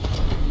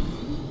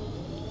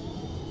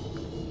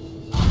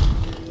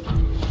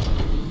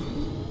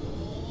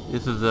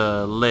 This is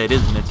a lead,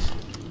 isn't it?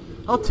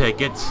 I'll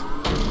take it.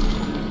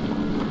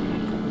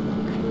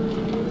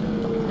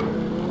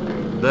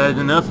 Better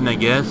than nothing, I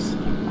guess.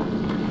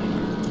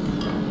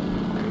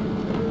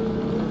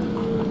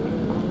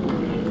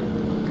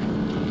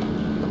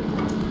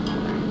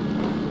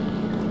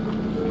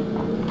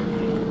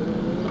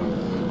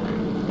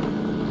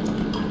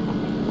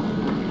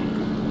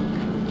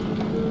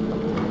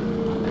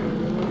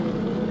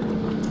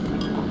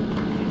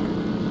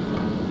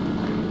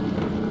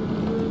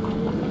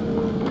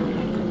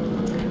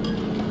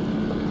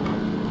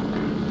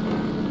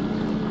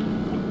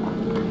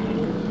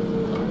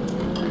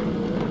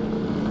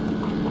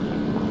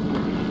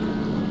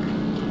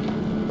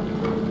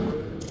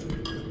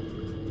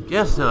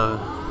 Yes, a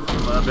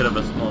bit of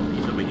a small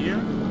piece over here.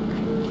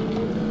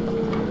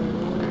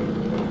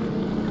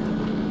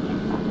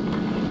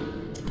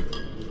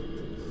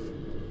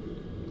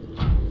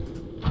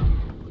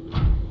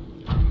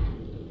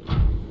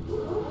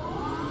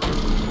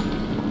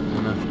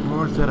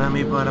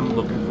 ceramic what I'm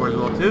looking for as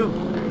well too.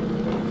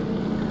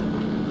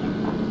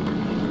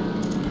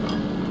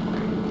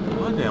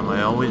 Why damn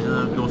I always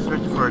go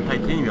search for a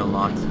titanium a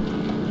lot.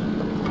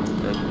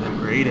 I'm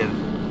creative.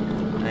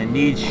 I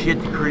need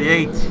shit to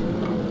create.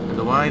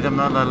 Otherwise I'm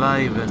not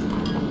alive.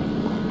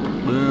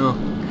 Well.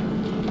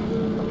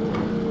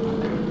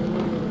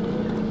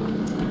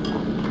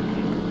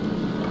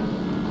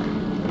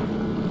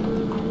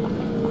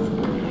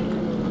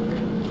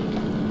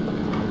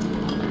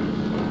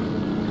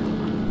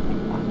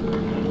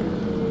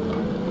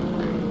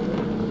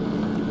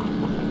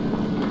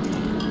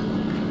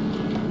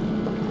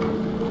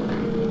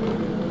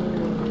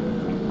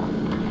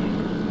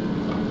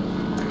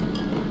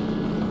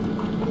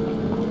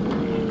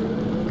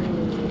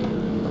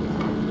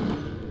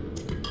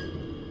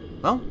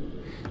 Well,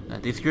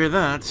 that takes care of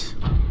that.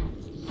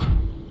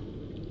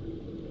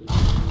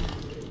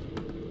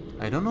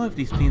 I don't know if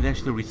these things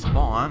actually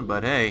respawn,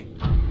 but hey,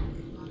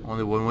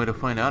 only one way to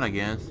find out, I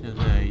guess. There's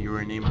a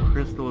uranium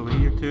crystal over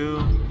here too.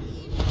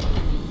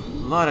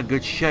 A lot of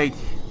good shit.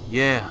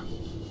 Yeah.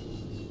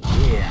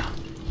 Yeah.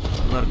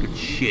 A lot of good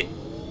shit.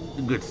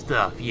 Good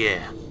stuff,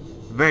 yeah.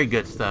 Very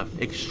good stuff.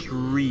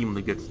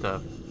 Extremely good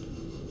stuff.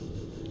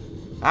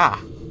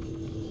 Ah.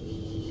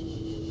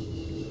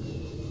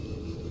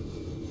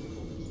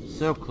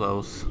 So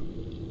close.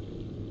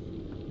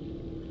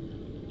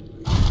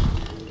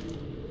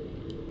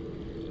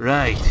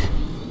 Right.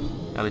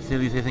 At least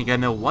I think I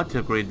know what to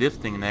upgrade this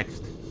thing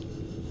next.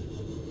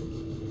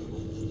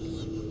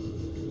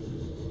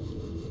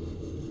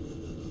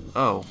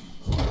 Oh.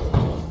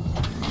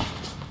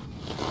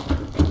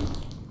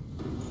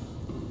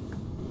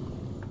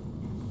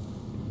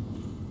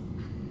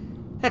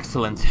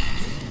 Excellent.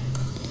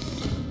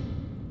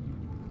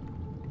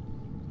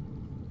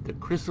 The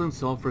crystalline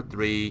sulfur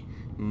 3,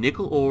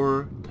 nickel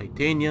ore,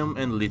 titanium,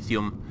 and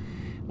lithium.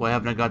 Why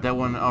haven't I got that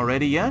one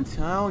already yet?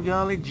 Oh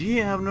golly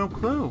gee, I have no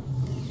clue.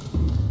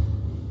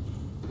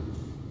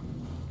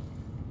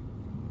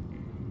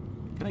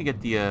 Can I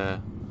get the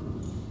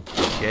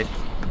shit?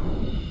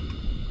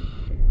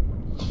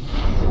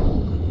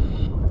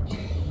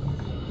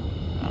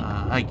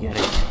 I get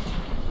it.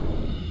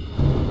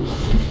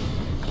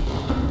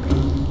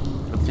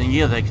 The thing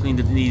is, I actually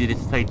needed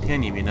its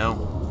titanium, you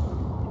know.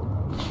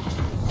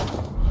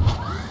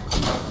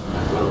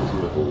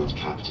 Welcome aboard,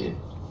 Captain.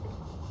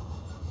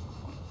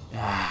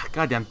 Ah,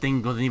 goddamn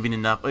thing wasn't even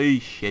enough. Oh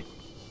shit.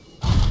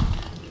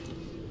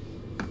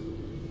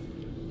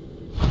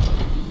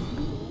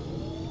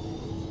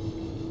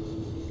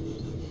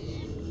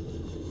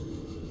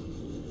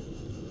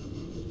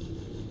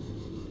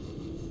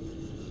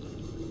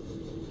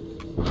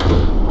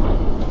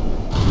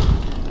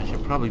 I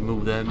should probably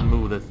move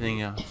the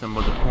thing some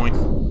other points.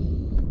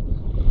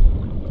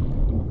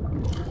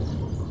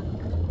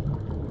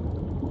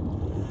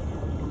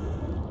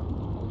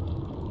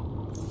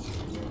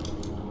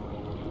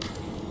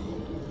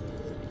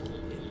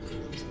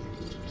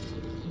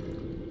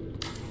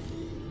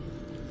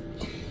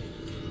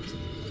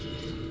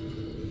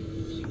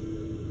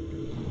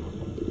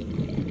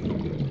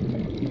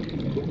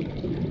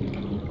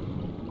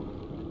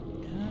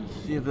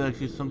 See if there's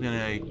actually something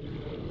I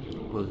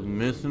was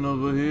missing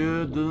over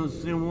here. Doesn't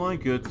seem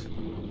like it.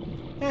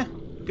 Eh,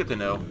 good to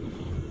know.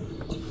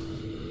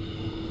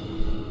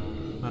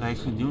 But I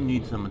actually do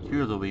need some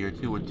materials over here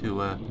too,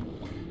 to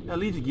at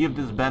least give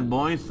this bad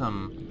boy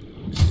some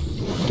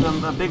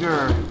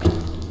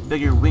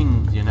bigger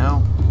wings, you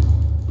know.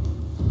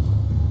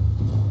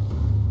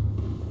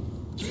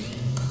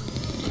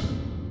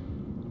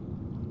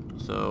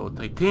 So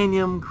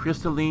titanium,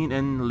 crystalline,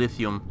 and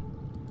lithium.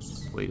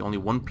 Wait, only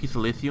one piece of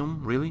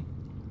lithium? Really?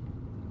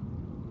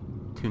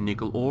 2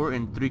 nickel ore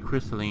and 3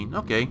 crystalline.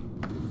 Okay.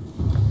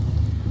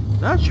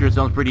 That sure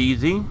sounds pretty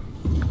easy.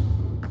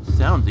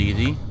 Sounds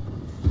easy.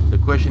 The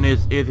question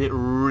is it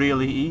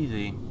really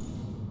easy?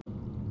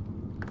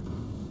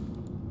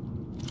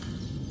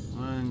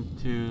 1,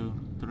 2,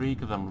 3,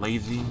 because I'm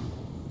lazy.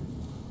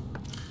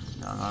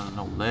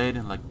 No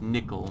lead, like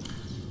nickel.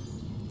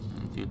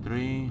 1, 2,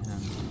 3,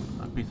 and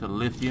a piece of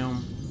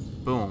lithium.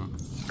 Boom.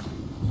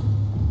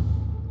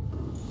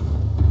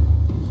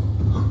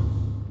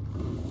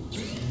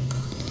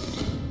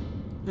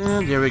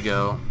 And there we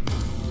go.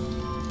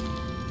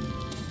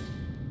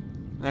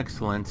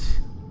 Excellent.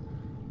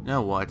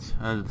 Now what?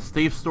 The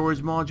safe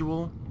storage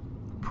module,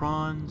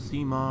 prawn,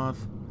 sea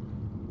moth.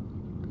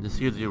 And this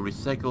here's the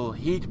recycle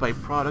heat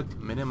byproduct,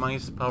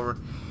 minimize power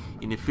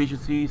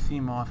inefficiency, sea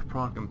moth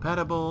prawn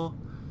compatible.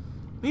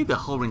 Maybe the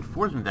hull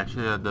reinforcement is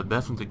actually the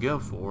best one to go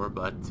for,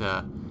 but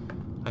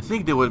I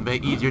think they would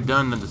be easier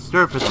done on the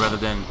surface rather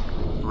than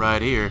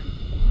right here.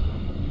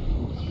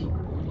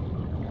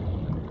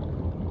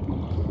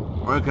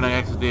 Where can I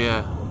access the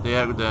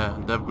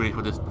upgrade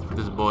for this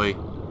boy?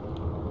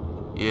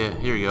 Yeah,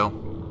 here you go.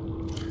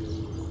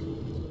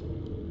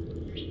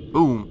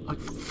 Boom! Oh,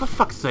 for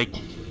fuck's sake!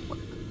 What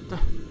the?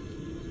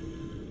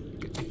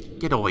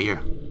 Get over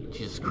here!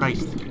 Jesus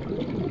Christ!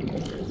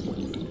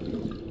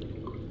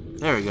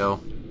 There we go.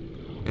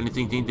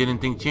 Didn't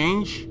think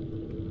change?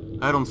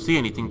 I don't see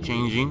anything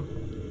changing.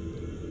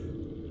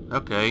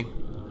 Okay.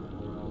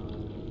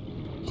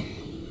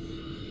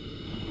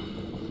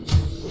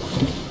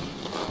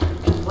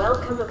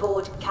 Welcome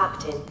aboard,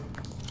 Captain.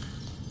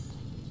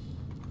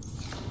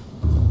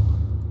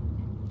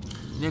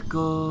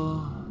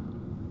 Nickel.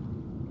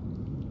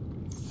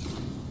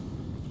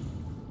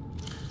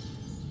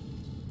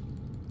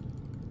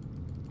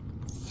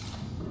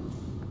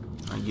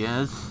 I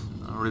guess.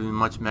 Not really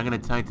much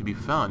magnetite to be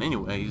found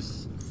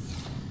anyways.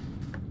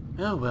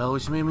 Oh well,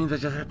 which may means I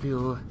just have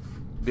to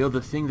build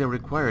the thing they're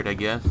required, I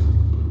guess.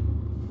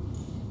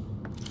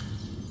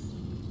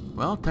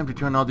 Well, time to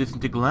turn all this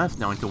into glass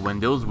now, into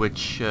windows,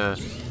 which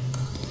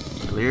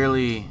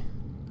clearly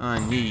I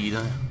need.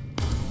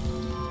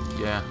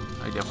 Yeah,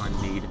 I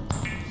definitely need.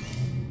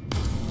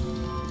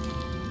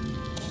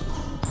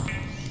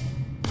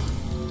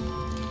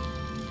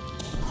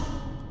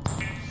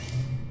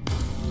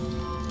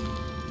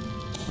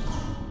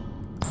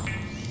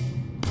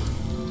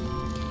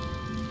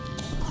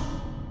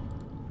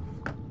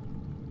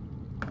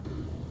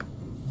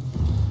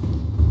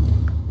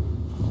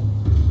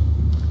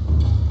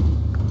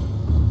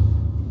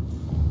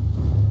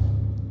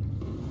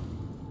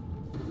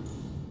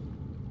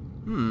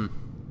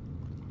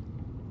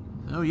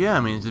 Oh yeah,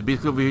 I mean, it's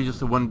basically over here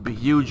just a one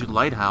huge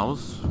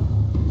lighthouse,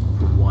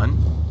 for one.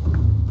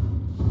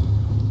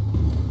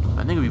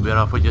 I think it'd be better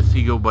off if I just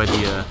go by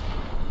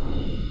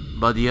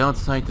the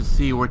outside to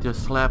see where to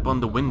slap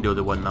on the window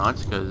and whatnot,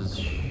 because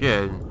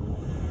shit,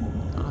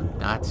 not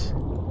that.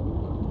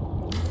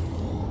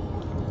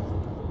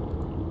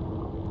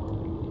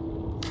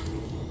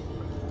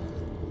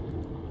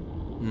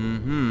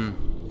 Mm-hmm.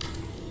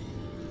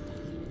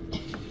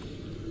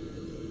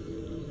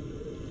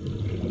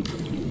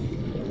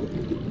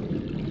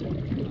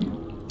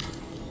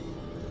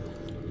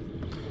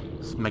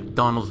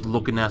 McDonald's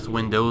looking ass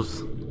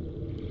windows.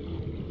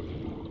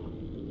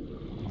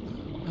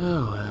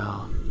 Oh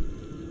well.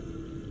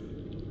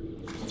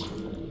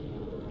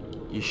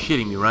 You're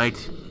shitting me, right?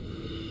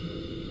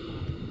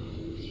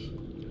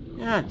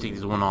 Yeah, I'll take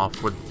this one off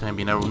for the time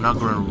being. I'm not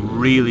gonna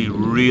really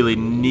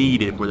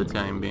need it for the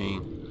time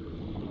being.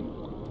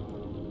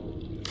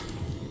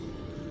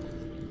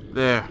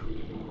 There.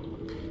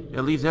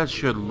 At least that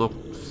should look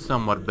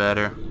somewhat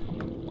better.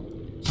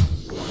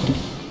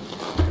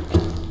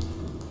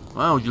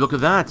 Wow, would you look at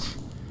that?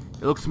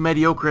 It looks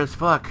mediocre as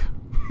fuck.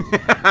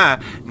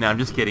 No, I'm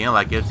just kidding. I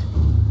like it.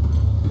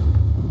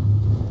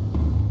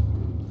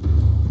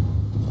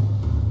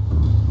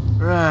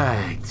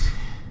 Right.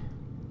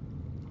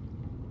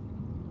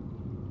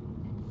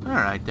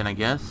 Alright then, I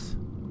guess.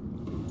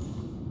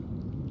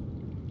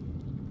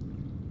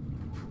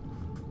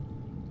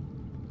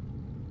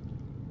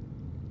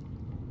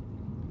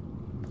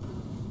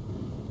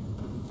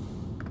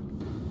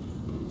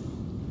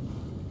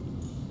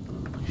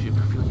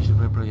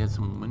 Probably had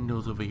some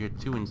windows over here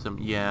too, and some,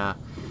 yeah,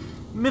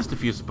 missed a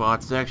few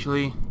spots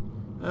actually.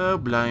 Oh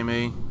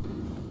blimey,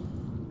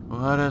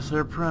 what a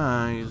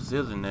surprise,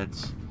 isn't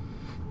it?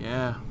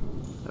 Yeah,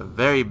 a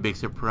very big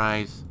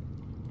surprise.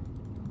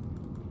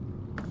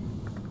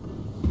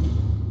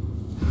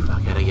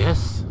 Fuck it, I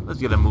guess. Let's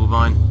get a move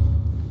on.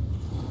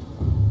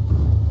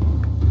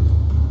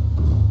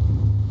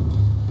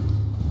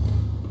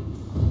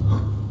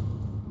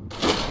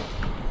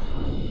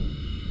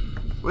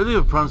 Where do you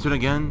have prawn suit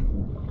again?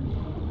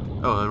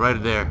 Oh,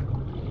 right there.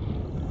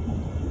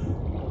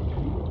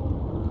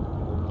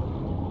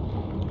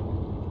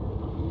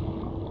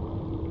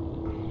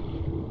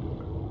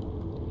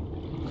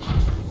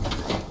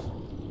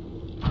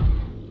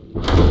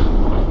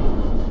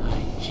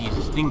 Jeez,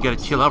 this thing gotta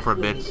chill out for a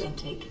bit.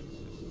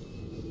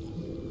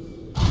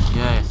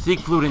 Yeah, seek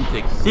fluid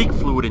intake. Seek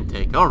fluid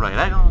intake.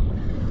 Alright,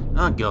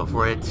 I'll go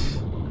for it.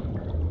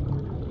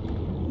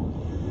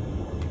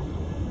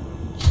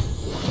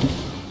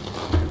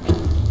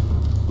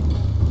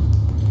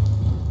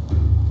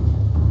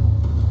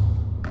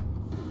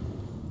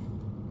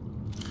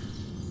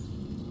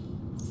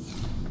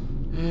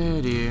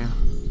 Oh dear.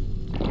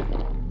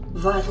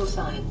 Vital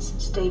signs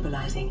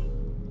stabilizing.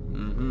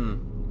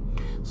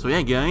 So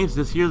yeah guys,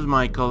 this here's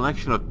my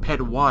collection of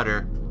pet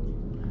water.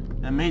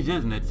 Amazing,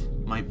 isn't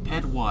it? My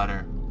pet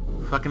water.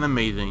 Fucking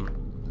amazing.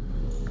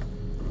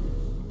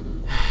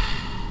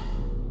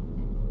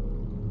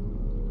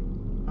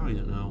 I really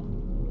don't know.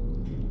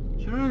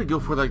 Should I really go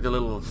for like the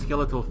little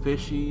skeletal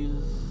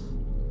fishies?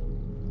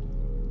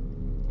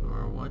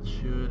 Or what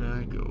should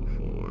I go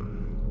for?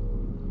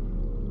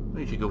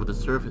 Maybe I should go with the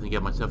surface and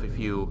get myself a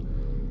few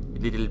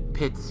little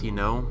pits, you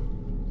know?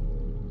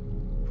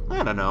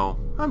 I don't know.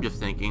 I'm just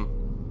thinking.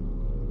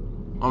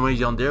 Or maybe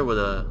down there with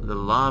the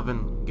lava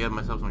and get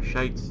myself some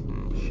shites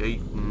and shite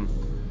and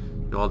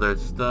do all that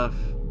stuff.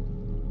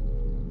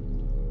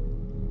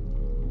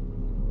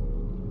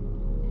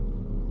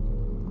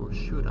 Or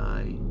should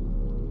I?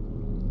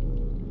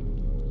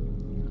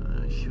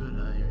 Should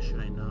I or should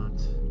I not?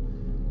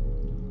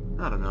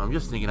 I don't know. I'm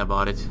just thinking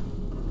about it.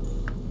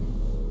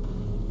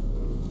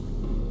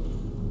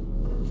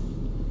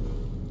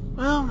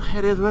 Well,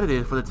 it is what it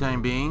is for the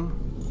time being.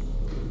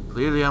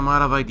 Clearly I'm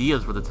out of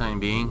ideas for the time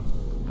being.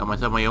 Got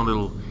myself my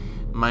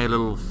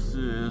little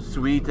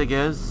suite, I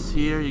guess,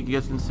 here, you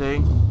guys can say.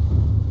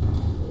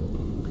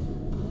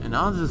 And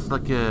I'll just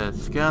like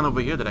scan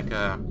over here that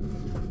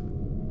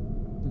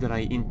I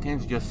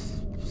intend to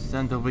just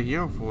send over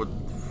here for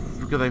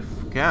because I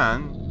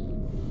can.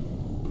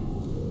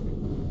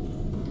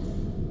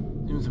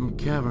 Even some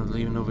caverns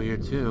leaving over here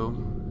too.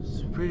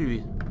 It's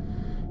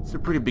a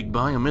pretty big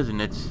biome, isn't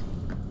it?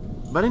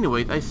 But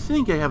anyways, I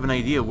think I have an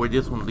idea where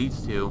this one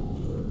leads to.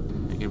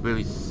 I can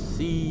really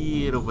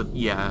see it over.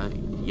 Yeah,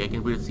 I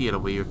can really see it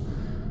over here.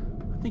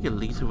 I think it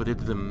leads over there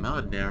to the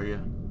mountain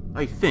area.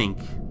 I think.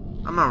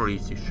 I'm not really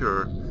too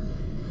sure.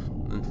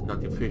 It's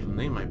not the official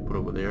name I put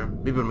over there.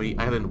 Maybe on the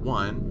Island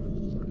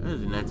 1.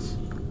 Isn't it?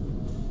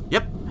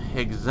 Yep,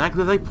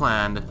 exactly as I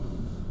planned.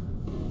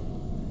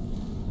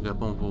 Got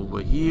bump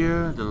over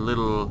here, the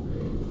little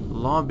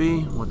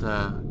lobby with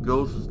a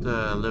ghost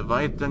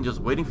Leviathan just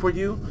waiting for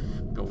you.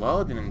 Go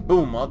out and then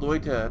boom, all the way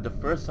to the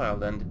first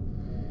island.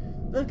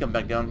 Then come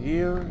back down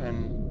here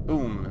and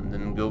boom, and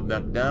then go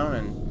back down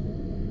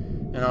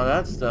and all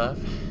that stuff.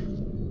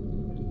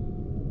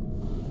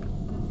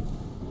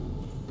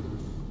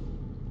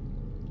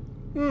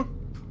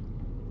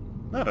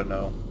 I don't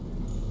know.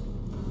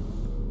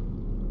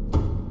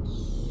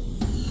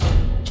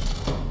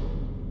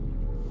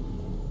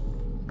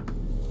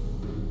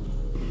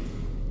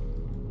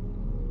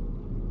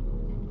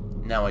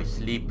 Now I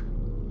sleep.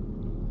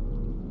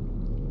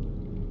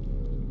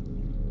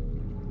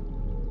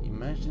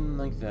 Imagine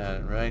like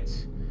that, right?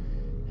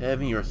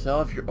 Having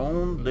yourself your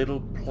own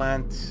little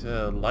plant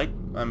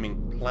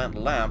plant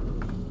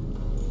lamp.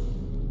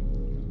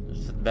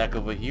 Just sit back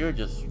over here,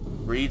 just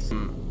read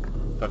some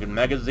fucking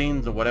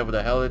magazines or whatever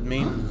the hell it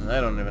means.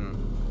 I don't even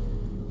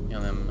know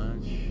that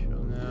much.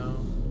 Oh no.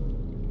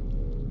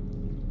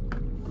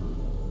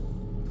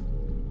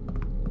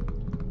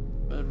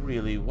 But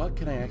really, what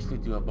can I actually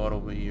do about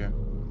over here?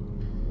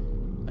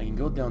 I can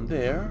go down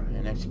there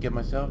and actually get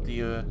myself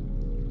the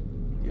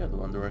other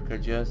one where I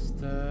could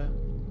just I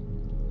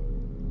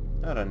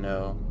don't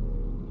know.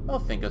 I'll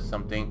think of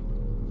something.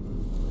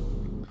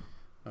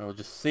 I'll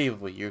just save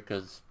over here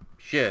because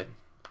shit.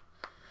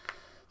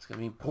 It's gonna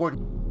be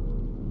important.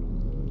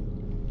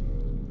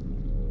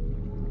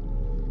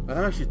 But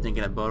I'm actually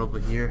thinking about over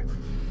here,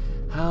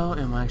 how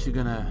am I actually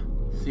gonna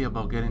see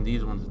about getting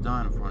these ones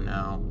done for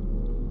now?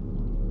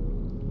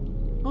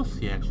 We'll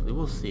see, actually,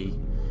 we'll see.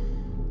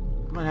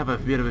 I might have a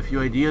bit of a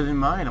few ideas in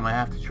mind I might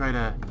have to try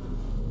to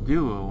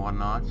do or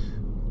whatnot.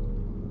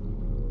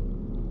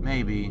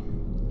 Maybe.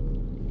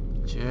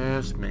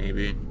 Just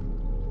maybe.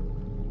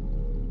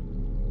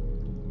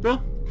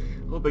 Well,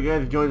 hope you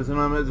guys enjoyed this as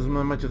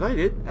much as I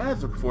did, and I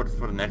look forward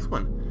for the next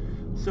one.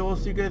 So I'll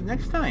see you guys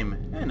next time,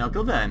 and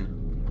until then.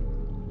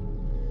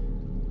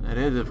 That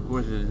is, of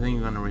course, the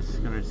thing gonna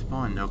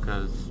respawn though,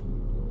 because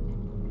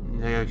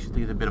they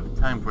actually takes a bit of a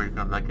time for it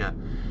to like a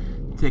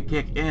to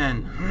kick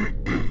in.